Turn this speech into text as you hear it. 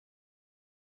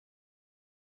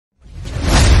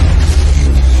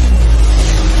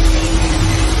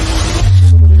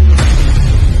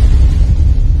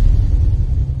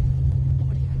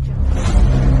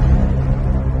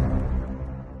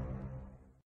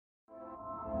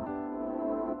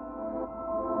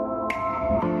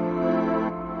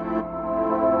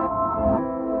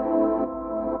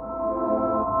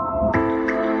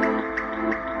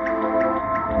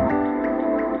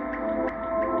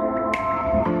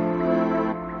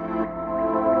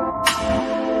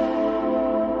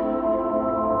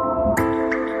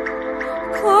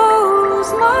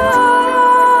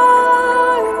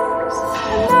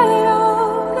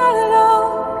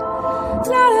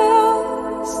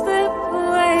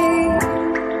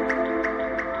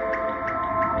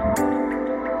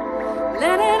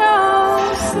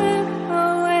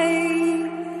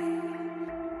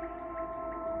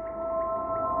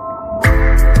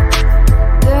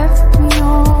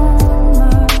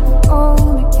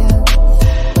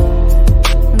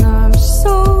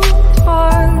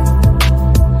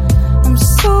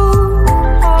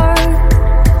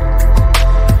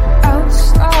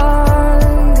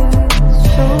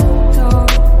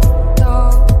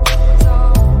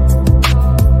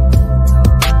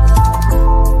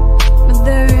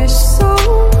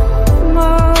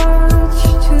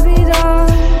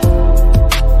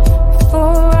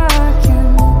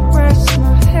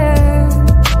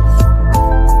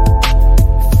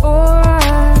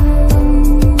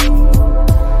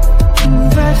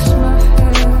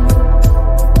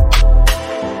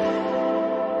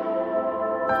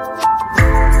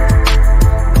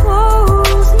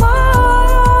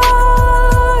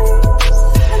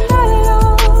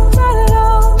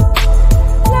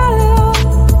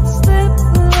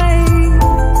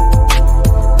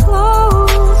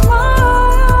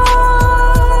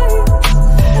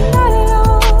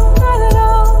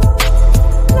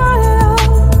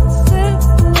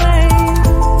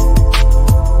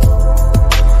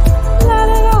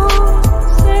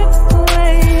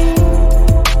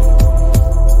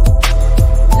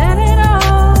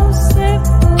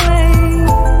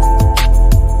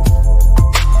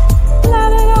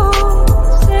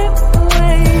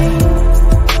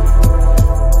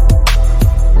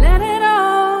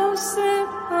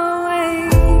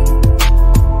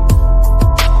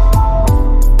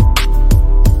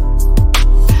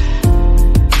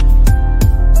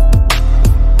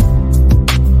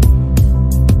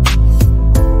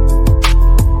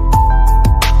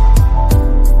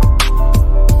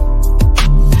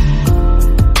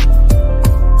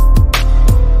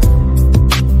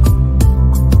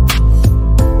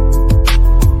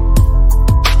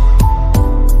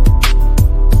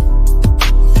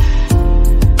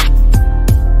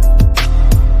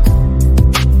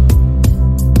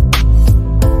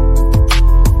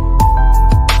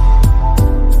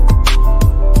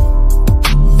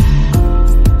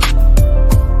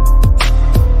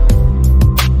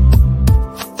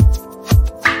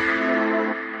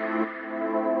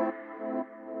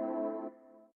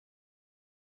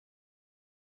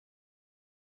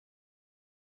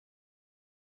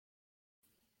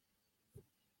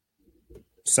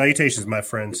Salutations, my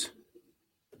friends,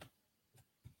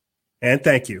 and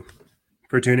thank you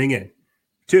for tuning in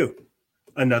to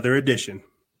another edition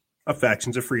of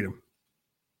Factions of Freedom.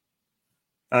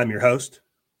 I'm your host,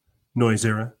 Noise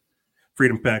Era,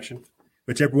 Freedom Faction,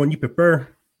 whichever one you prefer,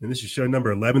 and this is show number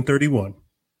 1131,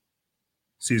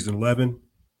 season 11,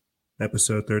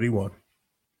 episode 31.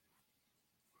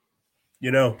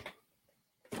 You know,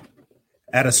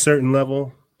 at a certain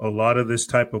level, a lot of this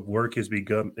type of work is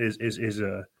beginning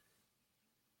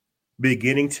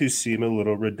to seem a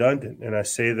little redundant, and I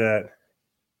say that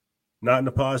not in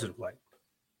a positive light,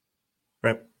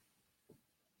 right?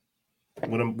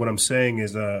 What I'm saying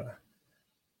is,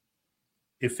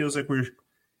 it feels like we're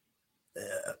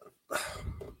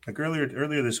like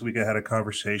earlier this week. I had a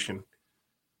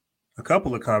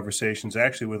couple of conversations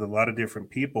actually with a lot of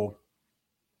different people,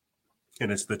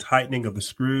 and it's the tightening of the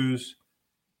screws.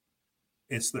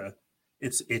 It's the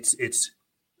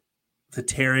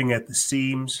tearing at the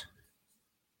seams,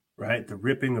 right? The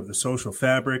ripping of the social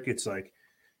fabric. It's like,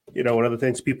 one of the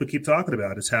things people keep talking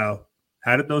about is how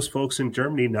did those folks in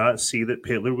Germany not see that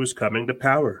Hitler was coming to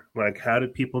power? Like, how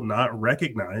did people not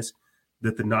recognize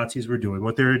that the Nazis were doing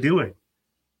what they were doing?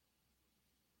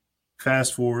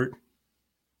 Fast forward,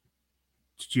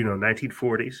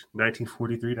 1940s,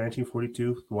 1943,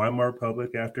 1942, the Weimar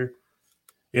Republic after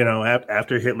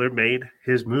Hitler made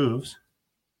his moves,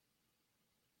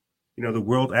 the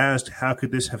world asked, how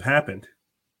could this have happened?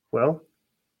 Well,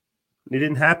 it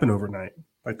didn't happen overnight.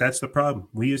 Like, that's the problem.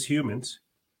 We as humans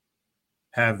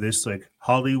have this like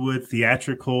Hollywood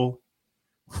theatrical,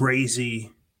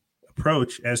 crazy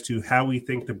approach as to how we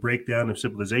think the breakdown of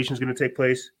civilization is going to take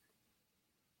place,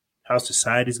 how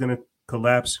society is going to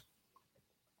collapse,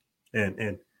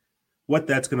 and what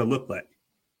that's going to look like.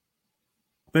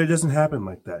 But it doesn't happen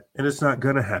like that. And it's not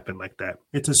going to happen like that.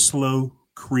 It's a slow,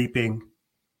 creeping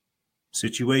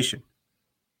situation.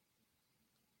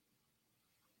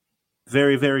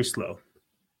 Very, very slow.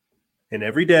 And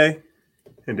every day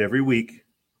and every week,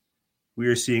 we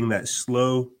are seeing that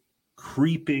slow,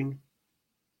 creeping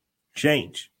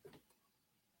change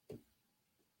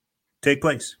take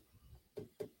place.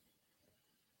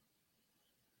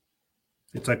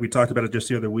 It's like we talked about it just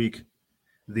the other week.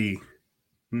 The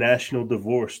national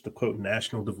divorce, the quote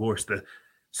national divorce, the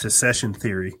secession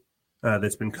theory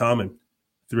that's been common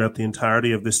throughout the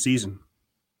entirety of this season.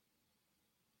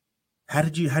 How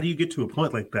do you get to a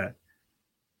point like that,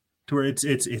 to where it's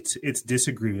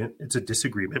disagreement? It's a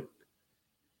disagreement.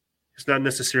 It's not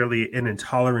necessarily an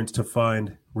intolerance to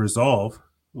find resolve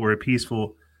or a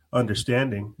peaceful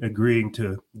understanding, agreeing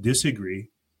to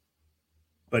disagree,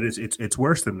 but it's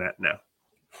worse than that now.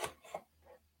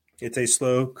 It's a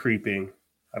slow creeping,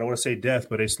 I don't want to say death,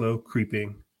 but a slow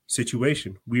creeping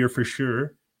situation. We are for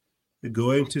sure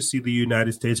going to see the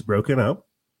United States broken up.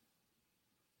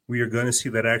 We are going to see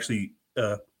that actually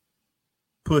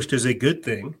pushed as a good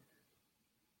thing.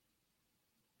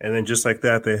 And then just like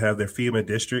that, they have their FEMA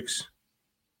districts.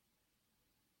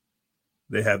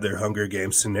 They have their Hunger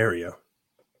Games scenario.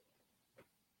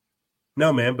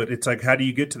 No, man, but it's like, how do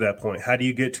you get to that point? How do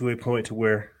you get to a point to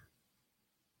where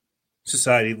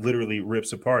society literally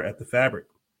rips apart at the fabric?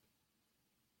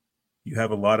 You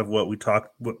have a lot of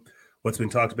what's been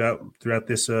talked about throughout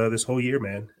this whole year,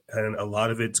 man, and a lot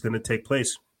of it's going to take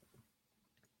place.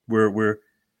 We're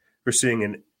seeing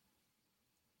an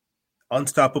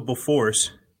unstoppable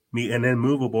force meet an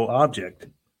immovable object,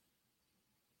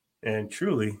 and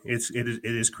truly, it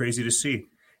is crazy to see.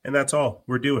 And that's all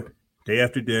we're doing, day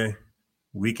after day,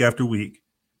 week after week,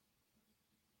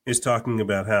 is talking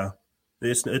about how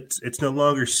it's no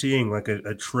longer seeing like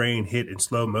a train hit in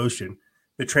slow motion.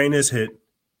 The train is hit.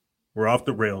 We're off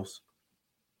the rails.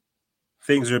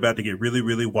 Things are about to get really,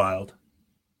 really wild.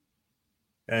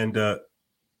 And,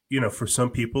 for some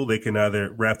people, they can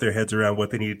either wrap their heads around what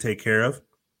they need to take care of.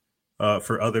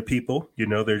 For other people,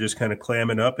 they're just kind of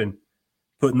clamming up and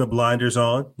putting the blinders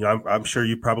on. I'm sure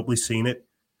you've probably seen it.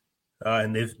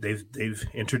 And they've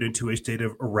entered into a state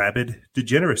of rabid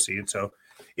degeneracy. And so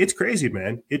it's crazy,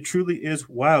 man. It truly is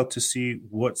wild to see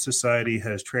what society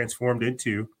has transformed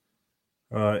into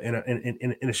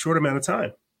in a short amount of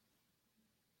time.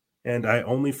 And I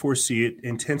only foresee it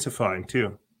intensifying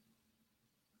too.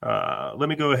 Let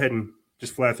me go ahead and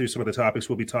just fly through some of the topics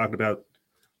we'll be talking about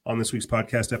on this week's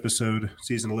podcast episode,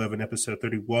 season 11, episode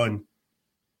 31.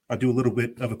 I'll do a little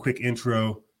bit of a quick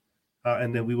intro,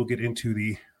 and then we will get into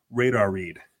the radar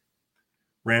read.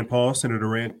 Senator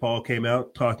Rand Paul came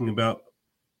out talking about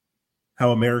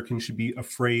how Americans should be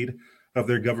afraid of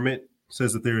their government.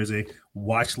 Says that there is a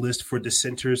watch list for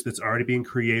dissenters that's already being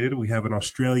created. We have an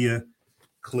Australia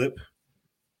clip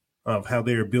of how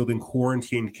they are building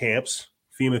quarantine camps,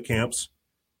 FEMA camps,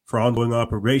 for ongoing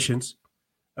operations.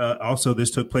 Also,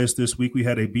 this took place this week. We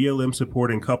had a BLM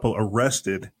supporting couple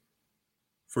arrested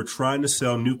for trying to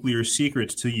sell nuclear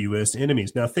secrets to U.S.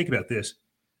 enemies. Now, think about this.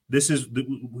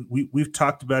 We've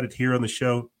talked about it here on the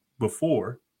show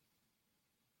before.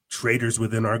 Traitors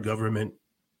within our government,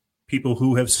 people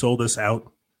who have sold us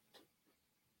out.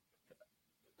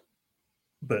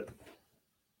 But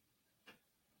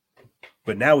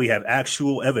now we have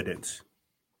actual evidence.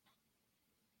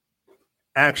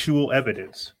 Actual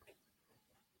evidence.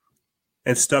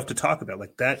 And stuff to talk about.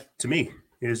 Like that, to me,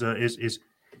 is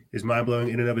mind-blowing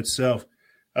in and of itself.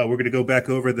 We're going to go back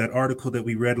over that article that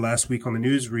we read last week on the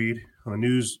news read, on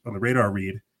the radar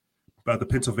read, about the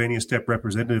Pennsylvania State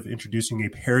Representative introducing a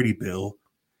parity bill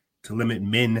to limit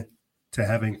men to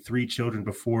having 3 children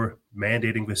before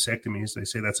mandating vasectomies. They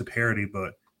say that's a parity,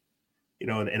 but in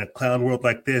a clown world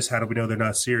like this, how do we know they're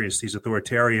not serious? These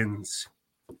authoritarians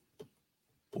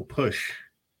will push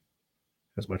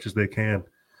as much as they can.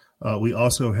 We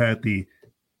also had the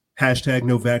hashtag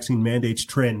no vaccine mandates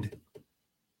trend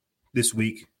this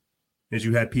week, as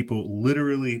you had people,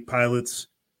 literally pilots,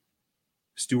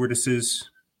 stewardesses,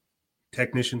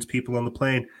 technicians, people on the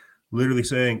plane, literally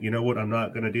saying, you know what, I'm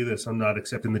not going to do this. I'm not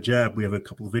accepting the jab. We have a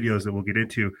couple of videos that we'll get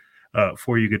into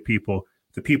for you good people.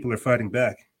 The people are fighting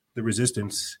back. The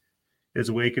resistance is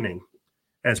awakening,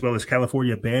 as well as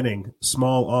California banning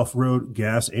small off-road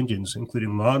gas engines,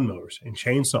 including lawnmowers and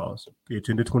chainsaws. The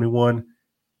Agenda 21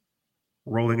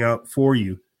 rolling out for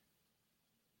you.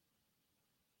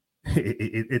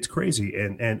 It's crazy.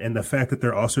 And the fact that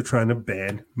they're also trying to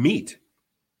ban meat.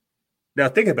 Now,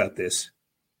 think about this.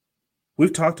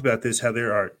 We've talked about this, how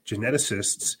there are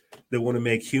geneticists that want to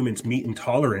make humans meat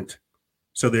intolerant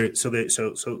so they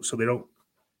don't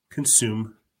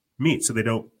consume meat, so they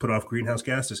don't put off greenhouse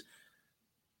gases.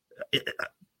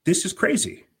 This is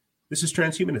crazy. This is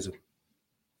transhumanism.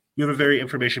 We have a very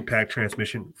information-packed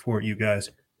transmission for you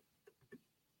guys.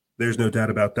 There's no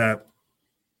doubt about that.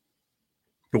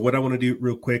 But what I want to do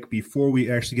real quick before we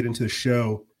actually get into the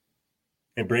show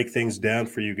and break things down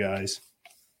for you guys,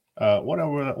 what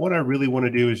I really want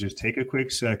to do is just take a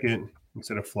quick second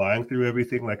instead of flying through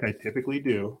everything like I typically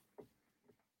do.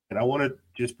 And I want to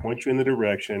just point you in the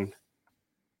direction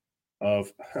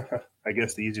of, I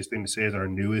guess the easiest thing to say is our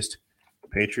newest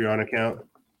Patreon account,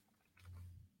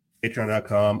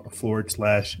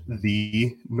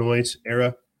 patreon.com/the noise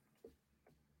era.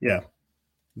 Yeah,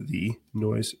 the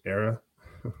noise era.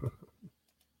 I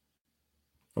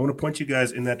want to point you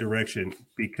guys in that direction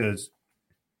because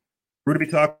we're going to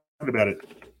be talking about it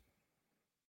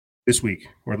this week,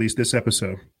 or at least this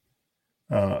episode.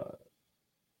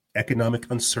 Economic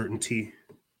uncertainty,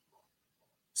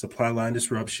 supply line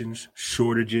disruptions,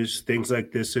 shortages, things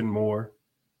like this and more.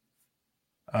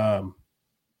 I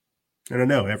don't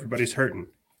know. Everybody's hurting.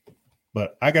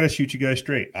 But I got to shoot you guys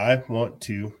straight. I want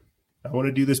to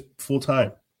do this full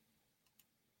time.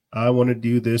 I want to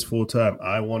do this full time.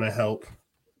 I want to help.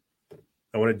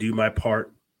 I want to do my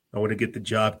part. I want to get the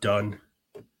job done.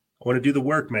 I want to do the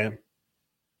work, man.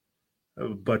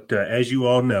 But as you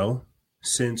all know,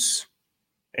 since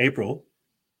April,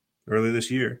 earlier this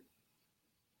year,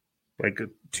 like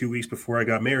 2 weeks before I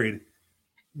got married,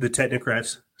 the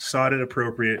technocrats saw it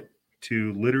appropriate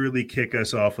to literally kick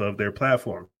us off of their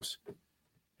platforms.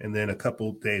 And then a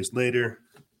couple days later,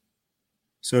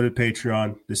 so did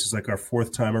Patreon. This is like our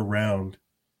 4th time around.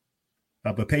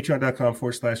 But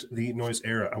patreon.com/the noise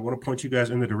era. I want to point you guys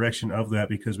in the direction of that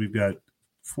because we've got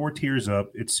 4 tiers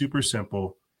up. It's super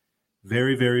simple,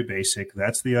 very, very basic.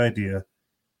 That's the idea.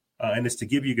 And it's to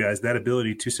give you guys that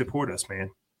ability to support us, man.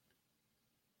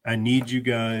 I need you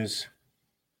guys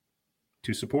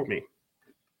to support me.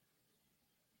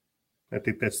 I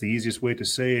think that's the easiest way to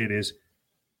say it is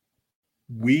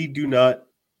we do not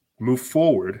move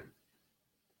forward.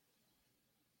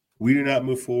 We do not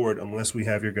move forward unless we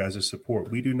have your guys' support.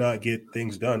 We do not get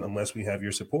things done unless we have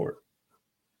your support.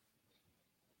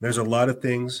 There's a lot of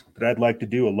things that I'd like to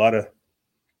do, a lot of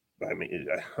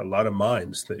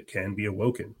minds that can be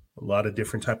awoken, a lot of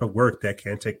different type of work that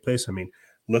can take place. I mean,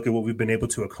 look at what we've been able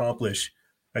to accomplish,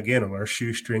 again, on our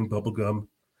shoestring bubblegum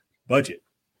budget,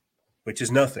 which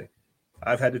is nothing.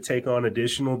 I've had to take on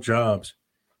additional jobs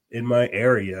in my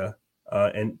area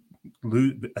and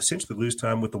essentially lose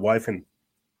time with the wife and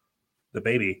the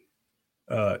baby,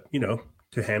 to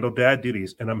handle dad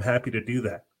duties. And I'm happy to do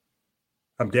that.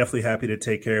 I'm definitely happy to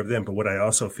take care of them. But what I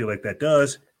also feel like that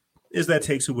does is that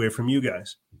takes away from you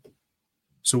guys.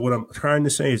 So what I'm trying to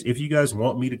say is if you guys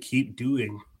want me to keep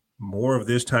doing more of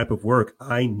this type of work,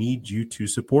 I need you to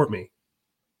support me.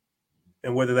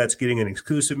 And whether that's getting an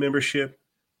exclusive membership,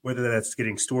 whether that's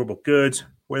getting storable goods,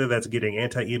 whether that's getting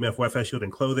anti-EMF Wi-Fi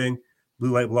shielding clothing,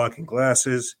 blue light blocking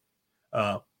glasses,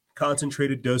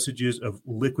 concentrated dosages of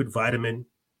liquid vitamin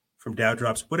from Dow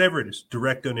Drops, whatever it is,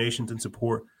 direct donations and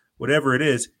support, whatever it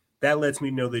is, that lets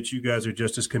me know that you guys are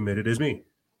just as committed as me.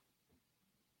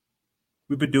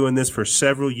 We've been doing this for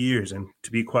several years, and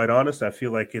to be quite honest, I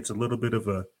feel like it's a little bit of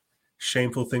a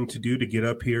shameful thing to do to get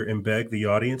up here and beg the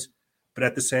audience, but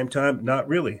at the same time, not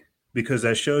really, because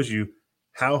that shows you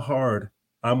how hard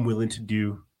I'm willing to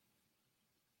do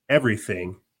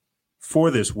everything for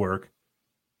this work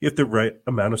if the right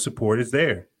amount of support is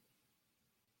there.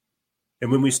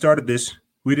 And when we started this,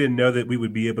 we didn't know that we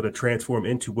would be able to transform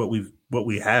into what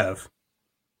we have,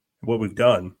 what we've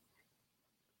done.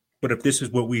 But if this is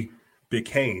what we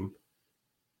became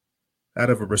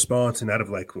out of a response and out of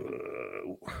like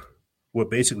what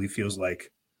basically feels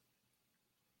like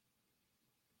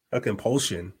a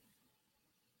compulsion,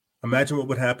 imagine what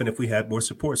would happen if we had more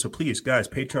support. So please, guys,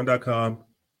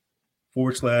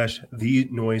 patreon.com/The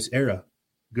Noise Era.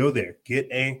 Go there,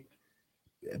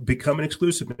 become an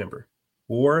exclusive member,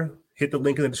 or hit the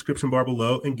link in the description bar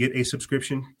below and get a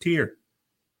subscription tier,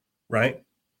 right?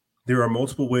 There are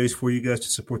multiple ways for you guys to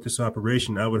support this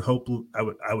operation. I would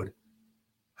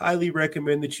highly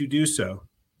recommend that you do so,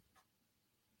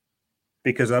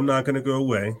 because I'm not going to go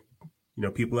away. You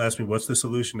know, people ask me, what's the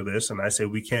solution to this? And I say,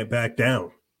 we can't back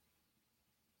down.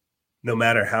 No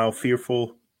matter how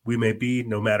fearful we may be,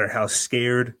 no matter how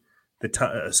scared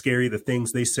scary the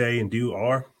things they say and do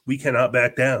are, we cannot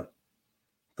back down.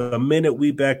 The minute we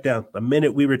back down, the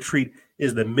minute we retreat,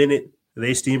 is the minute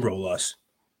they steamroll us.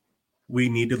 We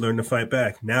need to learn to fight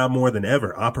back. Now more than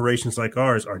ever, operations like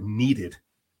ours are needed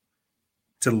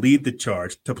to lead the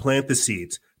charge, to plant the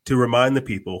seeds, to remind the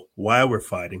people why we're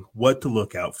fighting, what to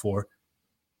look out for,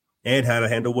 and how to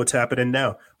handle what's happening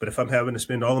now. But if I'm having to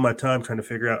spend all of my time trying to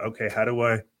figure out, okay, how do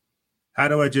I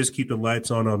just keep the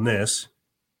lights on this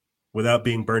without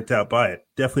being burnt out by it?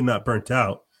 Definitely not burnt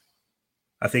out.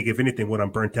 I think if anything, what I'm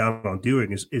burnt out on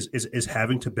doing is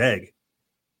having to beg,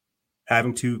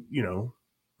 having to,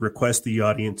 request the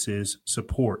audience's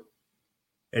support.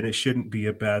 And it shouldn't be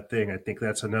a bad thing. I think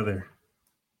that's another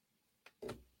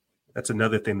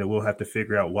thing that we'll have to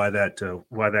figure out, why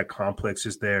that complex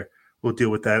is there. We'll deal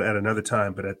with that at another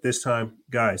time. But at this time,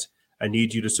 guys, I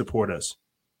need you to support us.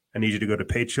 I need you to go to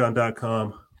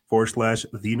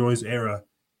patreon.com/The Noise Era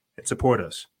and support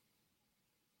us.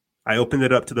 I opened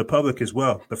it up to the public as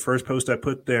well. The first post I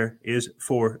put there is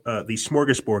for the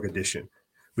Smorgasbord edition,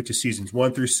 which is seasons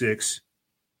 1 through 6,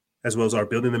 as well as our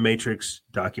Building the Matrix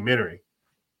documentary.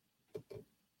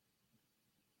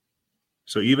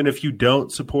 So even if you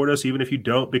don't support us, even if you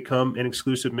don't become an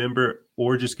exclusive member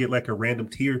or just get like a random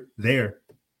tier there,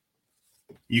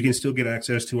 you can still get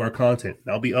access to our content.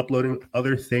 I'll be uploading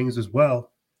other things as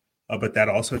well, but that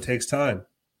also takes time.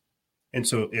 And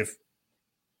so if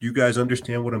you guys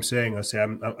understand what I'm saying,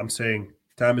 I'm saying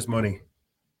time is money.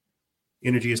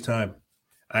 Energy is time.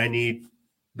 I need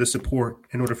the support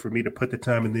in order for me to put the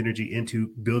time and the energy into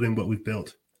building what we've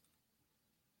built,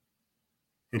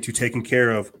 into taking care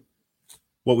of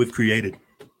what we've created.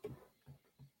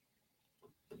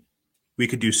 We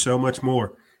could do so much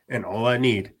more. And all I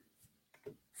need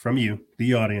from you,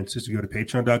 the audience, is to go to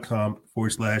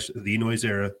patreon.com/The Noise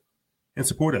Era and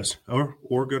support us,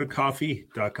 or go to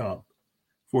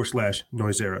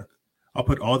coffee.com/Noise Era. I'll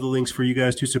put all the links for you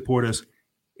guys to support us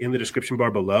in the description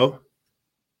bar below,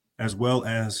 as well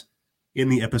as in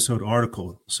the episode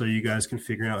article, so you guys can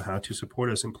figure out how to support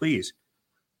us. And please,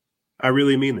 I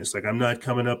really mean this. Like, I'm not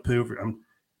coming up over, I'm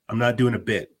not doing a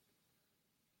bit.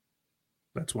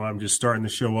 That's why I'm just starting the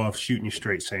show off shooting you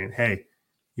straight, saying, hey,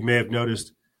 you may have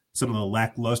noticed some of the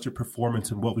lackluster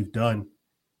performance in what we've done.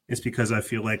 It's because I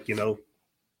feel like, the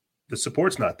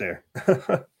support's not there.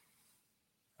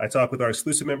 I talk with our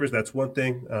exclusive members. That's one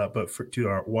thing. But to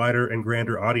our wider and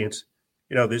grander audience,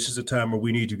 this is a time where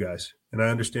we need you guys. And I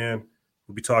understand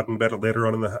we'll be talking about it later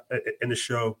on in the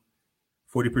show.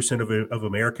 40% of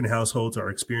American households are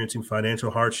experiencing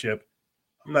financial hardship.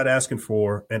 I'm not asking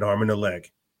for an arm and a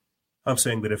leg. I'm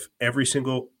saying that if every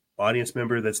single audience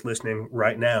member that's listening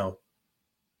right now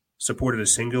supported a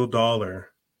single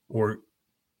dollar or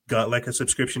got like a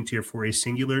subscription tier for a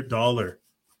singular dollar,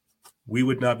 we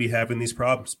would not be having these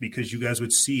problems, because you guys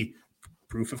would see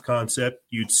proof of concept.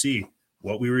 You'd see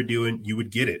what we were doing. You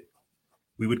would get it.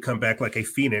 We would come back like a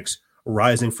phoenix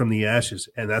rising from the ashes.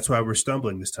 And that's why we're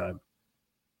stumbling this time.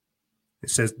 It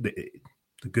says,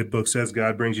 the good book says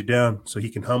God brings you down so he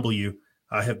can humble you.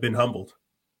 I have been humbled,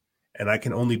 and I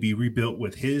can only be rebuilt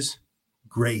with his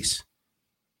grace,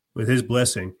 with his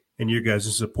blessing, and your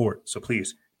guys' support. So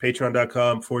please,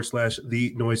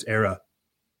 patreon.com/the noise era.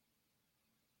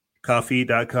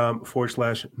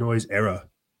 Coffee.com/noise era.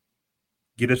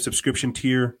 Get a subscription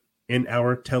tier in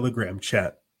our Telegram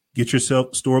chat. Get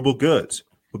yourself storable goods.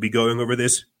 We'll be going over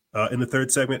this in the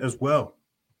third segment as well.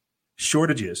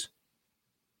 Shortages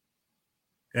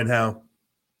and how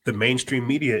the mainstream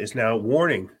media is now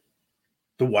warning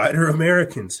the wider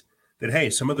Americans that, hey,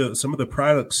 some of the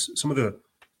products, some of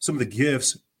the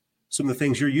gifts, some of the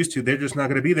things you're used to, they're just not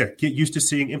going to be there. Get used to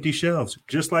seeing empty shelves.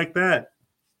 Just like that.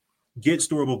 Get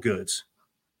storable goods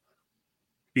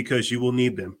because you will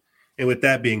need them. And with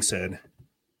that being said,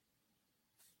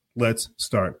 let's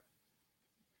start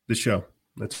the show.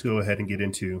 Let's go ahead and get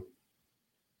into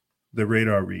the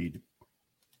radar read.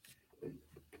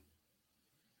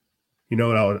 You know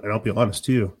what? I'll be honest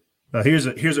too.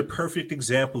 Here's a perfect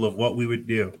example of what we would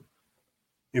do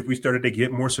if we started to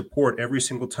get more support every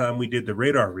single time we did the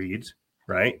radar reads.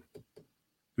 Right?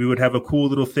 We would have a cool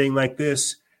little thing like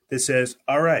this that says,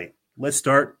 "All right, let's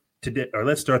start today, or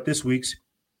let's start this week's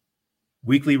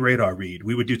weekly radar read."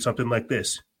 We would do something like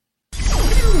this.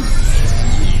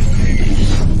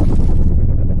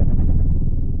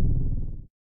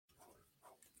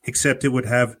 Except it would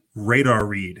have radar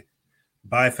read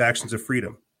by Factions of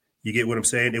Freedom. You get what I'm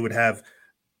saying? It would have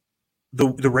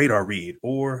the radar read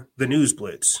or the news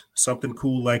blitz, something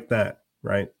cool like that,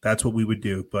 right? That's what we would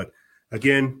do. But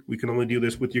again, we can only do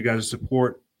this with your guys'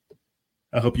 support.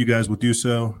 I hope you guys will do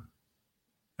so.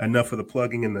 Enough of the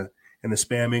plugging and the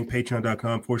spamming.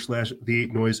 Patreon.com/the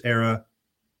noise era.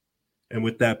 And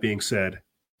with that being said,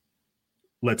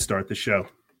 let's start the show.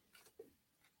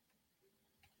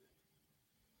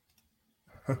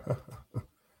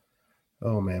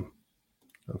 Oh man.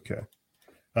 Okay.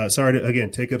 Sorry to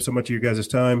again take up so much of your guys'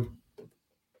 time.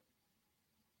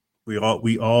 We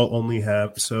all only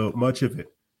have so much of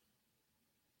it.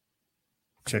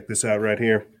 Check this out right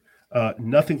here.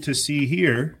 Nothing to see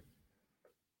here.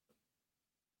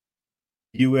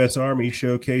 U.S. Army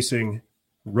showcasing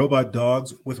robot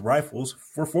dogs with rifles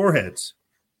for foreheads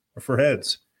or for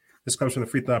heads. This comes from the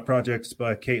Free Thought Project. It's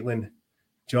by Caitlin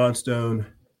Johnstone.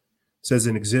 Says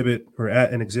an exhibit or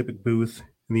at an exhibit booth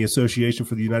in the Association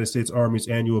for the United States Army's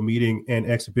annual meeting and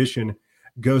exhibition,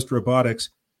 Ghost Robotics,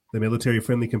 the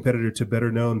military-friendly competitor to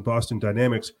better-known Boston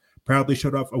Dynamics, proudly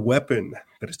showed off a weapon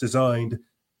that is designed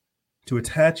to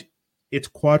attach its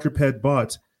quadruped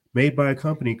bots made by a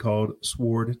company called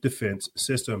Sword Defense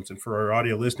Systems. And for our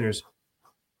audio listeners,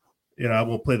 I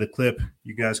won't play the clip.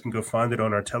 You guys can go find it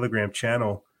on our Telegram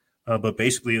channel. But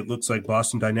basically, it looks like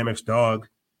Boston Dynamics dog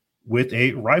with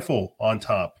a rifle on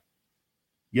top.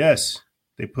 Yes,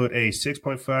 they put a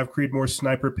 6.5 Creedmoor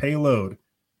sniper payload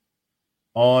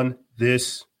on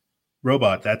this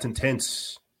robot. That's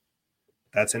intense.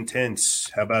 That's intense.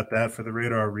 How about that for the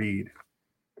radar read?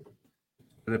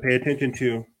 To pay attention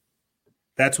to.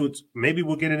 That's what's, maybe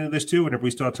we'll get into this too whenever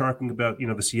we start talking about,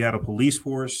 the Seattle police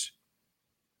force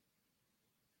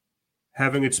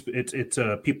having its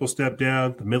people step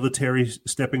down, the military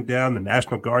stepping down, the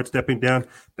National Guard stepping down.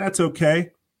 That's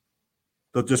okay.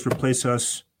 They'll just replace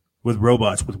us with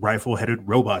robots, with rifle-headed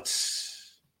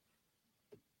robots.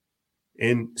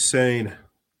 Insane.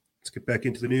 Let's get back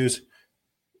into the news.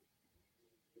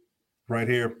 Right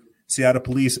here. Seattle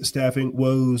police staffing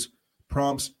woes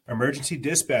prompts emergency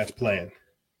dispatch plan.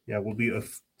 Yeah, we'll be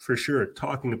for sure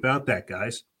talking about that,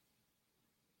 guys.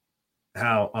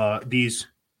 How these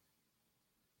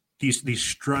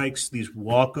strikes, these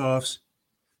walk-offs,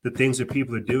 the things that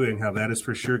people are doing, how that is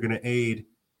for sure going to aid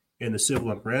in the civil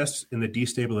unrest, in the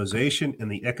destabilization, in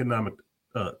the economic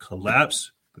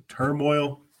collapse, the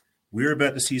turmoil. We're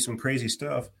about to see some crazy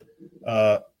stuff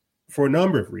for a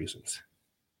number of reasons.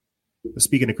 But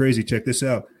speaking of crazy, check this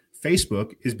out.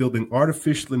 Facebook is building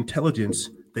artificial intelligence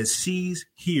that sees,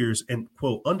 hears, and,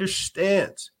 quote,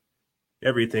 understands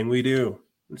everything we do.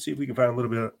 Let's see if we can find a little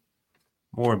bit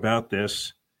more about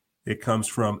this. It comes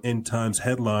from End Times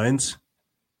Headlines.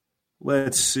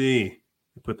 Let's see.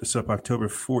 I put this up October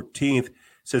 14th. It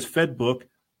says Fedbook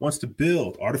wants to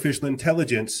build artificial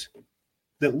intelligence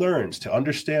that learns to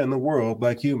understand the world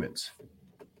like humans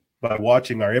by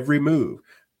watching our every move.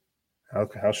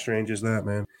 How strange is that,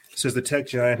 man? It says the tech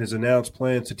giant has announced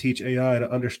plans to teach AI to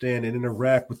understand and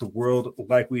interact with the world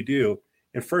like we do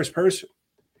in first person.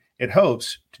 It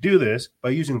hopes to do this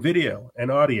by using video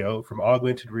and audio from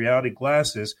augmented reality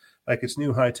glasses like its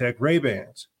new high-tech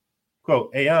Ray-Bans. Quote,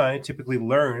 AI typically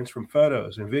learns from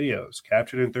photos and videos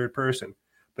captured in third person,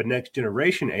 but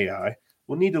next-generation AI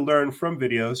will need to learn from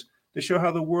videos that show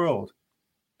the world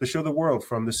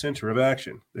from the center of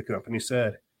action, the company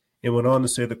said. It went on to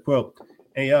say that, quote,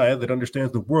 AI that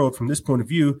understands the world from this point of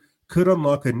view could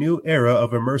unlock a new era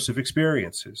of immersive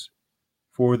experiences.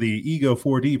 For the Ego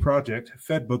 4D project,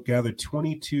 Fedbook gathered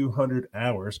 2,200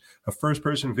 hours of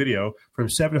first-person video from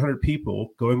 700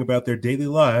 people going about their daily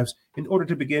lives in order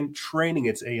to begin training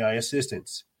its AI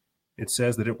assistants. It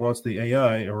says that it wants the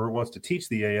AI, or it wants to teach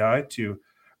the AI to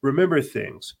remember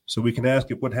things so we can ask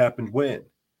it what happened when,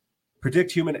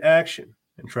 predict human action,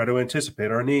 and try to anticipate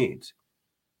our needs,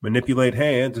 manipulate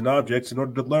hands and objects in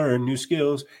order to learn new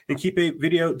skills, and keep a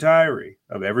video diary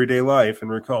of everyday life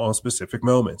and recall specific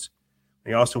moments.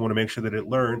 They also want to make sure that it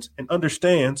learns and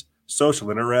understands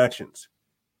social interactions.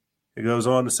 It goes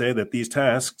on to say that these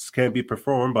tasks can be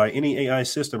performed by any AI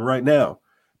system right now,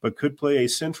 but could play a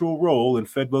central role in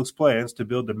Fedbook's plans to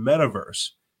build a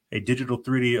metaverse, a digital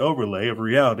 3D overlay of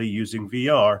reality using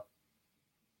VR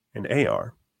and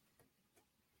AR.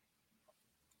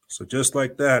 So just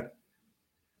like that,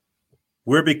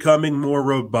 we're becoming more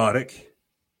robotic,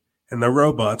 and the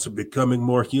robots are becoming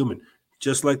more human.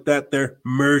 Just like that, they're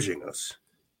merging us,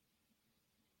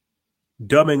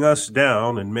 dumbing us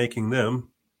down and making them,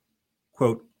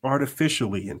 quote,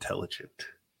 artificially intelligent.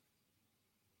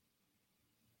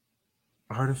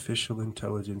 Artificial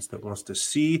intelligence that wants to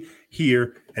see,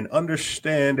 hear, and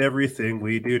understand everything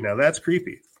we do. Now, that's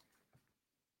creepy.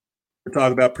 We're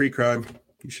talking about pre-crime.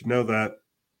 You should know that.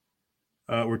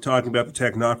 We're talking about the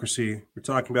technocracy. We're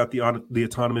talking about the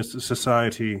autonomous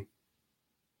society.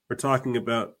 We're talking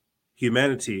about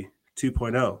humanity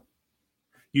 2.0.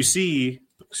 You see,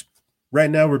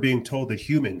 right now we're being told that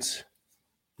humans,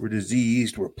 we're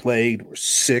diseased, we're plagued, we're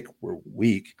sick, we're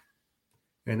weak,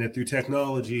 and that through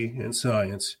technology and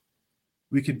science,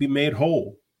 we could be made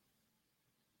whole.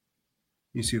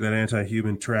 You see that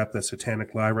anti-human trap, that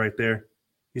satanic lie right there?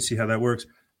 You see how that works?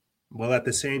 While at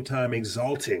the same time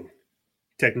exalting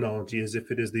technology as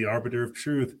if it is the arbiter of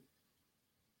truth,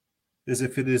 as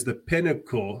if it is the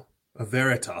pinnacle of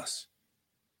veritas.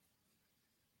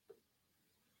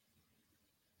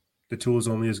 The tool is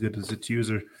only as good as its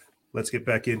user. Let's get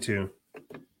back into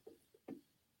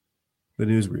the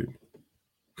news read.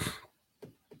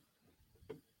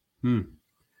 It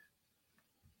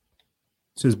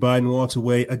says Biden walks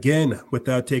away again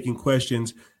without taking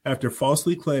questions after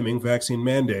falsely claiming vaccine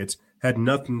mandates had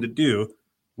nothing to do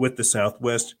with the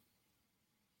Southwest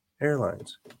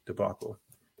Airlines debacle.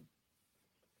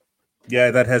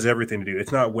 Yeah, that has everything to do.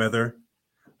 It's not weather,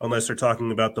 unless they're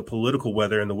talking about the political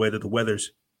weather and the way that the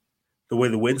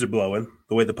winds are blowing,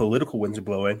 the way the political winds are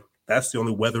blowing. That's the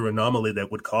only weather anomaly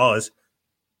that would cause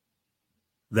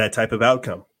that type of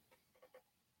outcome.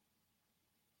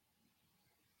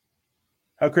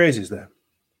 How crazy is that?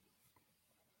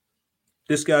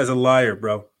 This guy's a liar,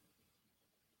 bro.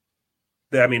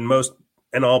 I mean, most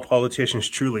and all politicians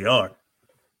truly are.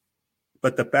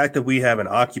 But the fact that we have an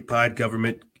occupied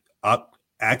government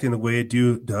acting the way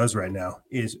it does right now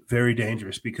is very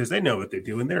dangerous because they know what they're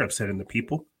doing. They're upsetting the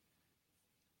people.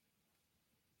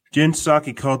 Jen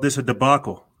Psaki called this a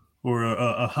debacle or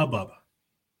a hubbub.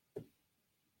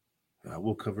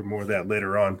 We'll cover more of that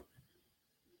later on.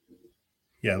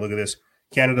 Yeah, look at this.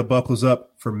 Canada buckles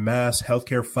up for mass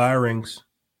healthcare firings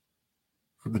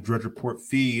from the Drudge Report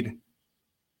feed.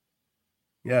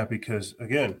 Yeah, because,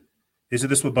 again, isn't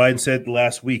this what Biden said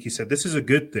last week? He said, this is a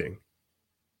good thing.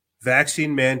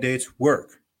 Vaccine mandates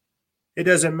work. It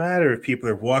doesn't matter if people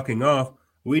are walking off.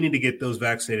 We need to get those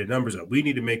vaccinated numbers up. We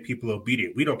need to make people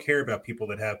obedient. We don't care about people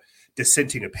that have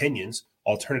dissenting opinions,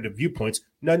 alternative viewpoints.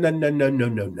 No.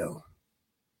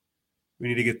 We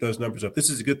need to get those numbers up.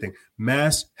 This is a good thing.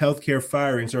 Mass healthcare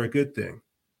firings are a good thing.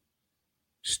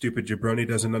 Stupid jabroni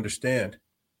doesn't understand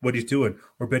what he's doing,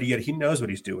 or better yet, he knows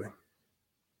what he's doing.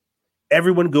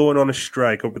 Everyone going on a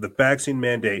strike over the vaccine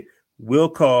mandate will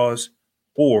cause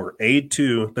or aid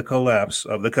to the collapse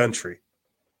of the country.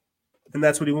 And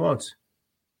that's what he wants.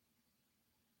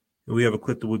 And we have a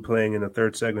clip that we'll be playing in the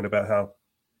third segment about how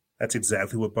that's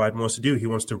exactly what Biden wants to do. He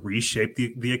wants to reshape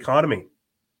the economy.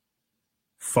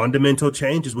 Fundamental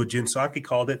change is what Jen Psaki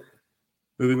called it.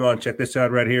 Moving on, check this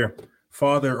out right here.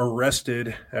 Father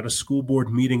arrested at a school board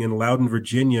meeting in Loudoun,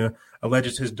 Virginia,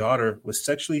 alleges his daughter was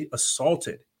sexually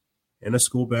assaulted in a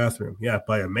school bathroom. Yeah,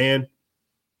 by a man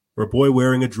or a boy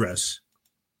wearing a dress.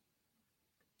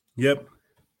 Yep.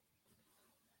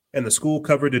 And the school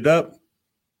covered it up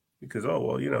because,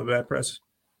 bad press.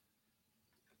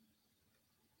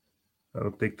 I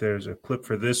don't think there's a clip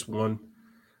for this one.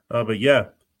 But yeah,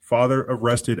 father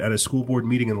arrested at a school board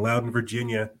meeting in Loudoun,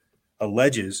 Virginia,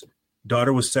 alleges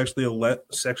daughter was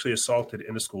sexually assaulted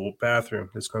in a school bathroom.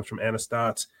 This comes from Anna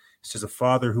Stotts. It says a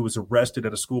father who was arrested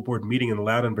at a school board meeting in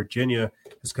Loudoun, Virginia,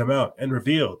 has come out and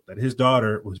revealed that his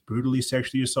daughter was brutally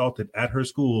sexually assaulted at her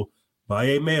school by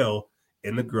a male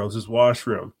in the girls'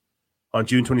 washroom. On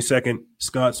June 22nd,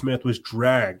 Scott Smith was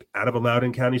dragged out of a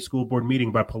Loudoun County School Board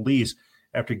meeting by police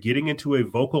after getting into a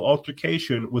vocal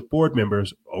altercation with board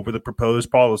members over the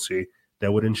proposed policy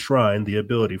that would enshrine the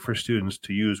ability for students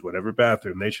to use whatever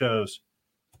bathroom they chose.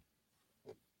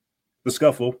 The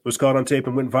scuffle was caught on tape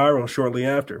and went viral shortly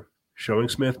after, showing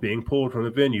Smith being pulled from the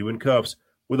venue in cuffs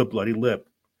with a bloody lip.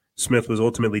 Smith was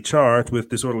ultimately charged with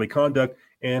disorderly conduct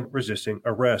and resisting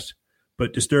arrest.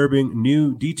 But disturbing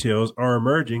new details are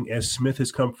emerging as Smith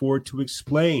has come forward to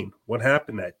explain what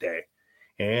happened that day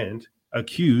and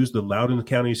accused the Loudoun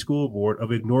County School Board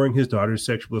of ignoring his daughter's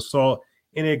sexual assault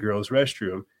in a girls'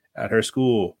 restroom at her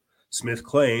school. Smith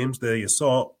claims the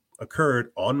assault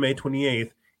occurred on May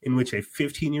 28th, in which a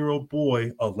 15-year-old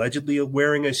boy, allegedly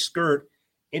wearing a skirt,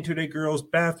 entered a girls'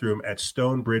 bathroom at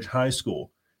Stonebridge High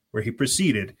School, where he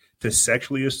proceeded to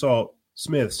sexually assault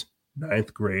Smith's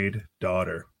 9th grade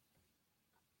daughter.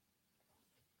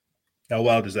 How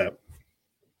wild is that?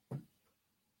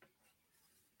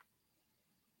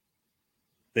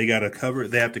 They have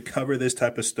to cover this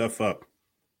type of stuff up.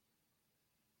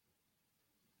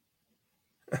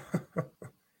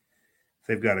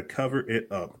 They've got to cover it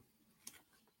up.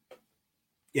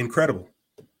 Incredible.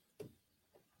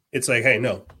 It's like, hey,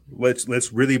 no,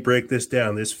 let's really break this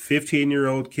down. This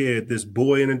 15-year-old kid, this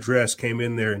boy in a dress came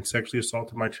in there and sexually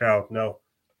assaulted my child. No,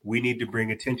 we need to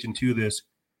bring attention to this.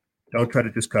 Don't try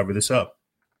to just cover this up.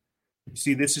 You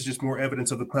see, this is just more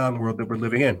evidence of the clown world that we're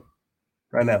living in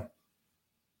right now.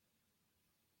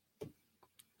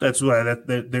 That's why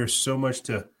there's so much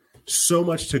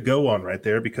to go on right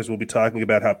there, because we'll be talking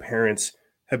about how parents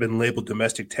have been labeled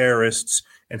domestic terrorists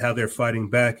and how they're fighting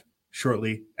back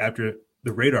shortly after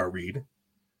the radar read.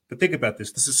 But think about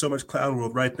this. This is so much clown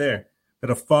world right there, that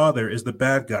a father is the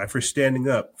bad guy for standing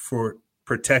up for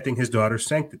protecting his daughter's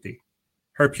sanctity,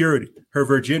 her purity, her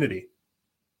virginity.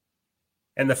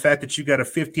 And the fact that you got a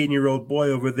 15-year-old boy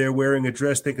over there wearing a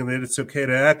dress thinking that it's okay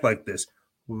to act like this.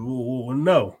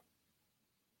 No.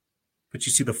 But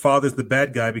you see, the father's the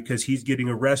bad guy because he's getting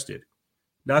arrested.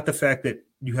 Not the fact that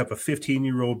you have a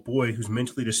 15-year-old boy who's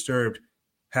mentally disturbed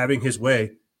having his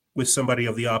way with somebody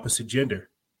of the opposite gender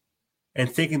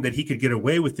and thinking that he could get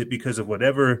away with it because of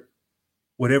whatever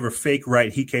fake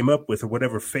right he came up with or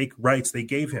whatever fake rights they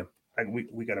gave him.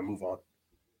 We got to move on.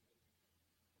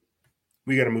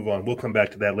 We'll come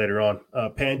back to that later on.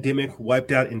 Pandemic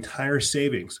wiped out entire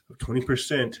savings of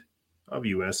 20% of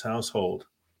U.S. household.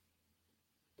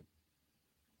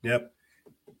 Yep.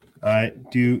 I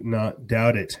do not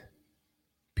doubt it.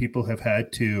 People have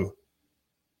had to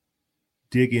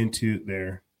dig into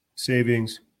their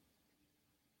savings.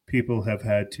 People have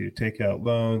had to take out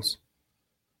loans.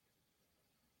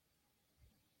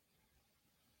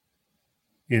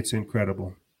 It's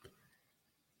incredible.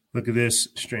 Look at this.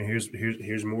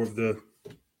 Here's more of the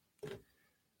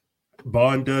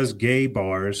Bond does gay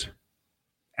bars.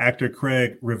 Actor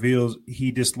Craig reveals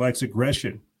he dislikes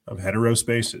aggression of hetero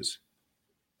spaces.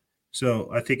 So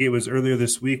I think it was earlier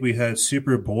this week we had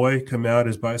Superboy come out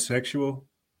as bisexual.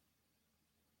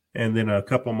 And then a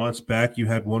couple months back you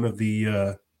had one of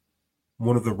the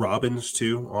Robins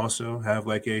too also have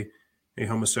like a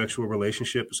homosexual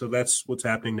relationship. So that's what's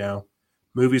happening now.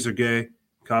 Movies are gay,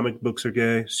 comic books are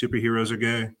gay, superheroes are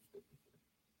gay,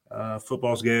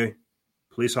 football's gay,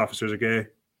 police officers are gay.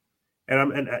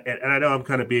 And I know I'm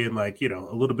kind of being like, a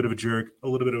little bit of a jerk, a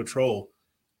little bit of a troll.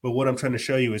 But what I'm trying to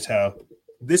show you is how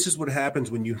this is what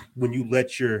happens when you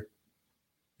let your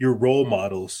role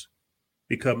models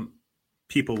become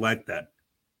people like that.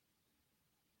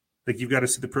 Like, you've got to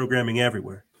see the programming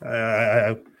everywhere.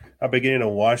 I'm beginning to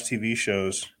watch TV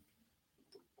shows,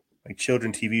 like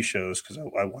children TV shows, because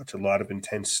I watch a lot of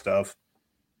intense stuff.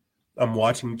 I'm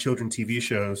watching children TV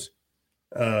shows,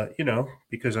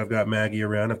 because I've got Maggie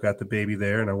around, I've got the baby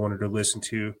there, and I wanted to listen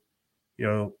to,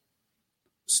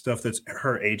 stuff that's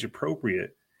her age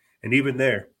appropriate. And even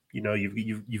there,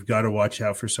 you've got to watch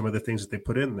out for some of the things that they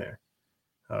put in there.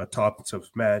 Talks of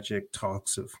magic,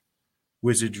 talks of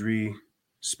wizardry,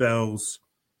 spells,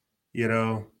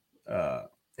 and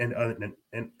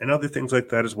other things like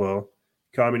that as well.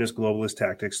 Communist, globalist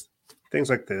tactics, things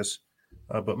like this.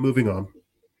 But moving on.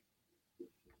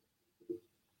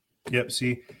 Yep,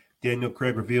 see, Daniel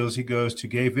Craig reveals he goes to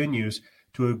gay venues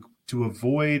to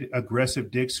avoid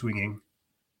aggressive dick swinging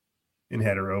in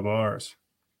hetero bars.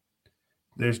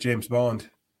 There's James Bond,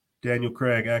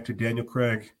 actor Daniel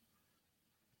Craig,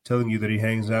 telling you that he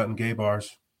hangs out in gay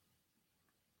bars.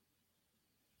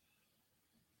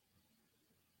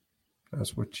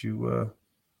 That's what you.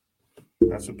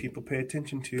 That's what people pay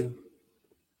attention to.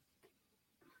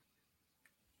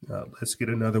 Let's get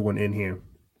another one in here.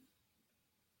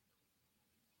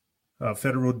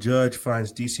 Federal judge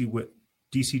finds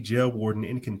DC jail warden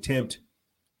in contempt,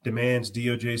 demands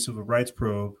DOJ civil rights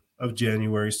probe of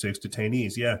January 6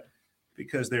 detainees. Yeah,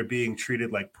 because they're being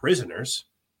treated like prisoners,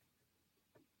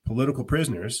 political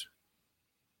prisoners.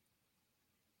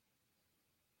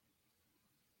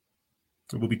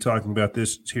 We'll be talking about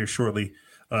this here shortly.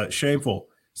 Shameful.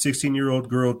 16-year-old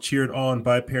girl cheered on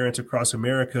by parents across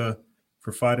America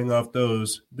for fighting off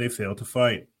those they failed to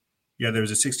fight. Yeah, there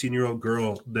was a 16-year-old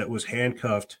girl that was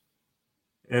handcuffed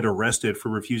and arrested for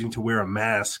refusing to wear a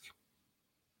mask.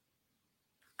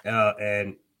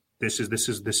 And this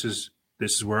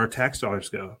is where our tax dollars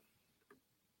go.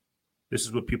 This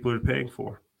is what people are paying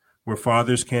for. Where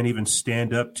fathers can't even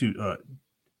stand up to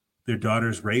their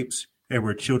daughters' rapes, and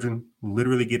where children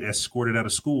literally get escorted out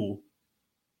of school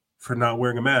for not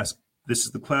wearing a mask. This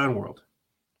is the clown world.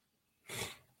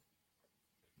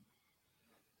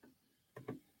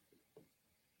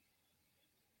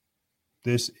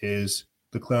 This is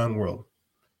the clown world.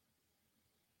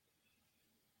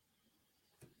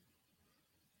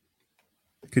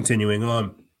 Continuing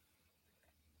on.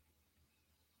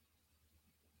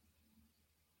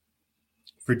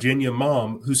 Virginia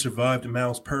mom who survived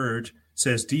Mao's purge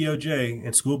says DOJ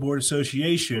and School Board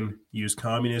Association use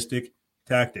communistic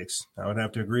tactics. I would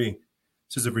have to agree.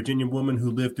 Says a Virginia woman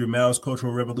who lived through Mao's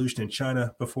Cultural Revolution in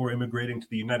China before immigrating to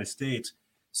the United States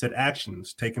said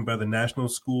actions taken by the National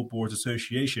School Boards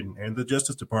Association and the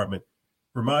Justice Department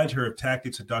remind her of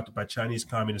tactics adopted by Chinese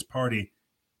Communist Party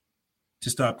to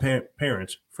stop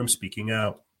parents from speaking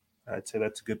out. I'd say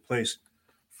that's a good place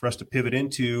for us to pivot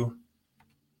into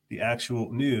the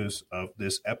actual news of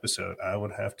this episode. I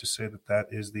would have to say that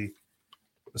is the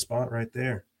spot right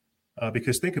there.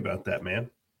 Because think about that, man.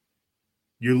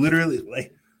 You're literally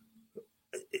like,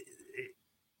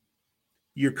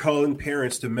 you're calling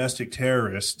parents domestic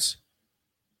terrorists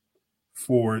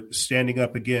for standing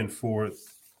up again for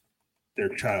their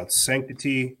child's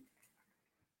sanctity,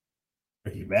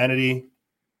 their humanity,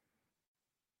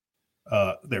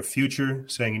 their future,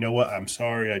 saying, you know what, I'm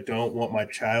sorry, I don't want my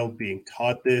child being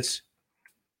taught this.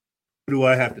 Who do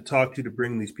I have to talk to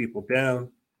bring these people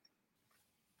down?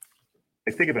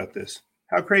 Like, think about this.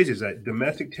 How crazy is that?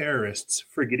 Domestic terrorists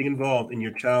for getting involved in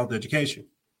your child's education.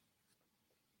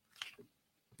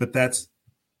 But that's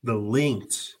the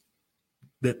lengths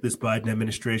that this Biden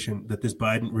administration, that this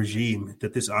Biden regime,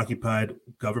 that this occupied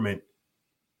government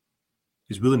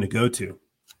is willing to go to.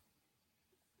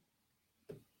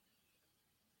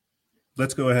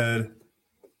 Let's go ahead.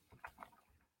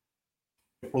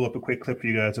 Pull up a quick clip for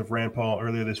you guys of Rand Paul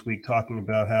earlier this week talking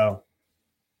about how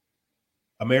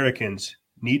Americans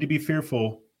need to be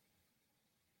fearful,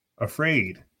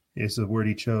 afraid is the word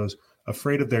he chose,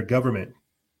 afraid of their government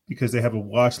because they have a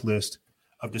watch list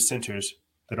of dissenters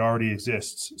that already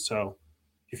exists. So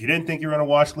if you didn't think you're on a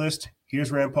watch list,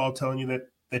 here's Rand Paul telling you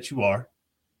that you are.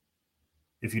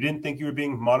 If you didn't think you were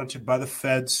being monitored by the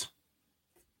feds,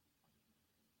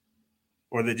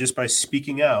 or that just by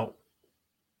speaking out,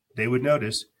 they would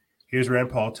notice, here's Rand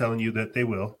Paul telling you that they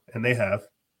will, and they have.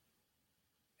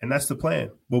 And that's the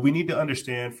plan. What we need to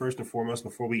understand, first and foremost,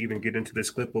 before we even get into this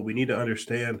clip, what we need to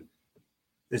understand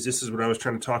is this is what I was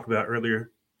trying to talk about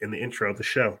earlier in the intro of the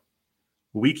show.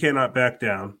 We cannot back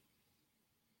down.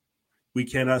 We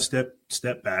cannot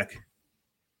step back.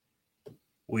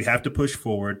 We have to push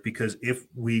forward, because if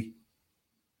we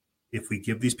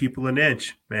give these people an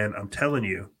inch, man, I'm telling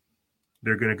you,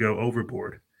 they're going to go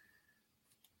overboard.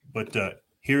 But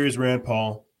here is Rand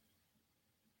Paul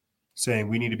saying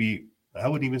we need to be, I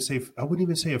wouldn't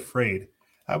even say afraid.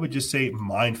 I would just say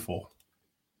mindful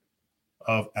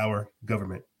of our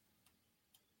government.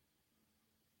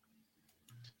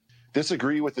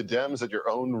 Disagree with the Dems at your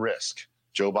own risk.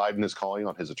 Joe Biden is calling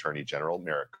on his Attorney General,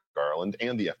 Merrick Garland,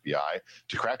 and the FBI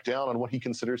to crack down on what he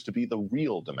considers to be the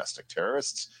real domestic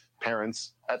terrorists,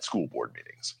 parents at school board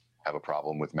meetings. Have a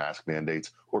problem with mask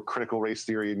mandates or critical race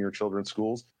theory in your children's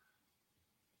schools?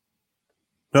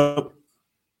 Nope.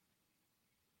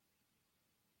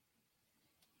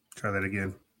 Try that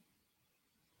again.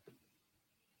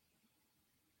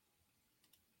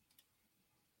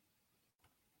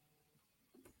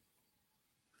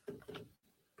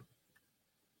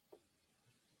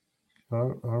 All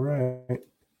right.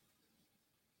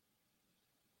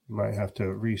 Might have to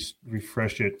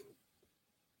refresh it.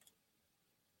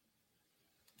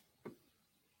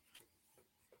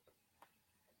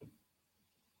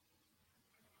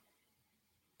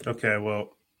 Okay,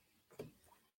 well,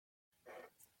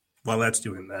 while that's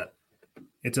doing that,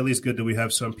 it's at least good that we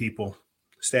have some people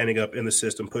standing up in the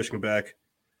system, pushing back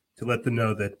to let them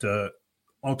know that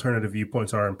alternative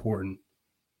viewpoints are important,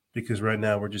 because right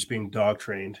now we're just being dog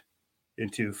trained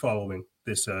into following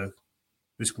this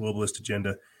globalist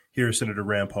agenda. Here's Senator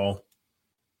Rand Paul.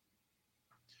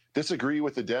 Disagree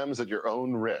with the Dems at your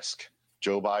own risk.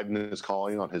 Joe Biden is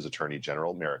calling on his Attorney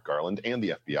General, Merrick Garland, and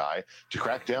the FBI to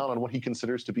crack down on what he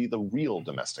considers to be the real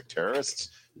domestic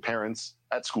terrorists, parents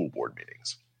at school board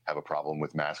meetings. Have a problem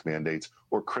with mask mandates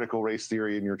or critical race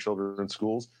theory in your children's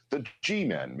schools? The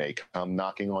G-men may come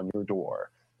knocking on your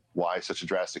door. Why such a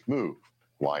drastic move?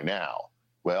 Why now?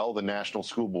 Well, the National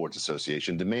School Boards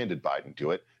Association demanded Biden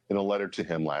do it in a letter to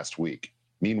him last week.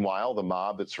 Meanwhile, the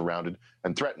mob that surrounded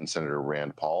and threatened Senator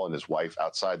Rand Paul and his wife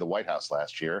outside the White House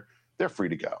last year, they're free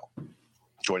to go.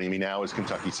 Joining me now is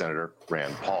Kentucky Senator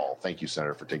Rand Paul. Thank you,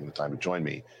 Senator, for taking the time to join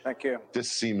me. Thank you.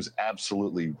 This seems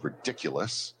absolutely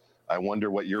ridiculous. I wonder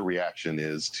what your reaction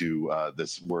is to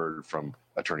this word from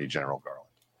Attorney General Garland.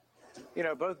 You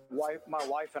know, both my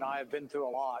wife and I have been through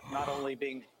a lot, not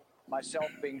only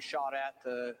myself being shot at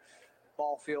the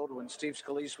ball field when Steve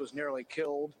Scalise was nearly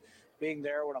killed, being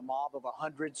there when a mob of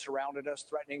 100 surrounded us,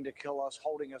 threatening to kill us,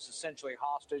 holding us essentially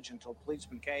hostage until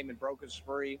policemen came and broke us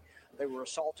free. They were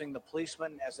assaulting the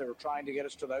policemen as they were trying to get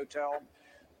us to the hotel.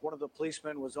 One of the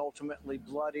policemen was ultimately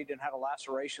bloodied and had a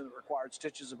laceration that required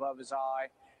stitches above his eye.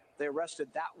 They arrested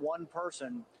that one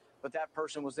person, but that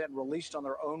person was then released on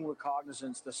their own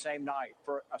recognizance the same night.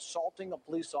 For assaulting a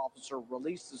police officer,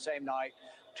 released the same night.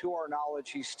 To our knowledge,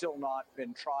 he's still not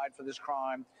been tried for this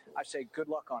crime. I say good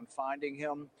luck on finding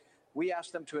him. We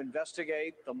asked them to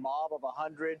investigate the mob of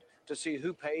 100 to see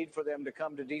who paid for them to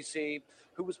come to D.C.,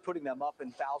 who was putting them up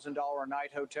in $1,000 a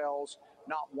night hotels.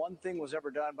 Not one thing was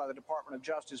ever done by the Department of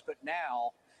Justice, but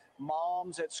now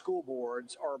moms at school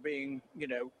boards are being,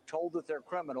 told that they're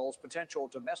criminals, potential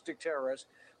domestic terrorists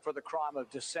for the crime of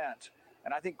dissent.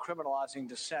 And I think criminalizing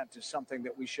dissent is something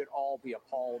that we should all be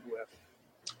appalled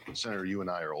with. Senator, you and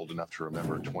I are old enough to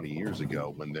remember 20 years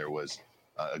ago when there was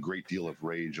a great deal of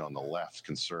rage on the left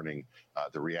concerning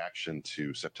the reaction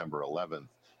to September 11th,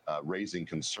 raising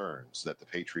concerns that the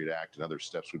Patriot Act and other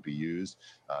steps would be used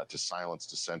to silence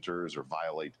dissenters or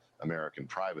violate American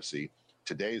privacy.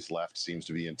 Today's left seems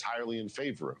to be entirely in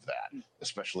favor of that,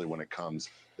 especially when it comes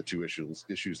to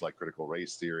issues like critical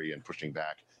race theory and pushing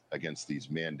back against these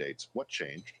mandates. What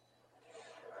changed?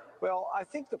 Well, I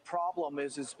think the problem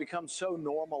is it's become so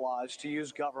normalized to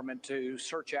use government to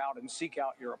search out and seek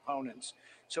out your opponents.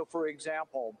 So, for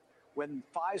example, when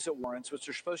FISA warrants, which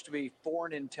are supposed to be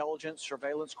foreign intelligence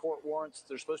surveillance court warrants,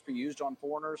 they're supposed to be used on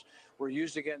foreigners, were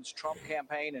used against Trump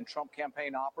campaign and Trump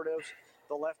campaign operatives,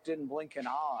 the left didn't blink an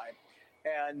eye.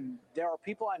 And there are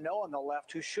people I know on the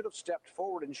left who should have stepped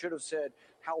forward and should have said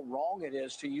how wrong it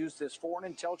is to use this foreign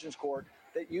intelligence court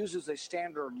that uses a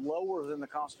standard lower than the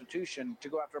Constitution to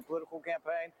go after a political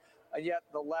campaign. And yet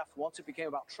the left, once it became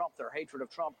about Trump, their hatred of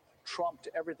Trump trumped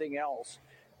everything else.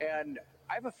 And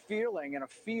I have a feeling and a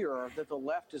fear that the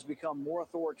left has become more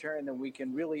authoritarian than we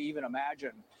can really even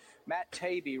imagine. Matt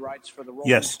Taibbi writes for the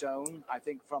Rolling Stone, I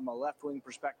think from a left-wing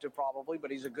perspective probably,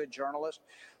 but he's a good journalist.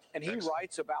 And he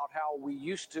writes about how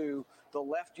the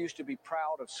left used to be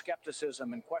proud of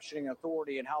skepticism and questioning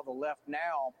authority, and how the left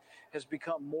now has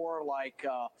become more like,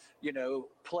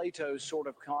 Plato's sort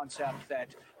of concept that,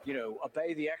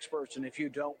 obey the experts, and if you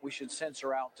don't, we should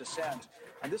censor out dissent.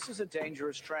 And this is a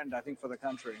dangerous trend, I think, for the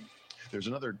country. There's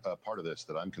another part of this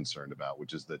that I'm concerned about,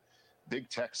 which is that big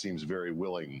tech seems very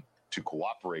willing to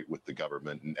cooperate with the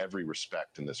government in every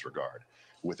respect in this regard,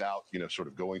 without, sort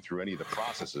of going through any of the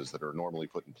processes that are normally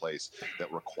put in place that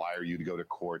require you to go to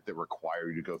court, that require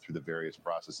you to go through the various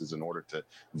processes in order to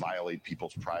violate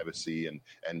people's privacy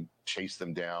and chase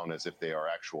them down as if they are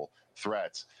actual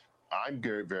threats. I'm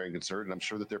very, very concerned, and I'm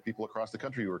sure that there are people across the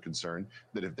country who are concerned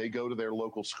that if they go to their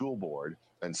local school board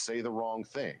and say the wrong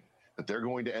thing, that they're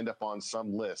going to end up on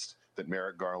some list that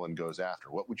Merrick Garland goes after.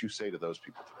 What would you say to those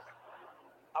people today?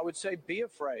 I would say be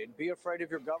afraid of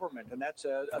your government. And that's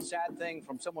a sad thing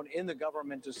from someone in the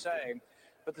government to say.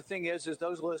 But the thing is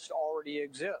those lists already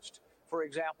exist. For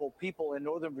example, people in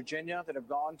Northern Virginia that have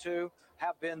gone to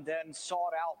have been then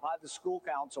sought out by the school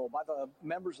council, by the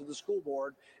members of the school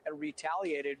board, and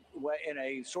retaliated in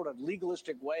a sort of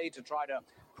legalistic way to try to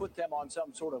put them on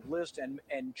some sort of list and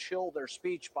chill their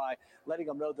speech by letting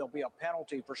them know there'll be a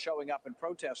penalty for showing up and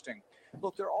protesting.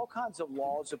 Look, there are all kinds of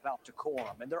laws about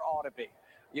decorum, and there ought to be.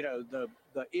 The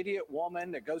idiot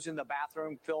woman that goes in the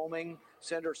bathroom filming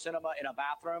Senator Sinema in a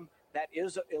bathroom, that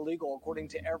is illegal according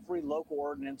to every local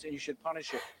ordinance, and you should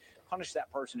punish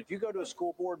that person. If you go to a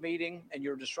school board meeting and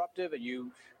you're disruptive and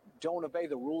you don't obey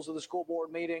the rules of the school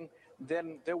board meeting,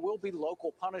 then there will be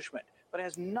local punishment. But it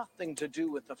has nothing to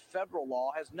do with the federal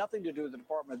law, has nothing to do with the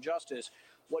Department of Justice.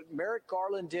 What Merrick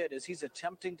Garland did is he's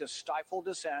attempting to stifle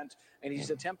dissent, and he's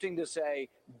attempting to say,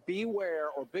 beware,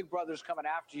 or Big Brother's coming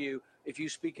after you if you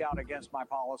speak out against my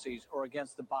policies or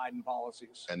against the Biden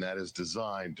policies. And that is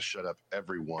designed to shut up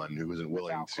everyone who isn't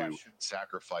willing to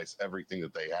sacrifice everything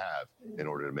that they have in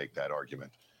order to make that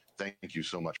argument. Thank you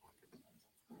so much.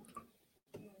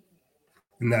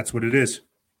 And that's what it is.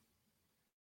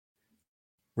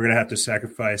 We're going to have to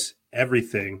sacrifice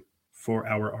everything for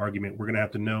our argument. We're going to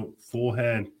have to know full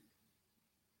head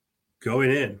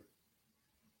going in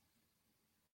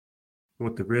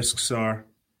what the risks are,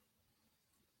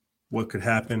 what could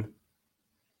happen,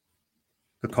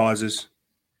 the causes.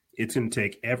 It's going to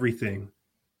take everything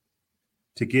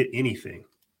to get anything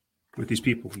with these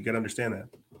people. You got to understand that.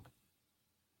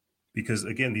 Because,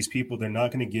 again, these people, they're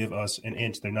not going to give us an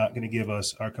inch. They're not going to give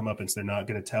us our comeuppance. They're not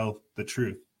going to tell the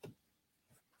truth.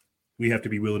 We have to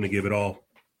be willing to give it all.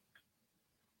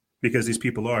 Because these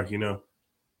people are, you know.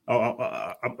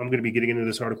 I'm going to be getting into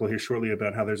this article here shortly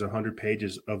about how there's 100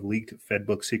 pages of leaked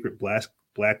FedBook secret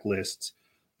blacklists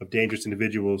of dangerous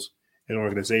individuals and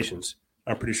organizations.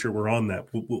 I'm pretty sure we're on that.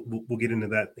 We'll get into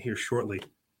that here shortly.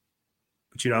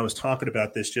 But, you know, I was talking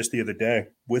about this just the other day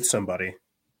with somebody.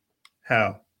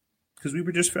 How? Because we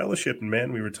were just fellowshipping,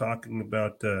 man. We were talking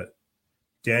about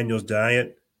Daniel's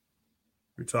diet.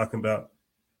 We were talking about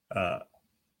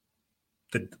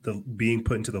the being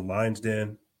put into the lion's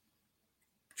den,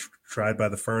 tried by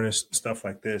the furnace, stuff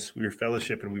like this. We were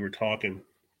fellowshipping. We were talking,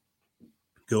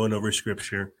 going over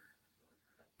scripture,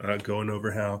 going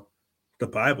over how the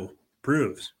Bible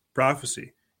proves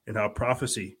prophecy and how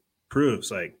prophecy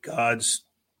proves like God's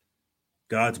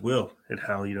will, and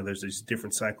how, you know, there's these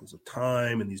different cycles of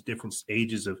time and these different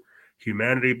ages of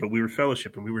humanity. But we were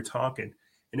fellowshipping, we were talking,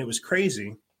 and it was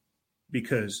crazy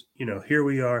because, you know, here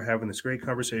we are having this great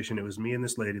conversation. It was me and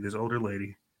this lady, this older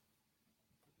lady.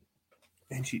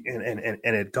 And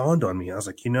it dawned on me. I was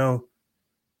like, you know,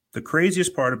 the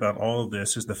craziest part about all of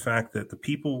this is the fact that the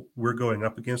people we're going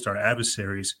up against, our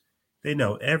adversaries, they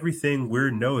know everything we're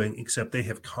knowing, except they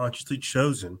have consciously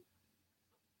chosen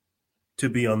to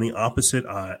be on the opposite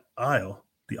aisle,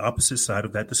 the opposite side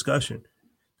of that discussion.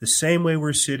 The same way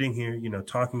we're sitting here, you know,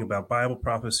 talking about Bible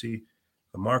prophecy,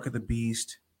 the mark of the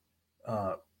beast,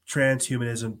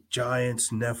 transhumanism, giants,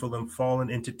 Nephilim,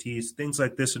 fallen entities, things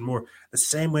like this and more. The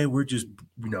same way we're just,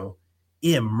 you know,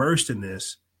 immersed in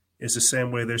this is the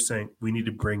same way they're saying we need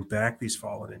to bring back these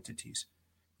fallen entities.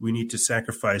 We need to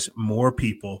sacrifice more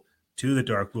people to the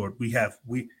Dark Lord.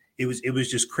 It was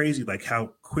just crazy, like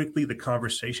how quickly the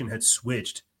conversation had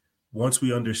switched once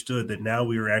we understood that now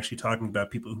we were actually talking about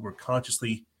people who were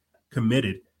consciously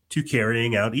committed to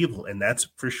carrying out evil. And that's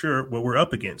for sure what we're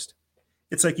up against.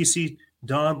 It's like you see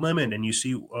Don Lemon and you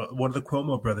see one of the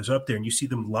Cuomo brothers up there, and you see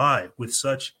them live with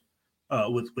such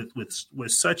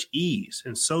with such ease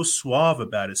and so suave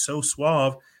about it, so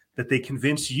suave that they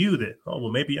convince you that, oh,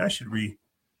 well, maybe I should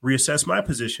reassess my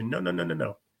position.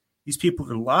 No. These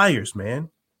people are liars, man,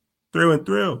 through and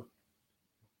through.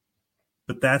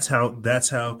 But that's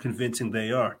how convincing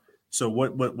they are. So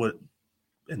what,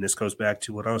 and this goes back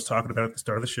to what I was talking about at the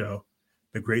start of the show,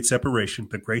 the great separation,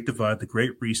 the great divide, the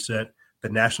great reset, the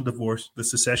national divorce, the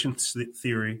secession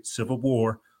theory, civil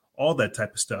war, all that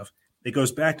type of stuff. It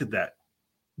goes back to that.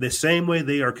 The same way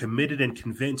they are committed and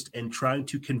convinced and trying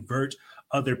to convert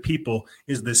other people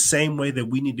is the same way that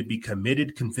we need to be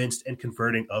committed, convinced, and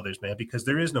converting others, man, because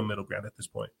there is no middle ground at this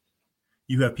point.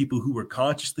 You have people who are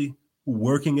consciously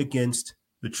working against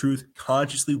the truth,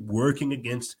 consciously working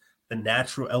against the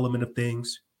natural element of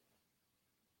things.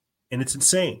 And it's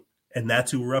insane. And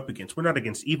that's who we're up against. We're not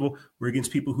against evil. We're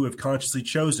against people who have consciously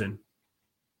chosen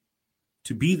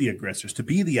to be the aggressors, to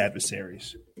be the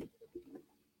adversaries.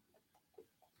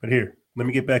 But here, let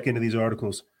me get back into these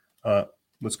articles.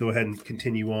 Let's go ahead and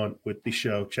continue on with the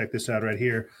show. Check this out right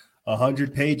here.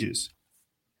 100 pages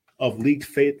of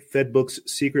leaked FedBook's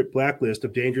secret blacklist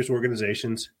of dangerous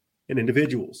organizations and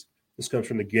individuals. This comes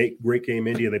from the Great Game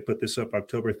India. They put this up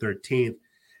October 13th.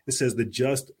 It says the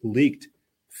just leaked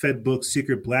FedBook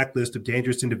secret blacklist of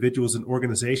dangerous individuals and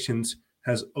organizations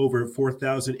has over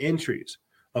 4,000 entries.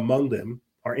 Among them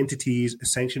are entities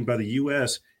sanctioned by the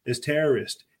U.S. as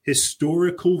terrorists,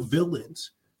 historical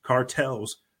villains,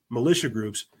 cartels, militia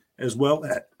groups, as well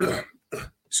as,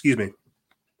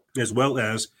 as well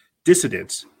as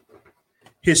dissidents.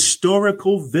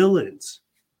 Historical villains.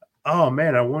 Oh,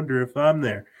 man, I wonder if I'm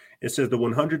there. It says the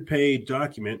 100-page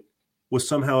document was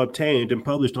somehow obtained and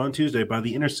published on Tuesday by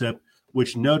The Intercept,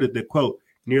 which noted that, quote,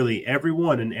 Nearly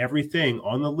everyone and everything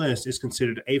on the list is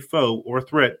considered a foe or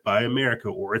threat by America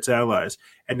or its allies,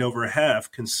 and over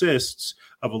half consists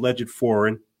of alleged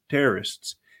foreign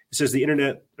terrorists. It says the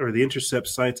internet or the Intercept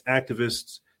cites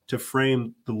activists to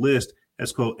frame the list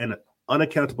as, quote, an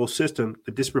unaccountable system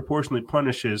that disproportionately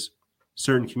punishes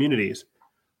certain communities.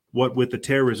 What with the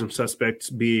terrorism suspects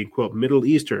being, quote, Middle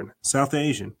Eastern, South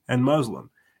Asian, and Muslim,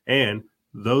 and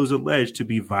those alleged to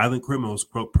be violent criminals,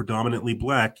 quote, predominantly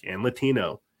black and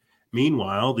Latino.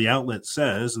 Meanwhile, the outlet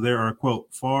says there are, quote,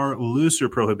 far looser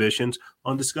prohibitions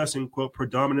on discussing, quote,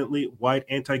 predominantly white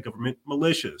anti-government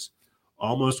militias.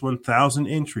 Almost 1,000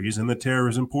 entries in the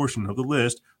terrorism portion of the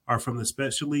list are from the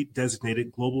specially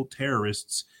designated global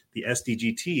terrorists, the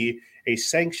SDGT, a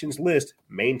sanctions list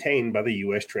maintained by the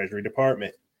U.S. Treasury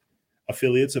Department.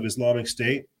 Affiliates of Islamic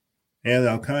State and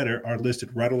Al-Qaeda are listed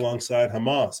right alongside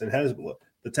Hamas and Hezbollah,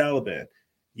 the Taliban,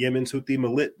 Yemen's Houthi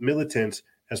militants,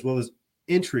 as well as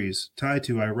entries tied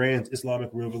to Iran's Islamic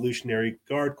Revolutionary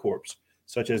Guard Corps,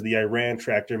 such as the Iran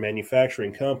Tractor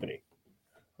Manufacturing Company.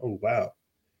 Oh, wow.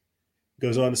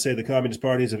 Goes on to say the Communist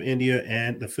parties of India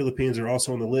and the Philippines are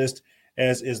also on the list,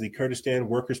 as is the Kurdistan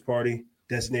Workers' Party,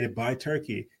 designated by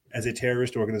Turkey as a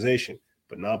terrorist organization,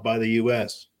 but not by the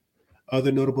U.S.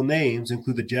 Other notable names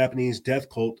include the Japanese death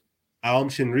cult Aum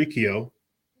Shinrikyo.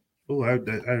 Those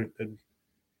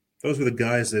were the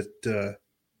guys that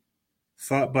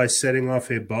thought by setting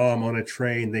off a bomb on a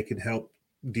train they could help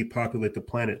depopulate the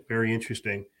planet. Very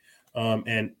interesting.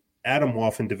 And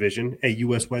Atomwaffen Division, a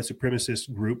U.S. white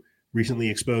supremacist group recently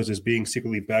exposed as being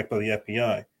secretly backed by the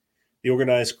FBI. The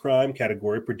organized crime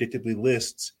category predictably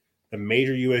lists the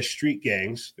major U.S. street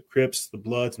gangs, the Crips, the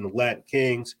Bloods, and the Latin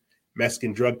Kings,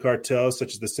 Mexican drug cartels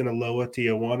such as the Sinaloa,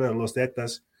 Tijuana, and Los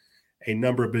Zetas, a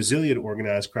number of Brazilian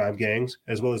organized crime gangs,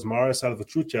 as well as Mara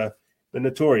Salvatrucha, the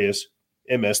notorious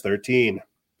MS-13.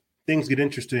 Things get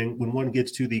interesting when one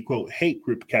gets to the, quote, hate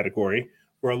group category,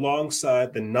 where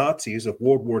alongside the Nazis of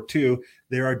World War II,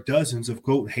 there are dozens of,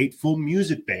 quote, hateful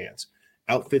music bands,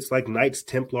 outfits like Knights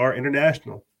Templar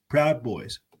International, Proud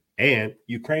Boys, and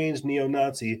Ukraine's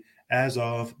neo-Nazi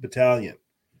Azov Battalion.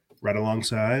 Right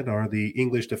alongside are the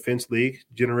English Defense League,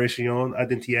 Génération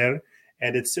Identitaire,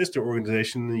 and its sister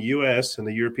organization in the U.S. and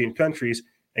the European countries,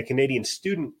 a Canadian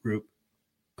student group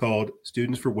called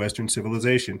Students for Western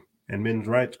Civilization, and men's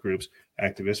rights groups,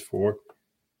 activists for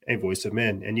a voice of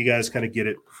men. And you guys kind of get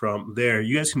it from there.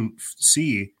 You guys can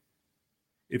see,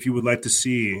 if you would like to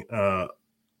see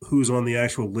who's on the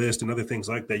actual list and other things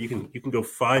like that, you can go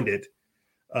find it.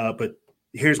 But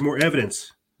here's more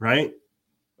evidence, right,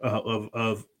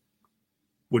 of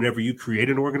whenever you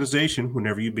create an organization,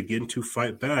 whenever you begin to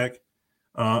fight back,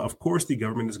 of course the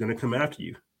government is going to come after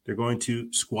you. They're going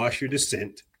to squash your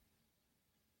dissent.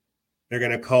 They're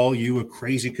going to call you a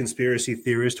crazy conspiracy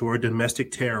theorist or a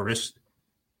domestic terrorist.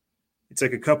 It's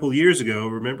like a couple years ago,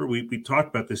 remember, we talked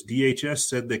about this. DHS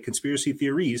said that conspiracy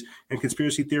theories and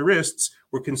conspiracy theorists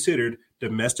were considered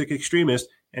domestic extremists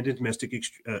and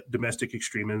domestic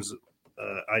extremism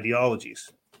ideologies.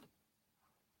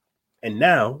 And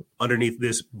now, underneath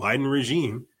this Biden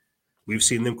regime, we've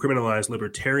seen them criminalize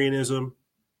libertarianism,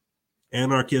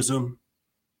 anarchism,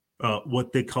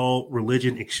 what they call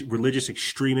religious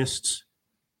extremists,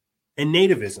 and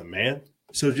nativism, man.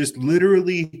 So just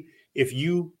literally, if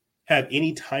you have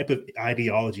any type of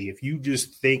ideology, if you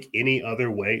just think any other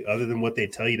way other than what they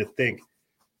tell you to think,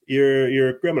 you're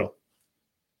a criminal.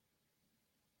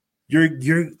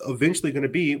 You're eventually going to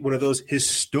be one of those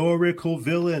historical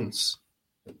villains.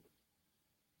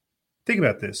 Think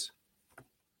about this.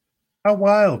 How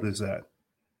wild is that?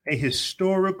 A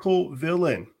historical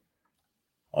villain.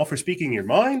 All for speaking your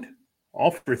mind,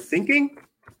 all for thinking,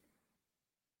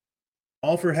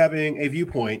 all for having a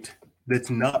viewpoint that's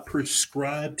not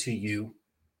prescribed to you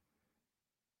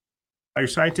by your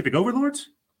scientific overlords.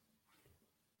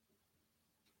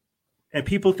 And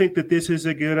people think that this is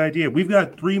a good idea. We've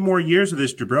got 3 more years of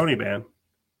this jabroni, man.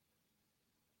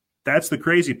 That's the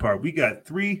crazy part. We got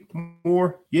 3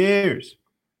 more years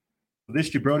of this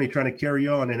jabroni trying to carry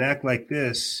on and act like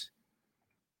this.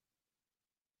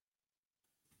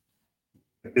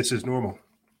 This is normal.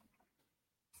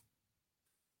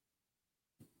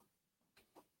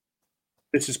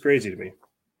 This is crazy to me.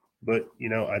 But,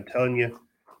 I'm telling you,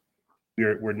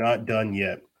 we're not done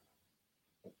yet.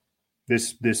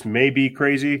 This may be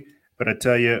crazy, but I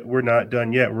tell you, we're not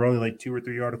done yet. We're only like 2 or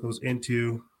 3 articles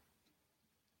into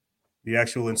the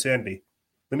actual insanity.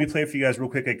 Let me play for you guys real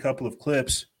quick a couple of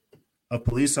clips of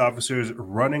police officers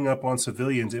running up on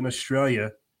civilians in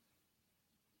Australia,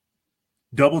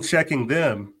 double checking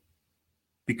them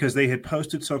because they had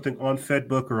posted something on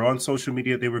Fedbook or on social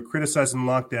media. They were criticizing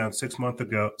lockdown 6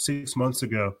 months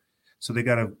ago. So they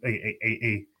got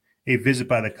a visit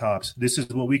by the cops. This is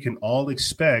what we can all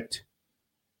expect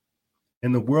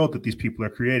in the world that these people are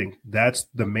creating. That's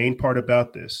the main part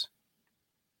about this.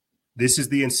 This is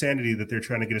the insanity that they're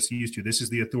trying to get us used to. This is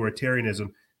the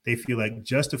authoritarianism they feel like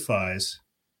justifies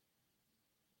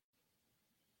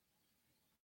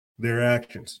their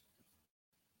actions.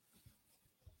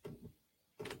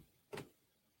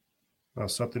 Now,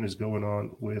 something is going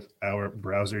on with our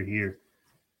browser here.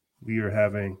 We are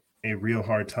having a real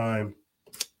hard time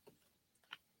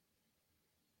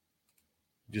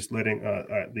just letting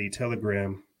the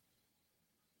Telegram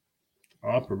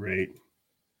operate,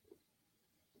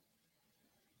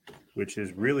 which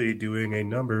is really doing a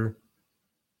number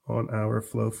on our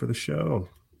flow for the show.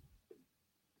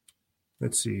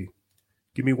 Let's see.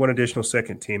 Give me one additional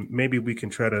second, team. Maybe we can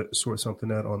try to sort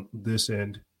something out on this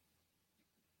end.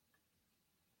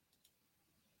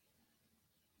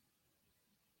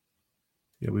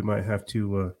 Yeah, we might have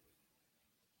to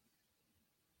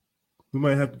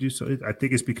do so. I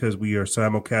think it's because we are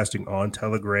simulcasting on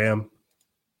Telegram.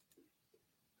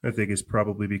 I think it's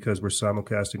probably because we're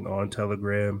simulcasting on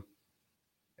Telegram.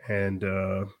 And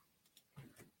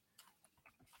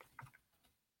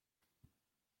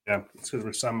yeah, it's because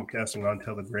we're simulcasting on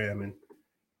Telegram, and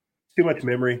too much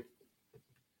memory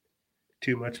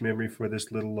for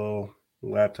this little old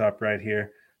laptop right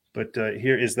here. But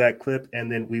here is that clip,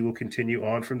 and then we will continue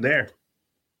on from there.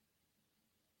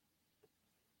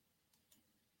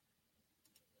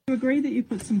 Do you agree that you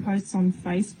put some posts on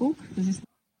Facebook?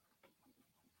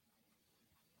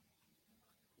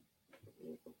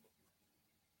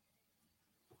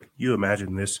 You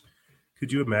imagine this?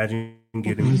 Could you imagine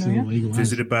getting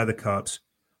visited by the cops,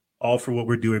 all for what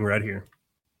we're doing right here?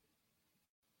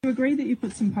 Do you agree that you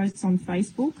put some posts on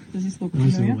Facebook? Does this look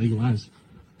familiar? Illegal as.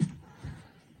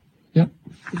 Yep.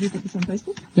 Did you put this on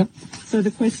Facebook? Yep. So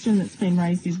the question that's been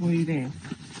raised is, were you there?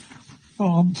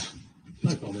 No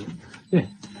comment. Yeah.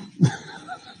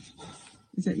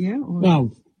 Is that you? Or...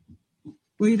 Well.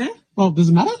 Were you there? Well, does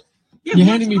it matter? Yeah, you're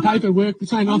handing me paperwork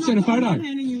saying I've sent a photo. I'm not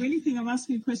handing you anything. I'm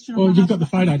asking you a question. Well, you've got the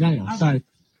photo, don't you? So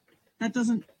that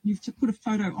doesn't. You've put a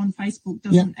photo on Facebook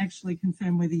doesn't actually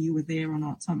confirm whether you were there or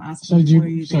not. So I'm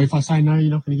asking. So if I say no,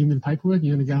 you're not going to give me the paperwork.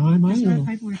 You're going to go home, There's no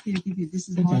paperwork here to give you. This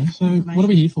is okay. So what are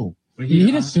we here for? Are you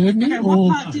here to serve me? Okay,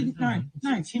 what part didn't? No.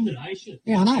 Intimidation.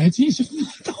 Yeah, I know. It's just.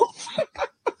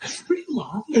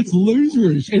 It's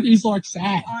loserish. It is like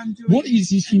sad. What is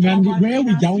this humanity? Where are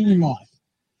we going in life?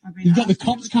 You've got the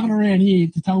cops coming around here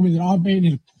to tell me that I've been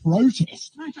in a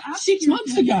protest 6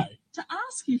 months ago. To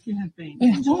ask if you have been.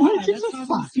 Yeah, who gives a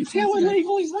fuck? How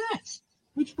illegal is that?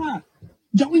 Which part?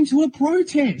 Going to a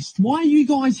protest. Why are you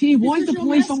guys here? Why is the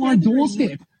police on my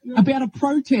doorstep about a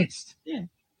protest? Yeah.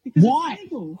 Why?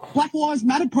 Black Lives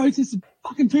Matter protested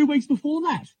fucking 2 weeks before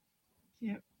that.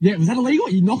 Yeah. Yeah, was that illegal?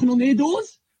 Are you knocking on their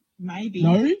doors? Maybe.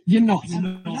 No, you're not.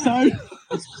 So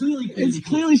it's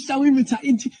clearly so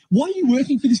imitating. Why are you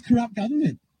working for this corrupt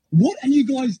government? What are you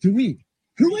guys doing?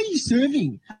 Who are you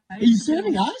serving? Are you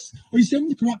serving us, or are you serving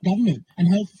the corrupt government and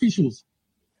health officials?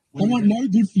 They want no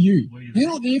good for you. They're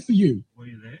not there for you. Were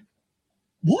you there?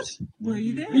 What? Were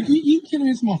you there? You can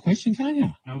answer my question, can't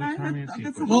you? No, we can't answer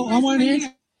your question. Well, I won't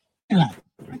answer that.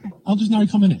 Okay. I'll just no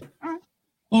comment it. All right.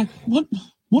 Like,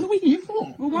 what are we here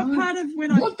for? Well, what part of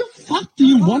What the fuck do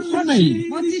you want from me?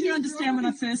 What did you understand when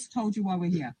I first told you why we're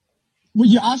here? Well,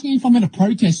 you're asking if I'm at a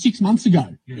protest 6 months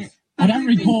ago. Yes. I don't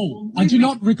recall. I do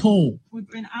not recall. We've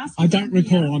been asking. I don't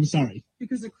recall. I'm sorry.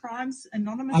 Because of Crimes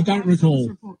Anonymous. I don't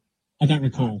recall. I don't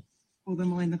recall. Well,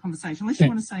 then we'll end the conversation. Unless you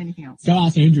want to say anything else. Go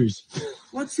ask Andrews.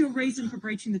 What's your reason for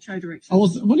breaching the show directions?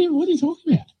 What are you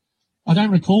talking about? I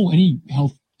don't recall any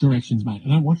health directions, mate. I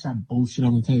don't watch that bullshit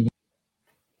on the TV.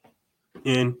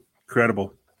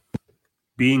 Incredible.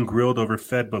 Being grilled over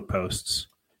Fedbook posts.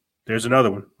 There's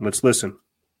another one. Let's listen.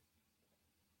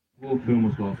 We'll film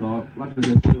as well. So, like I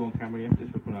said, put it on camera, yeah,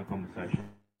 just for our conversation.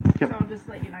 So I'll just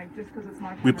let you know, just because it's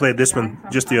my. We played this one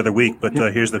just the other week, but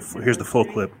here's the full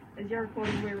clip. As you're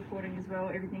recording, we're recording as well.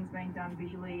 Everything's being done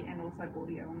visually and also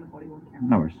audio on the body worn camera.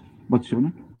 No worries. What's your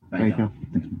name? Baker.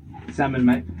 Thanks, man. Salmon,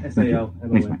 mate. SAL.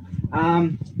 Thanks, mate.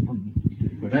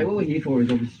 Mate, what we're here for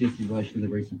is obviously just in relation to the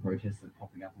recent protests that are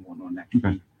popping up and whatnot, and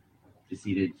actually just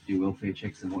here to do welfare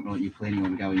checks and whatnot. You're planning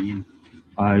on going in?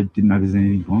 I didn't know there's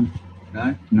anything on.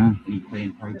 No? No. Any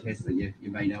planned protests that you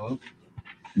may know of?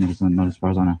 No, not as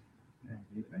far as I know.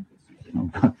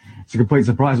 Oh, it's a complete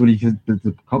surprise when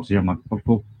the cops here. I'm like, oh,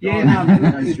 cool. Yeah,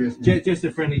 no stress. Just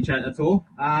a friendly chat, that's all.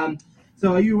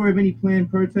 So, are you aware of any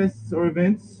planned protests or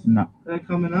events No. that are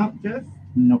coming up, Jeff?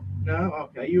 Nope. No?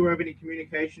 Okay. Are you aware of any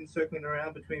communication circling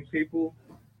around between people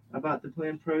about the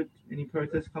planned any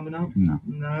protests coming up? No.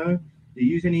 No? Do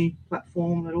you use any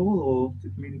platform at all or to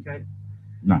communicate?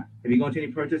 No. Have you gone to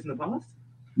any protests in the past?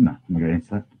 No. I'm not going to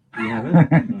answer that. You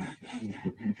haven't?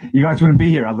 You guys wouldn't be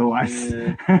here otherwise.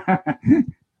 Yeah.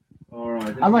 All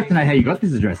right. I'd like to know how you got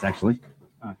this address, actually.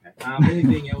 Okay.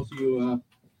 Anything else you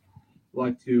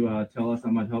like to tell us that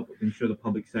might help ensure the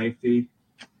public safety?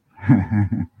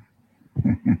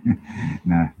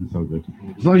 No, it's all good.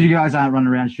 As long as you guys aren't running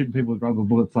around shooting people with rubber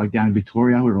bullets like down in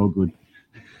Victoria, we're all good.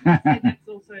 And that's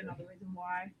also another reason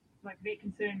why, like, they're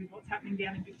concerned with what's happening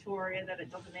down in Victoria, that it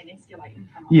doesn't then escalate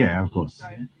and come up. Yeah, of course. So,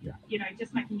 yeah. you know,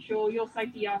 just making sure your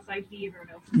safety, our safety, everyone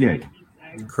else's Yeah. safety.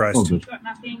 So, Christ. All good. you've got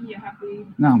nothing, you're happy.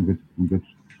 No, I'm good. I'm good.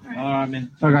 All All right,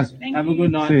 man. All right, guys. Thank Have you. a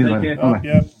good night. See you Take later. care. Bye.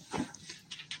 Yep.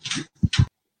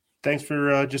 Thanks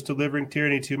for just delivering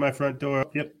tyranny to my front door.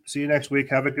 Yep. See you next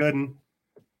week. Have a good one.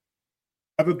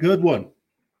 Have a good one.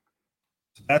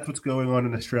 That's what's going on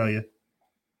in Australia.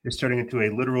 It's turning into a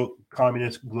literal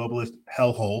communist globalist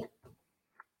hellhole,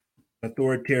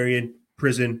 authoritarian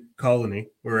prison colony,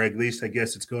 or at least I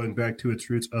guess it's going back to its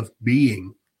roots of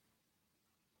being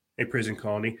a prison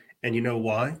colony. And you know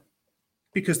why?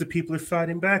 Because the people are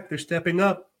fighting back. They're stepping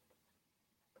up.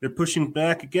 They're pushing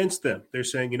back against them. They're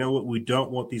saying, you know what? We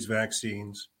don't want these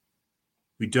vaccines.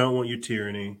 We don't want your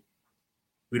tyranny.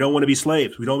 We don't want to be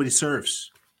slaves. We don't want to be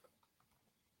serfs.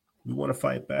 We want to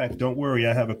fight back. Don't worry.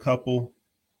 I have a couple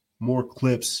more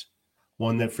clips.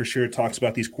 One that for sure talks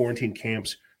about these quarantine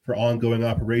camps for ongoing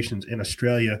operations in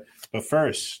Australia. But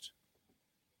first,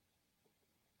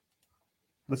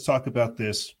 let's talk about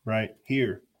this right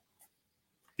here.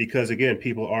 Because, again,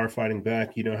 people are fighting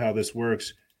back. You know how this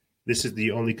works. This is the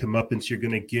only comeuppance you're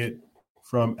going to get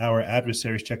from our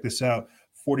adversaries. Check this out.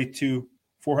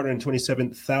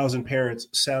 427,000 parents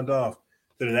sound off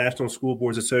to the National School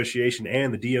Boards Association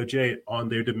and the DOJ on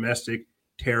their domestic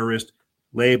terrorist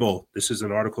label. This is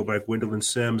an article by Gwendolyn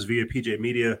Sims via PJ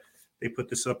Media. They put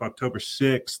this up October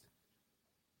 6th.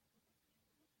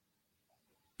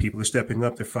 People are stepping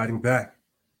up. They're fighting back.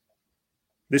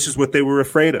 This is what they were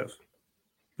afraid of.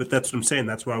 But that's what I'm saying.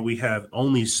 That's why we have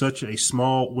only such a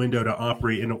small window to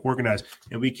operate and to organize.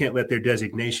 And we can't let their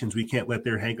designations, we can't let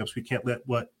their hangups, we can't let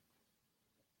what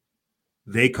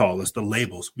they call us, the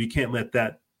labels. We can't let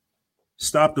that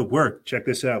stop the work. Check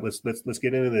this out. Let's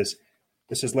get into this.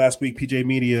 This is last week, PJ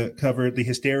Media covered the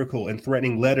hysterical and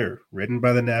threatening letter written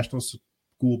by the National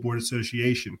School Board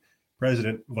Association,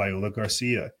 President Viola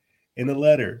Garcia. In the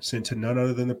letter sent to none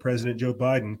other than the President Joe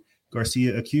Biden,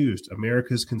 Garcia accused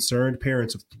America's concerned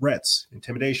parents of threats,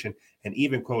 intimidation, and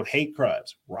even, quote, hate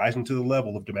crimes rising to the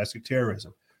level of domestic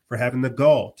terrorism for having the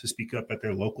gall to speak up at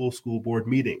their local school board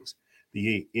meetings.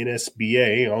 The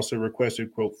NSBA also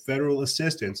requested, quote, federal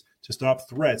assistance to stop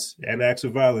threats and acts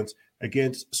of violence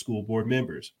against school board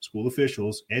members, school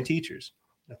officials, and teachers.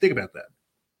 Now think about that.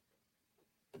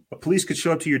 Police could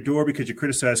show up to your door because you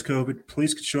criticized COVID.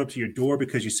 Police could show up to your door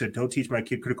because you said, don't teach my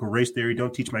kid critical race theory.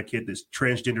 Don't teach my kid this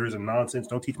transgenderism nonsense.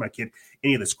 Don't teach my kid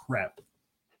any of this crap.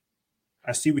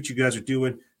 I see what you guys are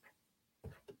doing.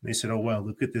 They said, oh, well,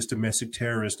 look at this domestic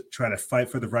terrorist trying to fight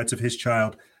for the rights of his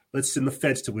child. Let's send the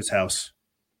feds to his house.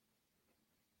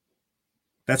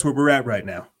 That's where we're at right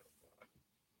now.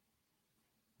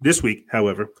 This week,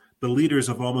 however, the leaders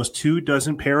of almost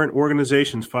 24 parent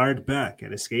organizations fired back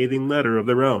at a scathing letter of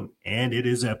their own, and it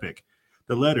is epic.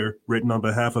 The letter, written on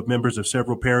behalf of members of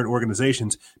several parent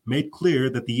organizations, made clear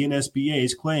that the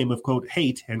NSBA's claim of, quote,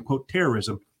 hate and, quote,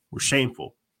 terrorism were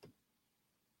shameful.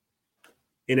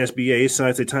 NSBA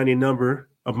cites a tiny number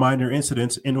of minor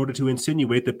incidents in order to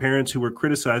insinuate that parents who were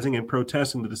criticizing and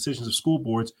protesting the decisions of school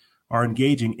boards are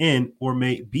engaging in or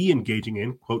may be engaging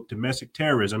in, quote, domestic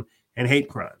terrorism and hate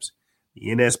crimes. The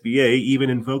NSBA even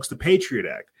invokes the Patriot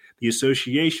Act. The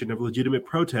association of legitimate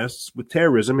protests with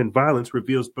terrorism and violence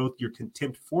reveals both your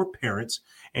contempt for parents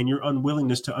and your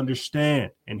unwillingness to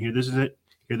understand. And here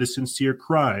the sincere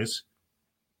cries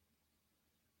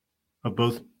of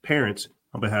both parents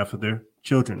on behalf of their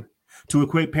children. To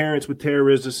equate parents with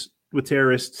terrorists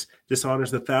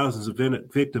dishonors the thousands of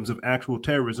victims of actual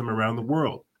terrorism around the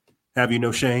world. Have you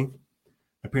no shame?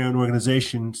 The parent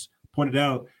organizations pointed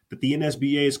out that the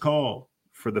NSBA's call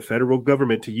for the federal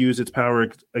government to use its power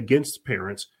against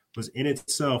parents was in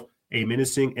itself a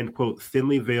menacing and, quote,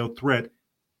 thinly veiled threat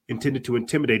intended to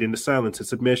intimidate into silence and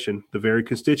submission the very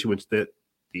constituents that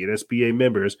the NSBA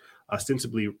members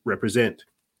ostensibly represent.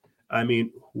 I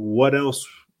mean, what else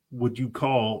would you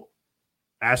call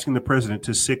asking the president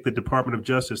to sic the Department of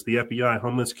Justice, the FBI,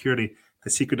 Homeland Security, the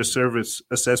Secret Service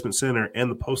Assessment Center, and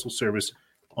the Postal Service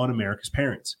on America's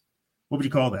parents. What would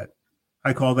you call that?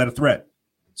 I call that a threat.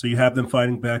 So you have them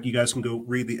fighting back. You guys can go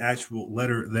read the actual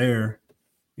letter there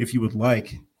if you would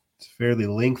like. It's fairly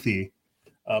lengthy,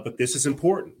 but this is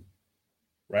important,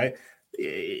 right?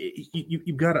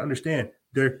 You've got to understand.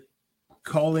 They're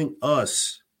calling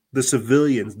us, the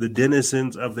civilians, the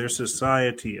denizens of their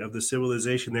society, of the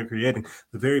civilization they're creating,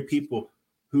 the very people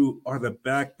who are the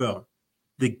backbone,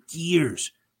 the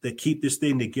gears that keep this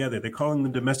thing together. They're calling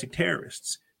them domestic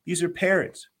terrorists. These are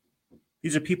parents.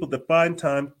 These are people that find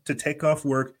time to take off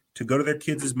work, to go to their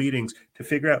kids' meetings, to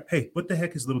figure out, hey, what the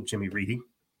heck is little Jimmy reading?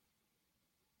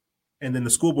 And then the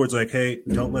school board's like, hey,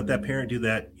 don't let that parent do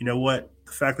that. You know what?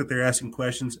 The fact that they're asking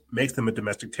questions makes them a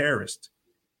domestic terrorist.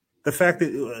 The fact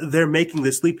that they're making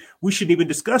this leap, we shouldn't even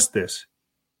discuss this.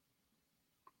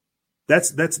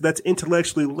 That's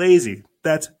intellectually lazy.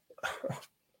 That's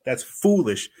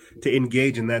foolish to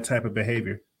engage in that type of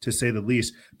behavior, to say the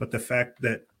least. But the fact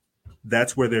that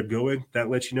that's where they're going, that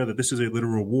lets you know that this is a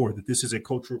literal war, that this is a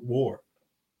cultural war.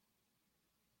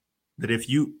 That if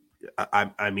you,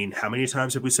 I mean, how many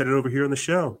times have we said it over here on the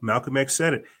show? Malcolm X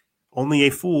said it. Only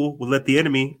a fool will let the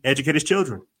enemy educate his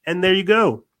children. And there you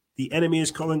go. The enemy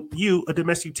is calling you a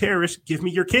domestic terrorist. Give me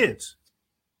your kids.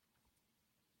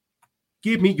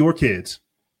 Give me your kids.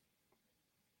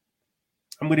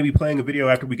 I'm going to be playing a video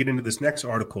after we get into this next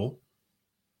article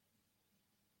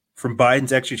from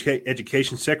Biden's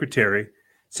education secretary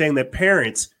saying that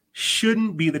parents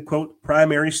shouldn't be the, quote,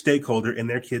 primary stakeholder in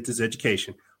their kids'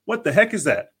 education. What the heck is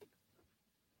that?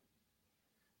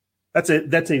 That's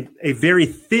a very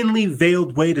thinly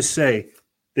veiled way to say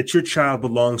that your child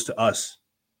belongs to us,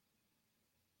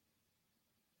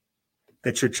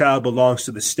 that your child belongs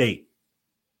to the state,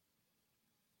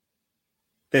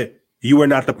 that you are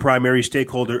not the primary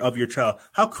stakeholder of your child.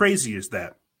 How crazy is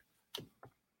that?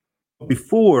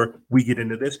 Before we get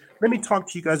into this, let me talk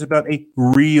to you guys about a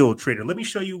real trader. Let me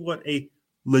show you what a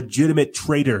legitimate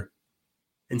trader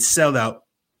and sellout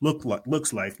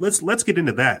looks like. Let's get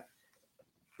into that.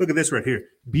 Look at this right here.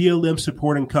 BLM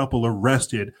supporting couple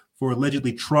arrested for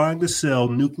allegedly trying to sell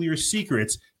nuclear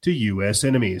secrets to U.S.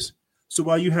 enemies. So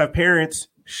while you have parents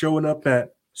showing up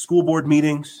at school board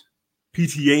meetings,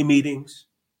 PTA meetings,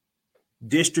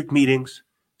 district meetings,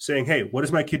 saying, hey, what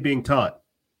is my kid being taught?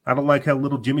 I don't like how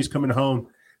little Jimmy's coming home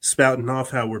spouting off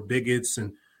how we're bigots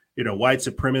and, white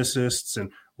supremacists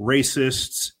and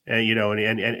racists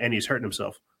and, and he's hurting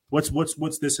himself.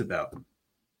 What's this about?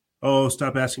 Oh,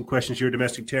 stop asking questions. You're a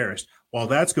domestic terrorist. While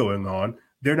that's going on,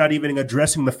 they're not even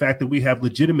addressing the fact that we have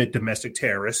legitimate domestic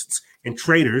terrorists and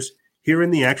traitors here in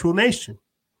the actual nation.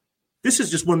 This is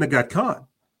just one that got caught.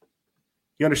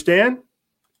 You understand?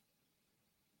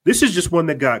 This is just one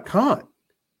that got caught.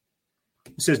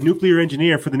 It says nuclear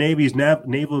engineer for the Navy's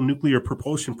Naval Nuclear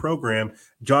Propulsion Program,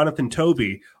 Jonathan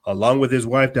Toby, along with his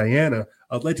wife Diana,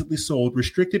 allegedly sold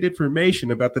restricted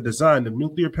information about the design of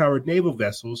nuclear-powered naval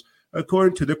vessels,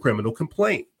 according to the criminal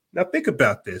complaint. Now think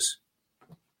about this.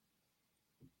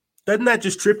 Doesn't that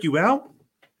just trip you out?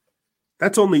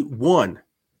 That's only one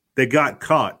that got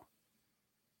caught.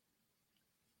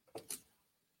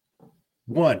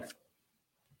 One.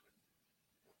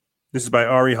 This is by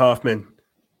Ari Hoffman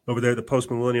over there at the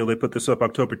Post Millennial. They put this up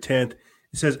October 10th. It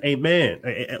says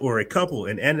a couple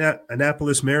in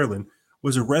Annapolis, Maryland,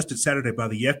 was arrested Saturday by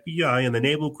the FBI and the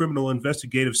Naval Criminal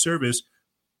Investigative Service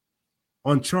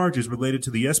on charges related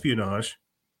to espionage,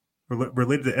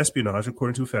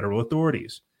 according to federal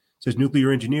authorities. It says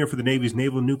nuclear engineer for the Navy's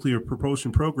Naval Nuclear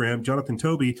Propulsion Program, Jonathan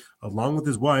Toby, along with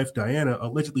his wife, Diana,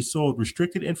 allegedly sold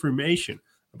restricted information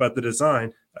about the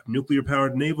design of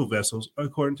nuclear-powered naval vessels,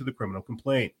 according to the criminal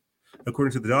complaint.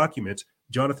 According to the documents,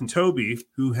 Jonathan Toby,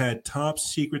 who had top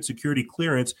secret security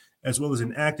clearance as well as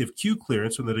an active Q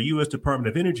clearance from the U.S. Department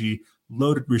of Energy,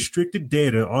 loaded restricted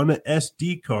data on the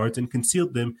SD cards and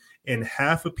concealed them in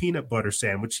half a peanut butter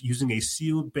sandwich using a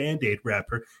sealed Band-Aid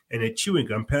wrapper and a chewing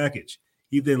gum package.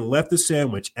 He then left the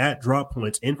sandwich at drop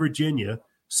points in Virginia,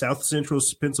 South Central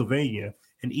Pennsylvania,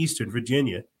 and Eastern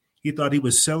Virginia. He thought he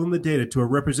was selling the data to a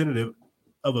representative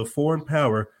of a foreign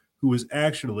power who was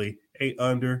actually an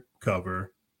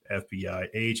undercover FBI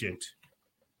agent.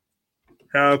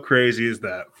 How crazy is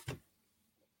that?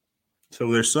 So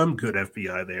there's some good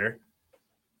FBI there.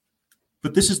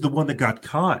 But this is the one that got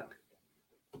caught.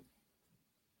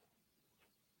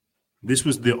 This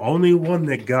was the only one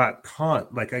that got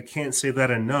caught. Like, I can't say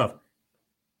that enough.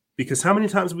 Because how many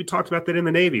times have we talked about that in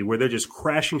the Navy, where they're just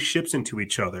crashing ships into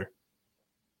each other?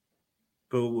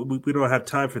 But we don't have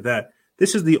time for that.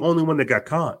 This is the only one that got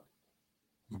caught.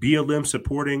 BLM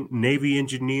supporting Navy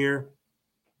engineer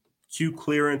Q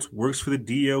clearance, works for the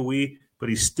DOE, but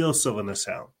he's still selling this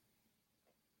out.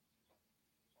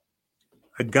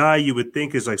 A guy you would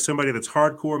think is like somebody that's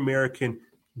hardcore American,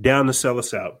 down to sell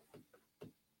us out.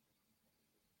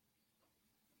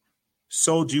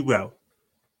 Sold you out.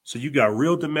 So you got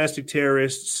real domestic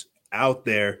terrorists out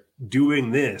there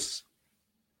doing this.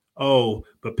 Oh,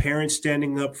 but parents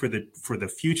standing up for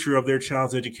the future of their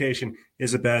child's education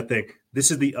is a bad thing.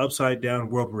 This is the upside down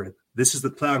world we're in. This is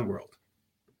the clown world.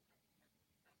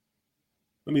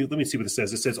 Let me see what it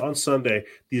says. It says, on Sunday,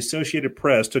 the Associated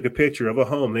Press took a picture of a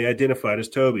home they identified as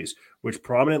Toby's, which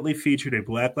prominently featured a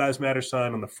Black Lives Matter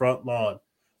sign on the front lawn.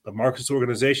 The Marxist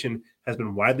organization has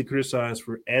been widely criticized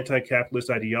for anti-capitalist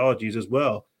ideologies as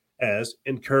well as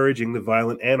encouraging the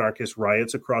violent anarchist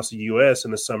riots across the U.S.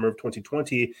 in the summer of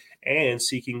 2020 and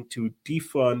seeking to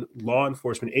defund law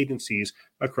enforcement agencies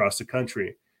across the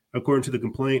country. According to the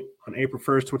complaint, on April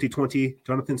 1st, 2020,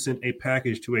 Jonathan sent a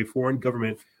package to a foreign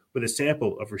government with a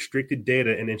sample of restricted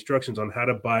data and instructions on how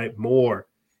to buy more.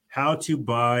 How to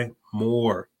buy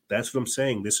more. That's what I'm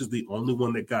saying. This is the only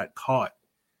one that got caught.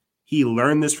 He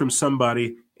learned this from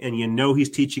somebody, and you know he's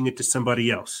teaching it to somebody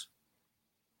else.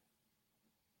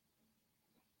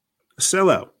 A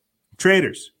sellout.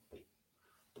 Traitors.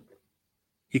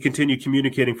 He continued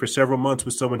communicating for several months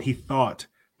with someone he thought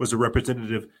was a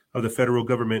representative of the federal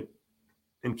government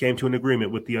and came to an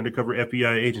agreement with the undercover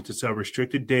FBI agent to sell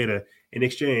restricted data in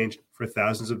exchange for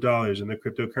thousands of dollars in the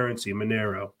cryptocurrency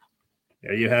Monero.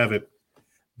 There you have it.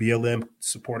 BLM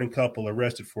supporting couple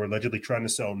arrested for allegedly trying to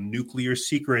sell nuclear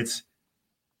secrets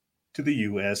to the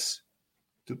U.S.,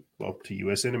 to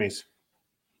U.S. enemies.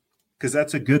 Because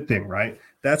that's a good thing, right?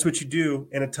 That's what you do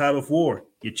in a time of war.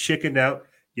 You chicken out,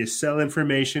 you sell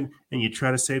information, and you try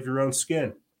to save your own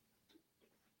skin.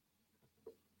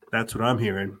 That's what I'm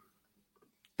hearing.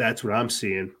 That's what I'm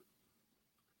seeing.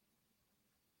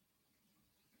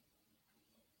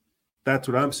 That's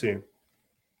what I'm seeing.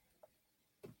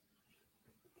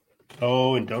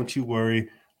 Oh, and don't you worry.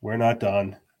 We're not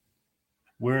done.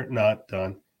 We're not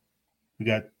done. We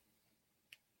got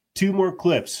 2 more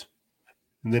clips,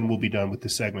 and then we'll be done with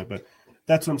this segment. But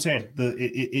that's what I'm saying.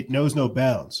 It knows no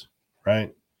bounds,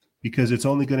 right? Because it's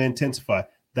only going to intensify.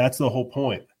 That's the whole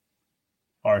point.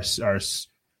 Our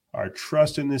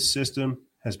trust in this system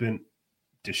has been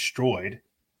destroyed.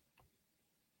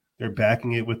 They're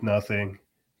backing it with nothing.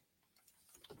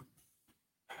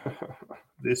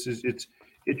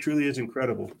 It truly is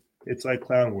incredible. It's like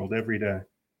clown world every day.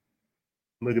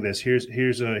 Look at this. Here's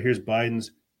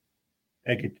Biden's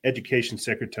education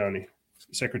secretary.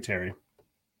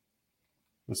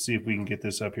 Let's see if we can get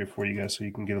this up here for you guys so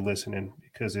you can get a listen in,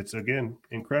 because it's, again,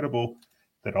 incredible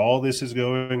that all this is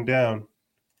going down.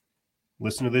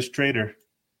 Listen to this traitor.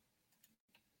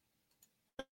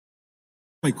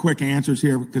 Quick answers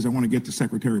here because I want to get to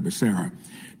Secretary Becerra.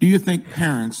 Do you think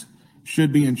parents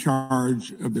should be in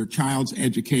charge of their child's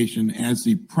education as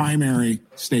the primary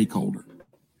stakeholder?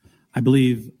 I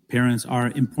believe parents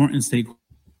are important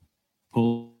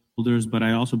stakeholders, but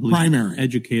I also believe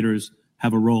educators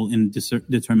have a role in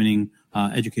determining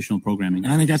educational programming.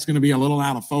 And I think that's going to be a little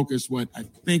out of focus. What I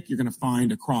think you're going to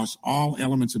find across all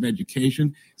elements of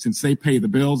education, since they pay the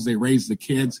bills, they raise the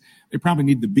kids, they probably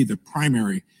need to be the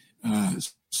primary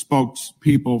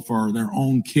spokespeople for their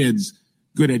own kids'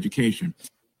 good education.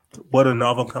 What a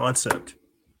novel concept.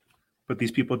 But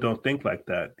these people don't think like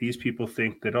that. These people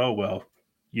think that, oh, well,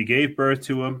 you gave birth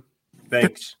to them.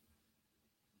 Thanks.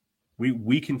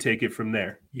 We can take it from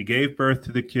there. You gave birth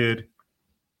to the kid.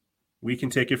 We can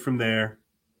take it from there.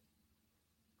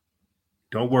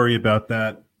 Don't worry about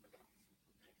that.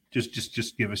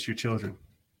 Just give us your children.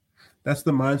 That's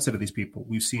the mindset of these people.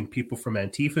 We've seen people from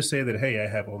Antifa say that, hey, I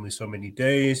have only so many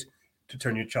days to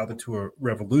turn your child into a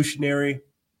revolutionary.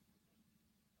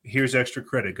 Here's extra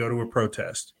credit. Go to a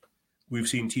protest. We've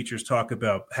seen teachers talk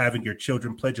about having your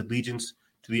children pledge allegiance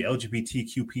to the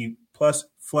LGBTQ+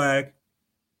 flag.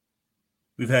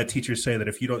 We've had teachers say that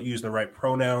if you don't use the right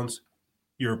pronouns,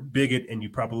 you're a bigot and you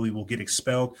probably will get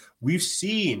expelled. We've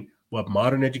seen what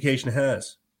modern education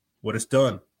has, what it's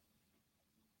done.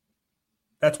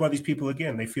 That's why these people,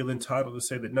 again, they feel entitled to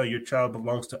say that, no, your child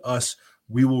belongs to us.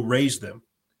 We will raise them.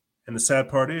 And the sad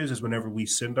part is whenever we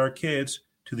send our kids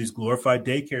to these glorified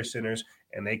daycare centers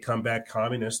and they come back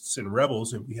communists and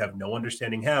rebels and we have no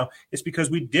understanding how, it's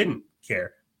because we didn't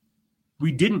care.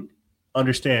 We didn't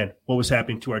understand what was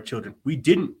happening to our children. We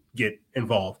didn't get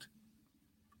involved.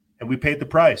 And we paid the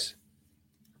price.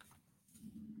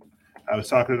 I was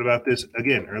talking about this,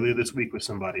 again, earlier this week with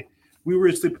somebody. We were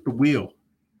asleep at the wheel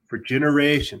for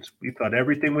generations. We thought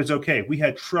everything was okay. We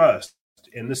had trust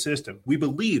in the system. We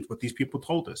believed what these people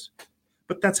told us.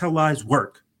 But that's how lies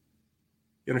work.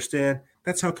 You understand?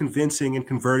 That's how convincing and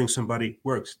converting somebody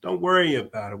works. Don't worry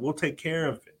about it. We'll take care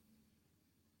of it.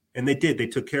 And they did. They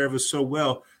took care of us so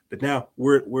well that now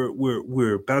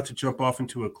we're about to jump off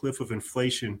into a cliff of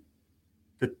inflation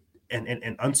that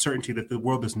and uncertainty that the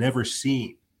world has never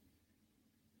seen.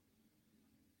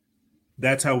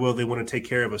 That's how well they want to take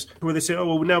care of us. Where they say,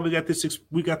 "Oh, well, now we got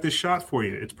this shot for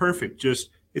you. It's perfect.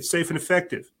 It's safe and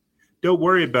effective. Don't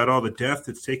worry about all the death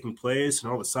that's taking place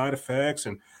and all the side effects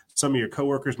and some of your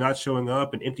coworkers not showing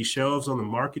up and empty shelves on the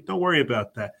market. Don't worry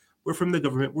about that. We're from the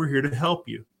government. We're here to help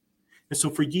you." And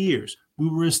so for years, we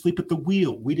were asleep at the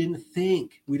wheel. We didn't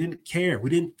think. We didn't care.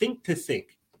 We didn't think to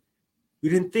think. We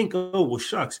didn't think, "Oh, well,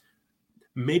 shucks,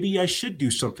 maybe I should do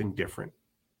something different.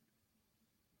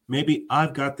 Maybe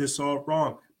I've got this all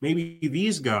wrong. Maybe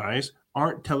these guys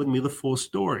aren't telling me the full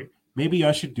story. Maybe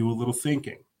I should do a little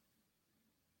thinking."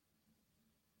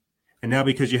 And now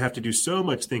because you have to do so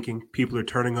much thinking, people are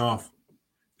turning off.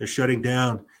 They're shutting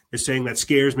down. They're saying, "That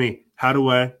scares me. How do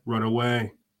I run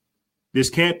away?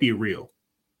 This can't be real.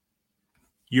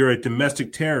 You're a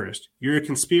domestic terrorist. You're a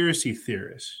conspiracy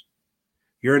theorist.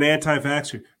 You're an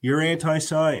anti-vaxxer. You're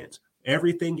anti-science.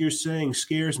 Everything you're saying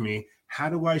scares me. How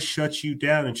do I shut you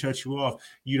down and shut you off?"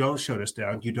 You don't shut us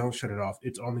down. You don't shut it off.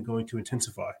 It's only going to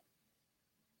intensify.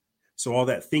 So all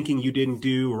that thinking you didn't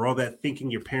do, or all that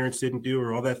thinking your parents didn't do,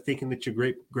 or all that thinking that your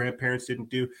great-grandparents didn't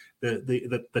do,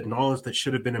 the knowledge that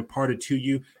should have been imparted to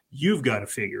you, you've got to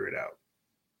figure it out.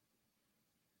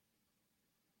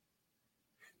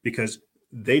 Because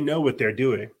they know what they're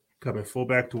doing. Coming full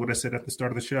back to what I said at the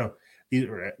start of the show,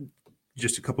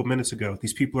 just a couple minutes ago,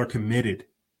 these people are committed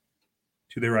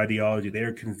to their ideology. They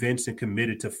are convinced and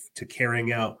committed to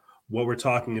carrying out what we're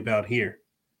talking about here.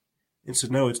 And so,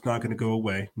 no, it's not going to go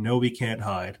away. No, we can't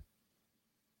hide.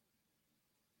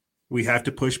 We have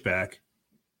to push back.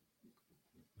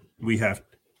 We have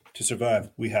to survive.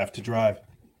 We have to drive.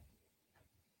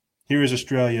 Here is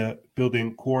Australia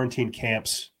building quarantine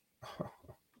camps.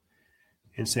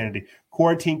 Insanity.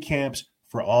 Quarantine camps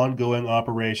for ongoing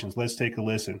operations. Let's take a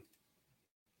listen.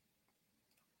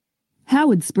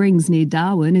 Howard Springs near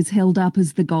Darwin is held up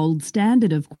as the gold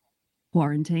standard of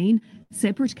quarantine.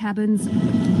 Separate cabins,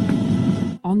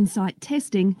 on-site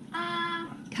testing,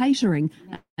 catering,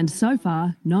 and so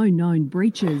far, no known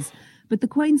breaches. But the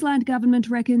Queensland government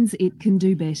reckons it can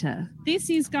do better. This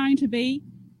is going to be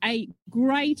a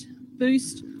great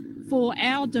boost for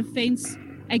our defence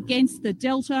against the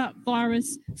Delta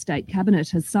virus. State Cabinet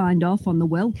has signed off on the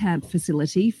Wellcamp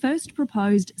facility, first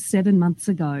proposed 7 months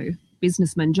ago.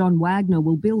 Businessman John Wagner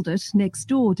will build it next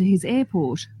door to his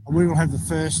airport. We will have the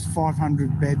first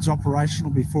 500 beds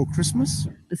operational before Christmas.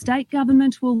 The state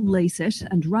government will lease it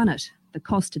and run it. The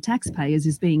cost to taxpayers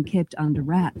is being kept under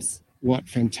wraps. What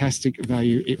fantastic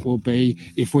value it will be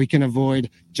if we can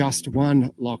avoid just one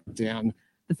lockdown.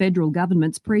 The federal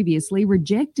government's previously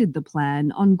rejected the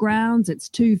plan on grounds it's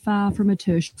too far from a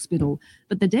tertiary hospital,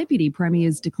 but the Deputy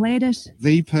Premier's declared it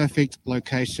the perfect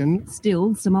location.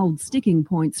 Still, some old sticking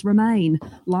points remain,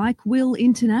 like will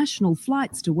international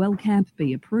flights to Wellcamp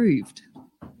be approved?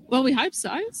 Well, we hope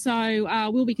so. So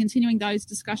we'll be continuing those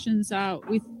discussions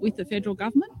with the federal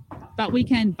government, but we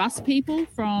can bus people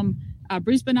from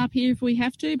Brisbane up here if we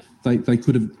have to. They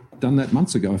could have done that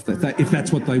months ago if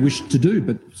that's what they wish to do,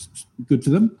 but good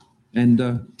for them, and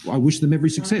I wish them every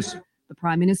success. The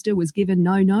Prime Minister was given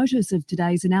no notice of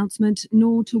today's announcement,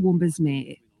 nor Toowoomba's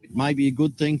mayor. It may be a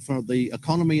good thing for the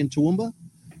economy in Toowoomba,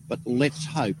 but let's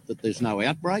hope that there's no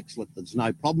outbreaks, that there's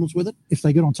no problems with it. If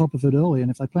they get on top of it early and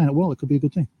if they plan it well, it could be a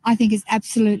good thing. I think it's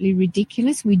absolutely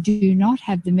ridiculous. We do not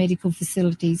have the medical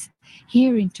facilities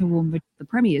here in Toowoomba. The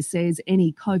Premier says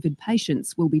any COVID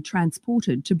patients will be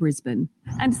transported to Brisbane.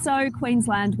 And so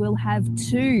Queensland will have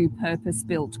 2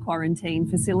 purpose-built quarantine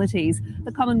facilities.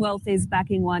 The Commonwealth is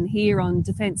backing one here on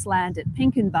defence land at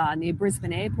Pinkenbar near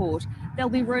Brisbane Airport. There'll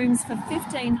be rooms for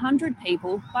 1,500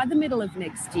 people by the middle of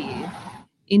next year.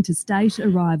 Interstate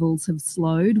arrivals have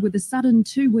slowed with a sudden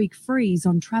 2-week freeze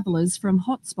on travellers from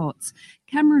hotspots.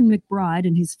 Cameron McBride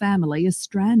and his family are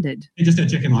stranded. Just our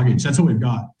check-in luggage, that's all we've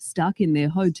got. Stuck in their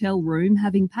hotel room,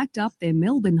 having packed up their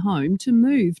Melbourne home to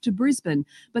move to Brisbane,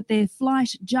 but their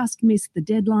flight just missed the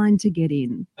deadline to get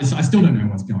in. I still don't know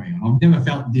what's going on. I've never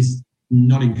felt this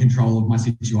not in control of my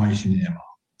situation ever.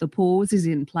 The pause is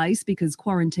in place because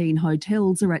quarantine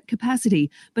hotels are at capacity,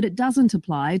 but it doesn't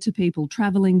apply to people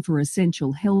travelling for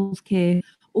essential healthcare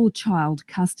or child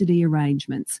custody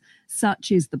arrangements.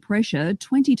 Such is the pressure,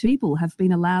 22 people have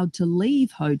been allowed to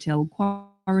leave hotel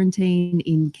quarantine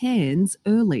in Cairns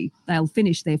early. They'll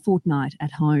finish their fortnight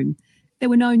at home. There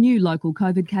were no new local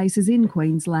COVID cases in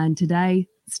Queensland today.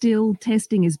 Still,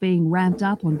 testing is being ramped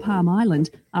up on Palm Island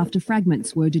after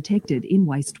fragments were detected in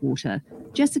wastewater.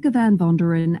 Jessica Van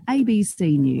Vonderen,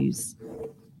 ABC News.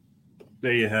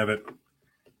 There you have it.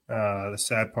 The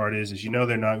sad part is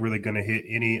they're not really going to hit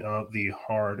any of the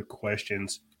hard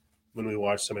questions when we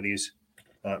watch some of these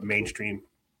mainstream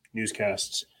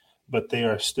newscasts. But they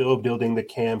are still building the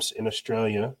camps in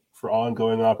Australia for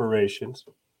ongoing operations.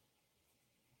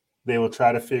 They will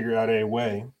try to figure out a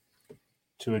way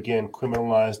to, again,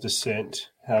 criminalize dissent.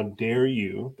 How dare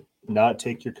you not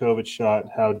take your COVID shot?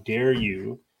 How dare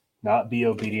you not be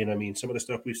obedient? I mean, some of the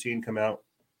stuff we've seen come out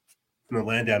from the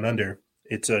land down under,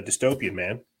 it's a dystopian,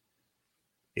 man.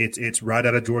 It's right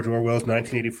out of George Orwell's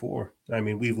 1984. I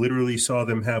mean, we literally saw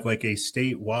them have like a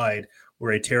statewide or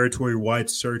a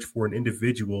territory-wide search for an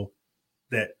individual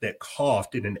that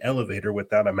coughed in an elevator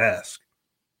without a mask.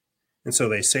 And so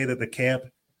they say that the camp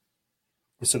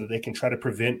is so that they can try to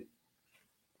prevent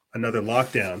another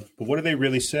lockdown. But what are they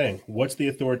really saying? What's the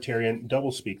authoritarian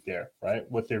doublespeak there, right?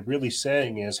 What they're really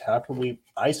saying is, how can we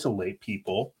isolate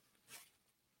people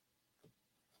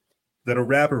that are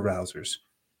rabble-rousers,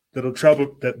 that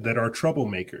are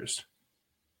troublemakers,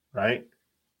 right?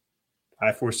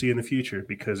 I foresee in the future,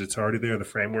 because it's already there, the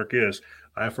framework is,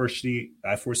 I foresee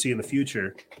in the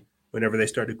future, whenever they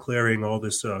start declaring all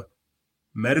this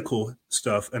medical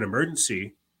stuff an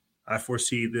emergency, I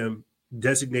foresee them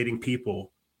designating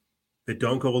people that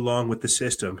don't go along with the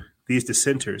system, these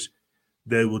dissenters.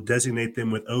 They will designate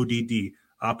them with ODD,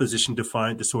 opposition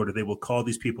defiant disorder. They will call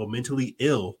these people mentally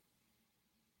ill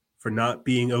for not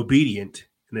being obedient,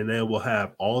 and then they will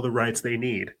have all the rights they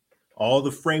need, all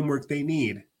the framework they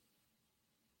need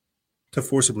to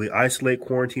forcibly isolate,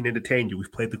 quarantine, and detain you.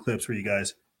 We've played the clips for you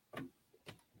guys.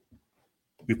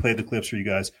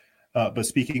 But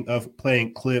speaking of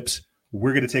playing clips,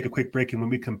 we're going to take a quick break, and when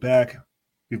we come back,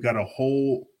 we've got a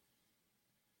whole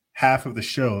half of the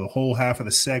show, the whole half of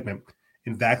the segment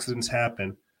in Vaxxidents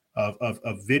Happen of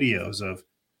videos of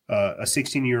a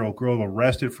 16-year-old girl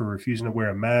arrested for refusing to wear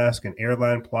a mask, an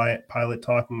airline pilot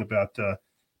talking about the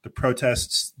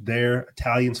protests there,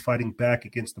 Italians fighting back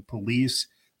against the police,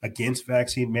 against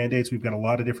vaccine mandates. We've got a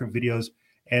lot of different videos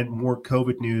and more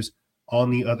COVID news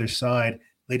on the other side.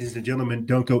 Ladies and gentlemen,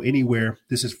 don't go anywhere.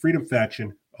 This is Freedom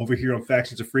Faction over here on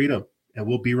Factions of Freedom, and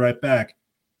we'll be right back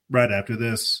right after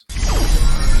this.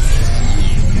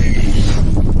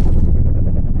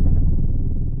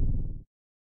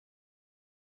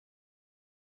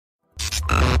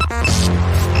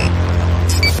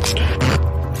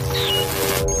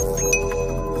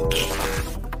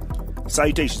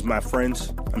 Salutations, my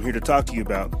friends. I'm here to talk to you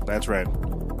about, that's right,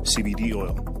 CBD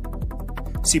oil.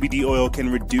 CBD oil can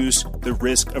reduce the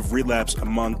risk of relapse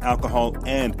among alcohol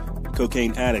and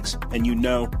cocaine addicts, and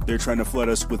they're trying to flood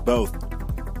us with both.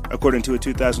 According to a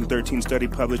 2013 study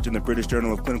published in the British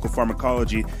Journal of Clinical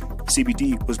Pharmacology,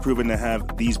 CBD was proven to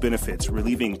have these benefits: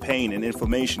 relieving pain and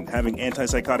inflammation, having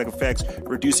antipsychotic effects,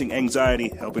 reducing anxiety,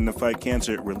 helping to fight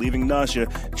cancer, relieving nausea,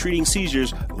 treating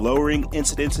seizures, lowering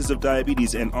incidences of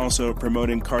diabetes, and also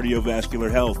promoting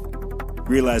cardiovascular health.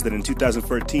 Realize that in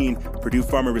 2013, Purdue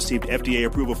Pharma received FDA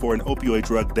approval for an opioid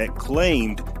drug that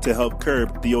claimed to help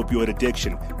curb the opioid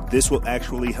addiction. This will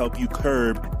actually help you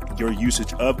curb your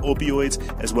usage of opioids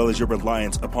as well as your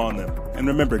reliance upon them. And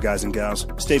remember, guys and gals,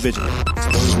 stay vigilant.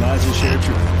 Expose lies and share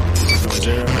truth. This is Noise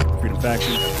Era, Freedom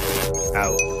Faction,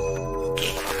 out.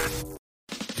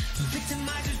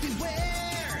 Victimizers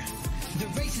beware, the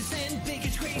racist and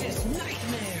biggest greatest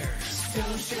nightmares.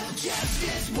 Social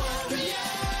justice warriors.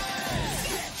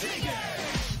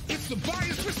 It's the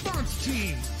bias response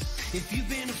team. If you've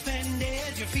been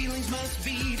offended, your feelings must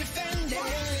be defended.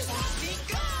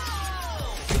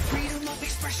 Freedom of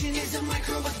expression is a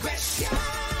microaggression.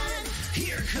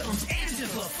 Here comes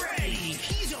Antifa Freddy.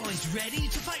 He's always ready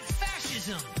to fight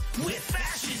fascism with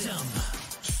fascism.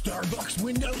 Starbucks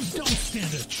windows don't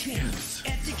stand a chance.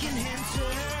 Ethic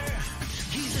enhancer.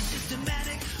 He's a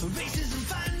systematic racism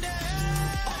finder.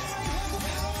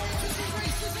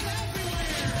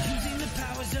 Using the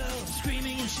powers of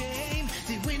screaming and shame,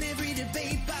 they win every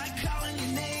debate by calling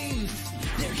your name.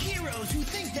 They're heroes who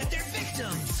think that they're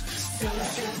victims.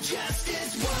 Social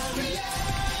justice warriors.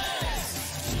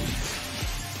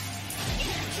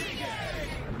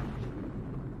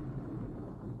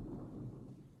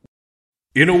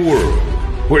 In a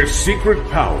world where secret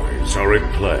powers are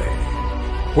at play,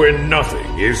 where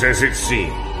nothing is as it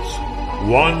seems,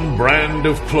 one brand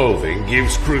of clothing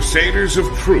gives crusaders of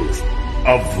truth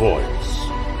a voice.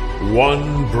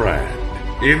 One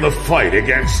brand in the fight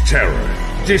against terror,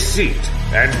 deceit,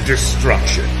 and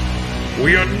destruction.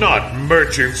 We are not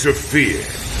merchants of fear.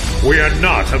 We are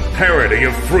not a parody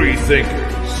of free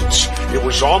thinkers. existence. It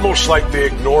was almost like they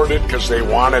ignored it because they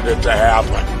wanted it to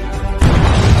happen.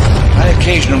 I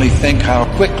occasionally think how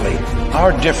quickly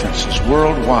our differences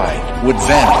worldwide would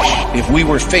vanish if we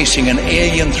were facing an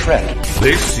alien threat.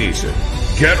 This season,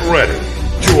 get ready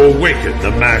to awaken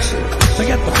the masses.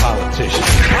 Forget the politicians.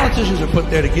 Politicians are put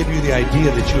there to give you the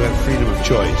idea that you have freedom of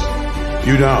choice.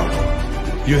 You don't.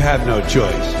 You have no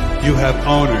choice. You have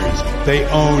owners. They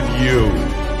own you.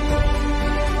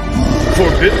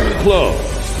 Forbidden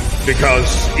Clothes.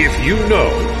 Because if you know,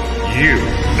 you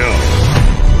know.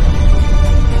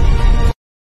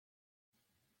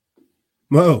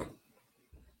 Whoa.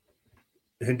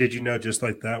 And did you know just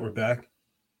like that, we're back?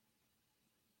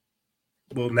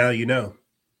 Well, now you know.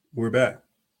 We're back.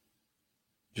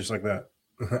 Just like that.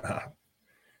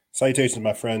 Salutations,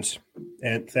 my friends.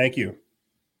 And thank you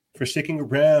for sticking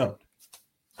around,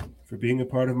 for being a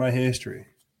part of my history,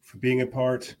 for being a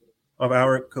part of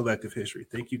our collective history.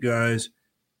 Thank you guys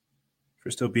for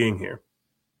still being here.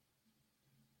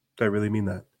 I really mean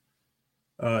that.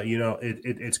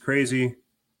 It's crazy.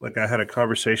 Like, I had a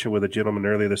conversation with a gentleman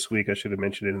earlier this week. I should have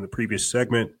mentioned it in the previous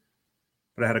segment.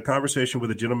 But I had a conversation with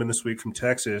a gentleman this week from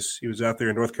Texas. He was out there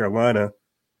in North Carolina.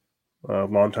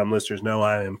 Longtime listeners know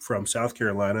I am from South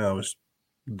Carolina. I was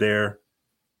there,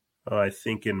 I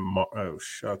think, in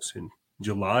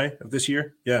July of this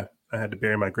year. Yeah, I had to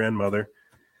bury my grandmother.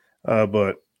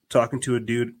 But talking to a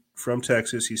dude from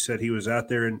Texas, he said he was out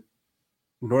there in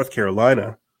North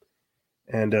Carolina.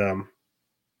 And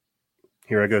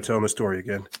here I go telling the story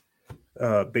again.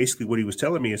 Basically, what he was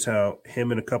telling me is how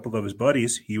him and a couple of his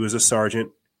buddies, he was a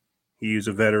sergeant, he was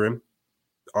a veteran,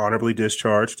 honorably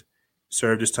discharged,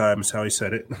 served his time is how he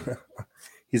said it.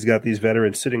 He's got these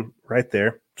veterans sitting right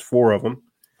there, 4 of them.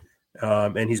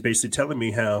 And he's basically telling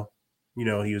me how,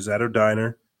 he was at a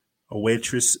diner, a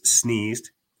waitress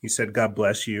sneezed. He said, "God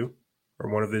bless you." Or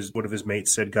one of his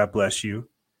mates said, "God bless you."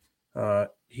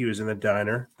 He was in the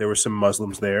diner. There were some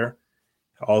Muslims there.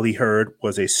 All he heard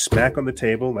was a smack on the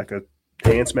table, like a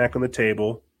hand smack on the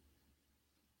table.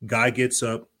 Guy gets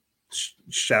up,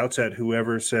 shouts at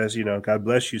whoever says, "God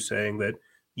bless you," saying that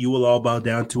you will all bow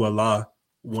down to Allah.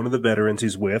 One of the veterans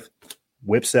he's with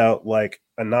whips out like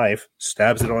a knife,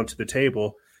 stabs it onto the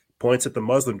table, points at the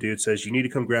Muslim dude, says, "You need to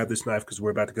come grab this knife because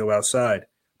we're about to go outside."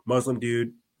 Muslim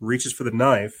dude reaches for the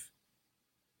knife.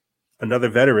 Another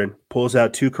veteran pulls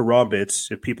out 2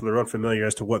 karambits. If people are unfamiliar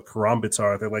as to what karambits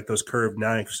are, they're like those curved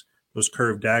knives, those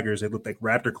curved daggers. They look like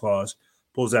raptor claws.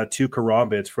 Pulls out 2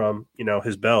 karambits from,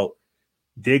 his belt,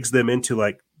 digs them into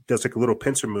does a little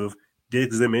pincer move,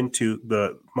 digs them into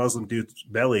the Muslim dude's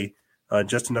belly,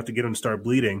 just enough to get him to start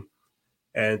bleeding.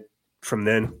 And from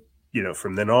then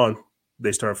on,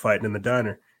 they start fighting in the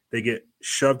diner. They get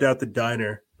shoved out the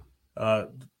diner.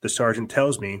 The sergeant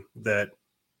tells me that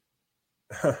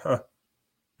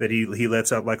that he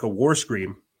lets out like a war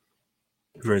scream.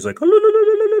 Where he's like,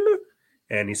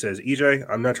 and he says, "EJ,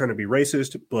 I'm not trying to be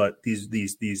racist, but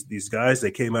these guys,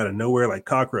 they came out of nowhere like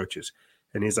cockroaches."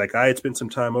 And he's like, "I had spent some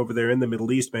time over there in the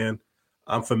Middle East, man.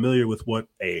 I'm familiar with what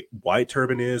a white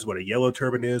turban is, what a yellow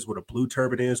turban is, what a blue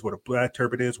turban is, what a black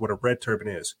turban is, what a red turban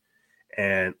is."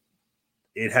 And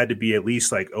it had to be at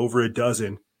least like over a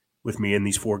dozen with me and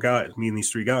these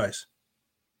 3 guys.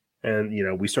 And,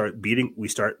 we start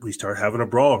having a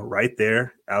brawl right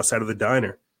there outside of the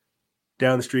diner.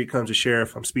 Down the street comes a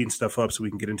sheriff. I'm speeding stuff up so we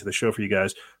can get into the show for you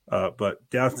guys. But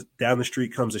down the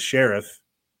street comes a sheriff.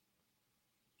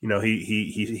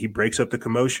 He breaks up the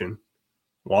commotion,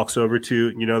 walks over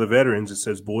to, the veterans and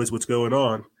says, "Boys, what's going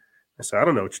on?" I said, "I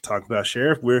don't know what you're talking about,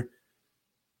 Sheriff.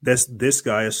 This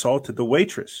guy assaulted the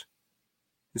waitress."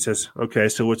 He says, "Okay,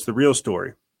 so what's the real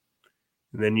story?"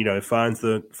 And then, it finds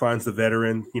the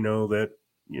veteran, that,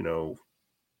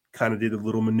 kind of did a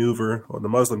little maneuver on the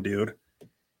Muslim dude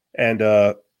and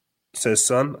says,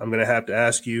 "Son, I'm going to have to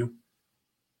ask you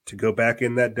to go back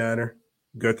in that diner,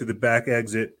 go through the back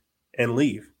exit and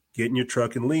leave. Get in your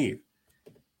truck and leave."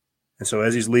 And so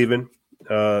as he's leaving,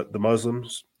 the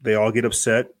Muslims, they all get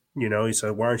upset. He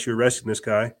said, "Why aren't you arresting this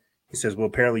guy?" He says, "Well,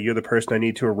 apparently you're the person I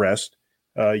need to arrest.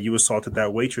 You assaulted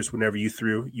that waitress whenever you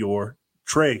threw your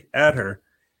tray at her."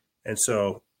 And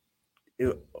so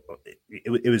it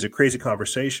was a crazy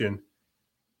conversation,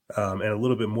 and a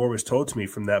little bit more was told to me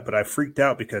from that, but I freaked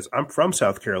out because I'm from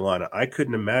South Carolina. I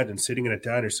couldn't imagine sitting in a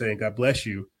diner saying, "God bless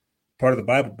you," part of the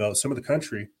Bible Belt, some of the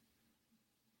country,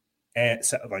 and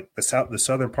like the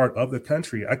southern part of the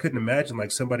country. I couldn't imagine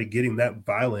like somebody getting that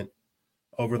violent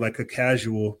over like a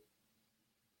casual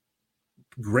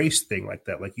grace thing like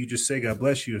that. Like you just say, "God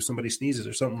bless you," if somebody sneezes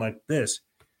or something like this.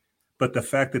 But the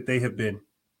fact that they have been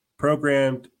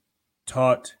programmed,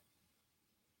 taught,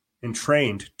 and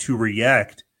trained to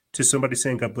react to somebody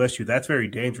saying, God bless you, that's very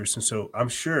dangerous. And so I'm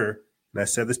sure, and I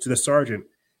said this to the sergeant,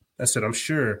 I said, I'm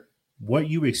sure what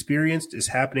you experienced is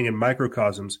happening in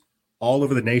microcosms all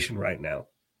over the nation right now.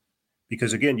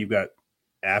 Because again, you've got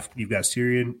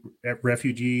Syrian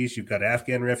refugees, you've got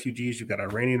Afghan refugees, you've got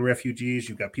Iranian refugees,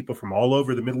 you've got people from all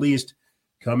over the Middle East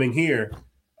coming here,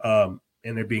 and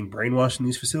they're being brainwashed in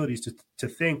these facilities to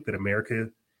think that America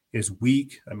is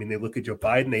weak. I mean, they look at Joe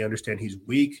Biden, they understand he's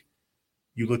weak.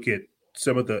 You look at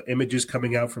some of the images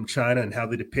coming out from China and how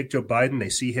they depict Joe Biden, they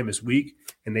see him as weak,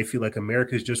 and they feel like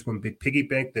America is just one big piggy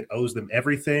bank that owes them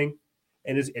everything,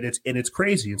 and it's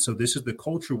crazy. And so this is the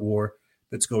culture war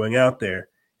that's going out there.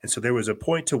 And so there was a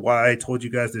point to why I told you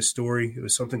guys this story. It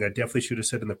was something I definitely should have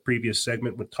said in the previous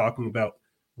segment when talking about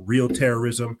real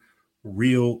terrorism,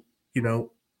 real,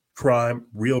 crime,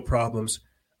 real problems.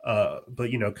 But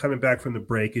coming back from the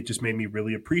break, it just made me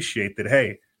really appreciate that,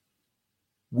 hey,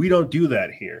 we don't do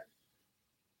that here.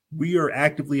 We are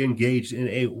actively engaged in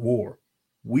a war.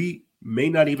 We may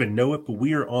not even know it, but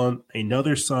we are on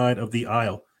another side of the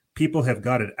aisle. People have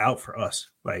got it out for us.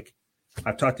 Like,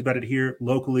 I've talked about it here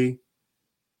locally,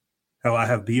 how I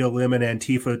have BLM and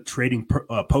Antifa trading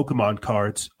Pokemon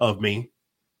cards of me.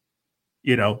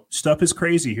 Stuff is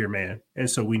crazy here, man. And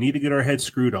so we need to get our heads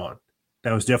screwed on.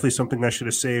 That was definitely something I should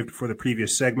have saved for the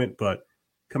previous segment, but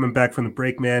coming back from the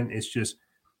break, man, it's just,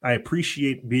 I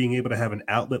appreciate being able to have an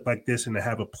outlet like this and to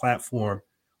have a platform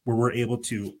where we're able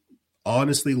to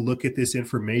honestly look at this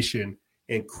information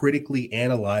and critically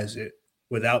analyze it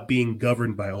without being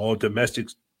governed by all domestic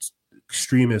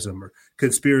extremism or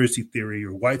conspiracy theory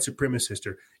or white supremacist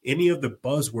or any of the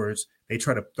buzzwords they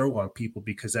try to throw on people,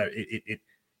 because it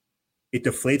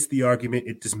deflates the argument.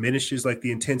 It diminishes like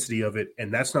the intensity of it.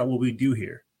 And that's not what we do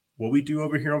here. What we do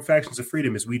over here on Factions of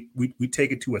Freedom is we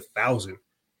take it to 1,000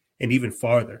 and even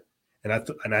farther.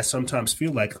 And I sometimes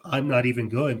feel like I'm not even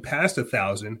going past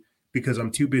 1,000 because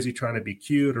I'm too busy trying to be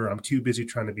cute, or I'm too busy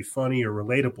trying to be funny or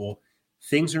relatable.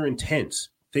 Things are intense.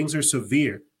 Things are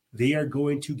severe. They are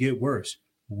going to get worse.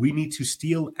 We need to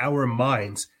steel our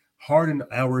minds, harden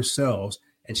ourselves,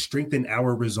 and strengthen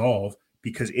our resolve,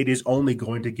 because it is only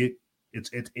going to get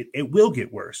it will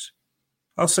get worse.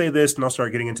 I'll say this, and I'll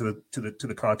start getting into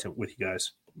the content with you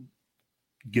guys.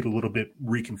 Get a little bit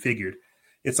reconfigured.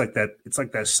 It's like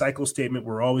that cycle statement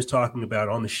we're always talking about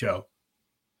on the show.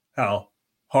 How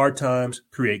hard times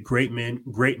create great men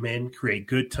create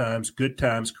good times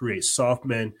create soft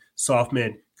men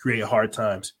create hard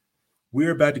times.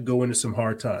 We're about to go into some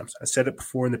hard times. I said it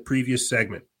before in the previous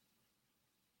segment.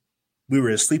 We were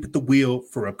asleep at the wheel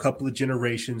for a couple of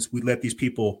generations. We let these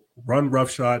people run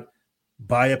roughshod,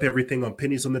 buy up everything on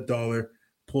pennies on the dollar,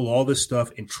 pull all this stuff,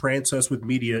 entrance us with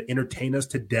media, entertain us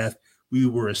to death. We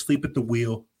were asleep at the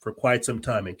wheel for quite some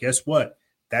time. And guess what?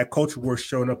 That culture war is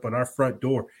showing up on our front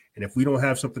door. And if we don't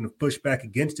have something to push back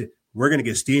against it, we're going to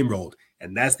get steamrolled.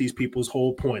 And that's these people's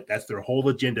whole point. That's their whole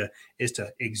agenda, is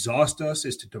to exhaust us,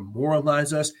 is to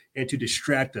demoralize us, and to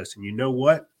distract us. And you know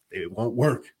what? It won't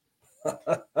work.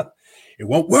 It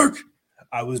won't work.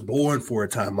 I was born for a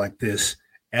time like this,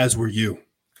 as were you.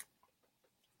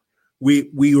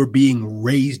 We were being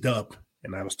raised up.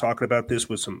 And I was talking about this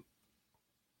with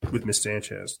Miss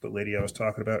Sanchez, the lady I was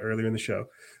talking about earlier in the show.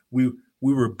 We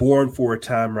were born for a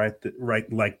time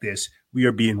right like this. We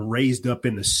are being raised up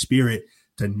in the spirit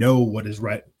to know what is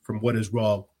right from what is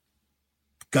wrong.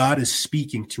 God is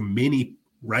speaking to many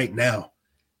right now.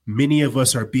 Many of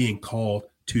us are being called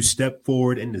to step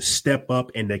forward and to step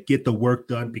up and to get the work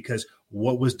done, because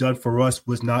what was done for us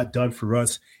was not done for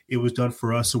us. It was done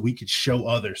for us so we could show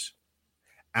others.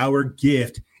 Our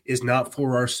gift is not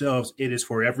for ourselves. It is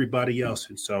for everybody else.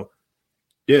 And so,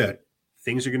 dude,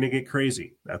 things are going to get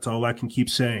crazy. That's all I can keep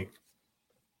saying.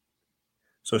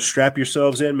 So strap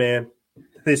yourselves in, man.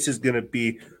 This is going to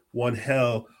be one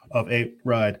hell of a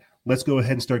ride. Let's go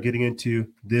ahead and start getting into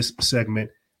this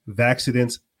segment.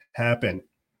 Vaxxidents happen.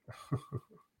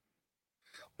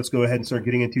 Let's go ahead and start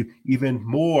getting into even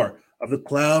more of the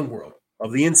clown world,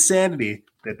 of the insanity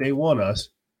that they want us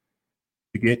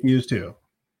to get used to.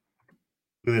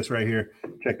 Look at this right here.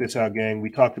 Check this out, gang.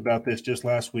 We talked about this just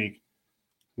last week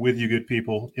with you good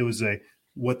people. It was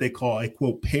what they call a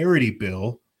quote parody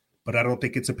bill, but I don't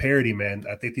think it's a parody, man.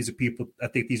 I think these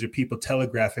are people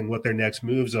telegraphing what their next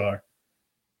moves are.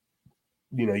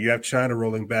 You have China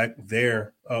rolling back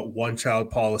their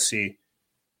one-child policy,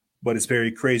 but it's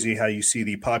very crazy how you see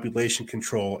the population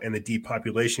control and the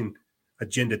depopulation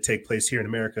agenda take place here in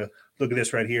America. Look at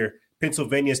this right here.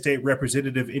 Pennsylvania state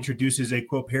representative introduces a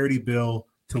quote parody bill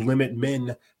to limit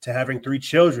men to having 3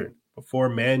 children before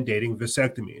mandating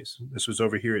vasectomies. This was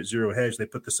over here at Zero Hedge. They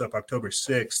put this up October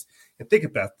 6th. And think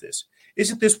about this.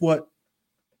 Isn't this what?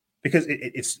 Because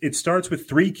it starts with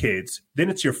 3 kids, then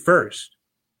it's your first.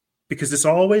 Because this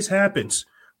always happens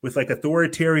with like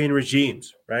authoritarian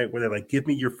regimes, right? Where they're like, give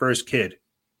me your first kid.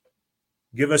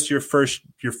 Give us your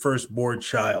firstborn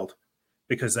child.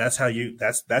 Because that's how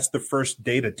that's the first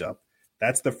data dump.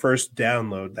 That's the first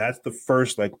download. That's the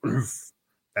first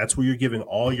that's where you're giving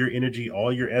all your energy,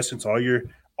 all your essence,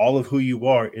 all of who you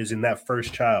are is in that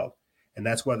first child. And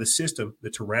that's why the system, the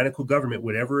tyrannical government,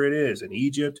 whatever it is, in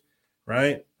Egypt,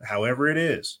 right? However it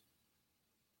is,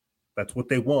 that's what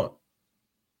they want.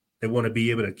 They want to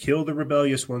be able to kill the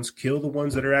rebellious ones, kill the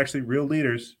ones that are actually real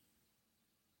leaders.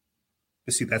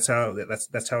 But see, that's how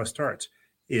it starts.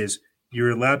 Is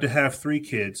you're allowed to have 3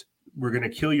 kids. We're going to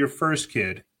kill your first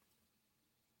kid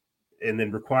and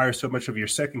then require so much of your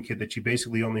second kid that you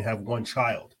basically only have 1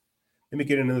 child. Let me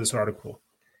get into this article.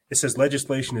 It says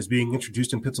legislation is being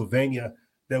introduced in Pennsylvania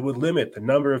that would limit the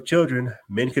number of children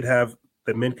men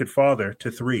could father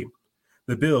to 3.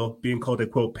 The bill, being called a,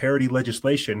 quote, parity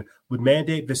legislation, would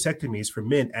mandate vasectomies for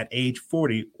men at age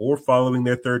 40 or following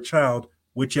their 3rd child,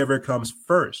 whichever comes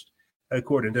first,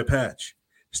 according to Patch.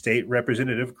 State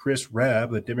Representative Chris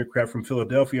Rabb, a Democrat from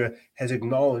Philadelphia, has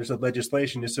acknowledged that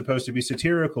legislation is supposed to be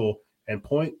satirical and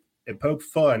poke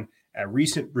fun at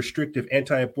recent restrictive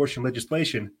anti-abortion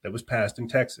legislation that was passed in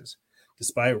Texas.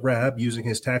 Despite Rabb using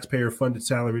his taxpayer-funded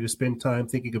salary to spend time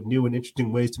thinking of new and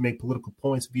interesting ways to make political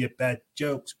points via bad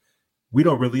jokes, we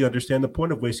don't really understand the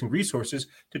point of wasting resources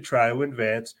to try to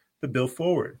advance the bill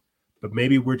forward. But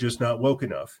maybe we're just not woke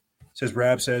enough.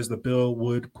 Rabb says the bill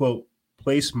would, quote,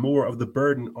 place more of the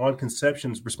burden on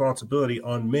conception's responsibility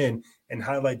on men and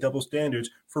highlight double standards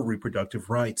for reproductive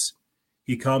rights.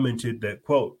 He commented that,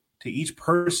 quote, to each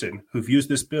person who views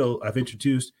this bill I've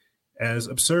introduced as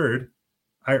absurd,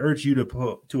 I urge you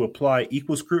to apply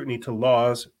equal scrutiny to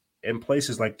laws in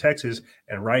places like Texas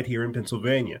and right here in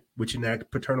Pennsylvania, which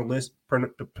enact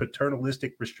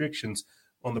paternalistic restrictions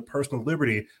on the personal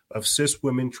liberty of cis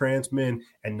women, trans men,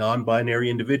 and non-binary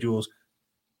individuals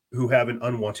who have an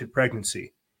unwanted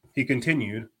pregnancy. He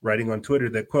continued, writing on Twitter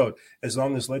that, quote, as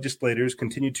long as legislators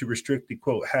continue to restrict the,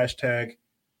 quote, hashtag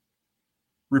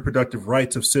reproductive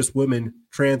rights of cis women,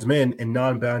 trans men, and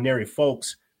non-binary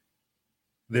folks,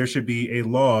 there should be a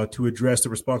law to address the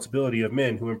responsibility of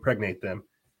men who impregnate them.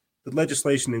 The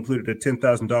legislation included a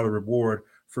 $10,000 reward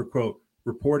for, quote,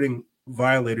 reporting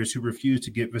violators who refuse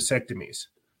to get vasectomies.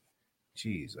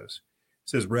 Jesus. It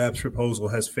says Rabb's proposal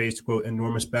has faced, quote,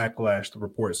 enormous backlash, the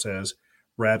report says.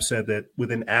 Rabb said that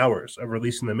within hours of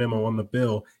releasing the memo on the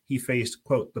bill, he faced,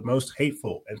 quote, the most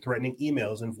hateful and threatening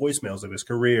emails and voicemails of his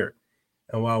career.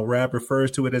 And while Rabb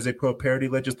refers to it as a, quote, parity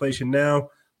legislation now,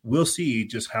 we'll see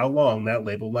just how long that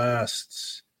label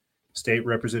lasts. State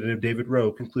Representative David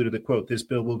Rowe concluded that, quote, this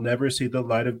bill will never see the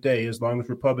light of day as long as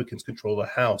Republicans control the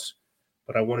House.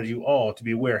 But I wanted you all to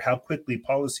be aware how quickly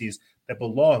policies that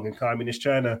belong in communist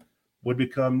China would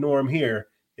become norm here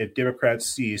if Democrats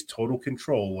seize total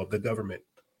control of the government.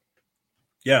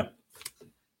 Yeah,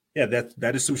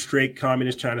 that is some straight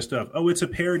communist China stuff. Oh, it's a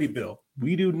parity bill.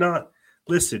 We do not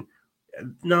listen.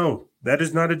 No, that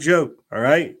is not a joke. All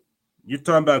right, you're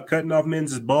talking about cutting off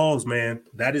men's balls, man.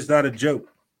 That is not a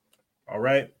joke. All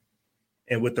right,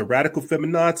 and with the radical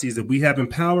feminazis that we have in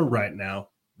power right now,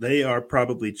 they are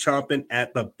probably chomping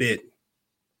at the bit.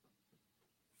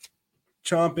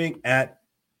 Chomping at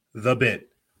the bit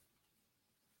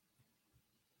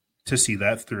to see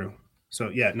that through. So,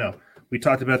 yeah, no, we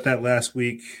talked about that last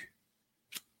week.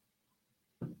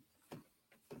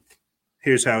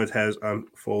 Here's how it has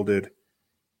unfolded.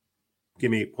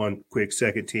 Give me one quick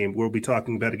second, team. We'll be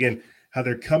talking about, again, how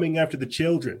they're coming after the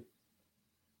children,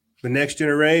 the next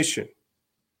generation.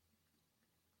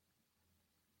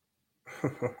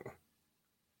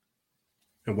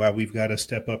 And why we've got to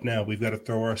step up now. We've got to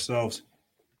throw ourselves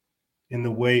in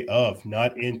the way of,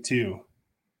 not into.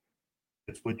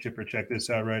 Let's wood chipper. Check this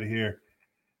out right here.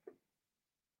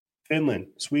 Finland,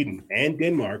 Sweden, and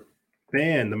Denmark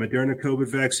ban the Moderna COVID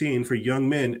vaccine for young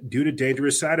men due to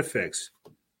dangerous side effects.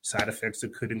 Side effects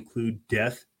that could include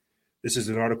death. This is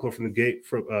an article from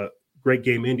Great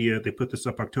Game India. They put this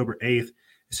up October 8th.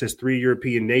 It says 3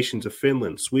 European nations of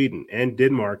Finland, Sweden, and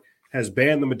Denmark has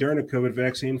banned the Moderna COVID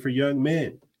vaccine for young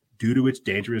men due to its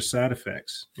dangerous side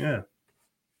effects. Yeah.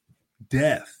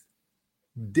 Death.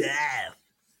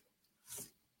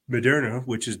 Moderna,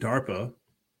 which is DARPA,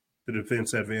 the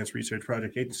Defense Advanced Research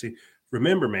Project Agency.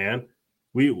 Remember, man,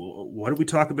 what did we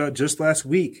talk about just last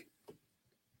week?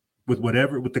 With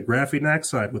the graphene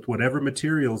oxide, with whatever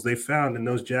materials they found in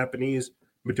those Japanese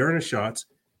Moderna shots,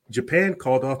 Japan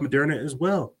called off Moderna as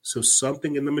well. So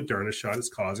something in the Moderna shot is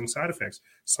causing side effects.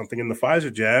 Something in the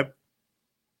Pfizer jab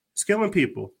It's killing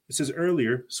people. It says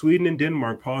earlier, Sweden and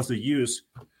Denmark paused the use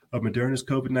of Moderna's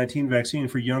COVID-19 vaccine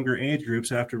for younger age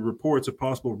groups after reports of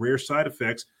possible rare side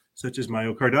effects such as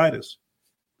myocarditis.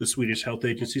 The Swedish Health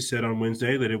Agency said on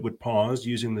Wednesday that it would pause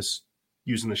using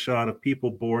the shot of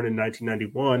people born in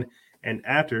 1991 and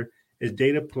after, as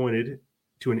data pointed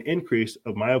to an increase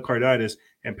of myocarditis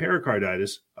and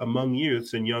pericarditis among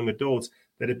youths and young adults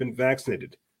that have been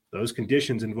vaccinated. Those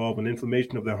conditions involve an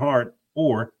inflammation of the heart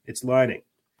or its lining.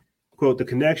 Quote, the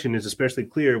connection is especially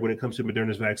clear when it comes to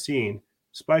Moderna's vaccine,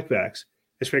 Spikevax,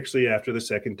 especially after the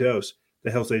second dose,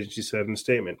 the health agency said in a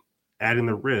statement, adding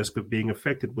the risk of being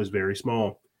affected was very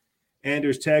small.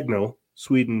 Anders Tegnell,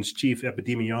 Sweden's chief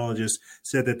epidemiologist,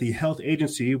 said that the health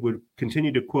agency would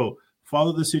continue to, quote,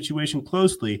 follow the situation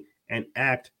closely and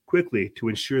act quickly to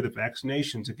ensure that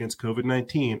vaccinations against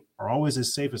COVID-19 are always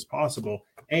as safe as possible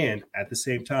and, at the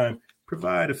same time,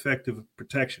 provide effective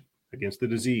protection against the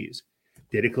disease.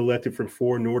 Data collected from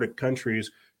 4 Nordic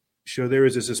countries show there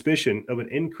is a suspicion of an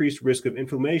increased risk of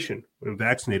inflammation when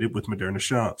vaccinated with Moderna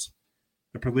shots.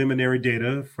 The preliminary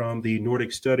data from the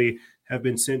Nordic study have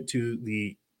been sent to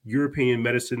the European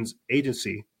Medicines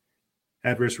Agency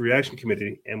Adverse Reaction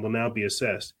Committee and will now be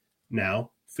assessed.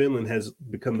 Now, Finland has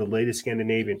become the latest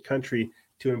Scandinavian country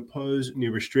to impose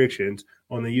new restrictions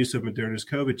on the use of Moderna's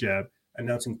COVID jab,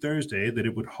 announcing Thursday that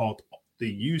it would halt the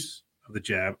use of the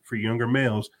jab for younger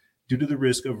males due to the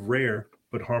risk of rare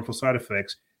but harmful side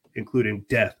effects, including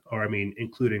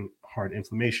including heart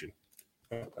inflammation.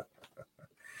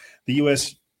 The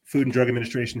U.S. Food and Drug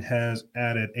Administration has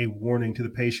added a warning to the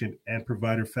patient and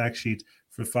provider fact sheets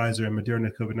for Pfizer and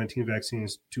Moderna COVID-19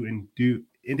 vaccines to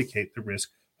indicate the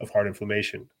risk of heart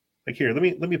inflammation. Like here,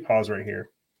 let me pause right here,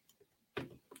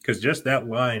 because just that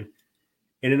line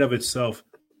in and of itself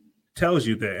tells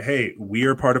you that, hey, we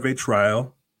are part of a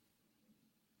trial.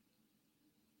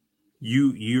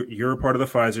 You're a part of the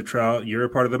Pfizer trial. You're a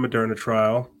part of the Moderna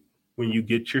trial. When you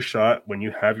get your shot, when you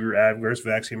have your adverse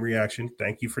vaccine reaction,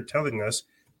 thank you for telling us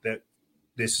that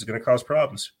this is going to cause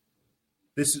problems.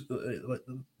 This is,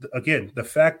 again, the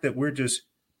fact that we're just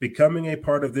becoming a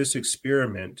part of this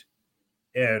experiment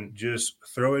and just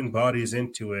throwing bodies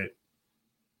into it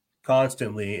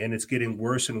constantly, and it's getting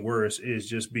worse and worse, is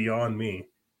just beyond me.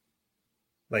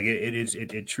 Like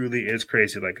it truly is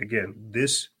crazy. Like, again,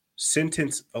 this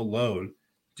sentence alone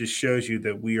just shows you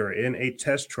that we are in a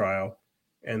test trial,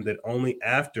 and that only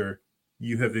after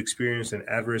you have experienced an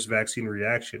adverse vaccine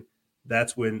reaction,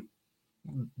 that's when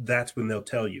they'll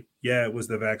tell you, yeah, it was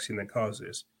the vaccine that caused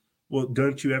this. Well,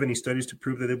 don't you have any studies to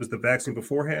prove that it was the vaccine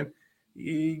beforehand?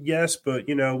 Yes, but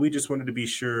we just wanted to be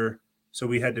sure, so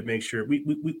we had to make sure. We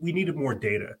needed more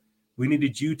data. We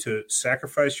needed you to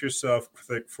sacrifice yourself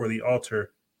for the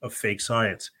altar of fake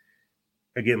science.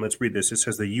 Again, let's read this. It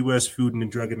says the U.S. Food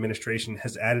and Drug Administration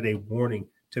has added a warning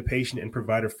to patient and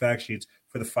provider fact sheets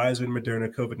for the Pfizer and Moderna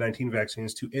COVID-19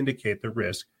 vaccines to indicate the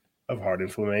risk of heart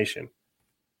inflammation.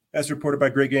 As reported by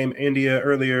Great Game India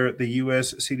earlier, the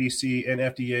U.S. CDC and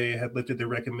FDA had lifted their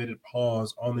recommended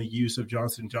pause on the use of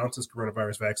Johnson & Johnson's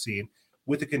coronavirus vaccine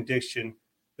with the condition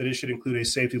that it should include a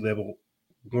safety level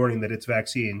warning that its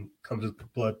vaccine comes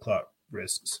with blood clot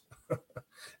risks.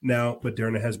 Now,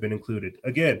 Moderna has been included.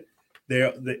 Again,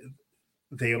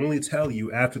 they only tell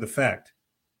you after the fact,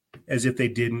 as if they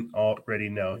didn't already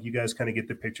know. You guys kind of get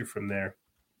the picture from there.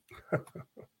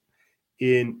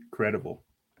 Incredible.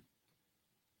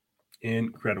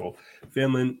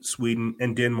 Finland, Sweden,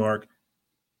 and Denmark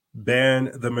ban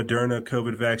the Moderna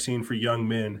COVID vaccine for young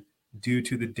men due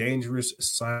to the dangerous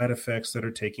side effects that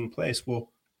are taking place.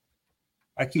 Well,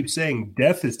 I keep saying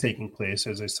death is taking place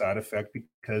as a side effect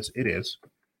because it is.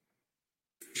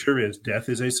 Sure is. Death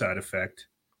is a side effect.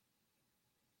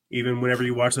 Even whenever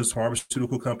you watch those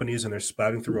pharmaceutical companies and they're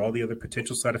spouting through all the other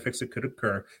potential side effects that could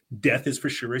occur, death is for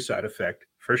sure a side effect,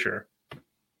 for sure.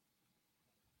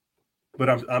 But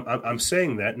I'm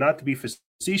saying that not to be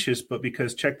facetious, but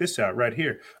because check this out right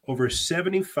here. Over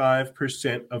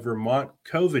 75% of Vermont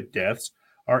COVID deaths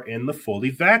are in the fully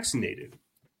vaccinated.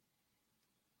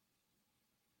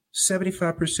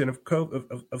 75% of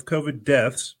COVID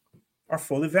deaths are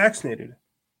fully vaccinated.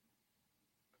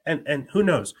 And who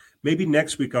knows? Maybe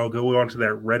next week I'll go onto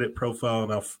that Reddit profile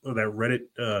and that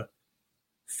Reddit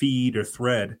feed or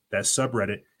thread, that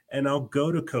subreddit, and I'll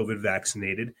go to COVID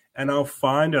vaccinated and I'll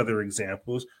find other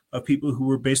examples of people who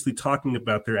were basically talking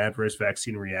about their adverse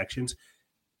vaccine reactions.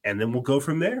 And then we'll go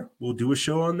from there. We'll do a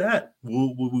show on that.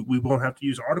 We won't have to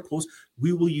use articles.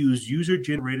 We will use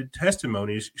user-generated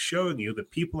testimonies showing you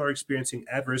that people are experiencing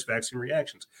adverse vaccine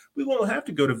reactions. We won't have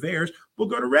to go to VAERS. We'll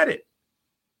go to Reddit.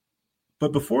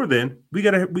 But before then, we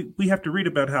have to read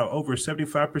about how over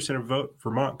 75% of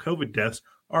Vermont COVID deaths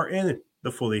are in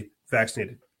the fully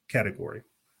vaccinated category.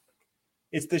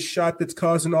 It's the shot that's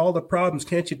causing all the problems.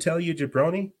 Can't you tell, you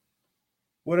jabroni?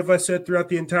 What have I said throughout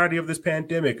the entirety of this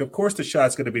pandemic? Of course the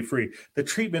shot's going to be free. The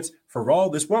treatments for all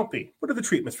this won't be. What are the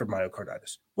treatments for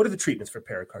myocarditis? What are the treatments for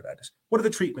pericarditis? What are the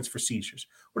treatments for seizures?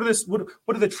 What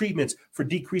are the treatments for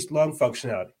decreased lung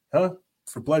functionality? Huh?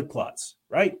 For blood clots,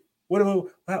 right?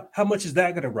 How much is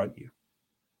that going to run you?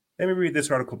 Let me read this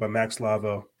article by Max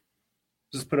Lavo.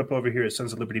 This is put up over here at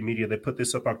Sons of Liberty Media. They put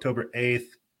this up October 8th.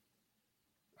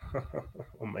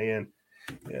 Oh, man.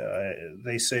 Yeah,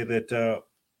 they say that...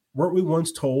 weren't we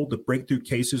once told that breakthrough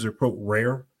cases are, quote,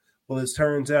 rare? Well, it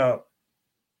turns out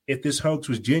if this hoax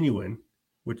was genuine,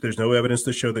 which there's no evidence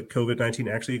to show that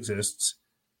COVID-19 actually exists,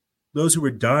 those who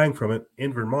are dying from it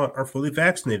in Vermont are fully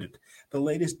vaccinated. The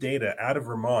latest data out of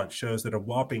Vermont shows that a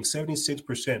whopping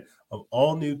 76% of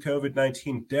all new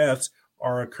COVID-19 deaths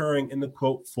are occurring in the,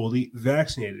 quote, fully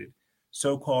vaccinated.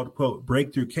 So-called, quote,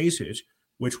 breakthrough cases,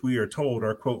 which we are told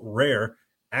are, quote, rare,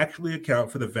 actually account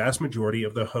for the vast majority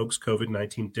of the hoax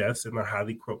COVID-19 deaths in the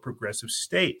highly, quote, progressive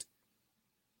state,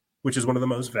 which is one of the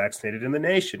most vaccinated in the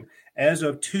nation. As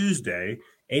of Tuesday,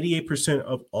 88%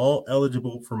 of all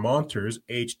eligible Vermonters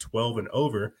aged 12 and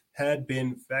over had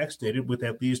been vaccinated with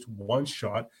at least one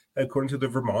shot, according to the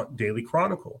Vermont Daily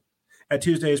Chronicle. At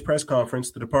Tuesday's press conference,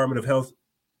 the Department of Health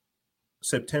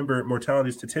September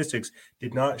mortality statistics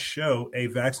did not show a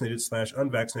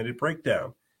vaccinated/unvaccinated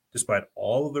breakdown. Despite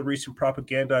all of the recent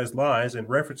propagandized lies and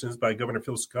references by Governor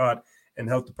Phil Scott and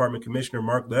Health Department Commissioner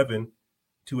Mark Levin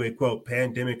to a, quote,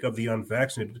 pandemic of the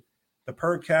unvaccinated, the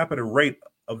per capita rate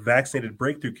of vaccinated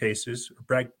breakthrough cases,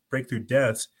 or breakthrough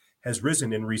deaths, has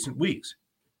risen in recent weeks.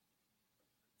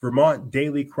 Vermont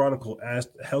Daily Chronicle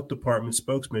asked Health Department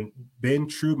spokesman Ben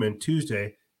Truman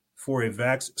Tuesday for a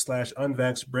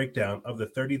vax/unvax breakdown of the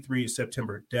 33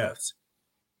 September deaths.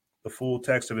 The full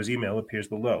text of his email appears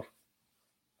below.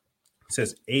 It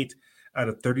says 8 out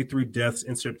of 33 deaths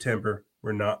in September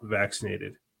were not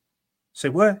vaccinated. Say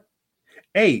what?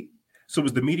 8. So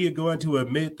was the media going to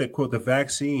admit that, quote, the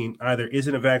vaccine either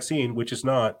isn't a vaccine, which is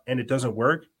not, and it doesn't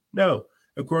work? No.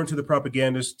 According to the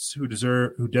propagandists who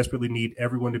desperately need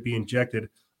everyone to be injected,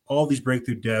 all these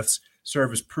breakthrough deaths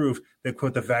serve as proof that,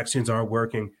 quote, the vaccines are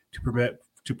working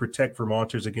to protect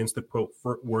Vermonters against the, quote,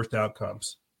 worst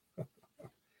outcomes.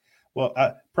 Well,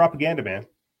 propaganda, man.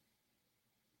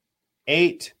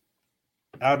 8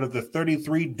 out of the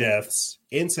 33 deaths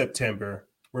in September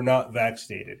were not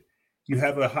vaccinated. You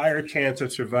have a higher chance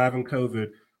of surviving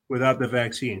COVID without the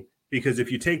vaccine, because if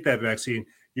you take that vaccine,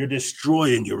 you're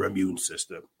destroying your immune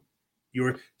system.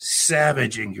 You're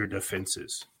savaging your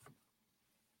defenses.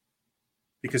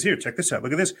 Because here, check this out.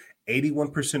 Look at this.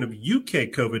 81% of UK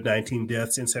COVID-19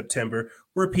 deaths in September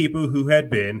were people who had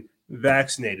been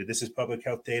vaccinated. This is public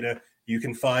health data. You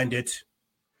can find it.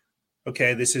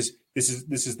 Okay, this is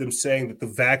them saying that the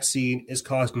vaccine is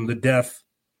causing the death.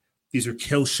 These are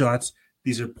kill shots.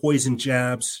 These are poison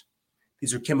jabs.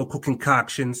 These are chemical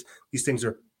concoctions. These things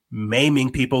are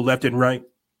maiming people left and right.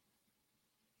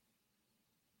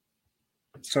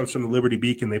 It comes from the Liberty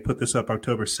Beacon. They put this up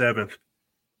October 7th.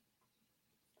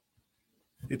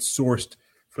 It's sourced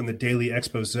from the Daily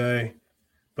Expose.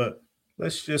 But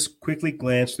let's just quickly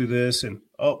glance through this. And,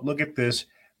 oh, look at this.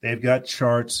 They've got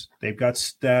charts. They've got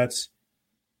stats.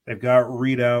 They've got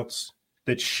readouts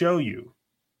that show you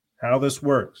how this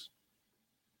works.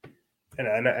 And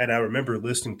I remember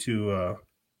listening to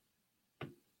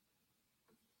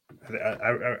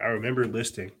I remember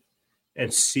listening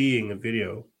and seeing a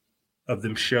video of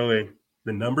them showing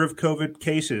the number of COVID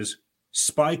cases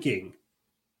spiking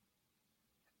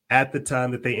at the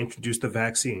time that they introduced the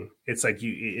vaccine. It's like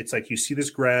you see this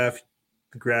graph.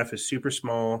 The graph is super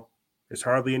small. There's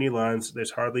hardly any lines.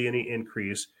 There's hardly any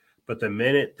increase. But the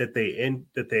minute that they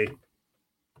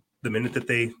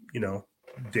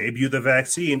debut the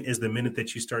vaccine is the minute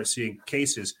that you start seeing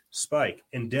cases spike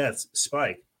and deaths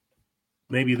spike.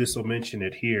 Maybe this will mention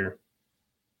it here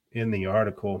in the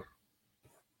article.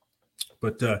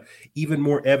 But even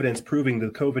more evidence proving the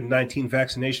COVID-19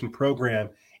 vaccination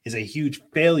program is a huge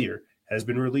failure has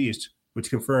been released, which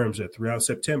confirms that throughout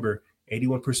September,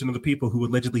 81% of the people who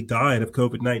allegedly died of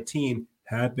COVID-19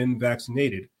 had been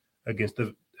vaccinated against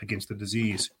the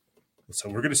disease. And so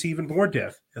we're going to see even more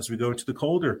death as we go into the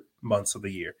colder months of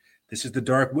the year. This is the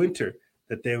dark winter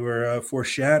that they were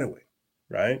foreshadowing,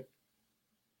 right?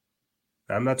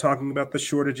 I'm not talking about the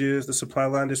shortages, the supply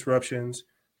line disruptions,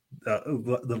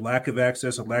 the lack of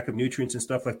access, a lack of nutrients and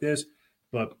stuff like this,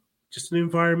 but just an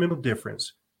environmental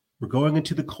difference. We're going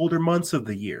into the colder months of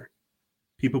the year.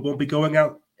 People won't be going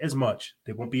out as much.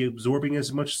 They won't be absorbing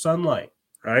as much sunlight,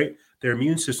 right? Their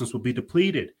immune systems will be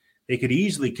depleted. They could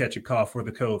easily catch a cough or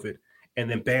the COVID, and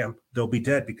then bam, they'll be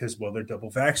dead because, well, they're double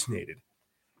vaccinated.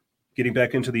 Getting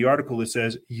back into the article, it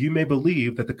says, you may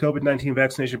believe that the COVID-19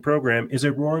 vaccination program is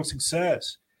a roaring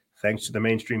success, thanks to the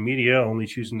mainstream media only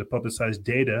choosing to publicize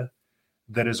data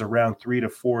that is around 3 to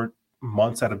 4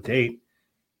 months out of date.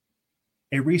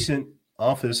 A recent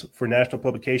Office for National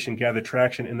Publication gathered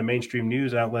traction in the mainstream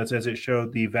news outlets as it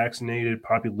showed the vaccinated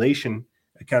population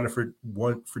accounted for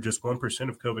just 1%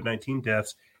 of COVID-19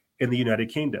 deaths in the United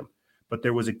Kingdom. But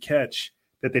there was a catch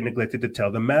that they neglected to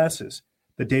tell the masses.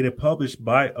 The data published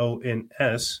by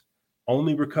ONS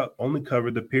only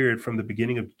covered the period from the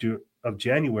beginning of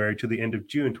January to the end of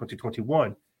June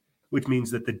 2021, which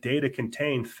means that the data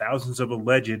contained thousands of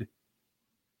alleged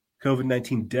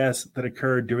COVID-19 deaths that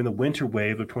occurred during the winter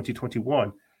wave of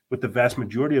 2021, with the vast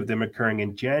majority of them occurring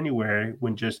in January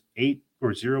when just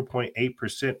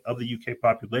 0.8% of the UK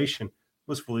population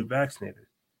was fully vaccinated.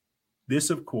 This,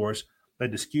 of course,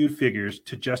 led to skewed figures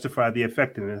to justify the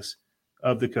effectiveness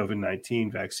of the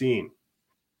COVID-19 vaccine.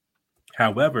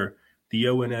 However, the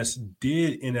ONS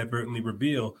did inadvertently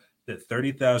reveal that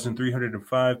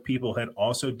 30,305 people had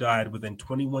also died within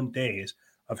 21 days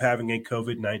of having a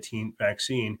COVID-19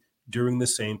 vaccine during the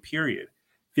same period,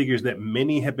 figures that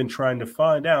many have been trying to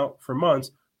find out for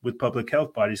months, with public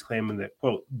health bodies claiming that,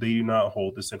 quote, they do not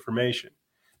hold this information.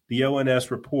 The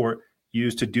ONS report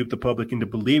used to dupe the public into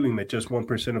believing that just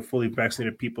 1% of fully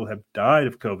vaccinated people have died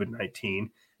of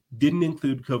COVID-19 didn't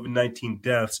include COVID-19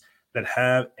 deaths that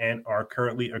have and are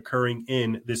currently occurring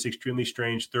in this extremely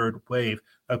strange third wave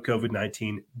of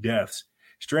COVID-19 deaths.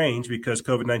 Strange because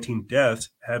COVID-19 deaths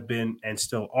have been and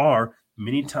still are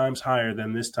many times higher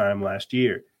than this time last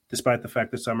year, despite the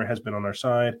fact that summer has been on our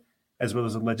side, as well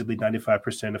as allegedly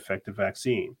 95% effective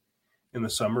vaccine. In the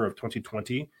summer of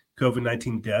 2020,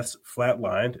 COVID-19 deaths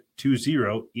flatlined to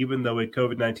 0, even though a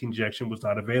COVID-19 injection was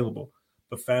not available.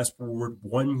 But fast forward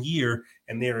 1 year,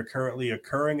 and they are currently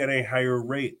occurring at a higher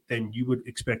rate than you would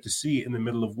expect to see in the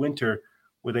middle of winter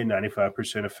with a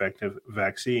 95% effective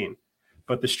vaccine.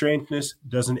 But the strangeness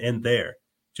doesn't end there.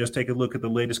 Just take a look at the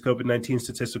latest COVID-19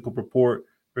 statistical report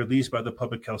released by the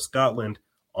Public Health Scotland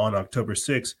on October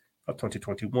 6 of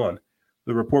 2021.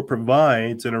 The report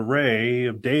provides an array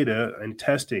of data and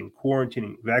testing,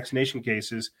 quarantining, vaccination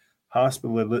cases,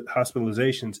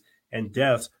 hospitalizations, and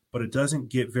deaths, but it doesn't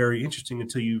get very interesting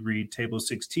until you read Table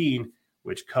 16,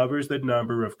 which covers the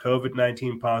number of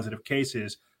COVID-19 positive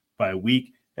cases by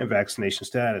week and vaccination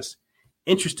status.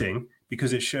 Interesting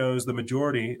because it shows the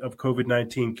majority of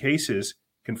COVID-19 cases,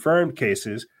 confirmed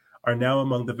cases, are now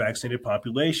among the vaccinated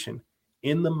population.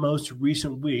 In the most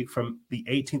recent week, from the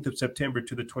 18th of September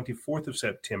to the 24th of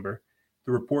September,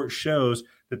 the report shows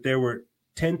that there were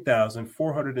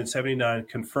 10,479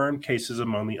 confirmed cases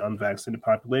among the unvaccinated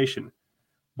population.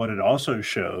 But it also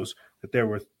shows that there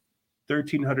were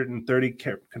 1,330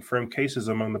 confirmed cases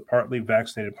among the partly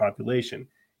vaccinated population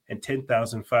and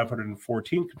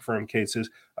 10,514 confirmed cases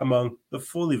among the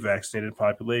fully vaccinated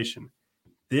population.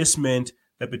 This meant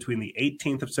that between the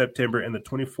 18th of September and the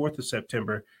 24th of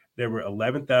September, there were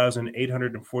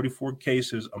 11,844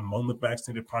 cases among the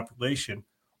vaccinated population,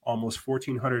 almost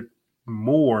 1,400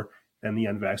 more than the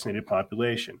unvaccinated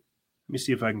population. Let me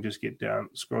see if I can just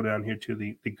scroll down here to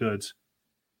the goods.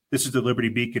 This is the Liberty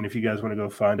Beacon if you guys want to go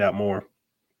find out more.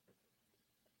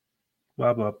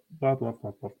 Blah, blah, blah, blah,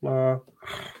 blah, blah, blah.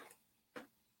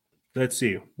 Let's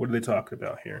see. What are they talking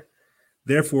about here?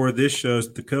 Therefore, this shows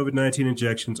that the COVID-19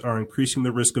 injections are increasing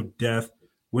the risk of death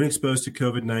when exposed to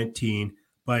COVID-19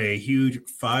 by a huge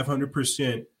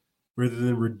 500% rather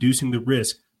than reducing the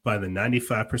risk by the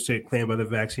 95% claimed by the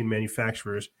vaccine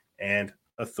manufacturers and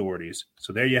authorities.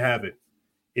 So there you have it.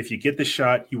 If you get the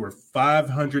shot, you are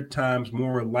 500 times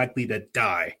more likely to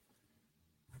die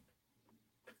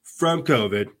from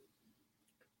COVID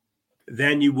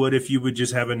than you would if you would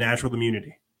just have a natural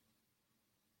immunity.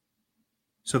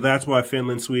 So that's why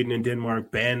Finland, Sweden, and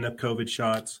Denmark banned the COVID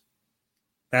shots.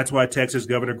 That's why Texas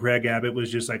Governor Greg Abbott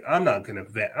was just like, I'm not going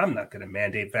to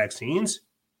mandate vaccines.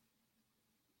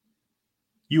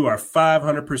 You are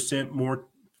 500%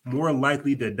 more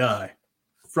likely to die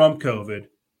from COVID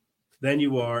than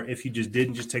you are if you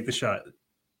didn't take the shot.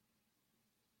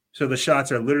 So the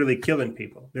shots are literally killing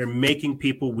people. They're making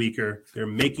people weaker. They're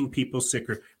making people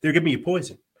sicker. They're giving you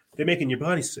poison. They're making your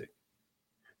body sick.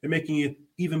 They're making you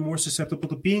even more susceptible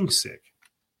to being sick.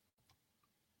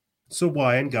 So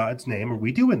why in God's name are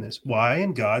we doing this? Why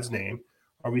in God's name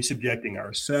are we subjecting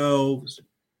ourselves,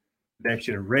 next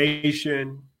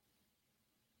generation,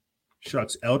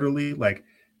 shucks, elderly? Like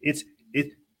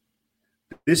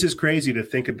This is crazy to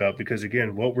think about because,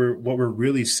 again, what we're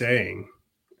really saying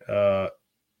and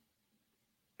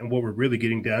what we're really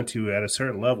getting down to at a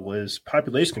certain level is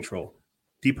population control,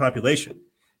 depopulation.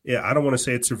 Yeah, I don't want to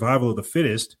say it's survival of the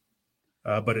fittest,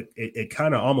 but it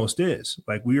kind of almost is.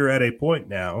 Like, we are at a point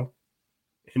now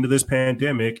into this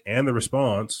pandemic and the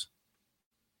response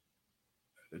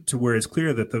to where it's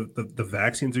clear that the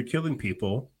vaccines are killing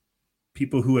people.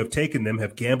 People who have taken them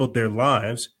have gambled their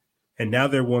lives, and now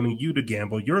they're wanting you to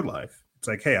gamble your life. It's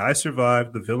like, hey, I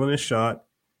survived the villainous shot.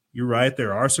 You're right.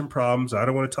 There are some problems. I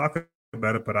don't want to talk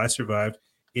about it, but I survived.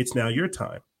 It's now your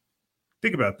time.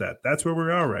 Think about that. That's where we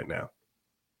are right now.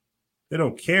 They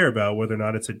don't care about whether or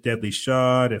not it's a deadly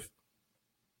shot, if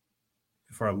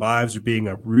our lives are being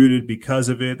uprooted because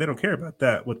of it. They don't care about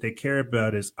that. What they care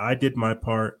about is, I did my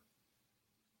part.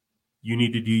 You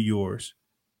need to do yours.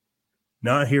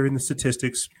 Not hearing the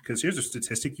statistics, because here's a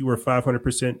statistic. You are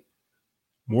 500%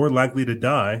 more likely to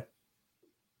die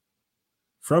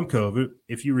from COVID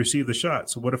if you receive the shot.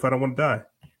 So what if I don't want to die?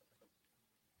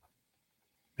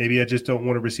 Maybe I just don't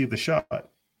want to receive the shot.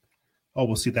 Oh,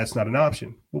 well, see, that's not an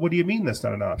option. Well, what do you mean that's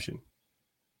not an option?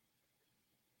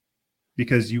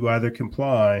 Because you either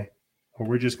comply or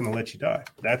we're just going to let you die.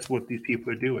 That's what these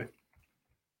people are doing.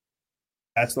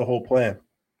 That's the whole plan.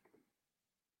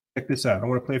 Check this out. I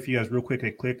want to play for you guys real quick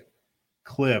a quick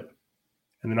clip,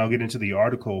 and then I'll get into the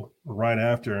article right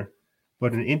after.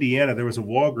 But in Indiana, there was a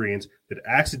Walgreens that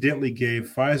accidentally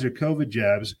gave Pfizer COVID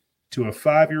jabs to a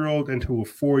 5-year-old and to a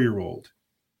 4-year-old.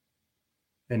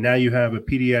 And now you have a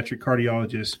pediatric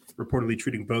cardiologist reportedly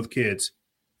treating both kids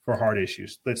for heart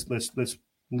issues. Let's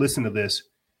listen to this,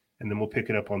 and then we'll pick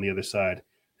it up on the other side.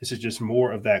 This is just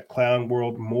more of that clown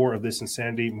world, more of this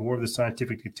insanity, more of the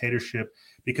scientific dictatorship.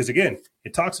 Because, again,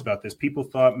 it talks about this. People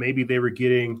thought maybe they were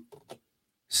getting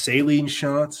saline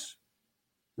shots,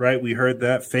 right? We heard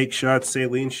that, fake shots,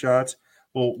 saline shots.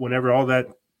 Well, whenever all that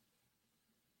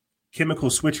chemical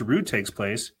switcheroo takes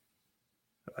place,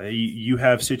 you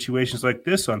have situations like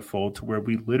this unfold to where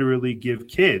we literally give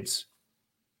kids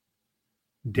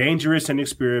dangerous and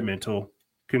experimental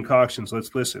concoctions.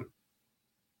 Let's listen.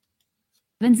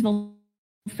 Evansville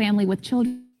family with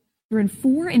children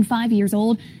 4 and 5 years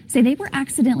old say they were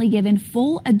accidentally given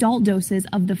full adult doses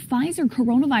of the Pfizer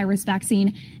coronavirus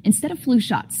vaccine instead of flu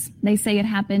shots. They say it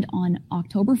happened on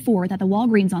October 4th at the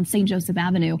Walgreens on St. Joseph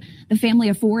Avenue. The family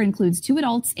of 4 includes 2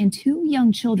 adults and 2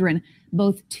 young children,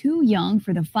 both too young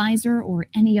for the Pfizer or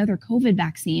any other COVID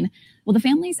vaccine. Well, the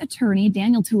family's attorney,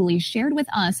 Daniel Tooley, shared with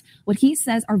us what he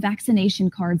says are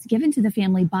vaccination cards given to the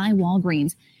family by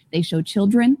Walgreens. They show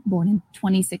children born in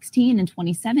 2016 and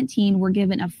 2017 were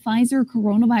given a Pfizer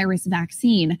coronavirus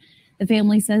vaccine. The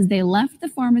family says they left the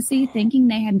pharmacy thinking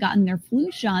they had gotten their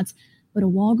flu shots, but a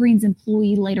Walgreens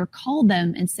employee later called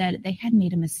them and said they had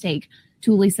made a mistake.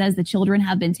 Tooley says the children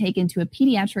have been taken to a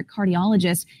pediatric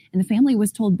cardiologist, and the family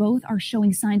was told both are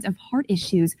showing signs of heart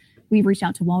issues. We've reached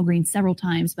out to Walgreens several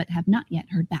times, but have not yet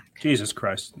heard back. Jesus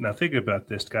Christ. Now think about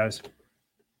this, guys.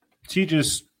 She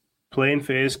just plain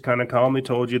face kind of calmly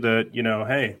told you that,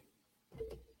 hey,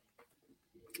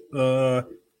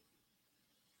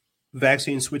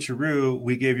 vaccine switcheroo,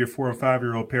 we gave your 4 and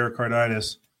 5-year-old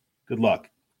pericarditis. Good luck.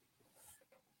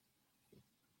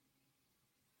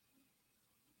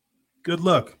 Good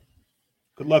luck.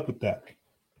 Good luck with that.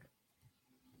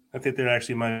 I think there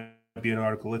actually might be an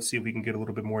article. Let's see if we can get a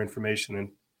little bit more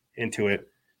information into it.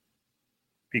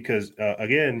 Because,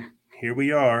 again, here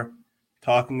we are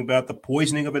talking about the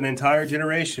poisoning of an entire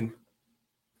generation.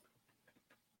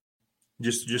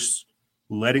 Just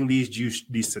letting these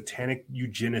satanic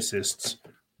eugenicists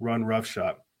run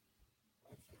roughshod.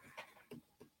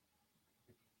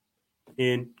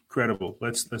 Incredible.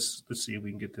 Let's see if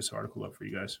we can get this article up for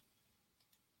you guys.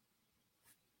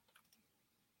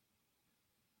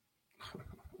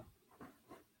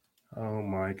 Oh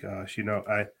my gosh.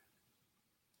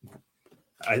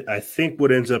 I think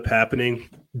what ends up happening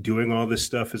doing all this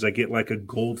stuff is I get like a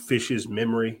goldfish's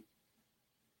memory.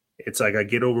 It's like I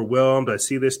get overwhelmed. I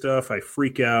see this stuff. I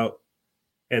freak out.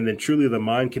 And then truly the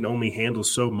mind can only handle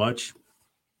so much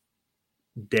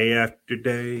day after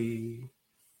day,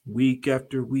 week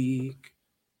after week.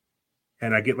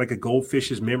 And I get like a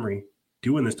goldfish's memory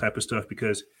doing this type of stuff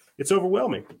because it's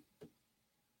overwhelming.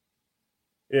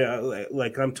 Yeah,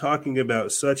 like I'm talking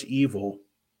about such evil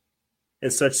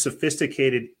and such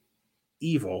sophisticated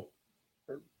evil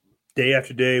day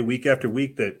after day, week after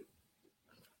week that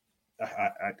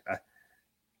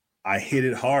I hit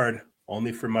it hard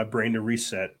only for my brain to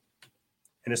reset.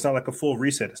 And it's not like a full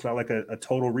reset. It's not like a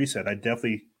total reset. I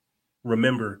definitely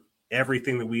remember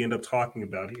everything that we end up talking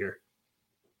about here.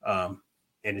 And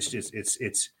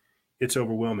it's It's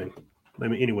overwhelming. Let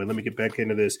me get back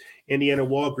into this. Indiana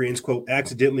Walgreens, quote,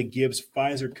 accidentally gives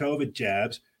Pfizer COVID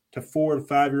jabs to 4 and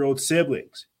 5-year-old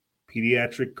siblings.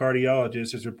 Pediatric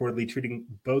cardiologist is reportedly treating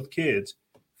both kids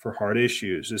for heart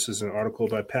issues. This is an article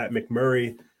by Pat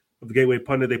McMurray of the Gateway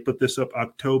Pundit. They put this up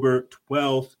October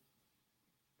 12th.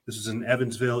 This is in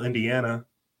Evansville, Indiana.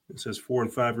 It says 4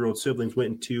 and 5-year-old siblings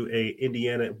went into a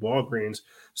Indiana Walgreens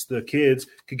so the kids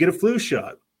could get a flu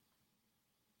shot.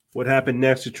 What happened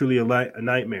next is truly a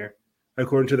nightmare.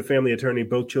 According to the family attorney,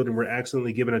 both children were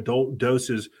accidentally given adult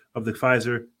doses of the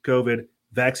Pfizer COVID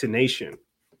vaccination.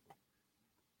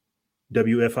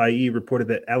 WFIE reported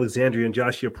that Alexandria and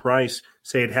Joshua Price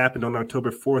say it happened on October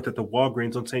 4th at the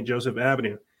Walgreens on St. Joseph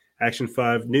Avenue. Action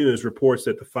 5 News reports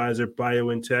that the Pfizer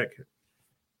BioNTech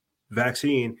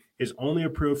vaccine is only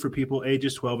approved for people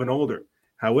ages 12 and older.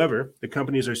 However, the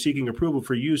companies are seeking approval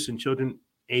for use in children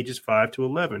ages 5 to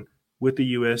 11 with the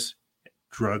U.S.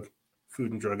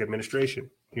 Food and Drug Administration.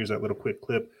 Here's that little quick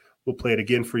clip. We'll play it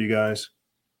again for you guys.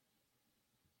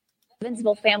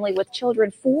 Evansville family with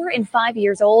children 4 and 5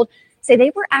 years old say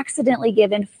they were accidentally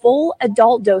given full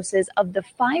adult doses of the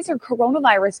Pfizer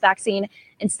coronavirus vaccine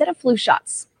instead of flu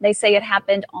shots. They say it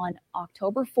happened on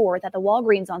October 4th at the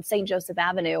Walgreens on St. Joseph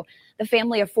Avenue. The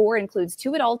family of 4 includes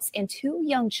 2 adults and 2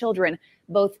 young children,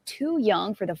 both too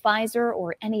young for the Pfizer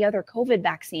or any other COVID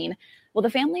vaccine. Well, the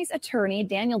family's attorney,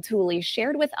 Daniel Tooley,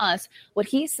 shared with us what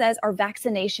he says are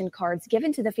vaccination cards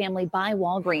given to the family by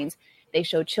Walgreens. They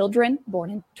show children born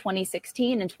in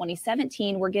 2016 and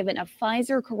 2017 were given a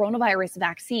Pfizer coronavirus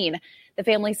vaccine. The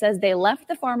family says they left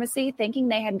the pharmacy thinking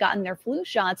they had gotten their flu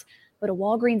shots, but a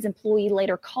Walgreens employee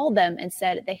later called them and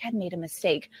said they had made a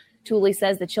mistake. Tooley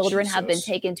says the children have been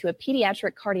taken to a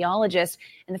pediatric cardiologist,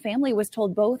 and the family was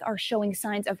told both are showing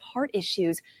signs of heart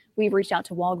issues. We've reached out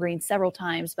to Walgreens several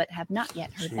times, but have not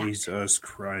yet heard back. Jesus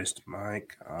Christ, my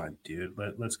God, dude.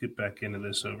 Let's get back into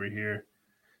this over here.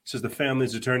 It says the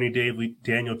family's attorney,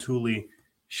 Daniel Tooley,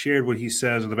 shared what he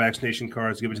says of the vaccination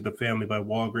cards given to the family by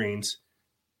Walgreens.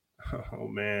 Oh,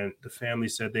 man. The family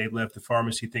said they left the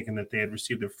pharmacy thinking that they had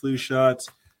received their flu shots,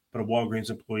 but a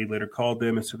Walgreens employee later called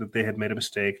them and said that they had made a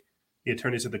mistake. The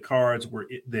attorney said the cards were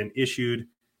then issued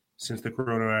since the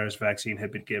coronavirus vaccine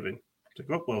had been given. It's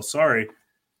like, oh, well, sorry.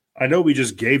 I know we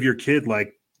just gave your kid,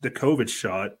 like, the COVID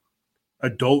shot,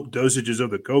 adult dosages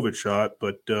of the COVID shot,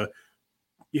 but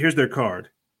here's their card.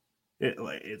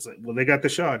 It's like, well, they got the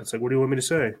shot. It's like, what do you want me to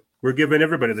say? We're giving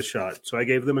everybody the shot, so I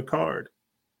gave them a card.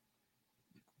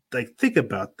 Like, think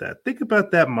about that. Think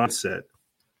about that mindset.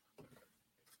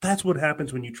 That's what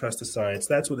happens when you trust the science.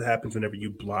 That's what happens whenever you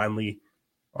blindly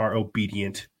are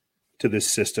obedient to this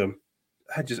system.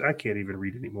 I can't even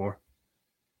read anymore.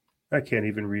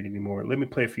 Let me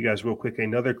play for you guys real quick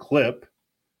another clip.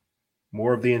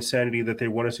 More of the insanity that they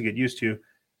want us to get used to.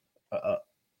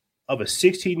 Of a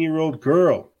 16-year-old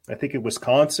girl, I think in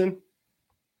Wisconsin.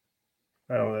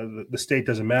 I don't know, the state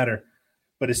doesn't matter.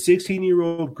 But a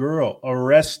 16-year-old girl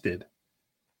arrested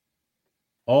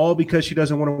all because she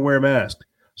doesn't want to wear a mask.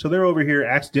 So they're over here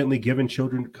accidentally giving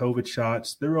children COVID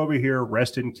shots. They're over here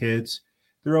arresting kids.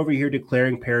 They're over here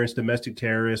declaring parents domestic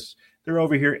terrorists. They're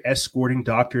over here escorting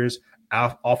doctors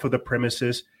off of the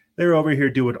premises. They're over here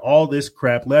doing all this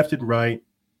crap left and right.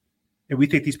 And we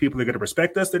think these people are going to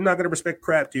respect us. They're not going to respect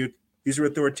crap, dude. These are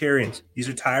authoritarians. These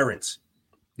are tyrants.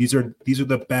 These are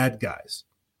the bad guys.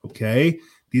 Okay?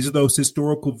 These are those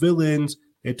historical villains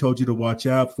they told you to watch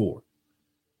out for.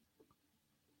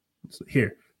 So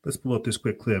here, let's pull up this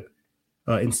quick clip.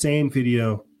 Insane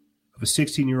video of a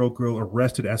 16-year-old girl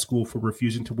arrested at school for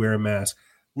refusing to wear a mask.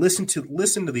 Listen to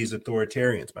these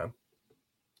authoritarians, man.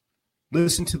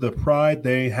 Listen to the pride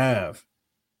they have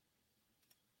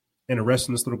in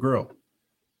arresting this little girl.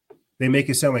 They make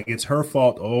it sound like it's her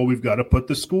fault. Oh, we've got to put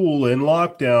the school in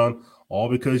lockdown, all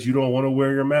because you don't want to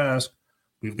wear your mask.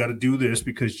 We've got to do this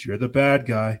because you're the bad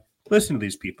guy. Listen to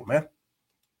these people, man.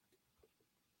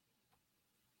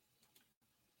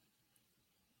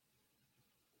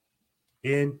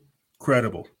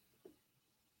 Incredible.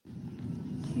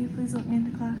 Can you please let me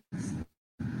into class?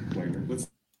 What's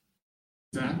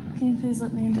that? Can you please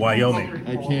let me into Wyoming.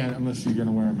 class? I can't unless you're going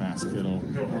to wear a mask, kiddo.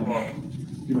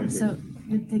 So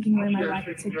you're taking away my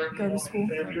right to go to school?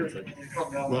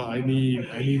 Well, I need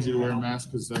you to wear a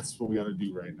mask because that's what we got to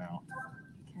do right now.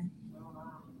 Okay.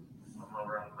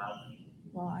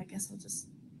 Well, I guess I'll just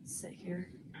sit here.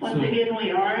 Once again,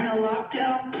 we are in a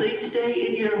lockdown. Please stay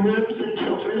in your rooms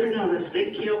until further notice.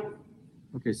 Thank you.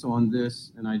 Okay, so on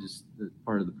this, and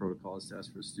part of the protocol is to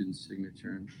ask for a student's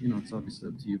signature, and it's obviously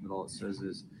up to you, but all it says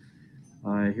is,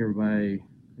 I hereby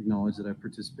acknowledge that I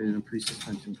participated in a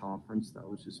pre-suspension conference. That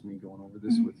was just me going over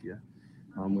this with you.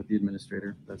 with the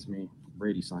administrator. That's me.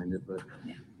 Brady signed it, but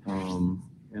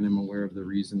and I'm aware of the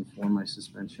reason for my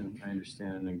suspension. I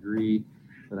understand and agree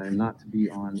that I am not to be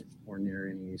on or near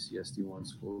any ACSD1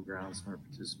 school grounds nor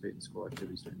participate in school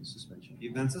activities during the suspension.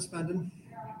 You've been suspended.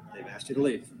 They've asked you to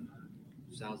leave.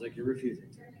 Sounds like you're refusing.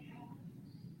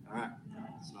 All right.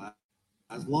 So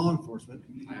as law enforcement,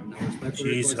 I have no respect for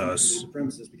the request to leave the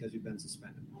premises because you've been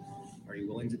suspended. Are you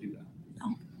willing to do that?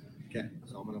 No. Okay.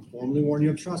 So I'm going to formally warn you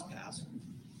of trespass.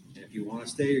 And if you want to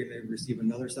stay, you're going to receive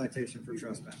another citation for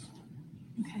trespass.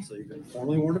 Okay. So you've been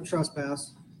formally warned of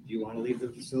trespass. Do you want to leave the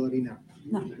facility now?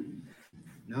 No.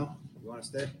 No? You want to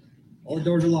stay? All the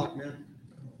doors are locked, man.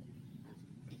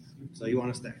 So you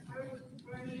want to stay?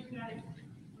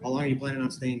 How long are you planning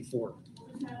on staying for?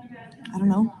 I don't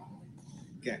know.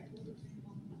 Okay.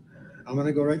 I'm going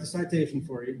to go write the citation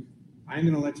for you. I'm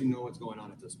going to let you know what's going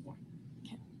on at this point.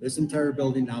 Okay. This entire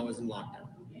building now is in lockdown.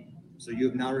 So you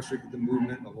have now restricted the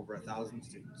movement of over 1,000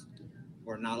 students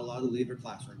who are not allowed to leave their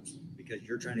classrooms because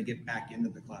you're trying to get back into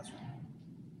the classroom,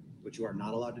 which you are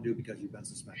not allowed to do because you've been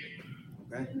suspended.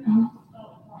 Okay? Mm-hmm.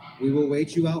 We will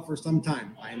wait you out for some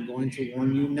time. I am going to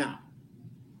warn you now.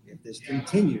 If this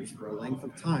continues for a length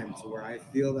of time to where I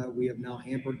feel that we have now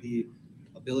hampered the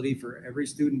ability for every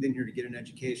student in here to get an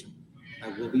education, I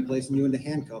will be placing you into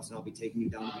handcuffs and I'll be taking you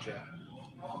down to the jail.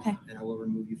 Okay. And I will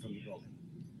remove you from the building.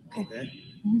 Okay. Okay?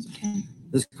 Mm-hmm. Okay.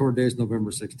 This court day is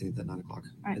November 16th at 9 o'clock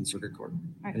Right. in circuit court.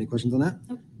 Right. Any questions on that?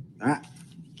 Nope. All right.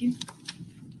 Thank you.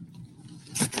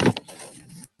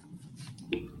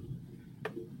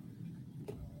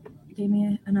 Gave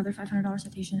me another $500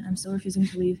 citation. I'm still refusing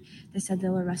to leave. They said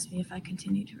they'll arrest me if I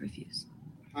continue to refuse.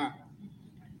 All right.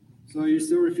 So you're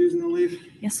still refusing to leave?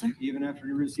 Yes, sir. Even after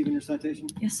you're receiving your citation?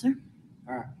 Yes, sir.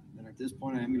 All right. Then at this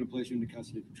point, I am going to place you into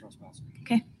custody for trespassing.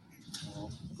 Okay.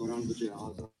 I'll go down to the jail.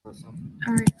 How's that sound?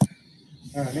 All right.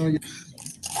 All right. No, you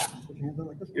put your hands out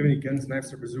like this. You have any guns,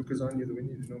 knives, or bazookas on you that we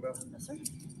need to know about? Yes, sir.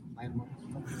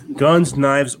 Guns,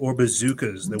 knives, or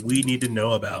bazookas that we need to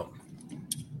know about.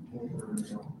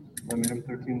 I'm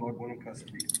M13 Lord 1 in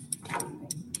custody.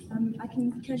 Can I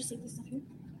just take this stuff here?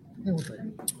 Yeah, we'll take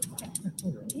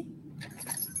it.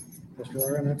 Just go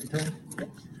around after time.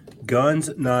 Guns,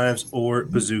 knives, or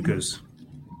bazookas.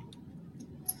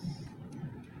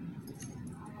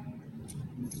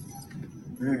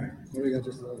 All right. What do we got?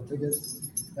 Just a little ticket?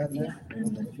 That in there?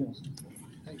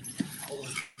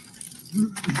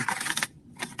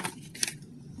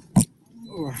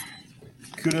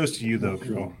 Kudos to you, though,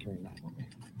 girl.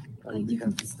 You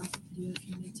can stop the video if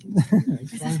you need to.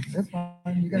 That's fine. That's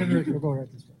fine. You got to go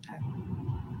right this way.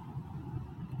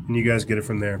 And you guys get it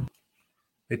from there.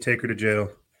 They take her to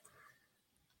jail.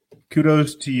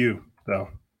 Kudos to you, though,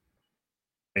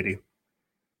 lady.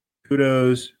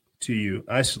 Kudos to you.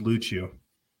 I salute you.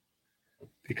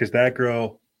 Because that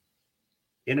girl,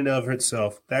 in and of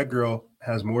herself, that girl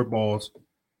has more balls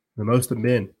than most of the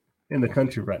men in the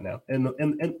country right now. In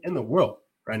the world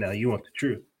right now. You want the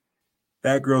truth.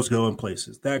 That girl's going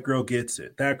places. That girl gets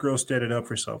it. That girl's standing up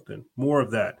for something. More of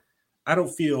that. I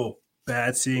don't feel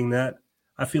bad seeing that.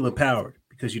 I feel empowered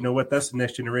because you know what? That's the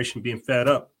next generation being fed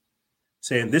up,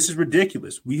 saying this is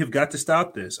ridiculous. We have got to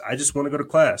stop this. I just want to go to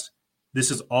class.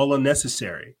 This is all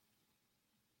unnecessary.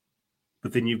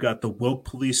 But then you've got the woke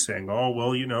police saying, oh,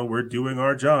 well, you know, we're doing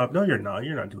our job. No, you're not.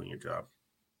 You're not doing your job.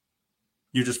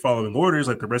 You're just following orders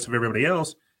like the rest of everybody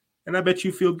else. And I bet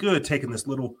you feel good taking this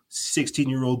little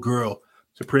 16-year-old girl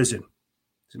to prison.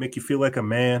 Does it make you feel like a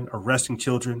man arresting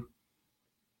children?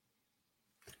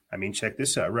 I mean, check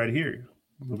this out right here.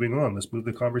 Moving on, let's move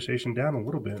the conversation down a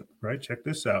little bit, right? Check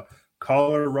this out.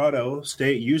 Colorado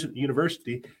State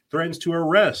University threatens to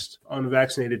arrest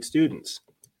unvaccinated students.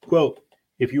 Quote,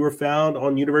 if you are found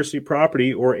on university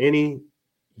property or any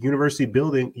university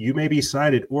building, you may be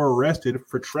cited or arrested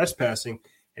for trespassing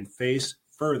and face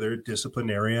further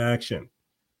disciplinary action.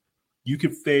 You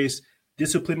could face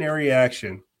disciplinary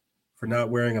action for not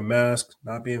wearing a mask,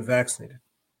 not being vaccinated.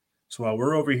 So while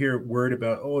we're over here worried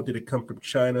about, oh, did it come from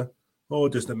China? Oh,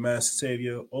 does the mask save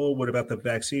you? Oh, what about the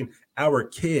vaccine? Our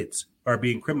kids are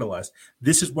being criminalized.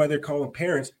 This is why they're calling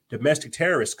parents domestic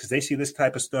terrorists, because they see this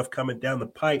type of stuff coming down the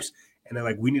pipes, and they're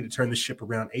like, we need to turn this ship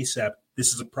around ASAP.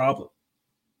 This is a problem.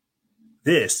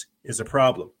 This is a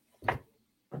problem.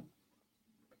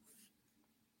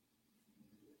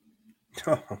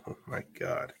 Oh, my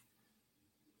God.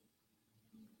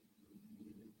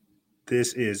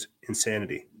 This is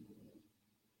insanity.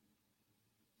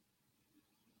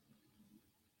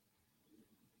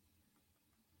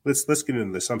 Let's get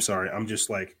into this. I'm sorry. I'm just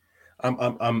like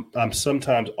I'm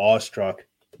sometimes awestruck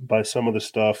by some of the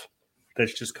stuff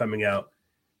that's just coming out,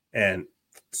 and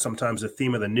sometimes the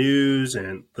theme of the news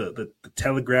and the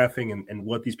telegraphing and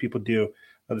what these people do.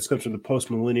 This comes from the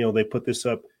Post Millennial. They put this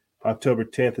up October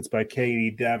 10th. It's by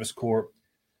Katie Daviscourt. It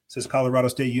says Colorado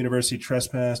State University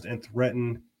trespassed and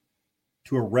threatened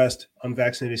to arrest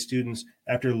unvaccinated students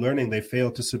after learning they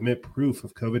failed to submit proof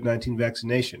of COVID-19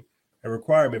 vaccination, a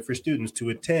requirement for students to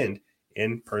attend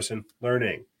in-person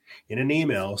learning. In an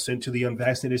email sent to the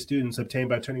unvaccinated students obtained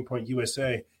by Turning Point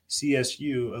USA,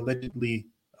 CSU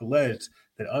alleged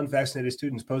that unvaccinated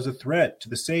students pose a threat to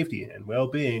the safety and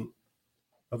well-being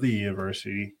of the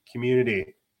university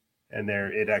community. And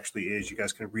there it actually is. You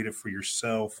guys can read it for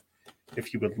yourself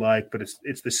if you would like, but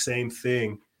it's the same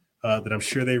thing that I'm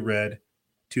sure they read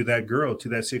to that girl, to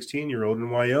that 16-year-old in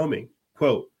Wyoming.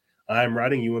 Quote, I am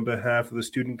writing you on behalf of the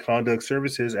Student Conduct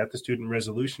Services at the Student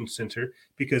Resolution Center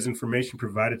because information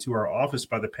provided to our office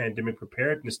by the Pandemic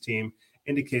Preparedness Team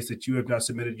indicates that you have not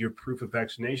submitted your proof of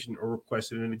vaccination or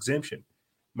requested an exemption,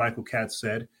 Michael Katz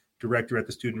said, director at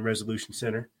the Student Resolution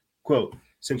Center. Quote,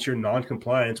 since your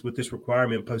noncompliance with this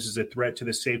requirement poses a threat to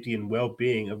the safety and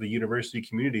well-being of the university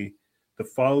community, the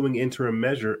following interim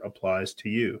measure applies to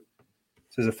you.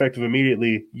 It says effective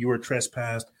immediately, you are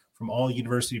trespassed from all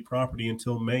university property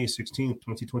until May 16,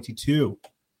 2022.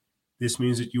 This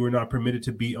means that you are not permitted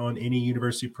to be on any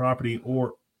university property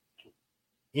or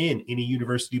in any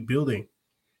university building.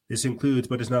 This includes,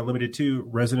 but is not limited to,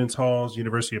 residence halls,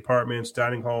 university apartments,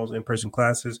 dining halls, in-person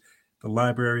classes, the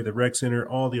library, the rec center,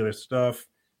 all the other stuff.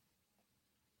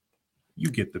 You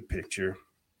get the picture.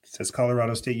 It says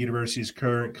Colorado State University's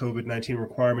current COVID-19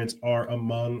 requirements are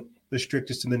among the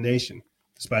strictest in the nation,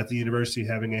 despite the university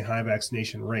having a high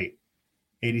vaccination rate.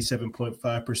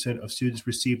 87.5% of students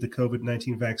received the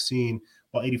COVID-19 vaccine,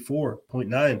 while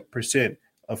 84.9%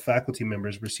 of faculty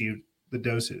members received the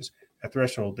doses, a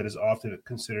threshold that is often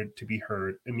considered to be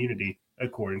herd immunity,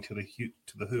 according to the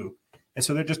WHO. And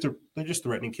so they're just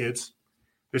threatening kids.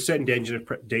 They're setting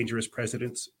dangerous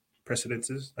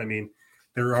precedences. I mean,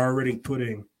 they're already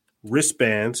putting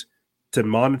wristbands to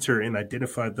monitor and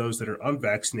identify those that are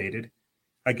unvaccinated.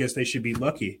 I guess they should be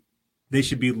lucky. They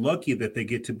should be lucky that they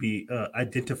get to be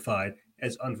identified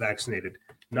as unvaccinated,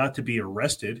 not to be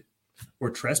arrested or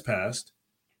trespassed.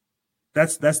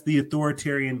 That's the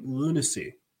authoritarian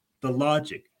lunacy, the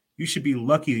logic. You should be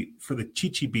lucky for the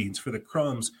chichi beans, for the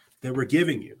crumbs that we're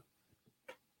giving you.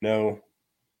 No,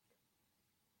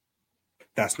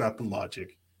 that's not the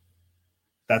logic.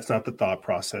 That's not the thought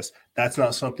process. That's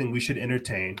not something we should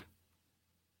entertain.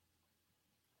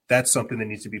 That's something that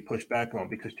needs to be pushed back on,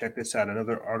 because check this out.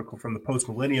 Another article from the Post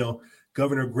Millennial.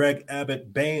 Governor Greg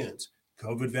Abbott bans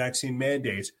COVID vaccine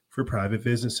mandates for private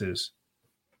businesses.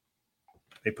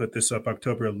 They put this up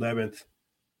October 11th.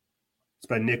 It's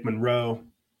by Nick Monroe.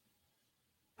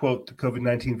 Quote, the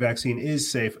COVID-19 vaccine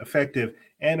is safe, effective,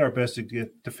 and our best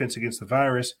defense against the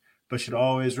virus, but should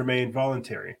always remain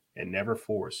voluntary and never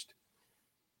forced.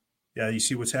 Yeah, you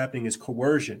see what's happening is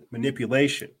coercion,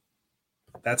 manipulation.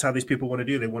 That's how these people want to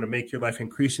do. They want to make your life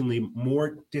increasingly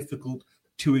more difficult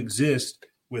to exist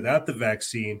without the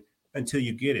vaccine until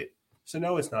you get it. So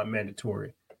no, it's not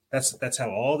mandatory. That's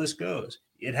how all this goes.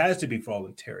 It has to be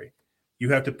voluntary. You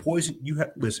have to poison.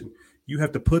 You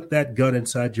have to put that gun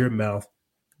inside your mouth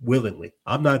willingly.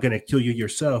 I'm not going to kill you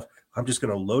yourself. I'm just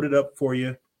going to load it up for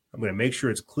you. I'm going to make sure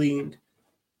it's cleaned.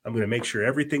 I'm going to make sure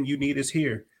everything you need is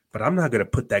here. But I'm not going to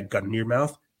put that gun in your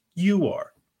mouth. You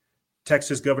are.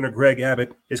 Texas Governor Greg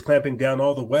Abbott is clamping down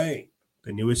all the way.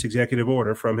 The newest executive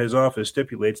order from his office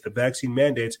stipulates that vaccine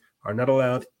mandates are not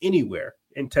allowed anywhere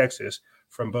in Texas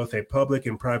from both a public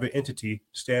and private entity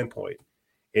standpoint.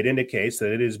 It indicates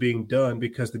that it is being done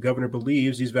because the governor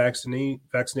believes these vaccination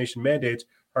mandates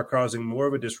are causing more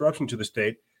of a disruption to the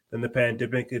state than the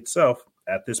pandemic itself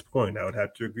at this point. I would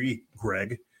have to agree,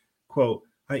 Greg. Quote,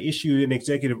 I issued an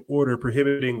executive order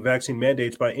prohibiting vaccine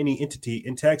mandates by any entity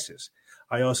in Texas.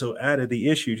 I also added the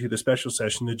issue to the special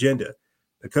session agenda.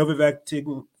 The COVID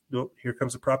vaccine, here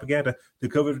comes the propaganda. The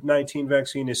COVID-19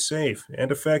 vaccine is safe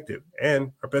and effective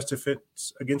and our best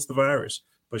defense against the virus,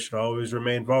 but should always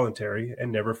remain voluntary and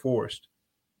never forced.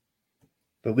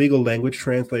 The legal language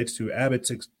translates to Abbott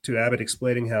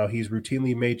explaining how he's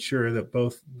routinely made sure that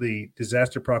both the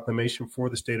disaster proclamation for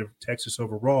the state of Texas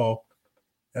overall,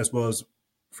 as well as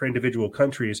for individual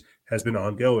countries, has been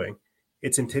ongoing.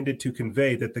 It's intended to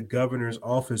convey that the governor's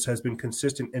office has been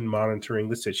consistent in monitoring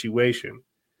the situation.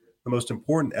 The most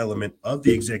important element of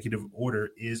the executive order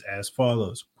is as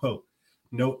follows, quote,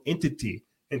 no entity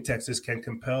in Texas can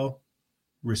compel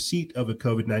receipt of a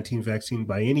COVID-19 vaccine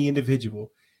by any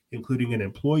individual, including an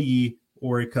employee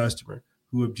or a customer,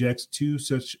 who objects to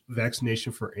such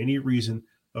vaccination for any reason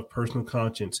of personal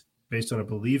conscience, based on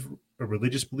a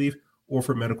religious belief, or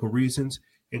for medical reasons,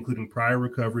 including prior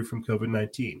recovery from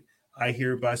COVID-19. I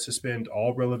hereby suspend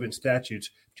all relevant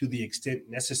statutes to the extent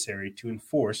necessary to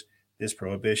enforce this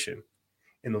prohibition.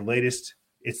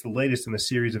 It's the latest in a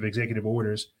series of executive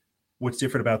orders. What's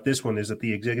different about this one is that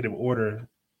the executive order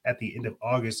at the end of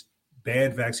August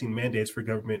banned vaccine mandates for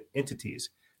government entities.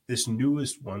 This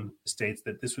newest one states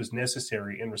that this was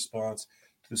necessary in response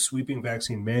to the sweeping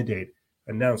vaccine mandate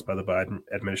announced by the Biden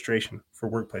administration for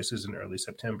workplaces in early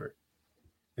September.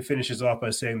 It finishes off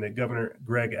by saying that Governor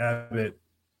Greg Abbott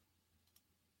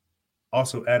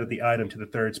also added the item to the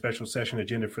third special session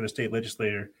agenda for the state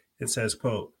legislature and says,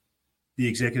 quote, the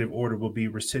executive order will be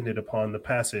rescinded upon the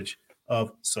passage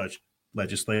of such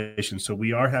legislation. So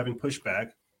we are having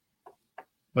pushback,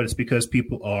 but it's because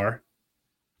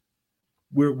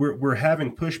we're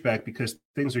having pushback because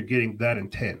things are getting that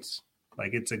intense.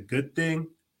 Like, it's a good thing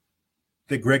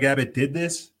that Greg Abbott did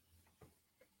this,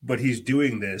 but he's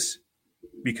doing this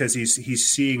because he's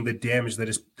seeing the damage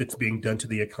that's being done to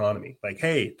the economy. Like,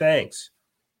 hey, thanks.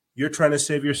 You're trying to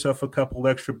save yourself a couple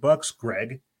extra bucks,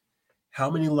 Greg. How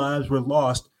many lives were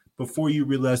lost before you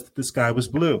realized that the sky was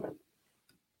blue?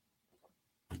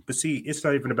 But see, it's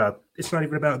not even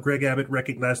about Greg Abbott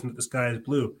recognizing that the sky is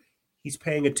blue. He's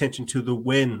paying attention to the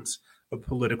winds of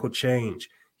political change.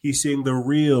 He's seeing the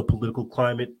real political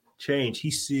climate change.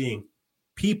 He's seeing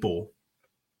people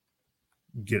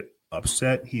get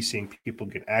upset. He's seeing people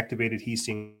get activated. He's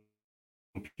seeing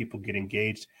people get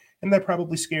engaged. And that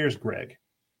probably scares Greg.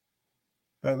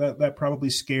 That probably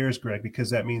scares Greg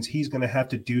because that means he's going to have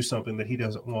to do something that he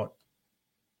doesn't want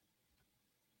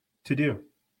to do.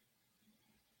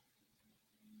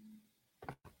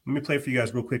 Let me play for you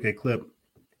guys real quick a clip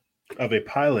of a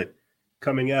pilot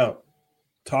coming out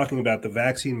talking about the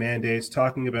vaccine mandates,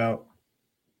 talking about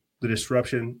the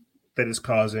disruption that it's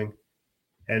causing,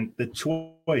 and the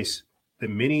choice that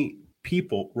many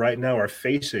people right now are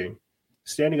facing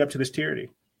standing up to this tyranny.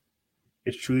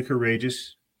 It's truly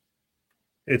courageous.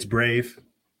 It's brave.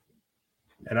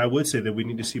 And I would say that we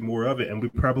need to see more of it. And we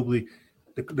probably,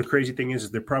 the crazy thing is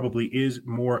there probably is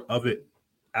more of it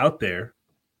out there.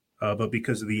 But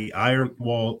because of the iron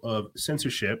wall of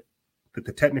censorship that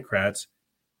the technocrats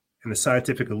and the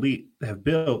scientific elite have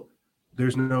built,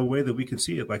 there's no way that we can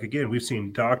see it. Like, again, we've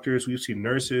seen doctors, we've seen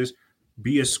nurses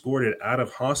be escorted out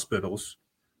of hospitals,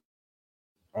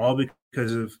 all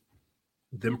because of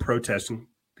them protesting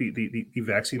the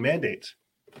vaccine mandates.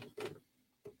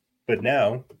 But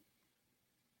now,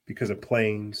 because of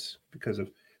planes, because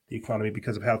of the economy,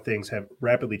 because of how things have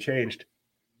rapidly changed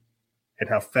and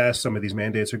how fast some of these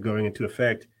mandates are going into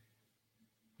effect,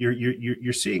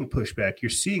 you're seeing pushback, you're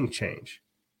seeing change.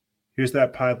 Here's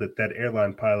that pilot, that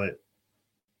airline pilot,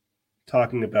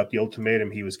 talking about the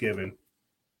ultimatum he was given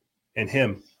and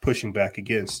him pushing back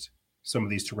against some of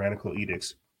these tyrannical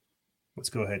edicts. Let's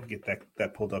go ahead and get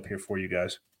that pulled up here for you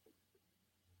guys.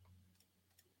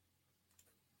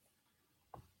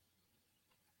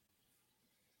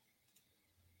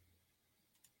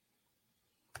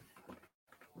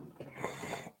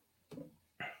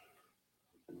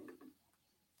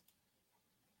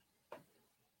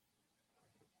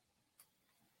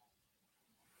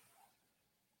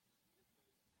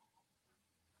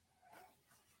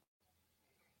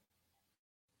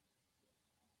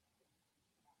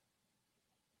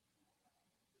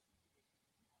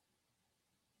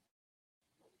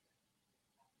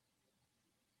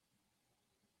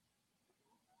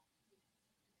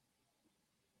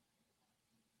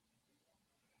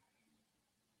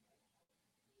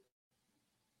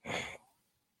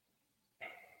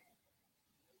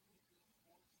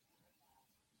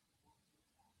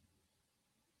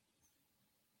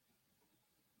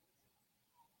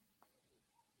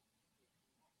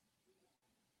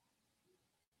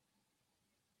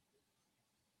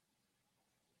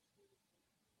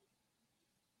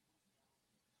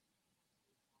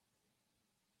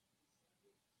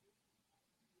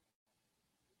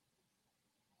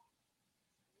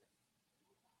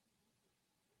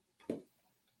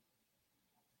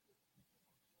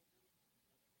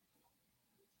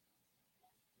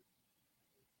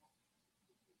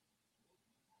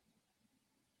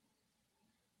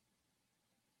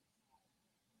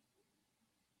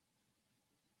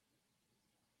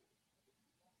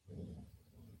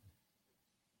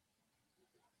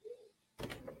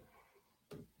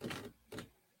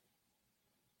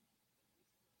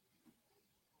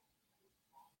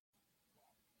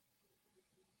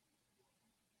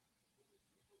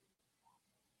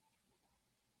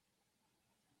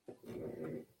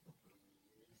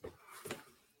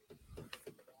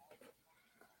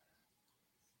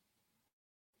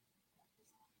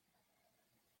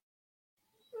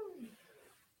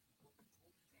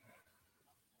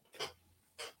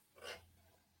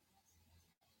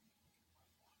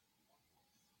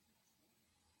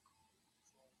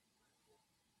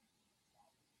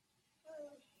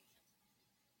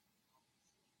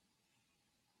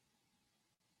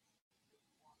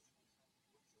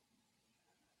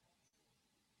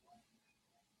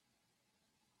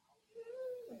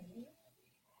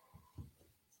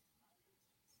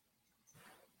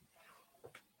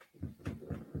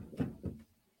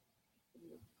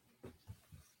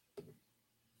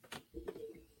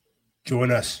 Join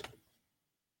us.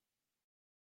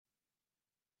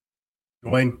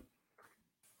 Join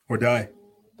or die.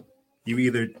 You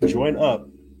either join up,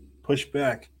 push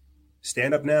back,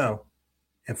 stand up now,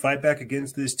 and fight back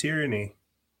against this tyranny,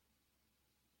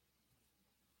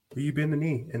 or you bend the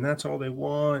knee. And that's all they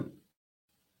want.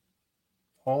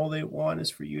 All they want is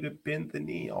for you to bend the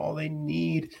knee. All they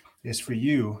need is for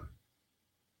you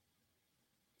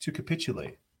to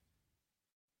capitulate.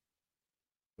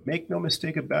 Make no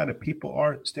mistake about it. People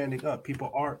are standing up.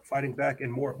 People are fighting back in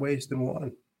more ways than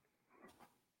one.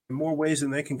 In more ways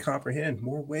than they can comprehend.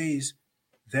 More ways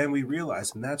than we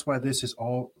realize. And that's why this is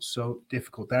all so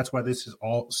difficult. That's why this is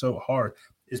all so hard,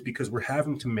 is because we're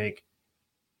having to make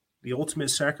the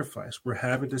ultimate sacrifice. We're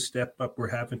having to step up.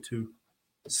 We're having to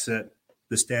set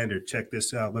the standard. Check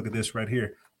this out. Look at this right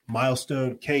here.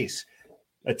 Milestone case.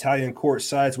 Italian court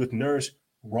sides with nurse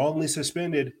wrongly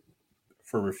suspended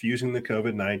for refusing the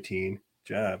COVID-19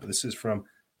 jab. This is from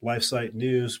LifeSite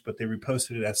News, but they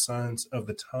reposted it as Signs of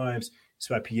the Times. It's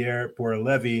by Pierre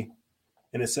Borrellevi,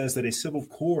 and it says that a civil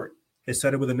court has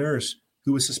sided with a nurse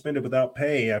who was suspended without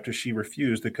pay after she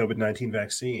refused the COVID-19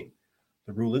 vaccine.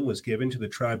 The ruling was given to the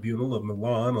Tribunal of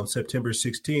Milan on September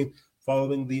 16th,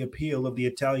 following the appeal of the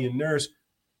Italian nurse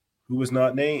who was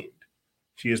not named.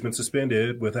 She has been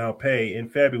suspended without pay in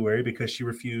February because she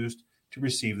refused to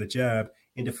receive the jab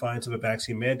in defiance of a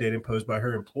vaccine mandate imposed by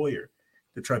her employer.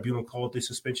 The tribunal called the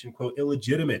suspension, quote,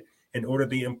 illegitimate, and ordered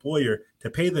the employer to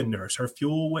pay the nurse her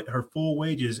full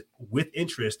wages with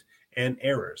interest and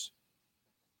errors.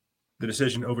 The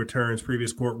decision overturns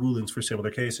previous court rulings for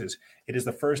similar cases. It is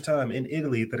the first time in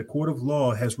Italy that a court of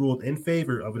law has ruled in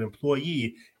favor of an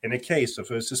employee in a case of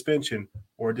a suspension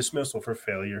or dismissal for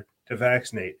failure to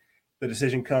vaccinate. The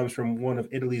decision comes from one of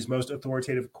Italy's most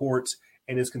authoritative courts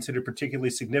and is considered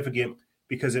particularly significant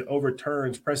because it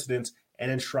overturns precedents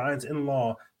and enshrines in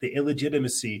law the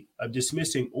illegitimacy of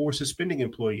dismissing or suspending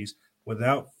employees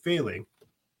without failing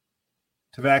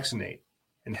to vaccinate.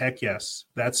 And heck yes,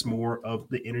 that's more of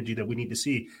the energy that we need to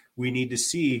see. We need to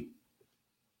see,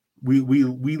 we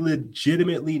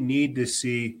legitimately need to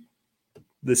see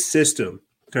the system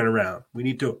turn around. We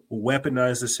need to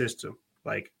weaponize the system.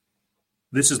 Like,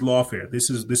 this is lawfare. This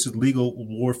is legal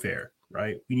warfare,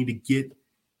 right? We need to get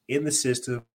in the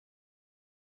system,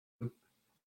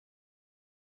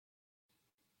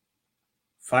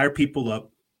 fire people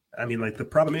up. I mean, like, the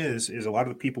problem is a lot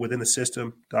of the people within the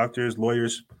system, doctors,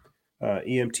 lawyers,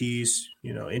 EMTs,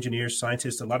 engineers,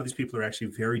 scientists, a lot of these people are actually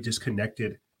very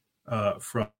disconnected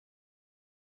from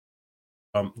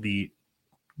the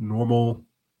normal.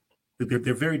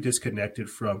 They're very disconnected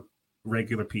from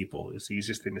regular people. It's the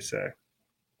easiest thing to say.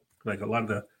 Like a lot of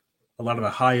the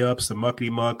high ups, the muckety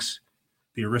mucks,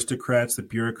 the aristocrats, the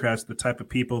bureaucrats, the type of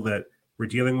people that we're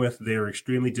dealing with, they are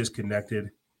extremely disconnected.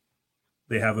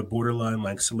 They have a borderline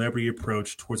like celebrity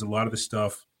approach towards a lot of the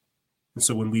stuff. And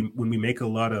so when we make a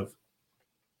lot of,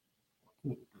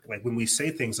 like, when we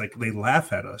say things like, they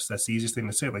laugh at us, that's the easiest thing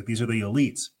to say. Like, these are the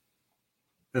elites.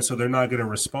 And so they're not going to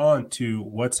respond to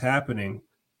what's happening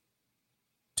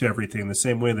to everything the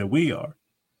same way that we are.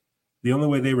 The only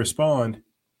way they respond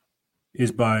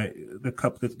is by the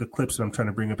clips that I'm trying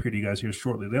to bring up here to you guys here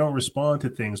shortly. They don't respond to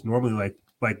things normally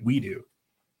like we do,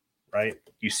 right?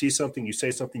 You see something, you say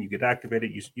something, you get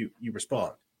activated, you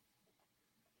respond.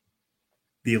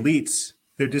 The elites,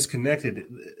 they're disconnected.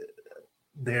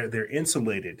 They're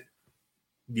insulated.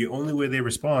 The only way they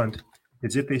respond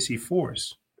is if they see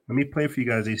force. Let me play for you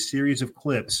guys a series of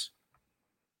clips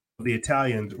of the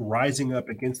Italians rising up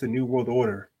against the New World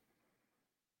Order.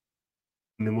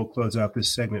 And then we'll close out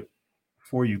this segment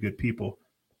for you, good people.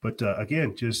 But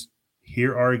again, just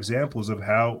here are examples of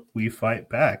how we fight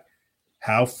back,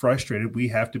 how frustrated we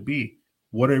have to be,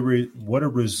 what a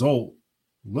result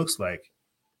looks like.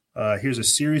 Here's a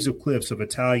series of clips of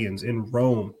Italians in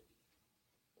Rome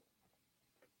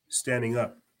standing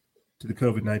up to the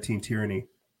COVID-19 tyranny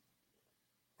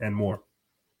and more.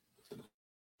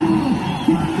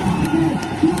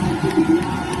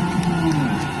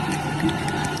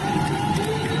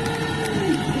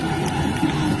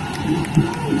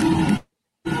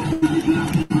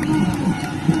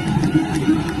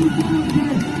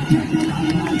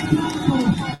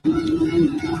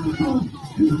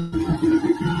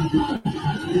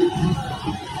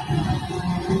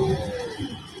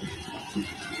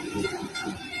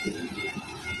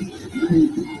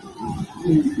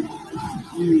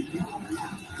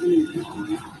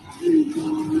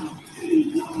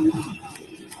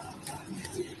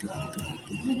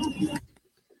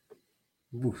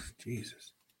 Oof,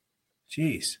 Jesus.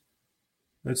 Jeez.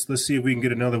 Let's see if we can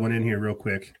get another one in here real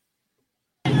quick.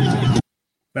 I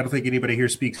don't think anybody here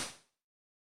speaks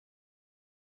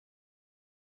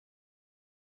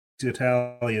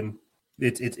Italian,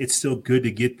 it's still good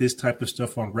to get this type of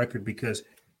stuff on record because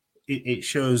it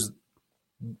shows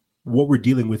what we're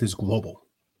dealing with is global,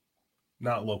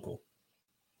 not local.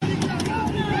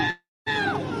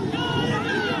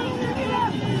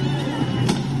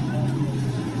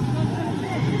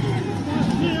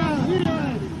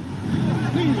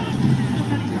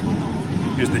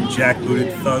 Here's the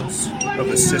jackbooted thugs of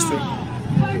the system.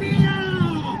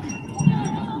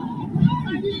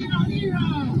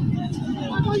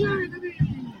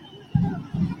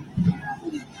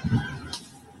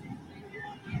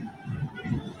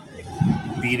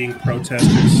 Beating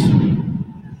protesters.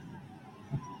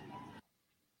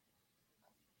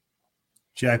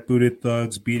 Jackbooted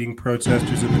thugs beating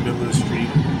protesters in the middle of the street.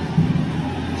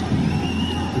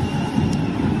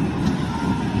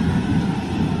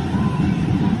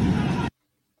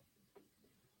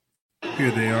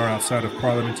 Here they are outside of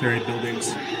parliamentary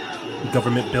buildings,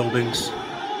 government buildings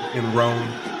in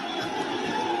Rome.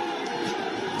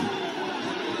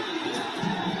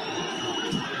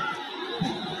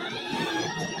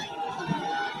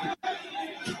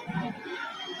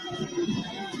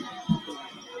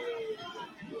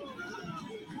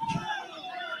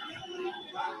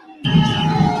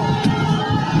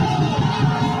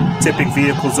 Tipping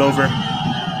vehicles over.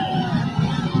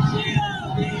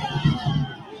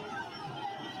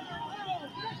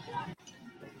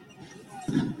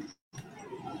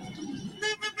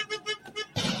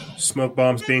 Smoke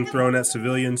bombs being thrown at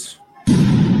civilians.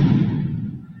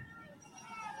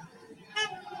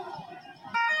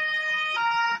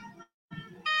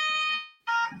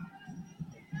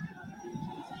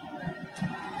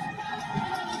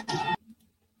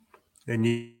 And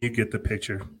you get the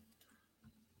picture.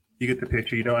 You get the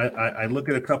picture. You know, I look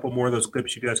at a couple more of those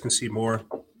clips. You guys can see more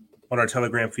on our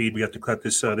Telegram feed. We have to cut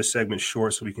this segment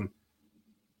short so we can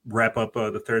wrap up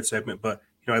the third segment. But,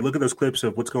 you know, I look at those clips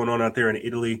of what's going on out there in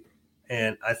Italy.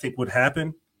 And I think what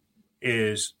happened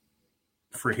is,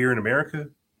 for here in America,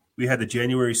 we had the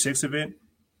January 6th event,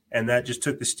 and that just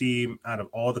took the steam out of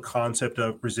all the concept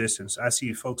of resistance. I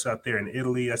see folks out there in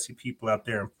Italy. I see people out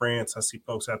there in France. I see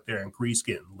folks out there in Greece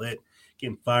getting lit,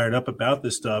 getting fired up about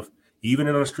this stuff, even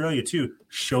in Australia too,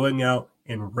 showing out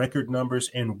in record numbers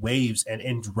and waves and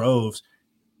in droves,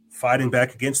 fighting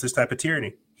back against this type of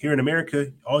tyranny. Here in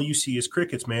America, all you see is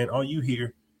crickets, man. All you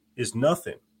hear is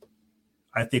nothing.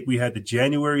 I think we had the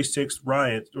January 6th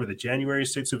riot or the January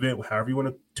 6th event, however you want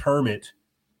to term it,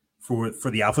 for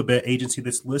the alphabet agency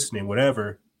that's listening,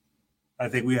 whatever. I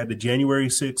think we had the January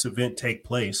 6th event take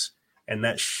place, and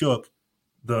that shook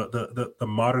the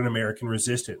modern American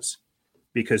resistance,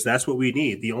 because that's what we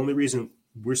need. The only reason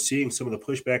we're seeing some of the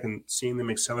pushback and seeing them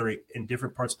accelerate in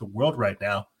different parts of the world right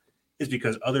now is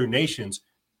because other nations,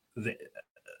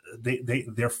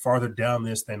 they're farther down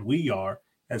this than we are.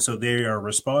 And so they are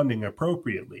responding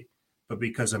appropriately. But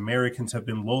because Americans have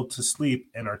been lulled to sleep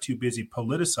and are too busy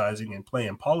politicizing and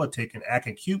playing politic and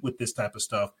acting cute with this type of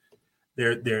stuff,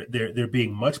 they're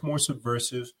being much more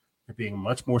subversive. They're being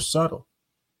much more subtle.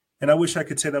 And I wish I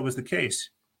could say that was the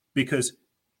case, because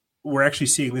we're actually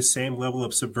seeing the same level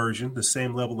of subversion, the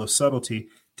same level of subtlety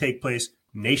take place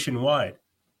nationwide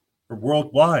or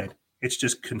worldwide. It's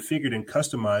just configured and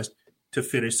customized to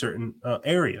fit a certain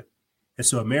area. And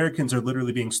so Americans are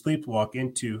literally being sleepwalked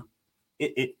into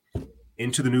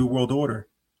the New World Order,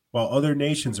 while other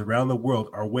nations around the world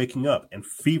are waking up and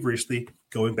feverishly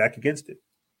going back against it.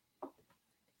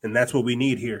 And that's what we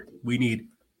need here. We need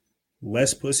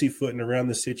less pussyfooting around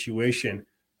the situation,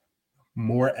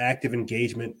 more active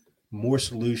engagement, more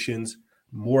solutions,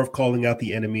 more of calling out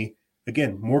the enemy.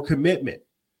 Again, more commitment,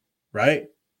 right?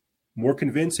 More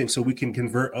convincing so we can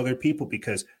convert other people,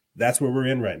 because that's where we're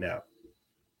in right now.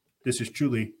 This is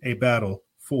truly a battle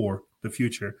for the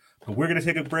future. But we're going to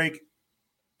take a break.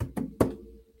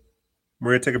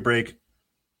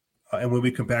 And when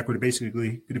we come back, we're basically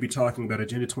going to be talking about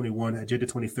Agenda 21, Agenda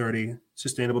 2030,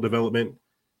 sustainable development,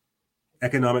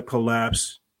 economic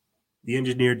collapse, the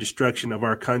engineered destruction of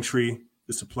our country,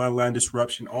 the supply line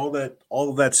disruption, all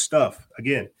of that stuff.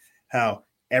 Again, how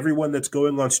everyone that's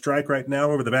going on strike right now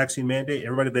over the vaccine mandate,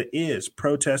 everybody that is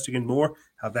protesting and more,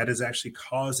 how that is actually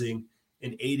causing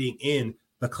and aiding in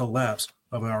the collapse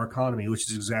of our economy, which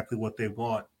is exactly what they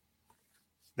want.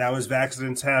 Now, as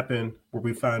Vaxxidents happen, where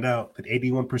we found out that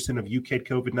 81% of UK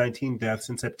COVID-19 deaths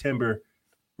in September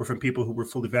were from people who were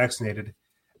fully vaccinated.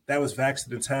 That was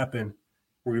Vaxxidents happen.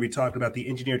 We're going to be talking about the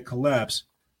engineered collapse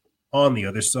on the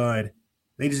other side.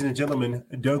 Ladies and gentlemen,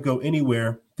 don't go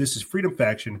anywhere. This is Freedom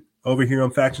Faction over here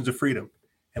on Factions of Freedom.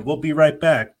 And we'll be right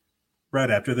back right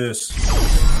after this.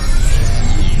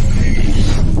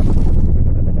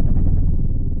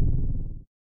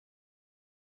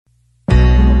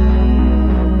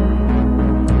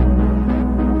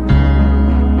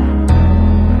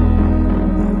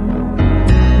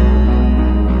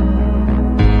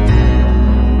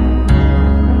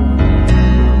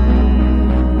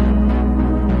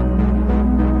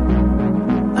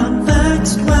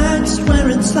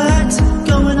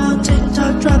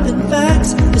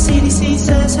 CDC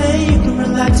says, hey, you can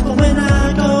relax, but when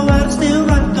I go out, I still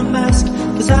rock a mask,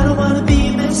 cause I don't wanna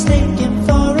be mistaken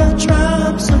for a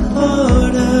Trump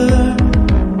supporter.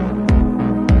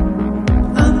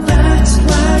 I'm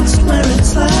vaxxed, wearing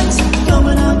slacks,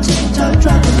 going on TikTok,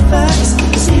 dropping facts.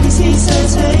 The CDC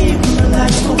says, hey, you can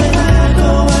relax, but when I go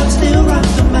out, I still rock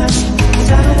a mask,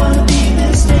 cause I don't wanna be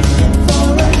mistaken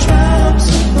for a Trump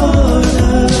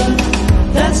supporter.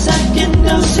 That second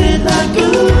dose hit like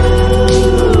ooh,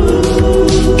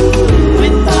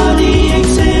 with all the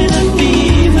aches and a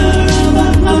fever of a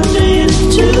Monday and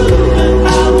Tuesday.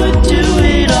 I would do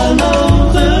it all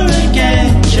over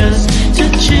again just to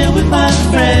chill with my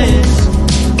friends.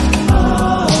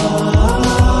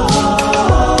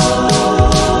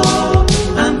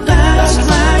 I'm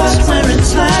vaxxed, wearing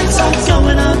slacks,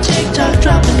 going on TikTok,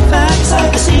 dropping facts.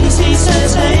 The CDC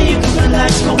says, hey, you can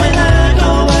relax, but when I go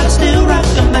out, I still rock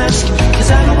a mask,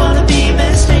 cause I don't wanna be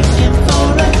mistaken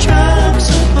for a Trump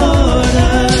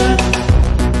supporter.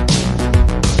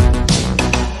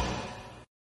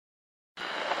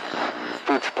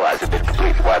 Food supplies have been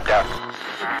completely wiped out.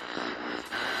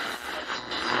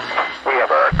 We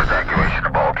have a evacuation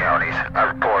of all counties. I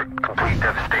report complete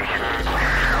devastation.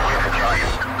 We have a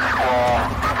giant squall,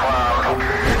 cloud,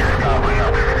 just gobbling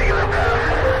up everything in their path.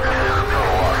 This is a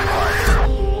total loss of life.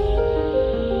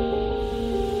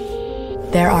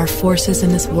 There are forces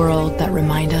in this world that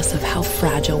remind us of how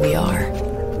fragile we are.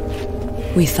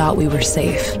 We thought we were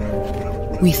safe.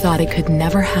 We thought it could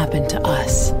never happen to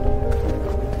us.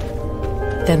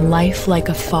 Then life like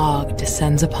a fog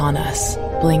descends upon us,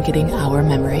 blanketing our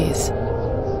memories.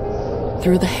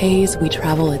 Through the haze, we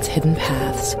travel its hidden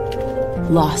paths,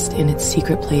 lost in its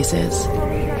secret places.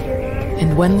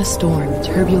 And when the storm,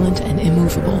 turbulent and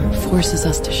immovable, forces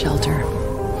us to shelter,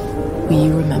 we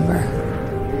remember.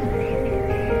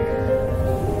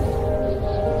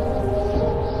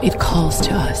 It calls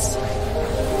to us,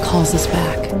 calls us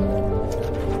back.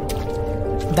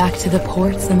 Back to the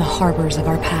ports and the harbors of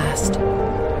our past.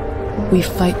 We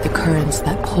fight the currents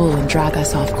that pull and drag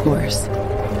us off course,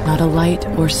 not a light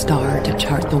or star to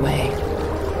chart the way.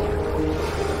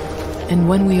 And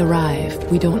when we arrive,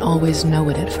 we don't always know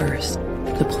it at first,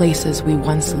 the places we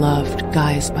once loved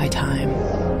guised by time.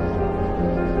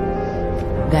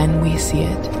 Then we see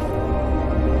it,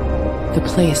 the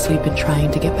place we've been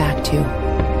trying to get back to.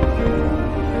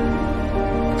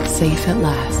 Safe at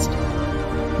last,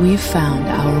 we've found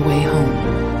our way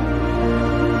home.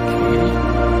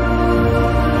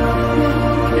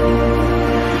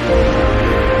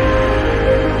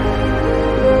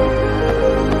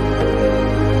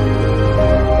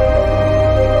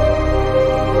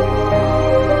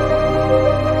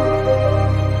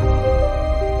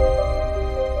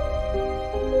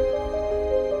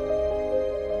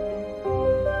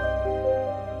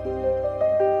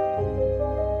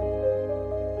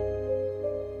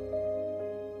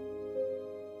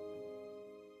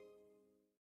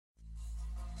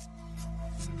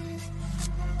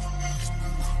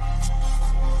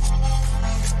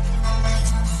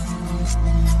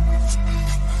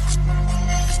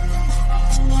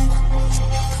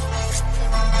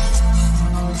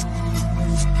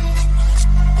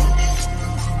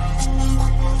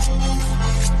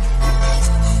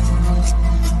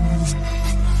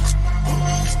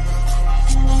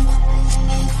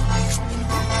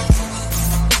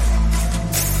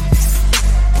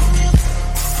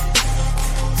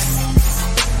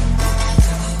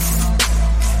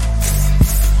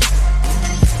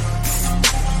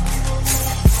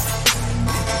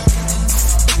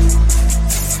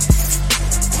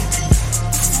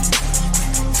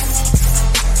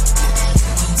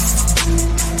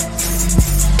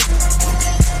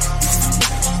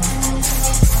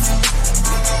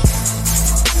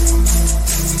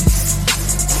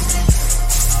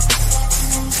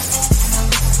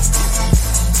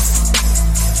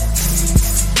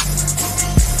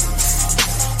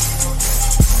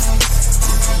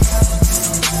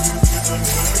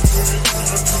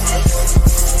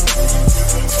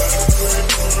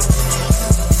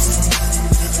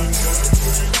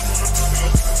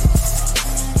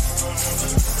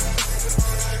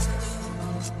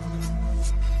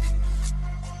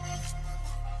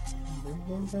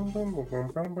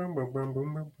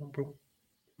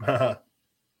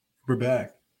 We're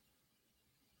back.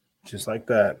 Just like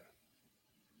that.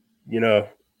 You know,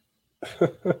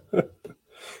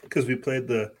 because we played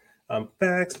the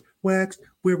facts, wax,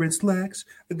 we're in slacks,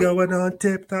 going on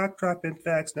TikTok, dropping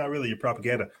facts. Not really your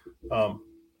propaganda.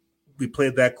 We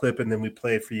played that clip, and then we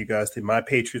played for you guys the My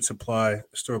Patriot Supply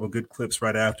historical good clips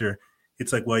right after.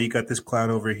 It's like, well, you got this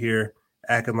clown over here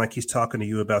acting like he's talking to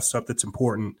you about stuff that's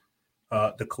important.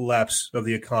 the collapse of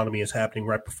the economy is happening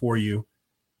right before you.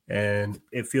 And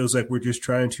it feels like we're just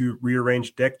trying to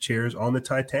rearrange deck chairs on the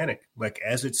Titanic, like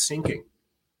as it's sinking.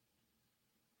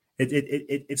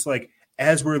 It's like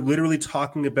as we're literally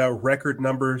talking about record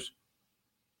numbers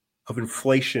of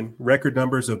inflation, record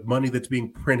numbers of money that's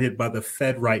being printed by the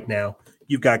Fed right now,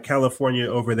 you've got California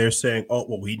over there saying, oh,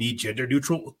 well, we need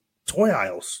gender-neutral toy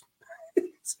aisles.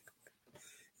 It's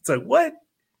like, what?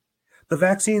 The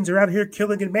vaccines are out here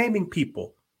killing and maiming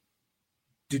people.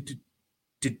 Did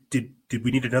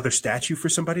we need another statue for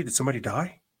somebody? Did somebody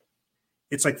die?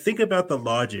 It's like, think about the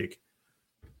logic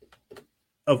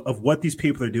of what these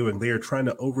people are doing. They are trying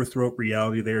to overthrow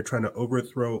reality. They are trying to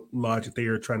overthrow logic. They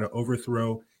are trying to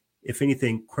overthrow, if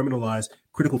anything, criminalize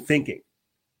critical thinking.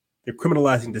 They're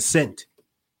criminalizing dissent.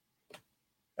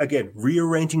 Again,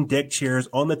 rearranging deck chairs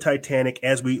on the Titanic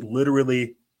as we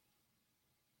literally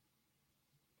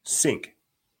sink.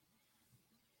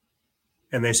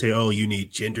 And they say, oh, you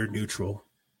need gender neutral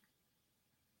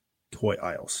toy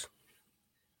aisles.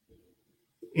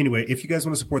 Anyway, if you guys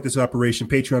want to support this operation,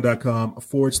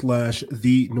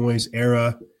 patreon.com/The Noise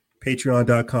Era,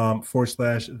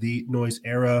 patreon.com/The Noise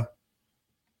Era,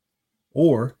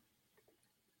 or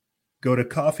go to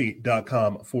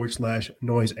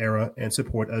coffee.com/Noise Era and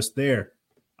support us there.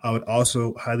 I would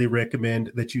also highly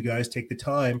recommend that you guys take the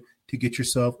time to get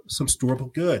yourself some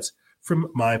storable goods from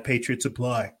My Patriot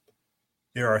Supply.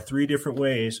 There are 3 different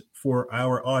ways for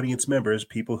our audience members,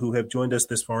 people who have joined us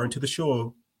this far into the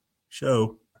show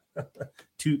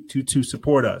to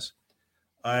support us.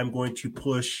 I'm going to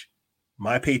push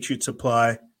My Patriot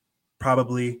Supply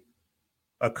probably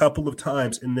a couple of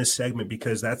times in this segment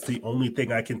because that's the only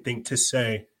thing I can think to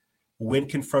say when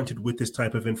confronted with this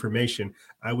type of information.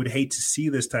 I would hate to see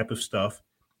this type of stuff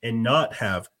and not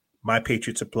have My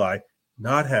Patriot Supply,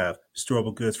 not have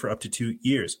storable goods for up to 2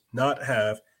 years, not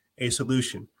have a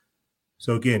solution.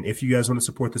 So again, if you guys want to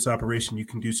support this operation, you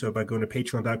can do so by going to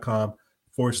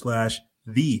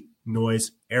patreon.com/The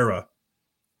Noise Era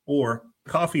or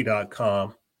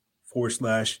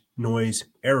coffee.com/Noise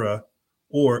Era,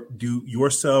 or do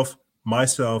yourself,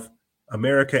 myself,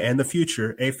 America, and the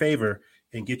future a favor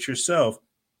and get yourself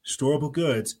storable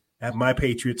goods at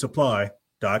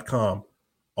mypatriotsupply.com.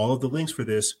 All of the links for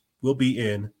this will be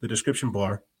in the description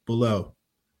bar below.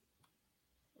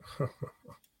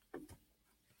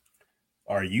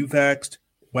 Are you vaxxed,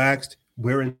 waxed,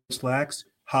 wearing slacks,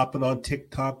 hopping on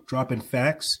TikTok, dropping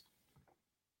facts?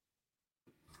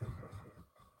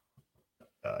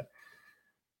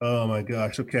 Oh my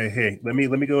gosh. Okay. Hey, let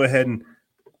me go ahead and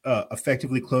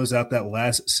effectively close out that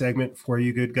last segment for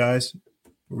you good guys.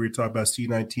 Where we talk about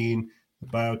C-19, the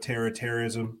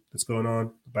bioterrorism that's going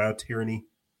on, the biotyranny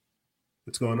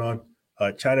that's going on.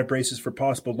 China braces for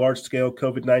possible large-scale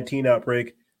COVID-19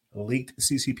 outbreak. Leaked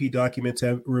CCP documents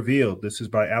have revealed. This is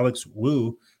by Alex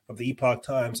Wu of the Epoch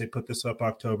Times. They put this up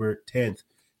October 10th.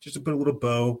 Just to put a little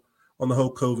bow on the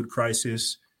whole COVID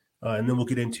crisis. And then we'll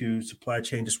get into supply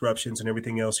chain disruptions and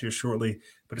everything else here shortly.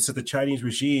 But it said the Chinese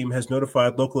regime has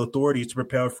notified local authorities to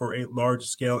prepare for a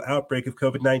large-scale outbreak of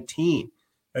COVID-19,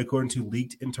 according to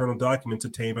leaked internal documents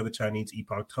obtained by the Chinese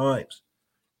Epoch Times.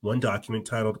 One document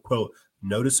titled, quote,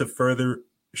 Notice of Further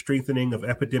Strengthening of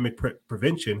Epidemic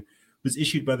Prevention was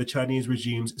issued by the Chinese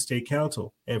regime's State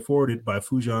Council and forwarded by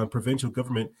Fujian provincial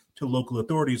government to local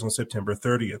authorities on September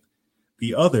 30th.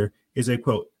 The other is a,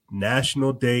 quote,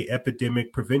 National Day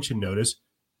Epidemic Prevention Notice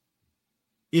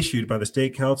issued by the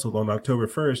State Council on October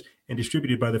 1st and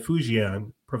distributed by the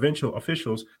Fujian provincial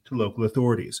officials to local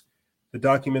authorities. The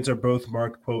documents are both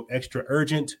marked, quote, extra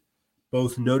urgent.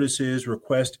 Both notices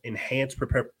request enhanced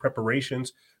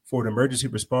preparations for an emergency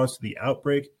response to the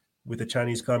outbreak, with the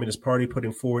Chinese Communist Party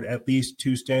putting forward at least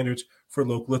 2 standards for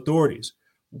local authorities.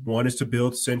 One is to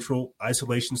build central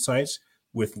isolation sites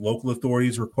with local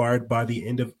authorities required by the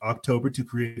end of October to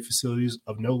create facilities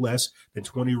of no less than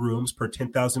 20 rooms per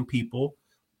 10,000 people.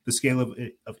 The scale of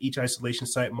each isolation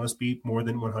site must be more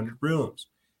than 100 rooms.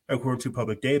 According to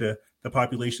public data, the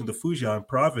population of the Fujian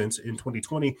province in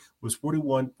 2020 was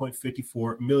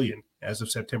 41.54 million. As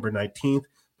of September 19th,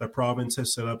 the province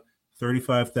has set up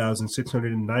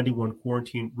 35,691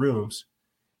 quarantine rooms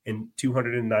in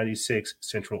 296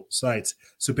 central sites.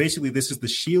 So basically, this is the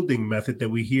shielding method that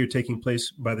we hear taking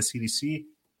place by the CDC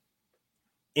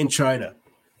in China,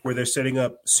 where they're setting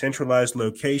up centralized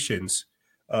locations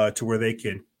to where they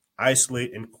can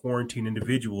isolate and quarantine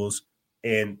individuals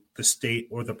in the state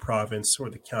or the province or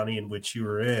the county in which you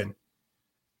are in.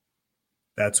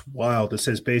 That's wild. It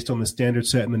says, based on the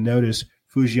standards set in the notice,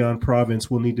 Fujian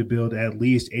province will need to build at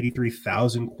least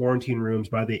 83,000 quarantine rooms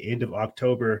by the end of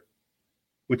October,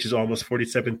 which is almost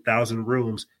 47,000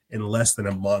 rooms in less than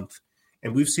a month.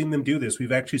 And we've seen them do this.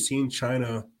 We've actually seen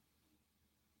China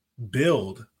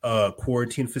build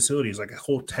quarantine facilities, like a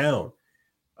whole town.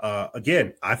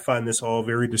 Again, I find this all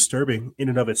very disturbing in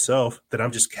and of itself, that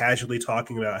I'm just casually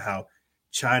talking about how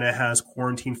China has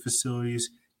quarantine facilities,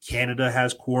 Canada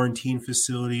has quarantine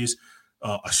facilities,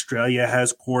 Australia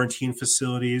has quarantine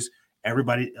facilities.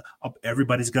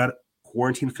 Everybody's got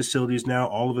quarantine facilities now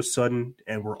all of a sudden,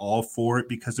 and we're all for it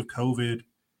because of COVID.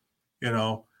 You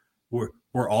know,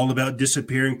 we're all about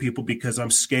disappearing people because I'm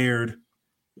scared.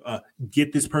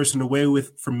 Get this person away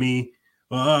from me.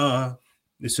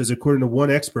 It says, according to one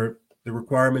expert, the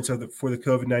requirements for the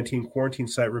COVID-19 quarantine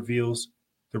site reveals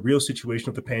the real situation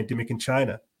of the pandemic in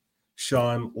China.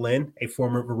 Sean Lin, a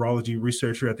former virology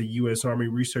researcher at the U.S. Army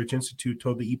Research Institute,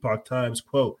 told the Epoch Times,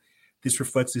 quote, "This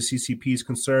reflects the CCP's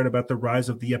concern about the rise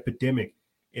of the epidemic.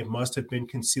 It must have been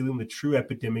concealing the true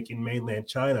epidemic in mainland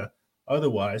China.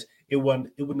 Otherwise, it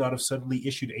would not have suddenly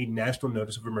issued a national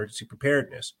notice of emergency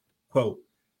preparedness. Quote,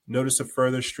 notice of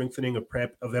further strengthening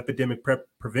of epidemic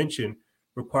prevention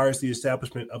requires the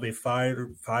establishment of a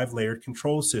five-layered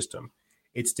control system.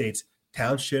 It states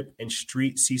township and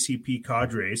street CCP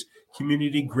cadres,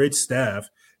 community grid staff,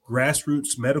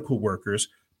 grassroots medical workers,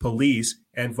 police,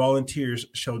 and volunteers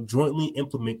shall jointly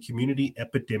implement community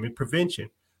epidemic prevention,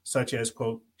 such as,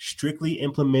 quote, strictly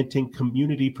implementing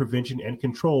community prevention and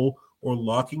control or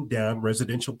locking down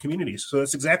residential communities." So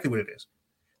that's exactly what it is.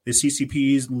 The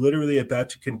CCP is literally about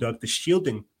to conduct the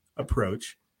shielding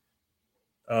approach.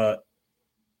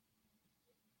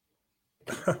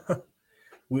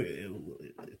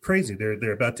 Crazy.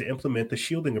 They're about to implement the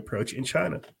shielding approach in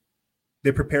China.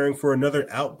 They're preparing for another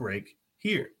outbreak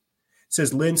here. It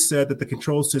says Lin said that the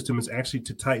control system is actually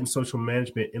to tighten social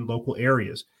management in local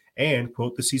areas. And,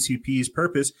 quote, the CCP's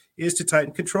purpose is to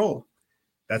tighten control.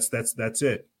 That's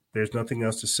it. There's nothing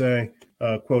else to say.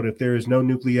 Quote, if there is no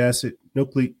nucleic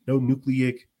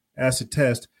acid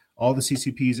test, all the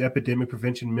CCP's epidemic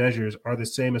prevention measures are the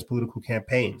same as political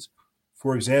campaigns.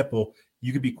 For example,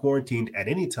 you could be quarantined at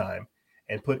any time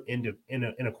and put in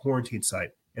a quarantine site.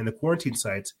 And the quarantine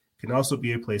sites can also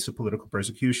be a place of political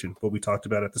persecution, what we talked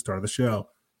about at the start of the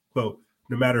show. Quote,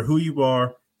 no matter who you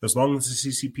are, as long as the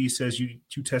CCP says you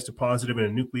tested positive in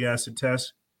a nucleic acid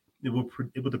test, it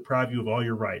will deprive you of all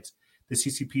your rights. The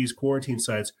CCP's quarantine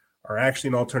sites are actually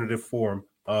an alternative form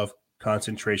of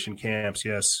concentration camps.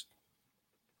 Yes,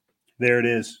 there it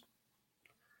is.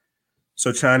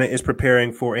 So China is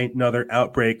preparing for another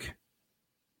outbreak,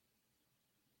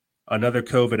 another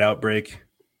COVID outbreak.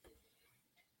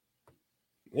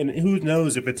 And who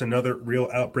knows if it's another real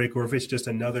outbreak or if it's just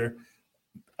another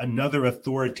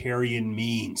authoritarian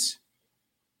means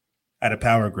at a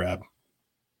power grab.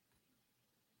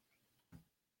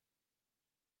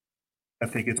 I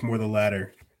think it's more the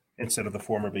latter instead of the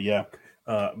former, but yeah.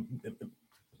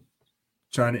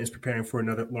 China is preparing for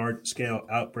another large-scale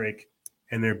outbreak,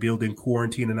 and they're building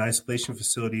quarantine and isolation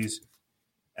facilities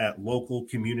at local,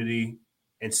 community,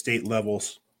 and state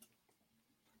levels.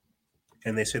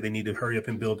 And they say they need to hurry up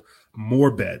and build more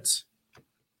beds,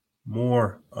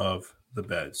 more of the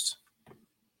beds.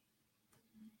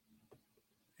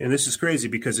 And this is crazy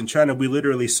because in China, we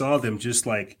literally saw them just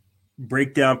like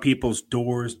break down people's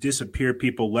doors, disappear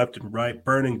people left and right,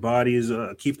 burning bodies,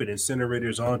 keeping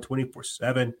incinerators on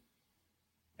 24/7.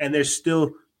 And there's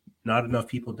still not enough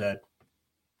people dead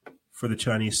for the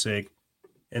Chinese sake.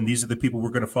 And these are the people we're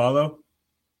going to follow.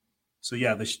 So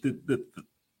yeah, the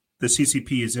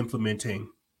CCP is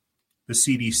implementing the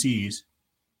CDC's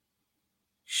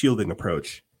shielding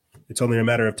approach. It's only a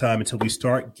matter of time until we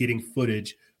start getting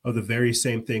footage of the very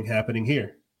same thing happening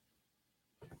here.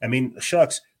 I mean,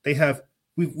 shucks, they have,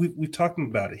 we've talking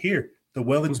about it here, the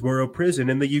Wellingsborough prison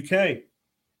in the UK,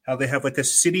 how they have like a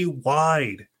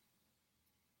citywide,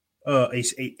 a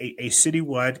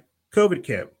citywide COVID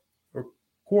camp or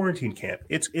quarantine camp.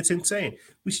 It's insane.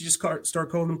 We should just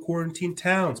start calling them quarantine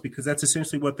towns because that's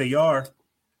essentially what they are.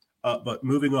 But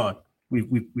moving on,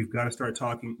 we've got to start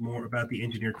talking more about the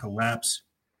engineered collapse.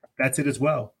 That's it as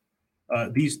well.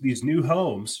 These new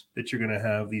homes that you're going to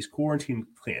have, these quarantine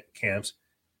camps,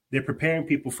 they're preparing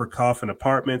people for coffin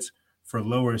apartments, for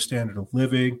lower standard of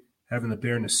living, having the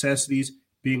bare necessities,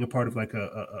 being a part of like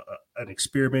an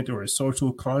experiment or a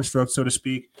social construct, so to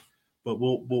speak. But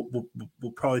we'll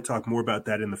probably talk more about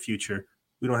that in the future.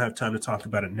 We don't have time to talk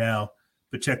about it now.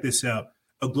 But check this out.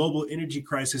 A global energy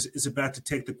crisis is about to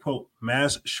take the, quote,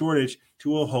 mass shortage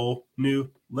to a whole new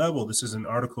level. This is an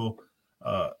article,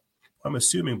 I'm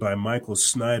assuming by Michael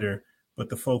Snyder, but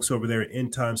the folks over there at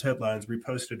End Times Headlines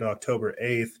reposted October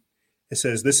 8th. It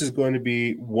says, this is going to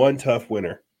be one tough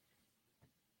winter.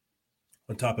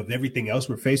 On top of everything else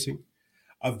we're facing,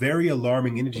 a very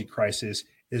alarming energy crisis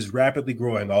is rapidly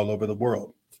growing all over the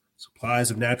world.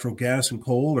 Supplies of natural gas and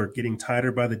coal are getting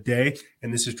tighter by the day,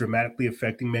 and this is dramatically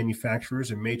affecting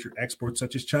manufacturers and major exports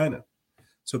such as China.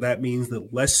 So that means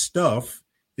that less stuff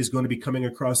is going to be coming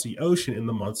across the ocean in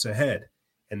the months ahead.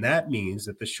 And that means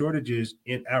that the shortages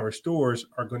in our stores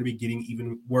are going to be getting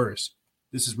even worse.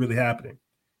 This is really happening,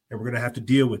 and we're going to have to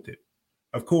deal with it.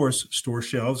 Of course, store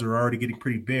shelves are already getting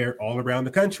pretty bare all around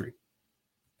the country.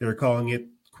 They're calling it,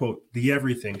 quote, the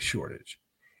everything shortage.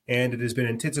 And it has been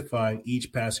intensifying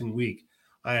each passing week.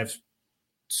 I have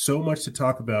so much to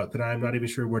talk about that I'm not even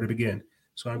sure where to begin.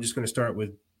 So I'm just going to start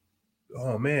with,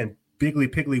 Biggly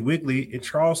Piggly Wiggly in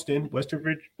Charleston, West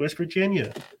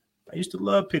Virginia. I used to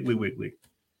love Piggly Wiggly.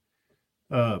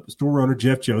 Store owner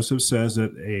Jeff Joseph says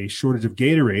that a shortage of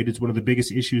Gatorade is one of the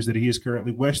biggest issues that he is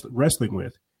currently wrestling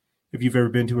with. If you've ever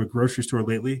been to a grocery store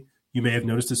lately, you may have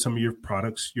noticed that some of your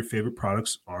favorite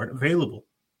products, aren't available.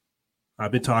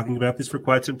 I've been talking about this for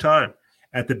quite some time.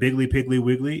 At the Biggly Piggly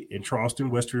Wiggly in Charleston,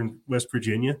 West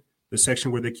Virginia, the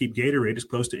section where they keep Gatorade is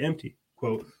close to empty.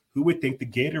 Quote, who would think the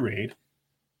Gatorade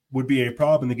would be a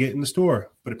problem to get in the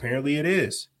store? But apparently it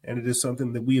is, and it is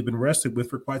something that we have been wrestling with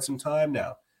for quite some time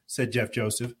now, said Jeff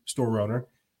Joseph, store owner.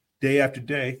 Day after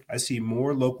day, I see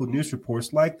more local news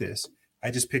reports like this. I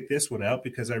just picked this one out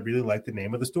because I really like the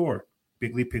name of the store,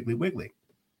 Biggly Piggly Wiggly.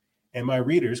 And my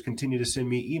readers continue to send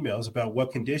me emails about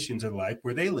what conditions are like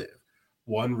where they live.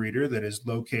 One reader that is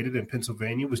located in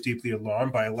Pennsylvania was deeply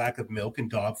alarmed by a lack of milk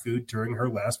and dog food during her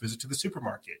last visit to the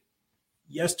supermarket.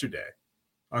 Yesterday,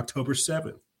 October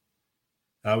 7th,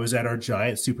 I was at our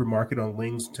giant supermarket on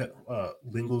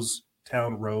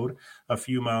Lingelstown Road, a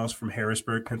few miles from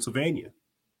Harrisburg, Pennsylvania.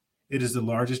 It is the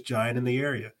largest giant in the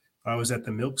area. I was at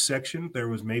the milk section. There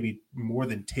was maybe more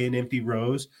than 10 empty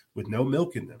rows with no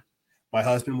milk in them. My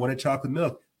husband wanted chocolate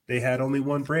milk. They had only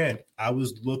one brand. I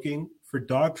was looking for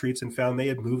dog treats and found they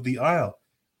had moved the aisle.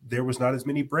 There was not as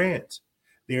many brands.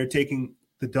 They are taking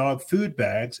the dog food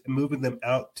bags and moving them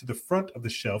out to the front of the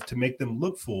shelf to make them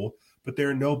look full, but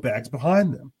there are no bags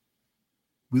behind them.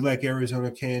 We like Arizona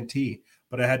canned tea,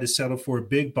 but I had to settle for a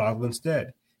big bottle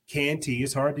instead. Canned tea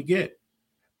is hard to get.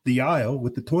 The aisle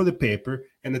with the toilet paper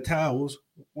and the towels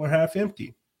were half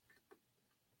empty.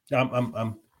 I'm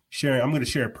going to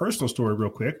share a personal story real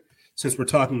quick. Since we're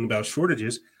talking about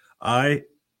shortages, I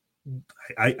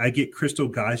get Crystal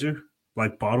Geyser,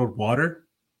 like bottled water.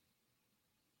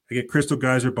 I get Crystal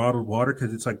Geyser bottled water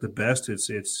because it's like the best.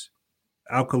 It's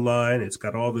alkaline. It's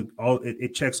got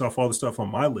it checks off all the stuff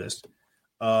on my list,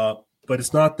 but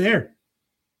it's not there.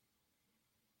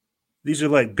 These are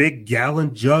like big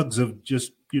gallon jugs of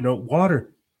just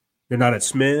water. They're not at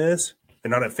Smith's. They're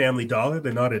not at Family Dollar.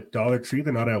 They're not at Dollar Tree.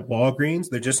 They're not at Walgreens.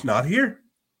 They're just not here.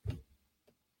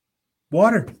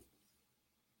 Water.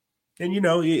 And,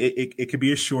 it could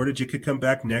be a shortage. It could come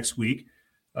back next week.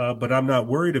 But I'm not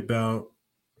worried about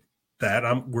that.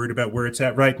 I'm worried about where it's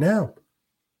at right now.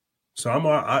 So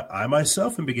I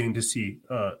myself am beginning to see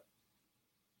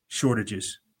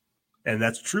shortages. And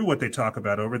that's true what they talk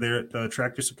about over there at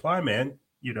Tractor Supply, man.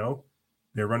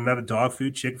 They're running out of dog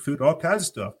food, chicken food, all kinds of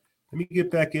stuff. Let me get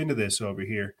back into this over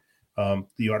here.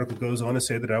 The article goes on to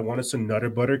say that I wanted some Nutter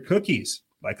Butter cookies,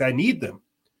 like I need them,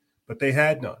 but they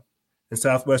had none. In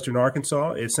southwestern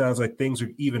Arkansas, it sounds like things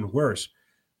are even worse.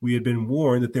 We had been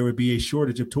warned that there would be a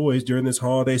shortage of toys during this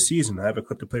holiday season. I have a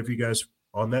clip to play for you guys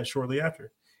on that shortly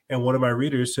after. And one of my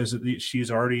readers says that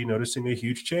she's already noticing a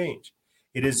huge change.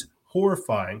 It is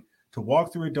horrifying to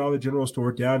walk through a Dollar General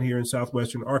store down here in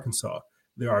southwestern Arkansas.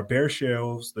 There are bare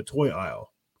shelves, the toy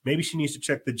aisle. Maybe she needs to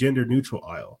check the gender-neutral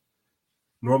aisle.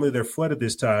 Normally, they're flooded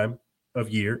this time of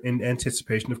year in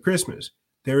anticipation of Christmas.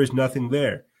 There is nothing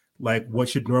there, like what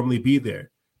should normally be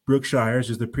there. Brookshire's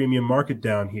is the premium market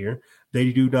down here.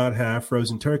 They do not have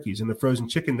frozen turkeys. And the frozen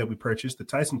chicken that we purchased, the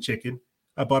Tyson chicken,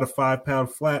 I bought a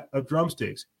 5-pound flat of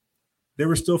drumsticks. There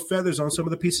were still feathers on some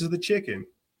of the pieces of the chicken.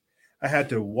 I had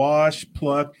to wash,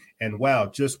 pluck, and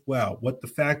just wow. What the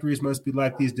factories must be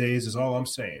like these days is all I'm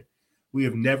saying. We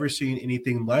have never seen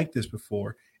anything like this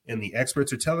before, and the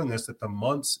experts are telling us that the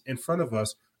months in front of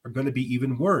us are going to be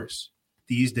even worse.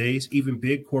 These days, even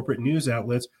big corporate news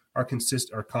outlets are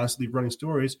constantly running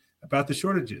stories about the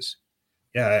shortages.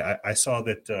 Yeah, I saw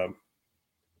that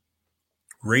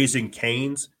Raising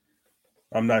Cane's.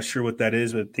 I'm not sure what that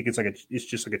is, but I think it's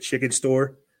just like a chicken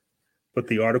store. But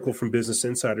the article from Business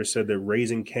Insider said that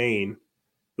Raising Cane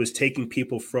was taking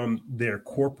people from their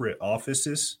corporate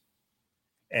offices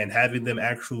and having them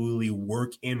actually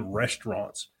work in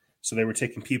restaurants. So they were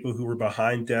taking people who were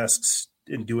behind desks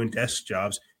and doing desk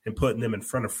jobs and putting them in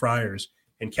front of fryers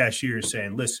and cashiers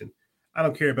saying, listen, I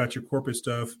don't care about your corporate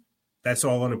stuff. That's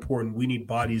all unimportant. We need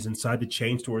bodies inside the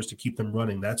chain stores to keep them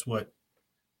running. That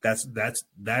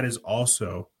is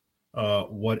also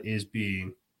what is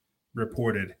being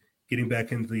reported. Getting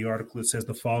back into the article, it says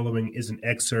the following is an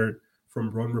excerpt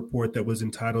from one report that was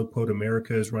entitled, quote,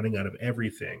 America is running out of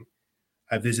everything.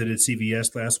 I visited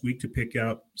CVS last week to pick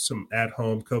out some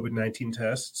at-home COVID-19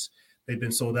 tests. They'd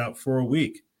been sold out for a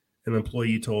week, an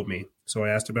employee told me. So I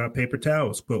asked about paper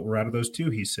towels. Quote, we're out of those too,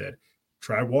 he said.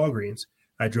 Try Walgreens.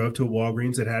 I drove to a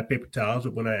Walgreens that had paper towels,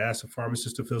 but when I asked a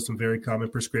pharmacist to fill some very common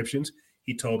prescriptions,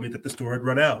 he told me that the store had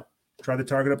run out. Try the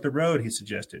Target up the road, he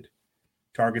suggested.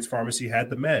 Target's pharmacy had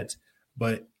the meds,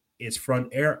 but its front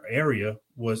area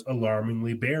was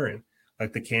alarmingly barren,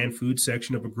 like the canned food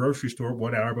section of a grocery store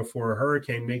 1 hour before a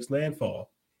hurricane makes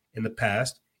landfall. In the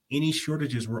past, any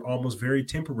shortages were almost very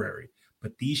temporary,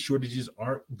 but these shortages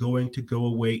aren't going to go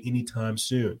away anytime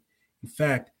soon. In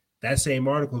fact, that same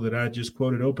article that I just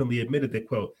quoted openly admitted that,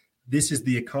 quote, this is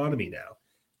the economy now.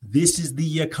 This is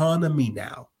the economy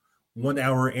now. 1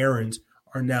 hour errands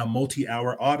are now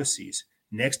multi-hour odysseys.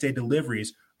 Next day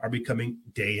deliveries are becoming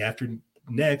day after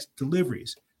next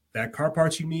deliveries. That car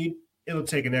parts you need, it'll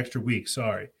take an extra week.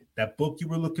 Sorry. That book you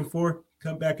were looking for,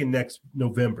 come back in next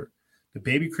November. The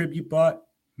baby crib you bought,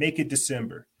 make it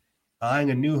December.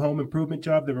 Eyeing a new home improvement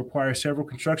job that requires several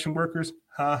construction workers?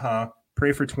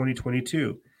 Pray for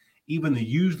 2022. Even the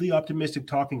usually optimistic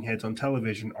talking heads on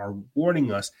television are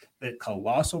warning us that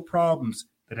colossal problems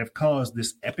that have caused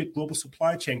this epic global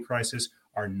supply chain crisis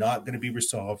are not going to be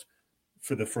resolved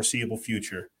for the foreseeable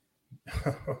future.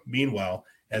 Meanwhile,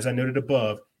 as I noted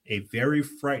above, a very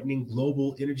frightening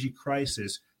global energy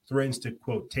crisis threatens to,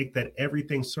 quote, take that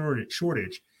everything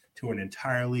shortage to an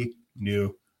entirely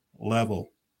new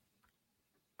level.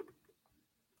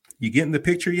 You getting the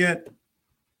picture yet?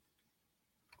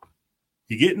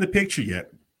 You getting the picture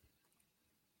yet?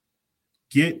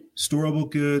 Get storable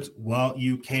goods while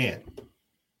you can.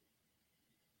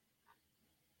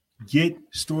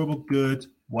 Get storable goods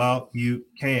while you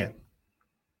can.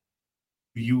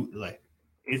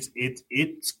 It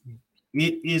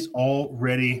is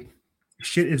already,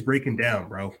 shit is breaking down,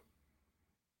 bro.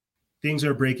 Things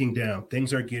are breaking down.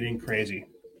 Things are getting crazy.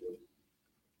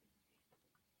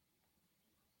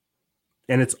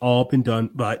 And it's all been done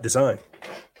by design.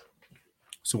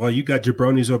 So while you got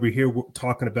jabronis over here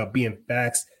talking about being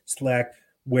facts, slack,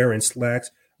 wearing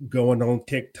slacks, going on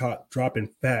TikTok, dropping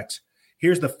facts,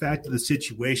 here's the fact of the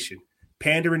situation.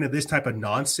 Pandering to this type of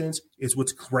nonsense is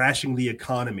what's crashing the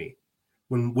economy.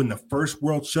 When the first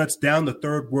world shuts down, the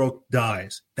third world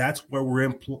dies. That's why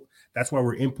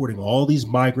we're importing all these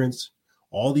migrants,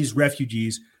 all these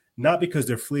refugees, not because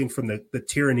they're fleeing from the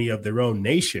tyranny of their own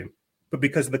nation, but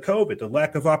because of the COVID, the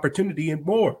lack of opportunity, and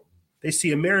more. They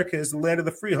see America as the land of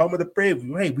the free, home of the brave.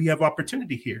 Hey, we have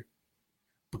opportunity here.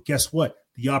 But guess what?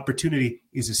 The opportunity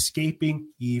is escaping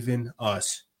even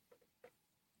us.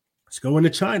 Let's go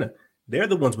into China. They're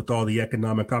the ones with all the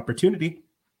economic opportunity.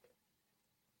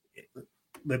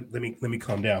 Let me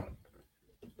calm down.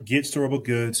 Get storable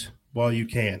goods while you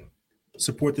can.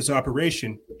 Support this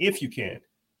operation if you can.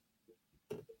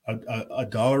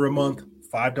 $1 a month,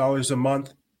 $5 a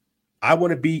month. I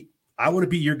want to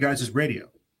be your guys' radio.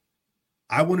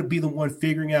 I want to be the one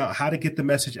figuring out how to get the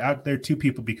message out there to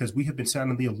people, because we have been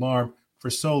sounding the alarm for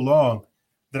so long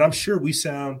that I'm sure we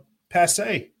sound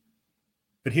passé.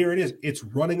 But here it is. It's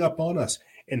running up on us.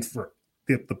 And for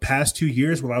the past 2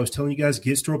 years, when I was telling you guys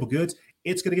get storable goods,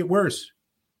 it's going to get worse.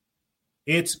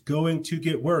 It's going to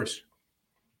get worse.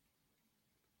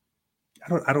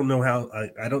 I don't know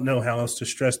how else to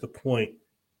stress the point.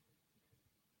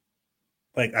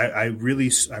 Like I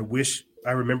wish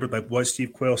I remembered like what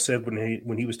Steve Quayle said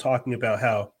when he was talking about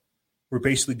how we're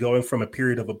basically going from a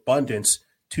period of abundance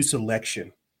to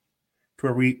selection, to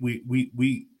where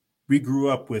we grew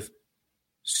up with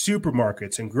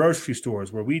supermarkets and grocery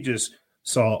stores where we just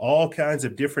saw all kinds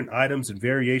of different items and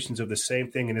variations of the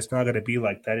same thing, and it's not going to be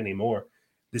like that anymore.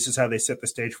 This is how they set the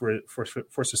stage for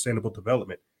sustainable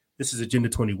development. This is Agenda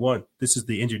 21. This is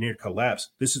the engineered collapse.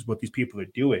 This is what these people are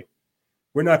doing.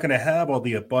 We're not going to have all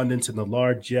the abundance and the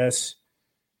largesse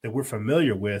that we're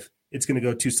familiar with. It's going to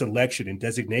go to selection and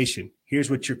designation. Here's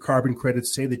what your carbon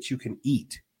credits say that you can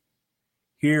eat.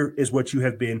 Here is what you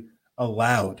have been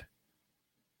allowed.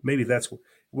 Maybe that's what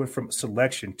went from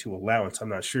selection to allowance. I'm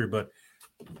not sure, but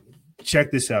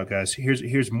check this out, guys.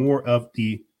 Here's more of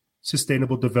the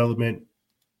sustainable development,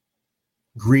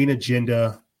 green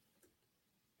agenda,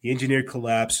 the engineered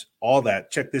collapse, all that.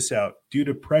 Check this out. Due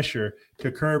to pressure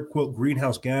to curb, quote,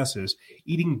 greenhouse gases,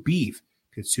 eating beef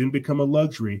could soon become a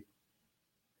luxury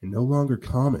and no longer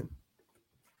common.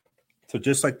 So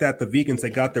just like that, the vegans, they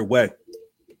got their way.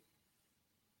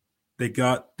 They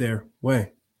got their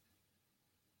way.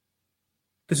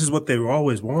 This is what they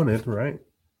always wanted, right?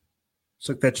 It's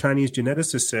like that Chinese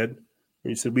geneticist said, where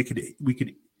he said we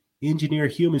could engineer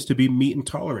humans to be meat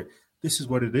intolerant. This is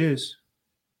what it is.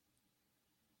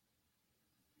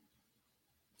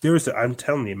 I'm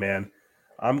telling you, man,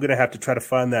 I'm going to have to try to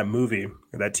find that movie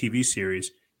or that TV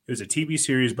series. It was a TV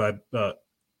series by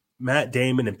Matt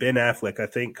Damon and Ben Affleck, I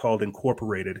think, called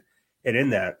Incorporated. And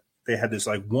in that, they had this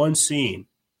like one scene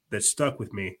that stuck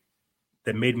with me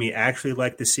that made me actually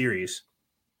like the series.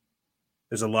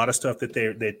 There's a lot of stuff that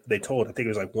they told. I think it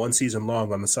was like one season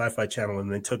long on the Sci-Fi Channel,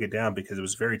 and they took it down because it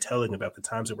was very telling about the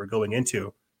times that we're going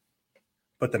into.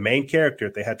 But the main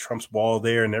character, they had Trump's wall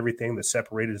there and everything that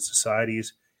separated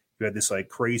societies. You had this like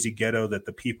crazy ghetto that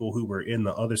the people who were in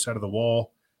the other side of the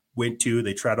wall went to.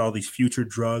 They tried all these future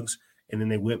drugs, and then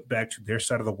they went back to their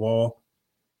side of the wall.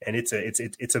 And it's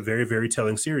a very, very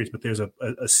telling series. But there's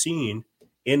a scene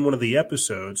in one of the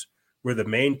episodes where the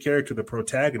main character, the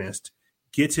protagonist,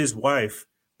 gets his wife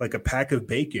like a pack of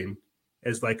bacon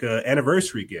as like an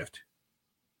anniversary gift.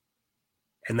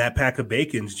 And that pack of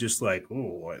bacon's just like,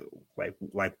 oh,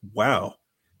 like wow.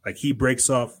 Like he breaks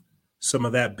off some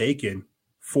of that bacon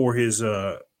for his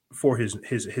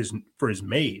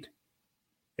maid.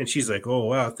 And she's like, oh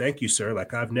wow, thank you, sir.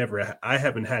 Like I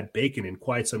haven't had bacon in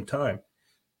quite some time.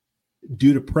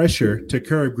 Due to pressure to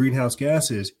curb greenhouse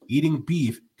gases, eating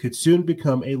beef could soon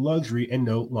become a luxury and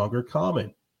no longer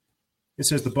common. It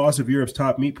says the boss of Europe's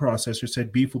top meat processor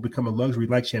said beef will become a luxury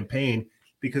like champagne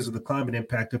because of the climate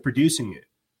impact of producing it.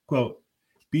 Quote,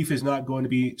 beef is not going to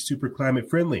be super climate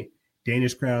friendly,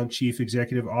 Danish Crown Chief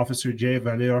Executive Officer Jay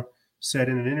Valeur said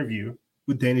in an interview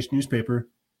with Danish newspaper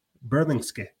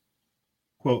Berlingske.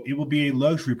 Quote, it will be a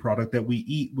luxury product that we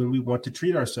eat when we want to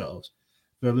treat ourselves.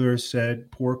 Valeur said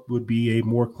pork would be a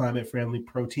more climate-friendly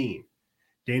protein.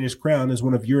 Danish Crown is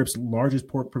one of Europe's largest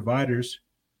pork providers,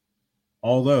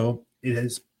 although it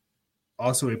is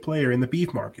also a player in the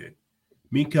beef market.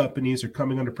 Meat companies are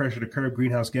coming under pressure to curb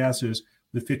greenhouse gases,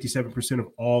 with 57% of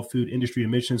all food industry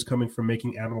emissions coming from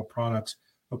making animal products,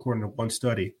 according to one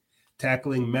study.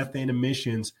 Tackling methane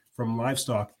emissions from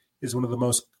livestock is one of the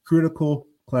most critical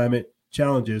climate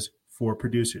challenges for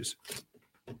producers.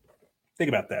 Think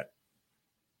about that.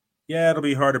 Yeah, it'll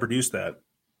be hard to produce that.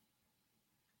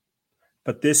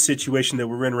 But this situation that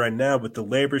we're in right now with the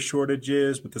labor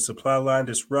shortages, with the supply line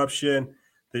disruption,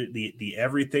 the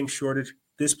everything shortage,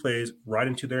 this plays right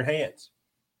into their hands.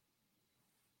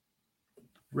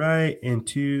 Right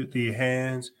into the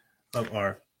hands of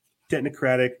our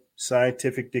technocratic,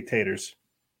 scientific dictators.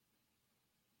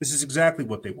 This is exactly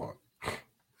what they want.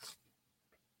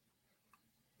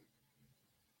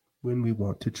 When we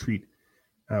want to treat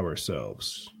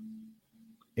ourselves.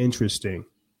 Interesting.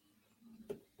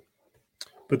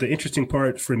 But the interesting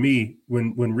part for me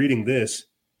when reading this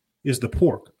is the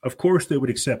pork. Of course they would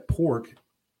accept pork.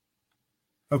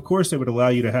 Of course they would allow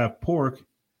you to have pork.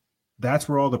 That's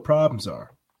where all the problems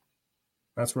are.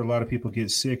 That's where a lot of people get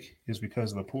sick, is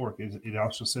because of the pork. It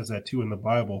also says that too in the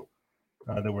Bible,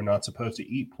 that we're not supposed to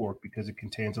eat pork because it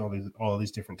contains all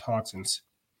these different toxins.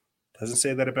 It doesn't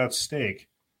say that about steak.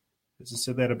 It doesn't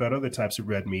say that about other types of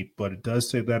red meat, but it does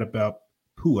say that about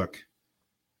pork.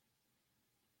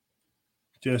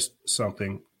 Just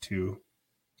something to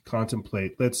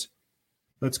contemplate. Let's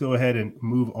go ahead and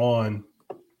move on.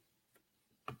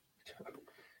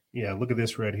 Yeah, look at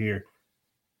this right here.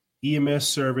 EMS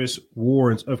service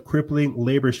warns of crippling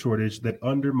labor shortage that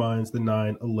undermines the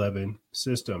 911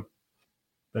 system.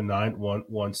 The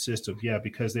 911 system. Yeah,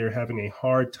 because they're having a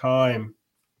hard time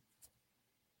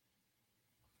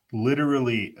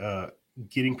literally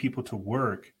getting people to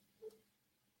work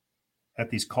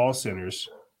at these call centers.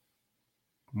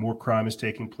 More crime is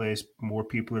taking place. More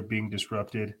people are being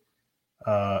disrupted,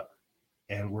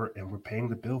 and we're paying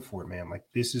the bill for it, man. Like,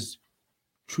 this is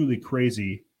truly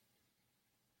crazy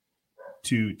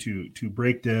to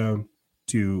break down,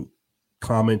 to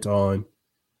comment on,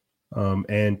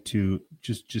 and to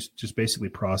just basically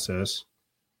process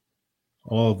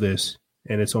all of this.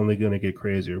 And it's only going to get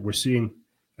crazier. We're seeing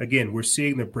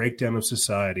the breakdown of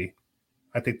society.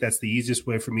 I think that's the easiest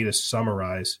way for me to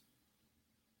summarize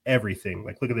everything.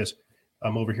 Like, look at this.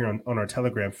 I'm over here on our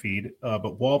Telegram feed.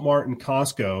 But Walmart and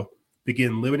Costco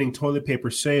begin limiting toilet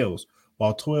paper sales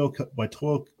while toy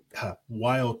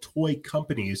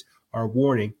companies are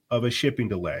warning of a shipping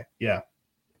delay. Yeah.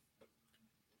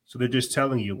 So they're just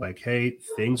telling you, like, hey,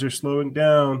 things are slowing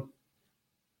down.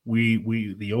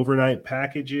 The overnight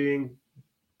packaging,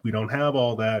 we don't have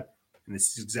all that. And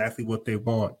this is exactly what they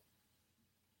want.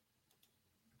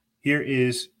 Here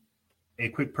is a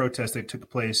quick protest that took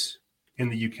place in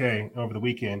the UK over the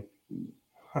weekend,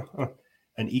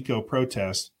 an eco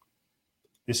protest.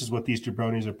 This is what these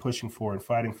jabronis are pushing for and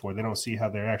fighting for. They don't see how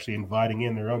they're actually inviting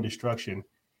in their own destruction.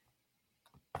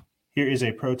 Here is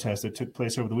a protest that took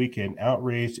place over the weekend.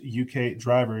 Outraged UK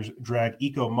drivers drag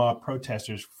eco mob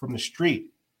protesters from the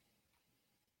street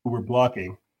who were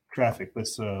blocking traffic.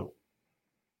 Let's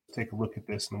take a look at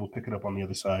this and we'll pick it up on the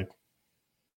other side.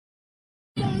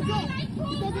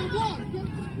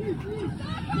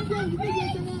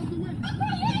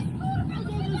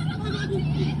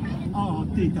 Oh,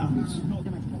 Titans.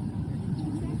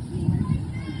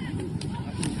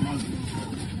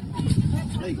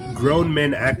 Grown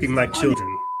men acting like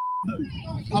children.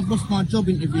 I've lost my job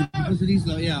interview because of these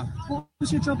lot, yeah. What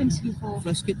was your job interview for? For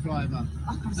a skip driver.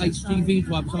 Oh, HGV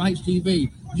driver, so I'm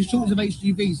HGV. Just shortage of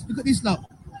HGVs. Look at this lot.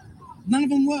 None of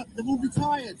them work. They're all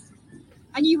retired.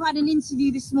 And you had an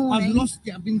interview this morning? I've lost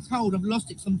it. I've been told I've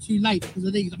lost it because I'm too late because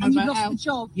of these. And you've lost the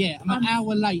job? Yeah, I'm an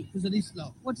hour late because of this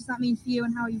lot. What does that mean for you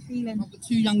and how are you feeling? I've got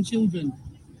 2 young children.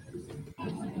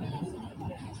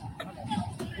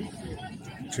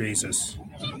 Jesus.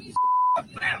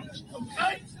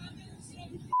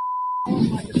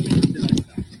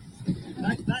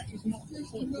 That is not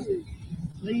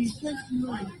please.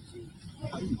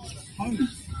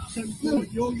 So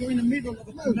you're in the middle of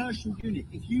a commercial unit.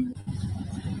 If you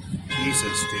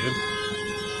Jesus, dude.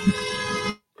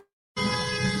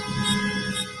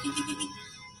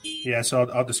 Yeah, so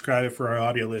I'll describe it for our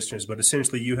audio listeners, but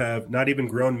essentially you have not even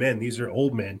grown men. These are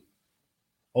old men.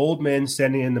 Old men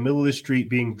standing in the middle of the street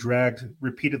being dragged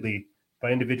repeatedly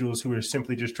by individuals who are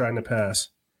simply just trying to pass.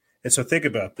 And so think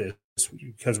about this,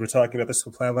 because we're talking about the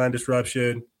supply line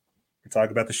disruption. We're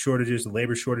talking about the shortages, the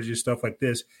labor shortages, stuff like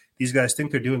this. These guys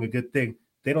think they're doing a good thing.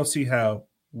 They don't see how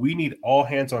we need all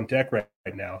hands on deck right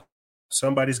now.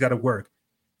 Somebody's got to work.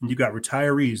 And you got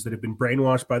retirees that have been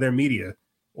brainwashed by their media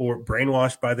or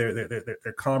brainwashed by their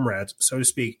comrades, so to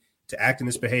speak, to act in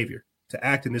this behavior, to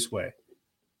act in this way.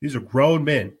 These are grown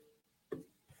men.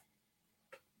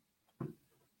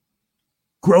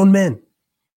 Grown men.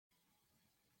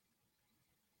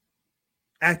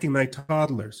 Acting like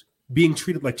toddlers, being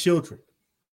treated like children,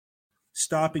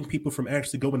 stopping people from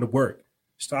actually going to work,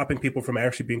 stopping people from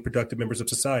actually being productive members of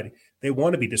society. They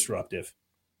want to be disruptive.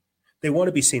 They want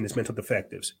to be seen as mental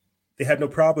defectives. They have no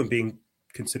problem being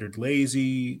considered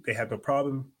lazy. They have no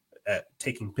problem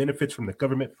taking benefits from the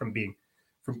government, from being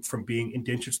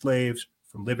indentured slaves,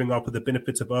 from living off of the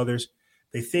benefits of others.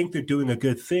 They think they're doing a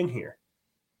good thing here,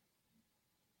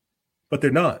 but they're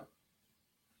not.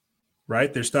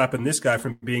 Right? They're stopping this guy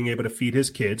from being able to feed his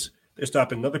kids. They're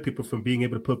stopping other people from being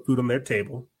able to put food on their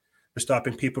table. They're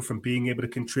stopping people from being able to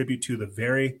contribute to the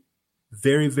very,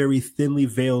 very, very thinly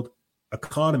veiled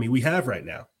economy we have right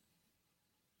now.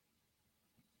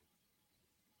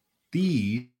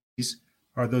 These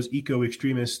are those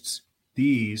eco-extremists.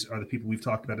 These are the people we've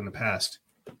talked about in the past.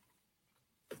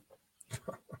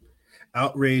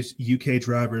 Outraged UK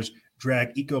drivers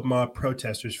drag eco-mob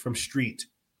protesters from street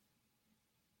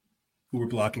who were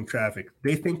blocking traffic.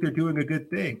 They think they're doing a good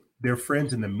thing. Their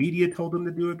friends in the media told them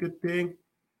to do a good thing.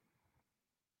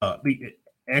 The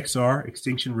XR,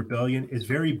 Extinction Rebellion, is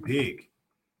very big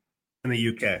in the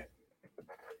UK.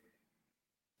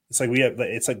 It's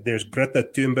like there's Greta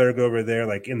Thunberg over there,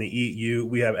 like in the EU.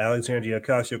 We have Alexandria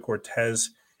Ocasio-Cortez.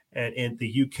 And in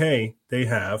the UK, they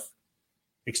have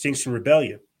Extinction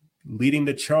Rebellion leading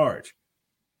the charge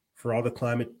for all the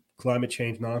climate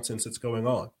change nonsense that's going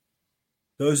on.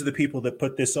 Those are the people that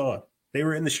put this on. They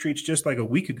were in the streets just like a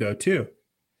week ago, too.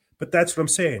 But that's what I'm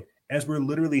saying. As we're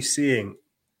literally seeing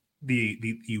the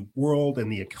world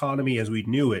and the economy as we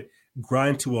knew it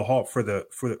grind to a halt for the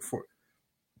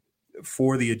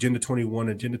Agenda 21,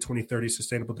 Agenda 2030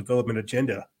 Sustainable Development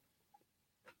Agenda,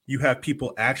 you have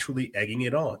people actually egging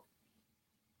it on.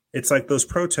 It's like those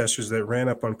protesters that ran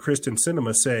up on Kristen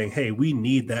Sinema saying, hey, we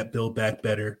need that Build Back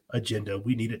Better agenda.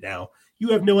 We need it now. You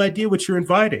have no idea what you're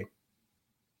inviting.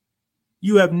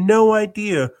 You have no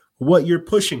idea what you're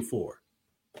pushing for.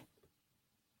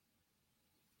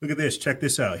 Look at this. Check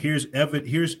this out. Here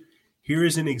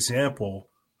is an example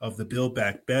of the Build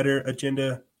Back Better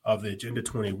agenda, of the Agenda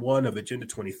 21, of Agenda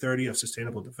 2030, of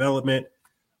sustainable development,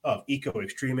 of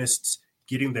eco-extremists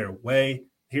getting their way.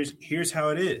 Here's how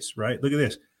it is, right? Look at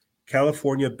this.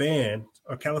 California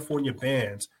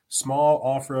bans small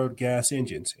off-road gas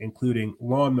engines, including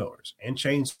lawnmowers and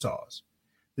chainsaws.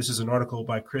 This is an article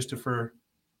by Christopher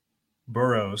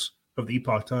Burrows of the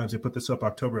Epoch Times. They put this up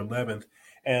October 11th.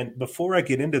 And before I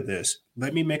get into this,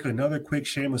 let me make another quick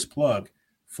shameless plug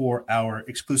for our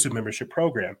exclusive membership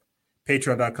program,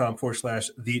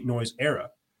 patreon.com/The Noise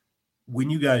Era. when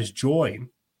you guys join,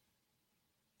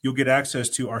 you'll get access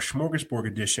to our Smorgasbord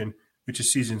edition, which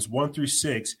is seasons 1 through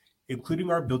 6,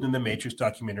 including our Building the Matrix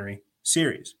documentary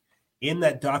series. In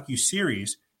that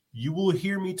docu-series, you will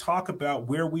hear me talk about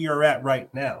where we are at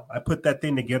right now. I put that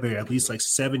thing together at least like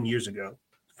 7 years ago,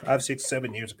 5, 6,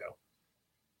 7 years ago.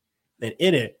 And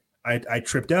in it, I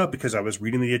tripped out because I was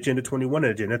reading the Agenda 21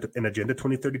 and Agenda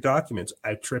 2030 documents.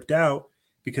 I tripped out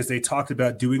because they talked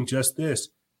about doing just this,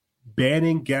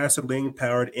 banning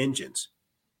gasoline-powered engines.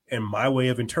 And my way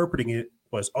of interpreting it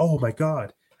was, oh my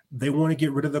God, they want to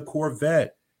get rid of the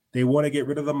Corvette. They want to get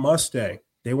rid of the Mustang.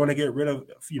 They want to get rid of,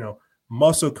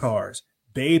 muscle cars,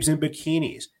 babes in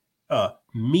bikinis,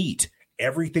 meat,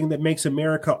 everything that makes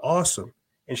America awesome.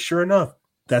 And sure enough,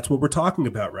 that's what we're talking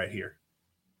about right here.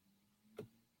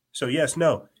 So yes,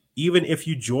 no, even if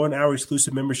you join our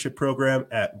exclusive membership program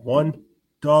at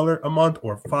 $1 a month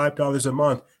or $5 a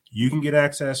month, you can get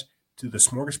access to the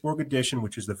Smorgasbord edition,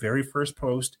 which is the very first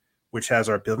post, which has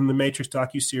our Building the Matrix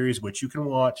docu-series, which you can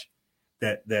watch,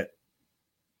 that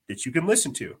you can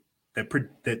listen to,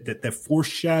 that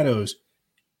foreshadows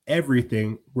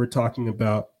everything we're talking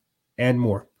about and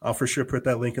more. I'll for sure put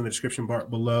that link in the description bar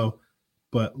below,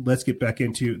 but let's get back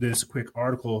into this quick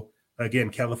article.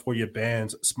 Again, California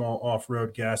bans small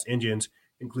off-road gas engines,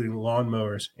 including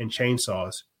lawnmowers and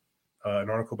chainsaws. An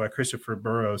article by Christopher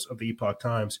Burrows of the Epoch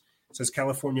Times says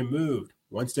California moved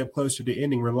one step closer to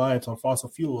ending reliance on fossil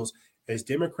fuels as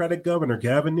Democratic Governor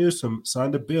Gavin Newsom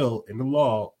signed a bill into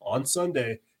law on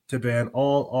Sunday to ban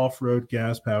all off-road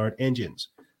gas-powered engines.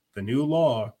 The new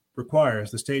law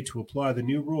requires the state to apply the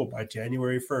new rule by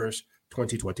January 1st,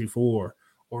 2024.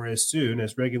 Or as soon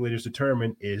as regulators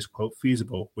determine is, quote,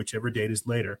 feasible, whichever date is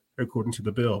later, according to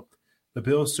the bill. The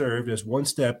bill served as one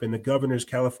step in the governor's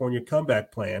California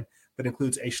comeback plan that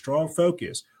includes a strong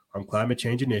focus on climate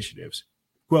change initiatives.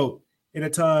 Quote, in a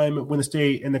time when the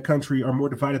state and the country are more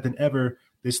divided than ever,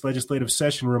 this legislative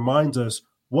session reminds us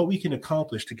what we can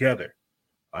accomplish together.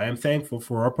 I am thankful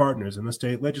for our partners in the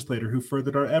state legislature who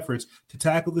furthered our efforts to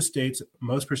tackle the state's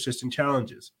most persistent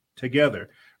challenges. Together,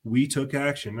 we took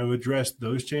action to address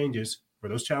those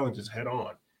challenges head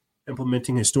on,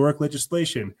 implementing historic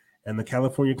legislation and the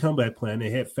California Comeback Plan to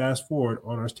hit fast forward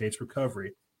on our state's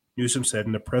recovery, Newsom said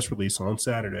in a press release on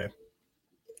Saturday.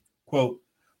 Quote,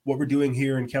 what we're doing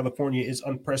here in California is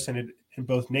unprecedented in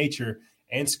both nature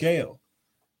and scale.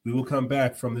 We will come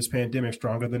back from this pandemic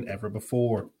stronger than ever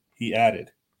before, he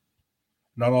added.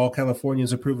 Not all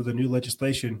Californians approve of the new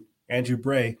legislation. Andrew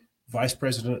Bray, Vice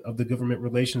President of the Government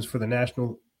Relations for the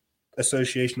National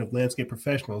Association of Landscape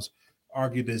Professionals,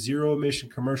 argued that zero-emission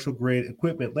commercial-grade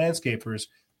equipment landscapers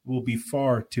will be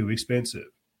far too expensive.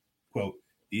 Quote,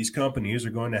 these companies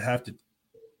are going to have to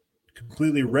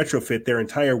completely retrofit their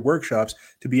entire workshops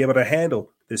to be able to handle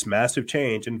this massive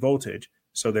change in voltage,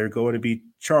 so they're going to be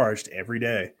charged every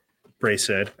day, Bray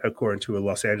said, according to a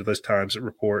Los Angeles Times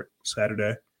report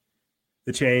Saturday.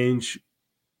 The change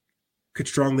could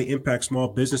strongly impact small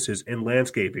businesses in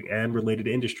landscaping and related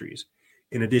industries.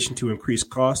 In addition to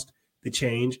increased cost, the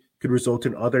change could result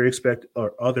in other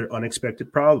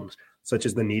unexpected problems, such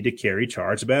as the need to carry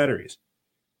charged batteries.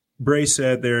 Bray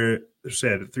said a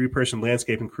three-person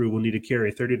landscaping crew will need to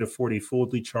carry 30 to 40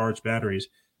 fully charged batteries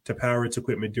to power its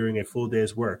equipment during a full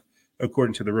day's work,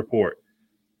 according to the report.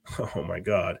 Oh my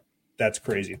God, that's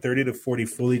crazy. 30 to 40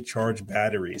 fully charged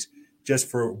batteries just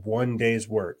for one day's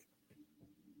work.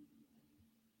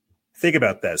 Think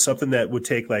about that. Something that would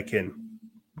take like in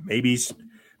maybe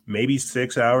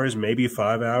 6 hours, maybe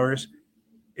 5 hours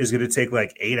is going to take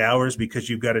like 8 hours because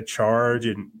you've got to charge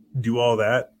and do all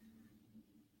that.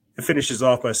 It finishes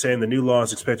off by saying the new law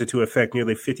is expected to affect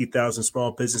nearly 50,000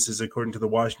 small businesses, according to the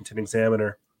Washington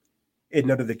Examiner. It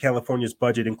noted that California's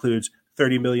budget includes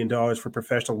 $30 million for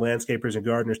professional landscapers and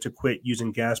gardeners to quit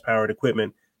using gas-powered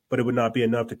equipment, but it would not be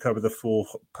enough to cover the full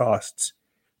costs.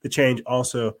 The change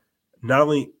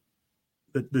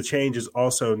is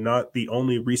also not the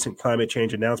only recent climate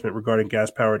change announcement regarding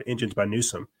gas-powered engines by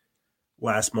Newsom.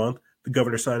 Last month, the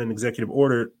governor signed an executive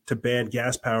order to ban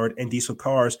gas-powered and diesel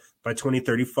cars by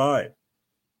 2035.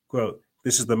 Quote,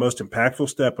 this is the most impactful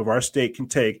step of our state can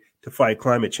take to fight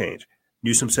climate change,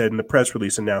 Newsom said in the press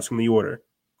release announcing the order.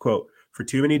 Quote, for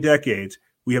too many decades,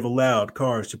 we have allowed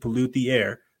cars to pollute the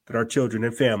air that our children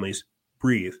and families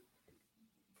breathe.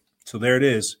 So there it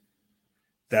is.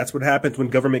 That's what happens when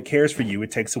government cares for you. It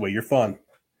takes away your fun.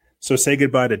 So say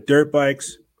goodbye to dirt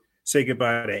bikes. Say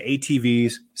goodbye to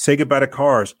ATVs. Say goodbye to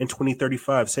cars in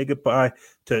 2035. Say goodbye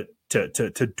to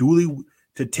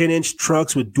 10-inch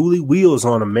trucks with dually wheels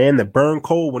on them, man, that burn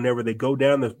coal whenever they go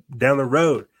down the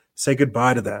road. Say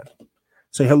goodbye to that.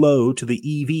 Say hello to the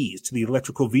EVs, to the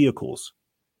electrical vehicles.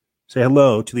 Say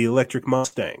hello to the electric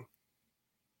Mustang.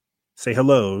 Say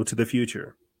hello to the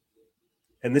future.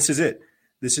 And this is it.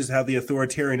 This is how the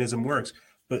authoritarianism works.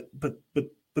 But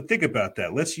think about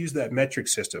that. Let's use that metric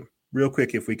system real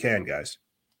quick if we can, guys.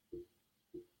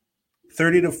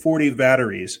 30 to 40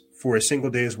 batteries for a single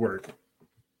day's work.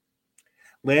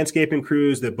 Landscaping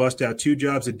crews that bust out 2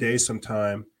 jobs a day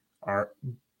sometime are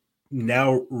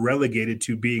now relegated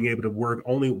to being able to work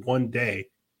only 1 day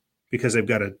because they've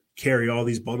got to carry all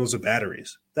these bundles of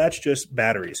batteries. That's just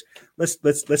batteries.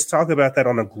 Let's talk about that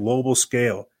on a global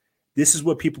scale. This is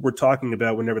what people were talking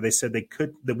about whenever they said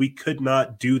that we could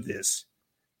not do this,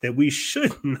 that we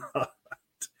should not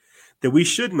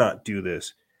do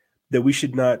this, that we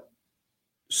should not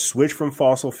switch from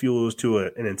fossil fuels to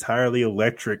an entirely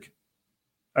electric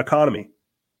economy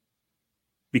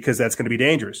because that's going to be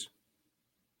dangerous.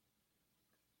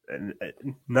 And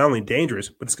not only dangerous,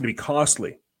 but it's going to be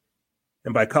costly.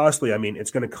 And by costly, I mean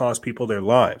it's going to cost people their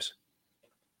lives.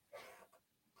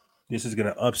 This is going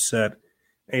to upset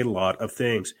a lot of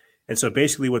things. And so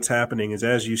basically what's happening is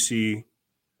as you see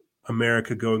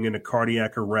America going into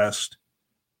cardiac arrest,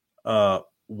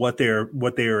 what they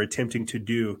are attempting to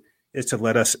do is to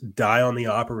let us die on the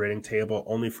operating table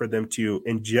only for them to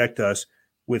inject us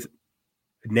with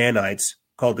nanites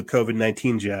called the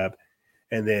COVID-19 jab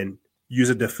and then use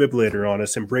a defibrillator on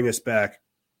us and bring us back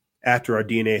after our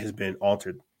DNA has been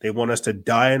altered. They want us to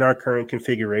die in our current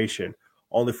configuration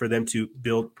only for them to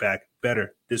build back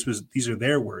better. These are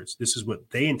their words. This is what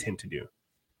they intend to do,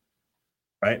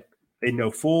 right? They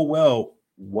know full well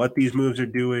what these moves are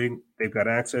doing. They've got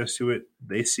access to it.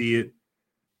 They see it,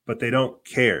 but they don't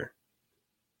care,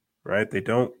 right? They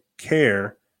don't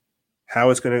care how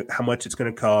much it's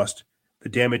going to cost, the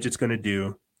damage it's going to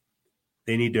do.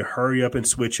 They need to hurry up and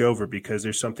switch over because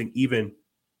there's something even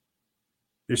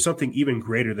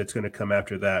greater that's going to come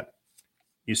after that,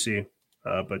 you see.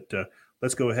 But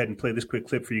let's go ahead and play this quick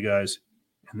clip for you guys,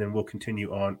 and then we'll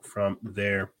continue on from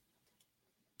there.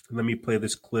 Let me play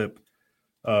this clip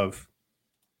of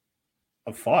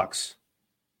Fox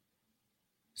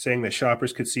saying that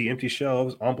shoppers could see empty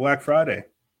shelves on Black Friday.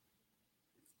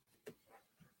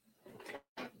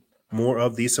 More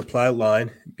of the supply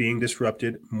line being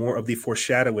disrupted, more of the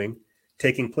foreshadowing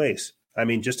taking place. I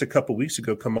mean, just a couple weeks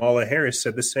ago, Kamala Harris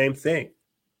said the same thing.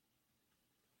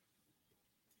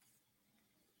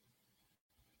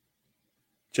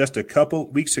 Just a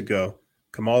couple weeks ago,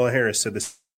 Kamala Harris said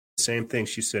the same thing.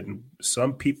 She said,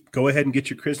 some people, go ahead and get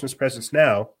your Christmas presents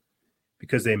now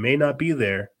because they may not be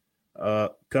there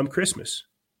come Christmas.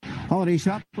 Holiday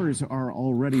shoppers are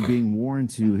already being warned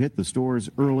to hit the stores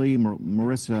early.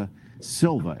 Marissa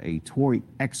Silva, a toy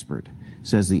expert,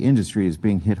 says the industry is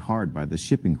being hit hard by the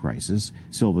shipping crisis.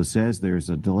 Silva says there's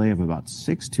a delay of about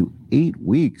 6 to 8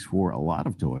 weeks for a lot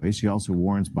of toys. She also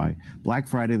warns by Black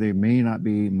Friday there may not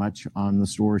be much on the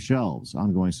store shelves.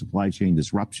 Ongoing supply chain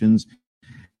disruptions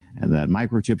and that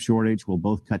microchip shortage will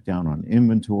both cut down on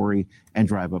inventory and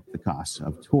drive up the costs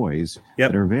of toys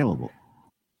that are available.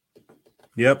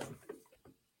 Yep.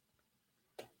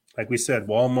 Like we said,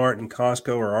 Walmart and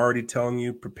Costco are already telling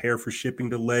you, prepare for shipping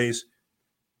delays.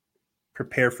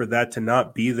 Prepare for that to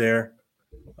not be there.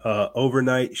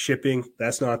 Overnight shipping,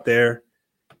 that's not there.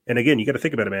 And again, you got to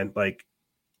think about it, man. Like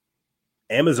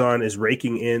Amazon is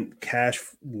raking in cash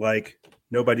like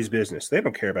nobody's business. They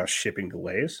don't care about shipping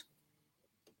delays.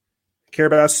 They care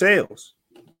about sales.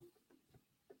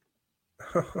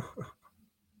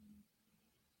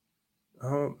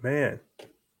 Oh, man.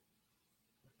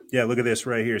 Yeah, look at this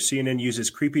right here. CNN uses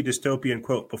creepy dystopian,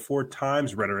 quote, before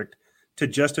times rhetoric to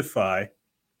justify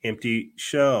empty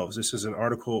shelves. This is an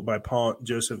article by Paul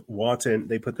Joseph Watson.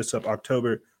 They put this up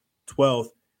October 12th.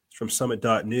 It's from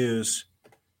summit.news.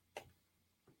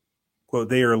 Quote,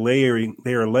 they are laying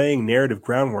narrative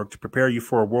groundwork to prepare you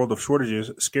for a world of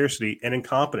shortages, scarcity, and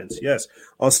incompetence. Yes,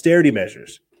 austerity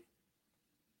measures.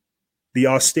 The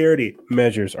austerity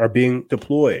measures are being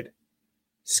deployed.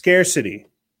 Scarcity.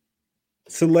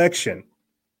 Selection.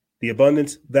 The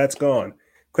abundance, that's gone.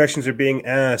 Questions are being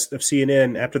asked of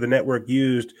CNN after the network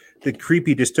used the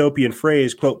creepy dystopian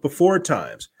phrase, quote, before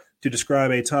times, to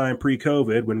describe a time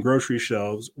pre-COVID when grocery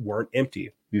shelves weren't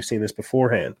empty. We've seen this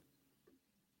beforehand,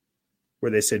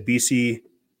 where they said BC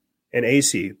and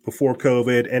AC, before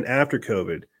COVID and after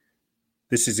COVID.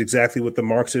 This is exactly what the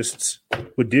Marxists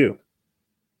would do.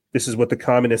 This is what the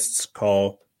communists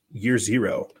call year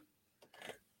zero.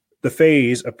 The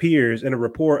phase appears in a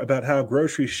report about how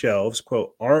grocery shelves,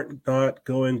 quote, aren't not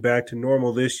going back to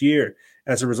normal this year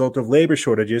as a result of labor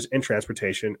shortages and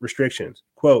transportation restrictions.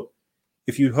 Quote,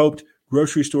 if you hoped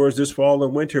grocery stores this fall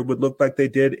and winter would look like they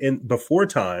did in before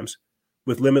times,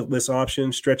 with limitless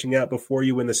options stretching out before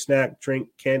you in the snack, drink,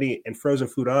 candy, and frozen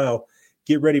food aisle,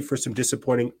 get ready for some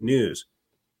disappointing news,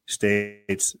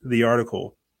 states the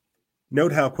article.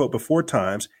 Note how, quote, before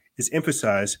times is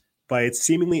emphasized by its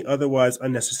seemingly otherwise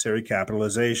unnecessary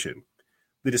capitalization.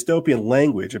 The dystopian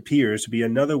language appears to be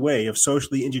another way of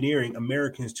socially engineering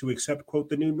Americans to accept, quote,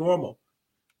 the new normal,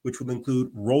 which will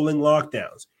include rolling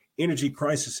lockdowns, energy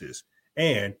crises,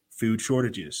 and food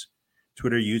shortages.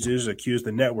 Twitter users accuse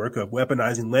the network of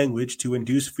weaponizing language to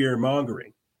induce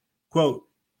fear-mongering. Quote,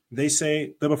 they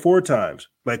say the before times,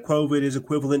 like COVID is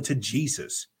equivalent to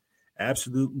Jesus.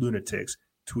 Absolute lunatics,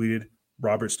 tweeted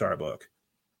Robert Starbuck.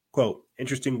 Quote,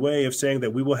 interesting way of saying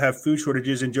that we will have food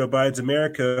shortages in Joe Biden's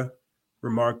America,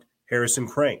 remarked Harrison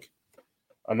Crank.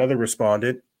 Another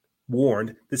respondent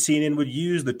warned that CNN would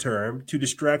use the term to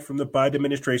distract from the Biden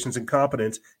administration's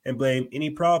incompetence and blame any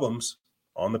problems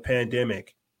on the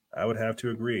pandemic. I would have to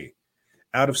agree.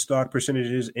 Out-of-stock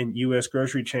percentages in U.S.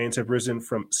 grocery chains have risen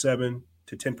from 7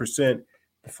 to 10%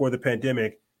 before the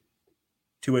pandemic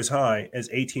to as high as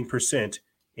 18%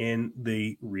 in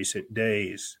the recent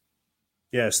days.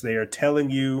 Yes, they are telling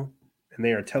you and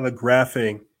they are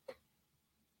telegraphing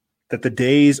that the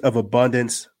days of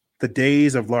abundance, the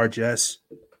days of largesse,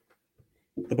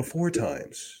 the before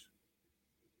times,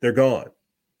 they're gone.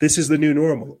 This is the new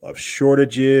normal of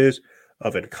shortages,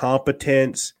 of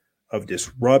incompetence, of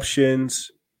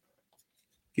disruptions.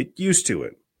 Get used to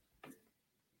it.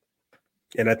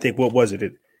 And I think, what was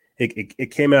it?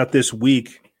 It came out this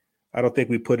week. I don't think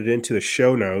we put it into the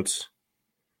show notes,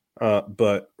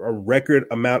 but a record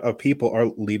amount of people are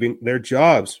leaving their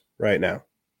jobs right now.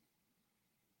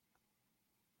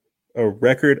 A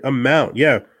record amount.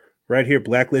 Yeah, right here,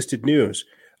 Blacklisted News.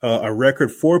 A record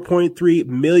 4.3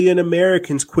 million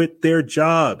Americans quit their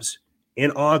jobs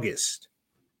in August.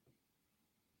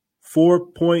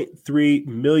 4.3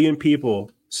 million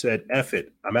people said, F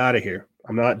it, I'm out of here.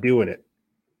 I'm not doing it.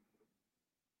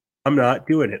 I'm not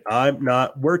doing it. I'm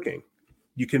not working.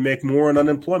 You can make more on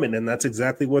unemployment, and that's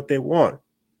exactly what they want.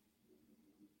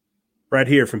 Right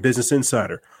here from Business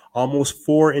Insider. Almost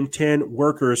 4 in 10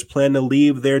 workers plan to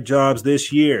leave their jobs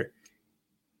this year.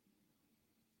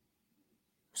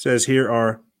 Says here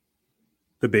are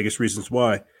the biggest reasons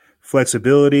why.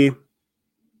 Flexibility,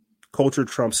 culture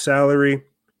trumps salary.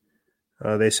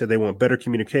 They said they want better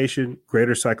communication,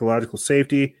 greater psychological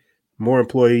safety, more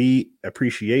employee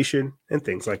appreciation, and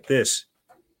things like this.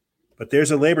 But there's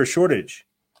a labor shortage,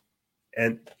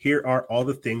 and here are all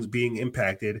the things being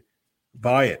impacted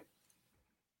by it.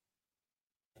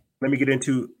 Let me get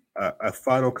into a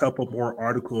final couple more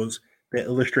articles that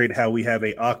illustrate how we have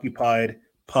an occupied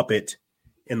puppet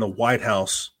in the White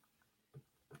House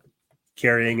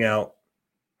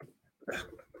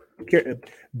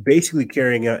basically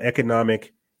carrying out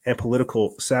economic and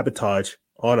political sabotage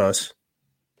on us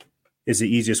is the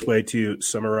easiest way to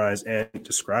summarize and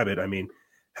describe it. I mean,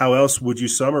 how else would you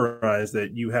summarize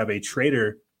that you have a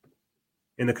traitor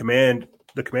in the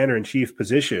commander-in-chief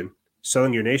position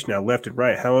selling your nation out left and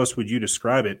right? How else would you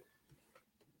describe it?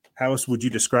 How else would you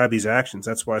describe these actions?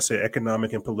 That's why I say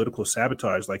economic and political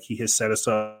sabotage, like he has set us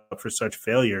up for such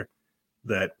failure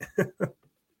that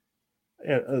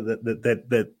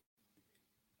that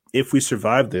if we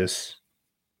survive this,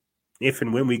 if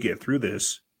and when we get through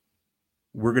this,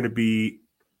 we're going to be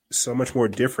so much more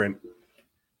different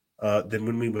than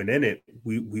when we went in it.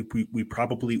 We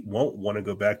probably won't want to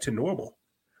go back to normal.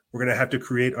 We're going to have to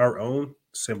create our own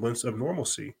semblance of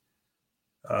normalcy.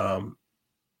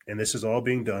 And this is all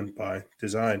being done by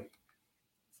design.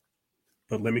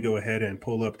 But let me go ahead and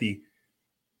pull up the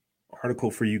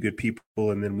article for you good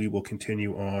people, and then we will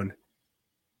continue on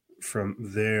from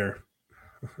there.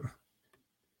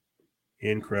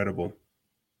 Incredible.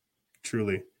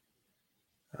 Truly.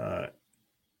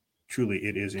 Truly,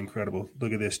 it is incredible.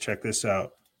 Look at this. Check this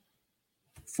out.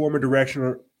 Former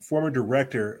director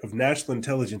of national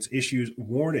intelligence issues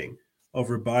warning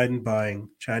over Biden buying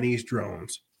Chinese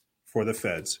drones for the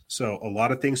feds. So a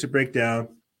lot of things to break down.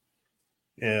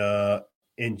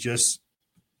 And just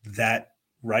that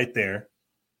right there.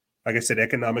 Like I said,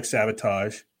 economic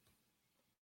sabotage.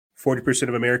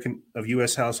 40% of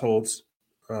U.S. households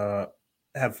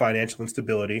have financial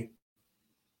instability.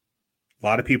 A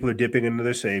lot of people are dipping into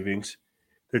their savings.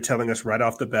 They're telling us right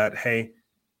off the bat, hey,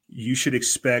 you should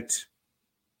expect,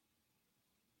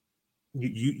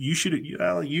 you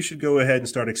should go ahead and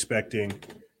start expecting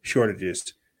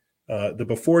shortages. The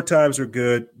before times are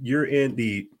good. You're in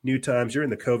the new times. You're in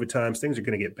the COVID times. Things are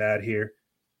going to get bad here.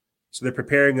 So they're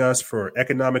preparing us for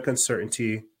economic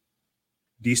uncertainty,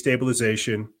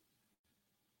 destabilization,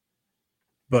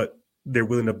 but they're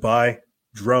willing to buy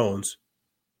drones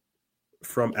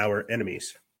from our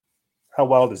enemies. How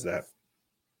wild is that?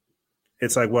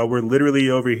 It's like, well, we're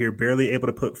literally over here barely able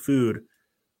to put food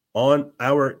on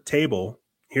our table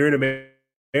here in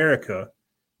America,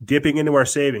 dipping into our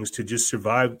savings to just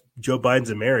survive Joe Biden's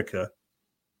America.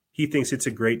 He thinks it's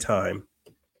a great time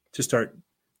to start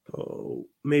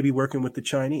maybe working with the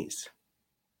Chinese.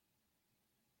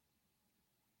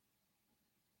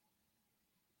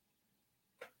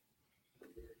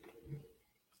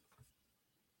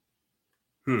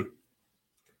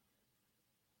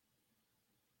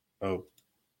 Oh.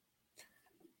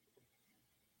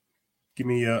 Give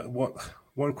me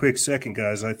one quick second,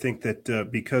 guys. I think that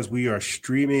because we are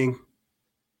streaming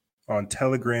on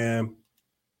Telegram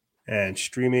and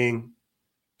streaming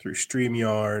through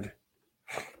StreamYard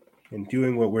and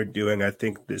doing what we're doing, I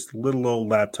think this little old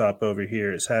laptop over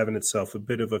here is having itself a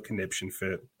bit of a conniption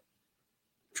fit.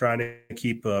 Trying to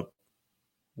keep up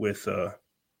with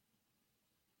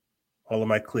all of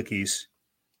my clickies.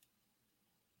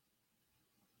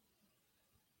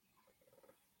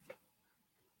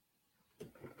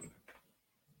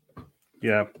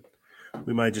 Yeah,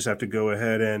 we might just have to go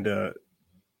ahead and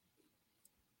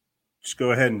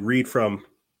read from.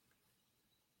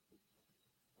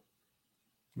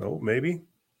 Oh, maybe.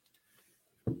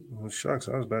 Well, shucks,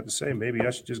 I was about to say maybe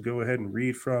I should just go ahead and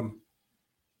read from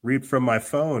my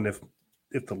phone. If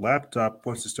the laptop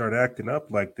wants to start acting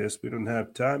up like this, we don't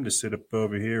have time to sit up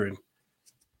over here and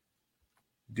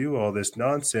do all this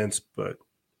nonsense. But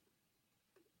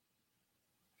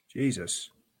Jesus.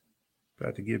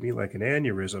 About to give me like an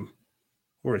aneurysm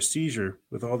or a seizure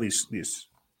with all these.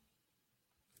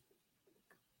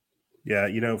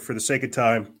 Yeah, for the sake of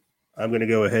time, I'm going to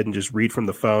go ahead and just read from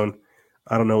the phone.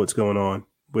 I don't know what's going on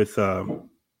with our,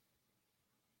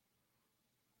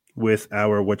 with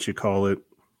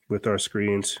our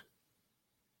screens.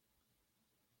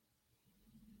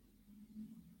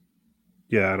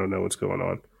 Yeah, I don't know what's going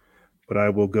on, but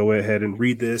I will go ahead and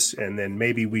read this, and then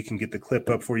maybe we can get the clip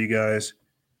up for you guys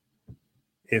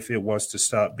if it wants to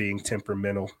stop being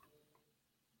temperamental.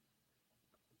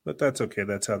 But that's okay.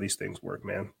 That's how these things work,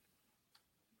 man.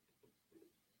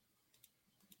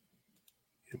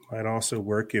 It might also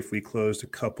work if we closed a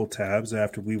couple tabs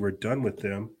after we were done with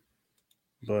them.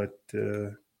 But,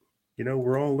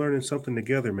 we're all learning something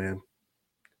together, man.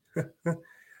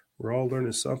 We're all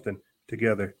learning something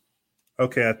together.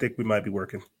 Okay, I think we might be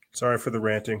working. Sorry for the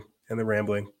ranting and the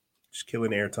rambling. Just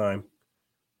killing airtime.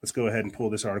 Let's go ahead and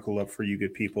pull this article up for you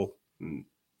good people. Oh,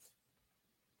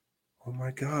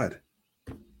 my God.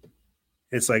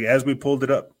 It's like as we pulled it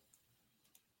up,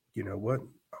 you know what?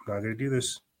 I'm not going to do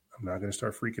this. I'm not going to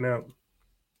start freaking out.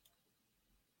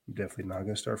 I'm definitely not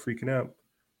going to start freaking out.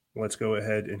 Let's go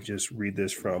ahead and just read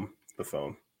this from the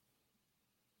phone.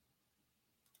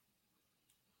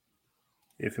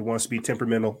 If it wants to be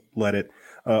temperamental, let it.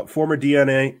 Former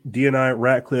DNI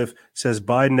Ratcliffe says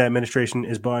Biden administration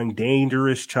is buying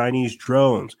dangerous Chinese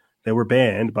drones that were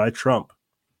banned by Trump.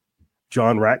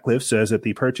 John Ratcliffe says that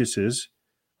the purchases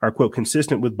are, quote,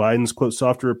 consistent with Biden's, quote,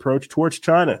 softer approach towards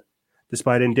China,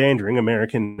 despite endangering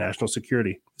American national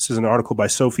security. This is an article by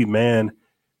Sophie Mann,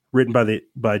 written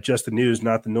by Just the News,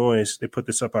 Not the Noise. They put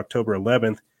this up October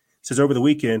 11th. It says, over the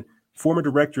weekend, former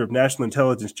Director of National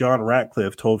Intelligence John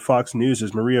Ratcliffe told Fox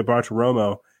News' Maria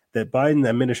Bartiromo that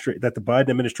the Biden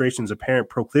administration's apparent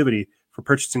proclivity for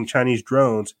purchasing Chinese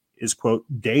drones is, quote,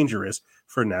 dangerous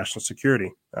for national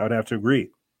security. I would have to agree.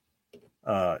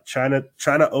 China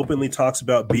openly talks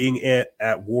about being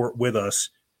at war with us.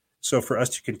 So for us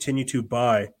to continue to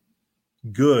buy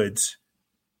goods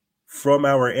from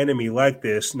our enemy like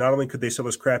this, not only could they sell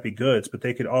us crappy goods, but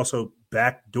they could also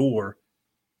backdoor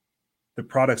the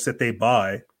products that they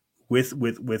buy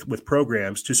with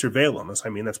programs to surveil us. I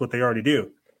mean, that's what they already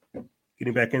do.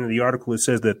 Getting back into the article, it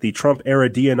says that the Trump-era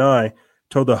DNI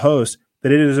told the host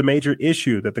that it is a major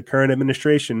issue that the current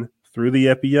administration, through the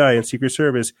FBI and Secret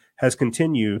Service, has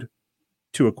continued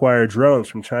to acquire drones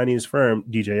from Chinese firm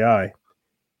DJI.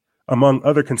 Among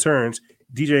other concerns,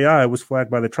 DJI was flagged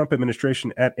by the Trump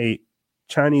administration at a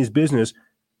Chinese business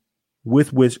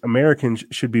with which Americans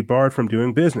should be barred from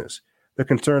doing business. The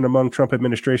concern among Trump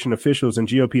administration officials and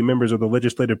GOP members of the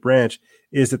legislative branch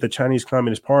is that the Chinese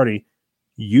Communist Party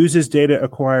uses data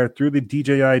acquired through the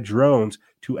DJI drones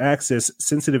to access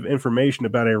sensitive information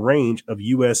about a range of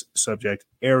U.S. subject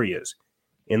areas.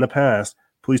 In the past,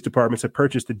 police departments have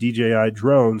purchased the DJI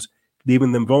drones,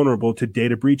 leaving them vulnerable to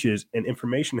data breaches and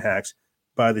information hacks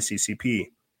by the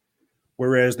CCP.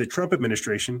 Whereas the Trump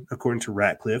administration, according to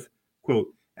Ratcliffe, quote,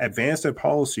 advanced a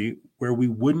policy where we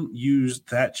wouldn't use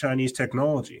that Chinese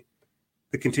technology.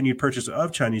 the continued purchase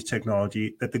of Chinese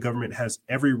technology that the government has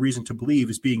every reason to believe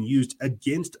is being used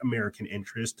against American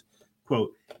interest,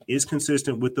 quote, is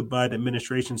consistent with the Biden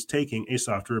administration's taking a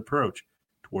softer approach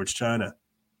towards China.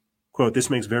 Quote, this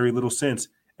makes very little sense,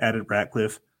 added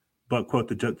Ratcliffe, but, quote,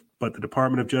 but the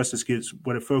Department of Justice gets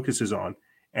what it focuses on.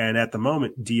 And at the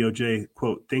moment, DOJ,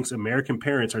 quote, thinks American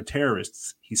parents are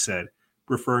terrorists, he said,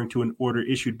 referring to an order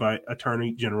issued by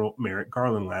Attorney General Merrick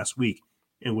Garland last week,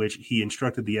 in which he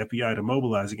instructed the FBI to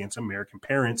mobilize against American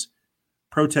parents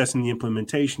protesting the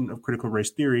implementation of critical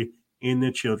race theory in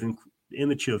the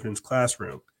children's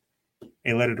classroom.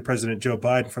 A letter to President Joe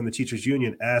Biden from the teachers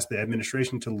union asked the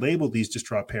administration to label these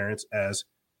distraught parents as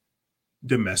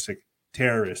domestic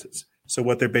terrorists. So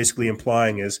what they're basically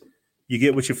implying is you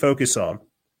get what you focus on.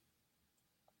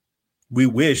 We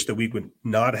wish that we would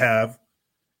not have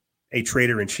a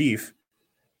traitor in chief,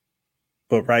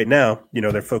 but right now,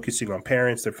 they're focusing on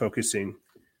parents. They're focusing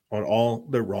on all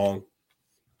the wrong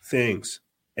things,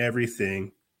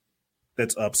 everything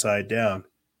that's upside down.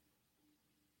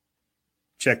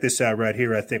 Check this out right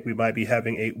here. I think we might be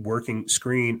having a working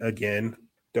screen again.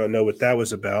 Don't know what that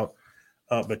was about.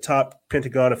 But top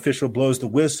Pentagon official blows the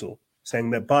whistle, saying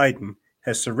that Biden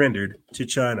has surrendered to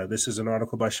China. This is an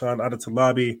article by Sean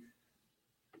Adatalabi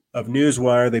of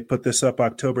Newswire. They put this up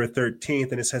October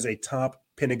 13th, and it says a top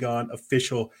Pentagon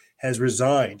official has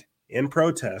resigned in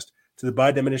protest to the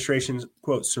Biden administration's,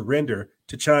 quote, surrender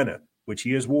to China, which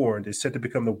he has warned is set to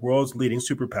become the world's leading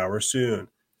superpower soon.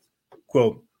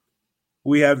 Quote,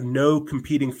 we have no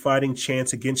competing fighting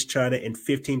chance against China in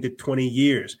 15 to 20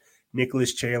 years,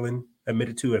 Nicholas Chalin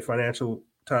admitted to a Financial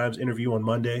Times interview on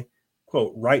Monday.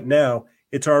 Quote, right now,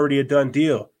 it's already a done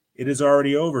deal. It is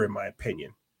already over, in my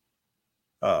opinion.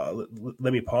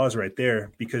 Let me pause right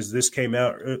there because this came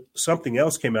out. Something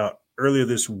else came out earlier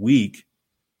this week.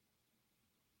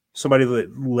 Somebody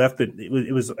that left it.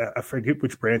 It was I forget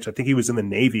which branch. I think he was in the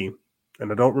Navy,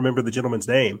 and I don't remember the gentleman's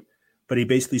name. But he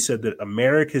basically said that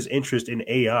America's interest in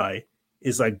AI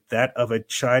is like that of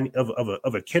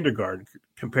a kindergarten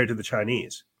compared to the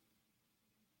Chinese.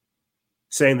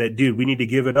 Saying that, dude, we need to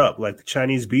give it up. Like the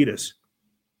Chinese beat us.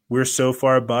 We're so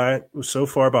far behind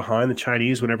the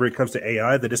Chinese whenever it comes to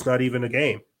AI that it's not even a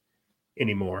game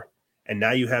anymore. And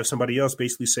now you have somebody else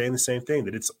basically saying the same thing,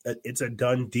 that it's a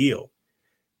done deal.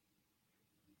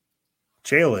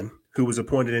 Chalin, who was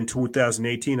appointed in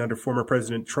 2018 under former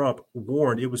President Trump,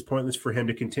 warned it was pointless for him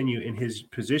to continue in his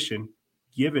position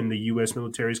given the U.S.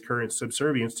 military's current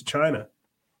subservience to China.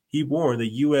 He warned the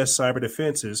U.S. cyber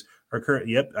defenses are current.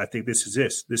 Yep, I think this is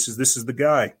this. This is the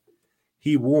guy.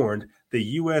 He warned the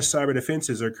U.S. cyber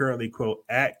defenses are currently, quote,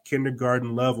 at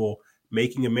kindergarten level,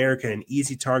 making America an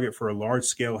easy target for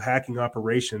large-scale hacking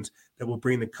operations that will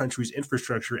bring the country's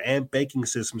infrastructure and banking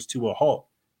systems to a halt.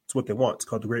 It's what they want. It's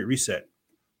called the Great Reset.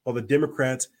 While the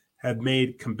Democrats have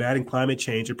made combating climate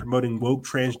change and promoting woke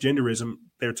transgenderism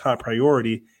their top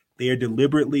priority, they are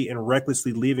deliberately and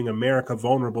recklessly leaving America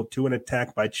vulnerable to an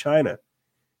attack by China.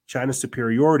 China's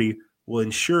superiority will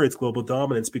ensure its global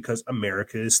dominance because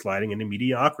America is sliding into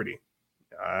mediocrity.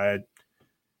 I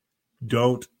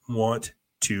don't want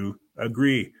to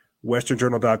agree.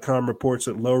 WesternJournal.com reports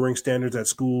that lowering standards at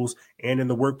schools and in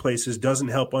the workplaces doesn't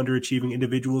help underachieving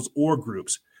individuals or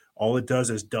groups. All it does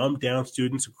is dumb down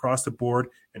students across the board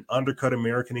and undercut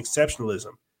American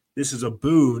exceptionalism. This is a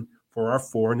boon for our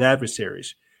foreign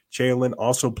adversaries. Chalin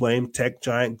also blamed tech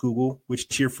giant Google, which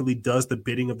cheerfully does the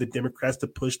bidding of the Democrats to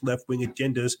push left-wing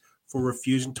agendas, for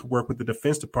refusing to work with the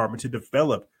Defense Department to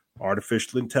develop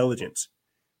artificial intelligence.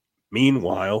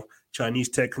 Meanwhile, Chinese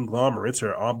tech conglomerates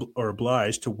are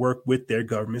obliged to work with their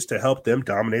governments to help them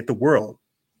dominate the world.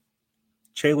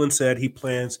 Chalin said he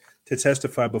plans to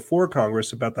testify before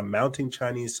Congress about the mounting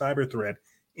Chinese cyber threat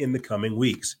in the coming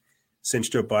weeks. Since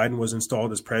Joe Biden was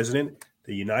installed as president,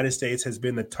 the United States has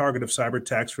been the target of cyber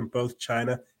attacks from both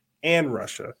China and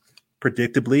Russia.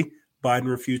 Predictably, Biden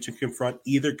refused to confront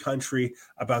either country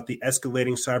about the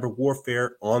escalating cyber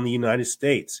warfare on the United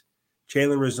States.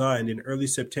 Chalin resigned in early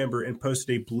September and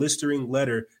posted a blistering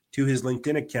letter to his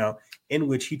LinkedIn account in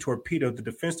which he torpedoed the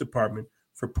Defense Department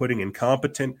for putting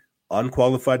incompetent,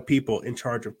 unqualified people in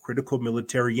charge of critical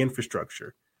military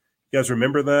infrastructure. You guys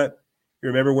remember that? You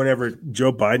remember whenever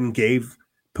Joe Biden gave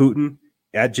Putin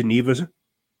at Geneva,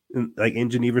 in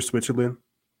Geneva, Switzerland,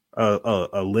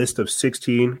 a list of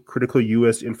 16 critical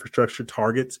U.S. infrastructure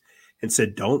targets and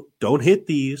said, don't hit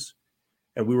these.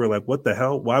 And we were like, what the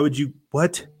hell? Why would you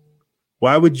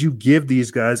give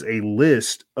these guys a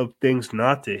list of things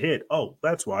not to hit? Oh,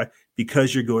 that's why.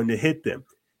 Because you're going to hit them.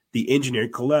 The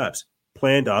engineering collapse,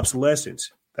 planned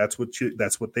obsolescence. That's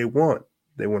what they want.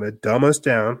 They want to dumb us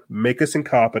down, make us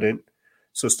incompetent,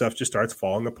 So stuff just starts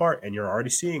falling apart, and you're already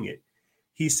seeing it.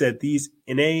 He said these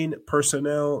inane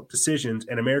personnel decisions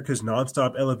and America's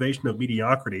nonstop elevation of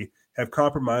mediocrity have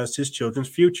compromised his children's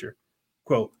future.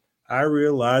 Quote, I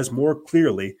realize more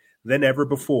clearly than ever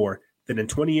before that in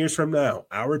 20 years from now,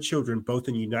 our children, both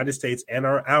in the United States and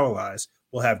our allies,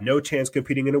 will have no chance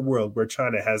competing in a world where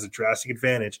China has a drastic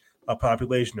advantage of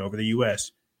population over the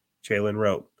U.S., Chalin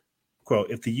wrote.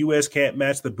 Quote, if the U.S. can't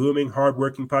match the booming,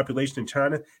 hardworking population in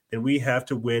China, then we have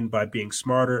to win by being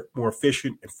smarter, more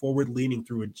efficient, and forward-leaning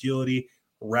through agility,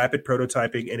 rapid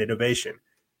prototyping, and innovation.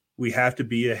 We have to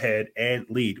be ahead and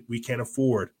lead. We can't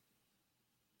afford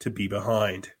to be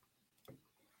behind.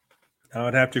 I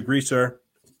would have to agree, sir.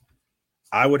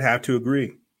 I would have to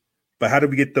agree. But how do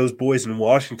we get those boys in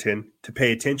Washington to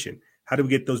pay attention? How do we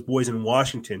get those boys in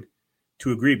Washington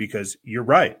to agree? Because you're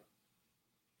right.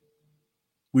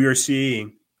 We are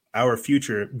seeing our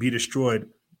future be destroyed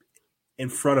in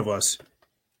front of us.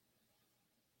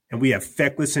 And we have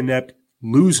feckless, inept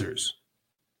losers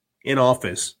in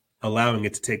office allowing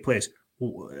it to take place.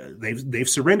 They've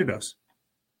surrendered us.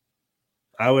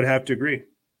 I would have to agree.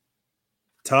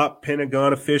 Top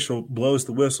Pentagon official blows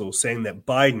the whistle saying that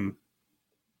Biden,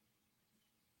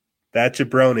 that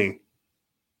jabroni,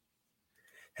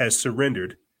 has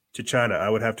surrendered to China. I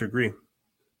would have to agree.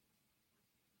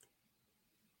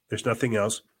 There's nothing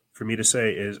else for me to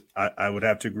say is I would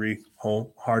have to agree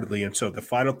wholeheartedly. And so the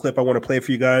final clip I want to play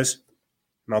for you guys,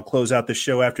 and I'll close out the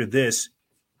show after this,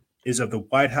 is of the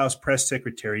White House press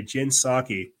secretary, Jen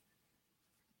Psaki,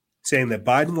 saying that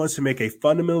Biden wants to make a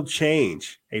fundamental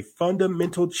change to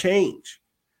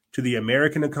the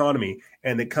American economy,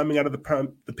 and that coming out of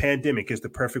the pandemic is the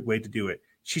perfect way to do it.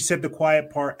 She said the quiet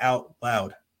part out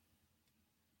loud.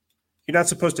 You're not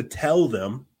supposed to tell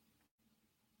them,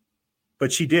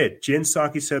 but she did. Jen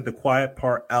Psaki said the quiet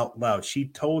part out loud. She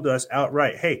told us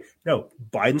outright, hey, no,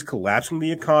 Biden's collapsing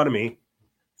the economy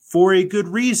for a good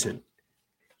reason.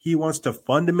 He wants to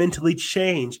fundamentally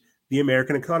change the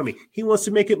American economy. He wants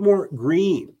to make it more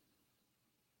green.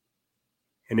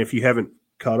 And if you haven't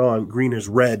caught on, green is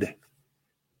red.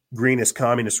 Green is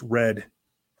communist red.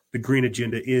 The green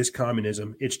agenda is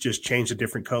communism. It's just changed a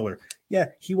different color. Yeah,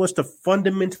 he wants to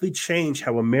fundamentally change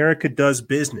how America does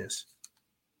business.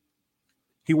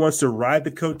 He wants to ride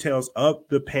the coattails of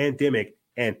the pandemic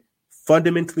and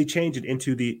fundamentally change it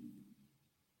into the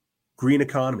green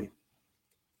economy.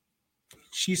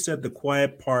 She said the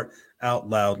quiet part out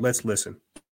loud. Let's listen.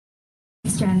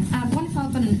 Thanks, Jen. I want to follow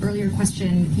up on an earlier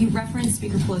question. You referenced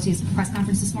Speaker Pelosi's press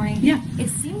conference this morning. Yeah. It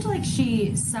seemed like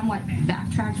she somewhat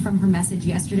backtracked from her message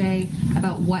yesterday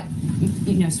about what,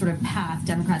 sort of path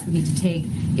Democrats would need to take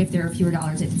if there are fewer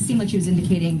dollars. It seemed like she was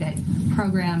indicating that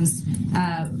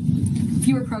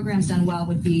fewer programs done well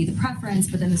would be the preference,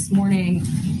 but then this morning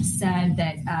said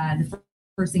that the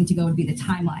first thing to go would be the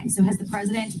timeline. So has the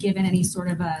president given any sort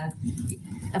of a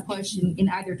push in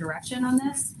either direction on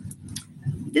this?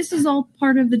 This is all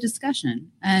part of the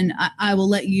discussion, and I will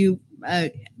let you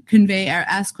convey or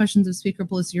ask questions of Speaker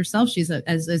Pelosi yourself. She's,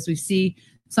 as we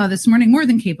saw this morning, more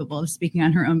than capable of speaking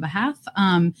on her own behalf.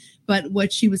 But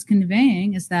what she was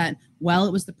conveying is that while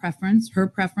it was her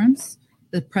preference,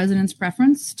 the president's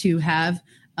preference to have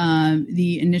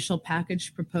the initial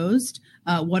package proposed,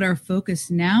 what our focus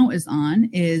now is on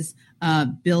is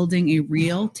building a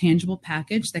real, tangible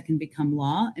package that can become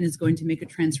law and is going to make a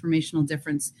transformational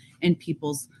difference in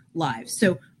people's lives.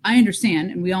 So I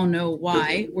understand, and we all know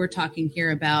why we're talking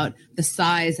here about the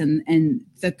size and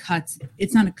the cuts.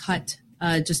 It's not a cut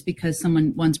just because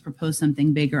someone once proposed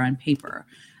something bigger on paper.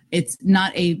 It's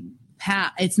not a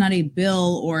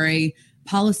bill or a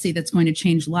policy that's going to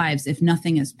change lives if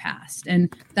nothing is passed.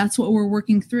 And that's what we're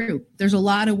working through. There's a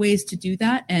lot of ways to do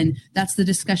that. And that's the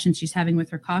discussion she's having with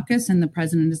her caucus. And the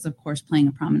president is, of course, playing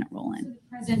a prominent role in. The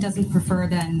president doesn't prefer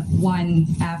then one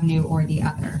avenue or the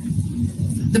other.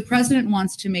 The president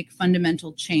wants to make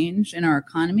fundamental change in our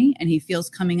economy. And he feels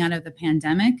coming out of the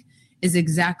pandemic is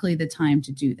exactly the time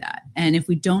to do that. And if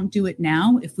we don't do it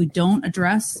now, if we don't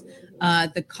address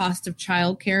the cost of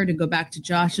childcare, to go back to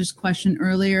Josh's question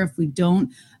earlier, if we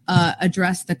don't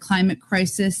address the climate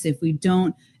crisis, if we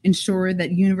don't ensure that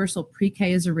universal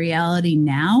pre-K is a reality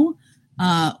now,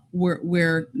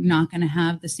 we're not going to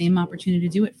have the same opportunity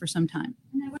to do it for some time.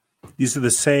 These are the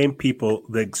same people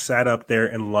that sat up there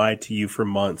and lied to you for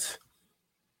months.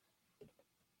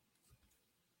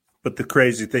 But the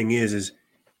crazy thing is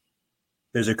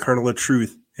there's a kernel of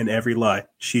truth in every lie.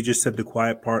 She just said the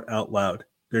quiet part out loud.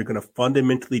 They're going to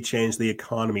fundamentally change the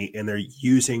economy, and they're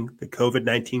using the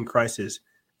COVID-19 crisis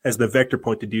as the vector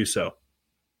point to do so.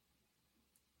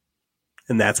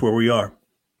 And that's where we are.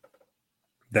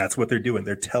 That's what they're doing.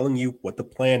 They're telling you what the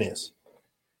plan is.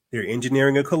 They're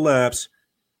engineering a collapse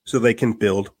so they can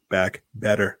build back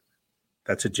better.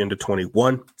 That's Agenda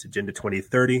 21. It's Agenda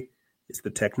 2030. It's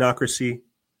the technocracy.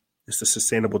 It's the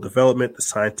sustainable development, the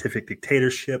scientific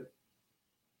dictatorship.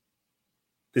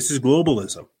 This is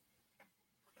globalism.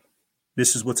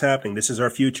 This is what's happening. This is our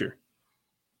future.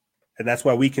 And that's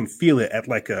why we can feel it at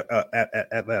like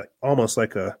almost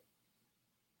like a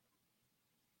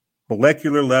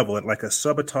molecular level, at like a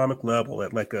subatomic level,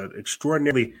 at like an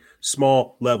extraordinarily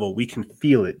small level. We can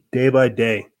feel it day by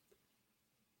day.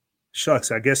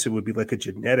 Shucks, I guess it would be like a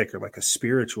genetic or like a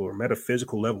spiritual or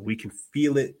metaphysical level. We can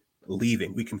feel it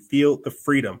leaving. We can feel the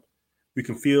freedom. We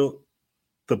can feel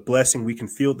the blessing. We can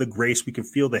feel the grace. We can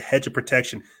feel the hedge of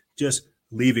protection just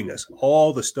leaving us.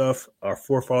 All the stuff our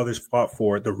forefathers fought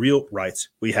for, the real rights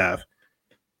we have,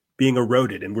 being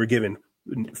eroded, and we're given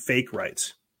fake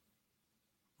rights,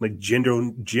 like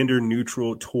gender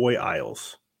neutral toy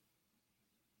aisles.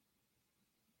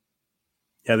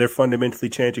 Yeah, they're fundamentally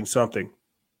changing something.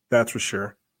 That's for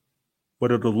sure.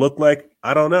 What it'll look like,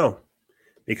 I don't know,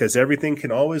 because everything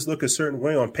can always look a certain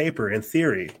way on paper in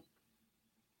theory,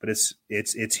 but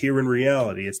it's here in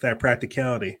reality. It's that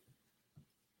practicality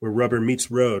where rubber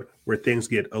meets road, where things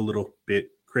get a little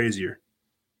bit crazier.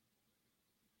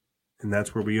 And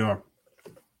that's where we are.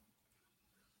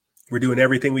 We're doing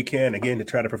everything we can, again, to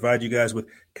try to provide you guys with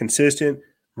consistent,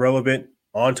 relevant,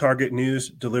 on-target news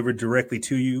delivered directly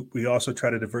to you. We also try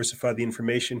to diversify the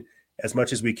information as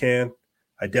much as we can.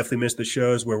 I definitely miss the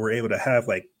shows where we're able to have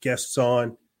like guests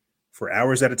on for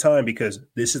hours at a time, because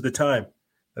this is the time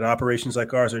that operations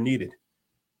like ours are needed.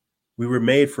 We were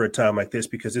made for a time like this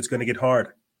because it's going to get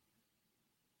hard.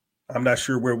 I'm not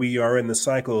sure where we are in the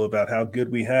cycle about how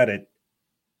good we had it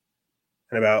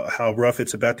and about how rough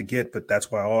it's about to get, but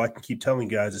that's why all I can keep telling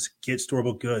you guys is get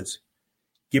storable goods.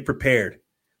 Get prepared.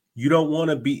 You don't want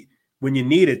to be, when you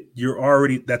need it,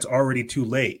 that's already too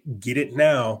late. Get it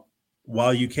now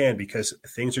while you can, because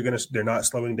things they're not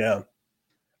slowing down.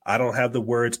 I don't have the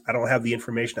words. I don't have the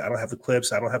information. I don't have the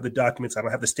clips. I don't have the documents. I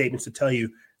don't have the statements to tell you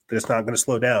that it's not going to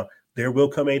slow down. There will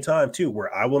come a time, too,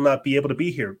 where I will not be able to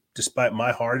be here despite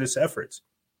my hardest efforts.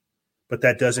 But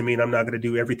that doesn't mean I'm not going to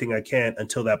do everything I can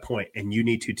until that point, and you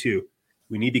need to, too.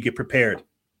 We need to get prepared.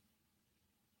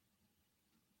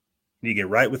 You need to get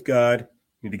right with God.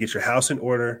 You need to get your house in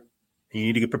order, and you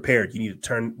need to get prepared. You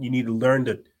need to learn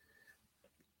to,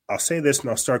 I'll say this and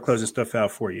I'll start closing stuff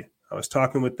out for you. I was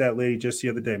talking with that lady just the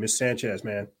other day, Miss Sanchez,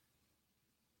 man.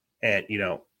 And,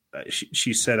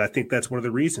 she said, I think that's one of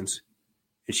the reasons.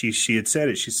 And she had said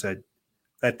it. She said,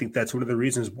 I think that's one of the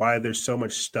reasons why there's so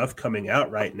much stuff coming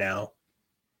out right now,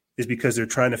 is because they're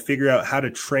trying to figure out how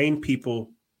to train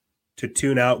people to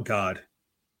tune out God.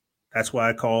 That's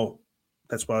why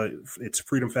it's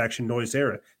Freedom Faction Noise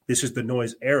Era. This is the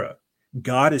noise era.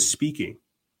 God is speaking.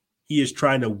 He is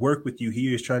trying to work with you.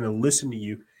 He is trying to listen to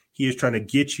you. He is trying to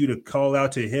get you to call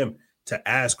out to him, to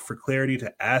ask for clarity,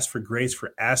 to ask for grace,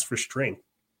 ask for strength.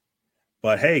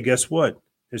 But hey, guess what?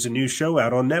 There's a new show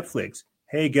out on Netflix.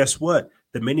 Hey, guess what?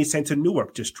 The Many Saints of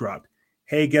Newark just dropped.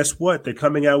 Hey, guess what? They're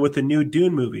coming out with a new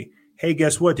Dune movie. Hey,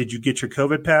 guess what? Did you get your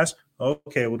COVID pass?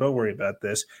 Okay, well, don't worry about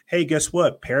this. Hey, guess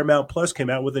what? Paramount Plus came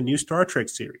out with a new Star Trek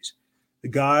series.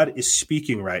 God is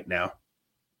speaking right now.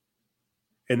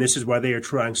 And this is why they are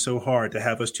trying so hard to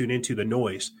have us tune into the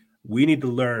noise. We need to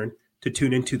learn to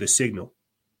tune into the signal.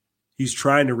 He's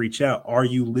trying to reach out. Are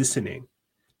you listening?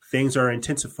 Things are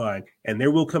intensifying, and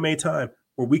there will come a time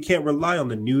where we can't rely on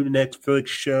the new Netflix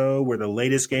show or the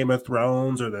latest Game of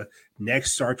Thrones or the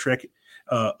next Star Trek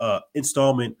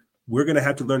installment. We're going to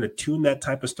have to learn to tune that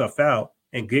type of stuff out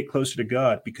and get closer to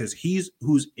God, because he's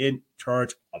who's in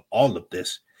charge of all of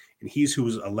this, and he's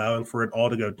who's allowing for it all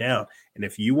to go down. And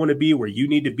if you want to be where you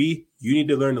need to be, you need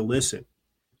to learn to listen.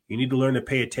 You need to learn to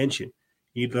pay attention.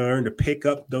 You need to learn to pick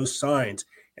up those signs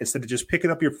instead of just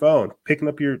picking up your phone, picking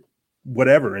up your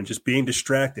whatever, and just being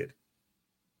distracted.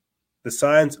 The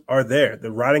signs are there.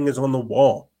 The writing is on the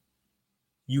wall.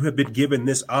 You have been given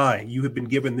this eye. You have been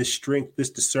given this strength, this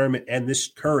discernment, and this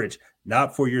courage,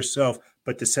 not for yourself,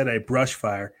 but to set a brush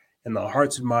fire in the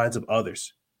hearts and minds of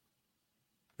others.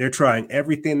 They're trying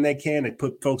everything they can to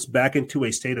put folks back into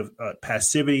a state of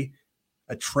passivity,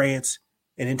 a trance,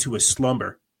 and into a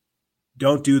slumber.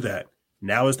 Don't do that.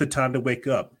 Now is the time to wake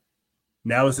up.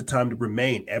 Now is the time to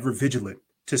remain ever vigilant,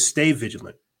 to stay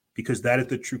vigilant, because that is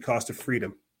the true cost of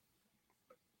freedom.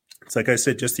 It's like I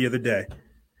said just the other day,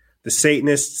 the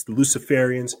Satanists, the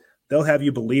Luciferians, they'll have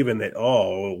you believing that,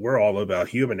 we're all about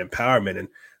human empowerment and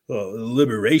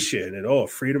liberation and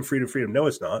freedom, freedom, freedom. No,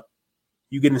 it's not.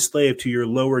 You get enslaved to your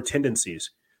lower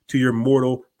tendencies. to your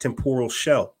mortal temporal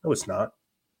shell. No, it's not.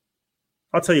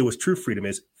 I'll tell you what true freedom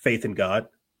is: faith in God.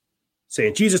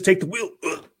 Saying, Jesus, take the wheel.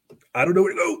 I don't know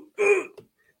where to go.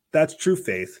 That's true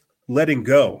faith. Letting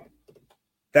go.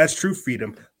 That's true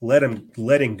freedom.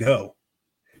 Letting go.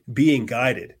 Being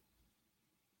guided.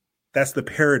 That's the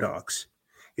paradox.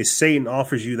 Is Satan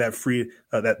offers you that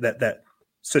that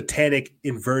satanic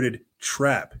inverted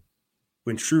trap,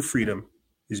 when true freedom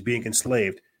is being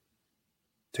enslaved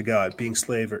to God, being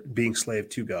slave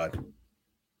to God.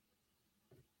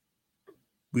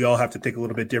 We all have to think a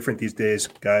little bit different these days,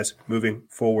 guys, moving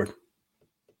forward.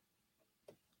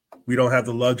 We don't have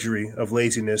the luxury of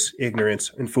laziness,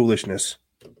 ignorance, and foolishness.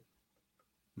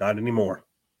 Not anymore.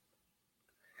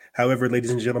 However,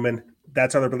 ladies and gentlemen,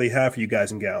 that's all I really have for you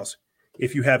guys and gals.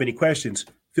 If you have any questions,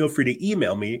 feel free to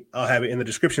email me. I'll have it in the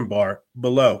description bar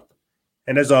below.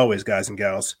 And as always, guys and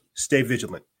gals, stay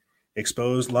vigilant,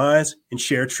 expose lies, and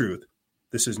share truth.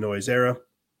 This is Noise Era,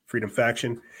 Freedom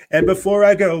Faction. And before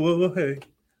I go,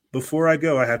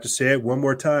 I have to say it one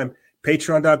more time.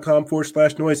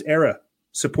 Patreon.com/Noise Era.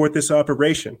 Support this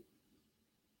operation.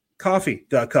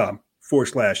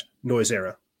 Coffee.com/Noise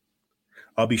Era.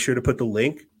 I'll be sure to put the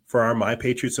link for our My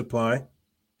Patriot Supply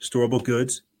storable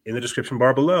goods in the description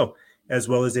bar below, as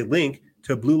well as a link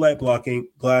to blue light blocking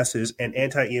glasses and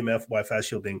anti-EMF Wi-Fi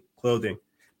shielding clothing.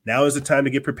 Now is the time to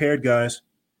get prepared, guys,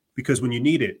 because when you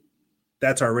need it,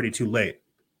 that's already too late.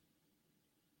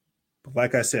 But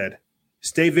like I said,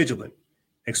 stay vigilant,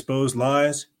 expose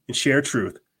lies, and share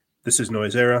truth. This is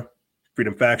Noise Era,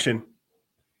 Freedom Faction,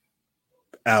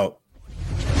 out.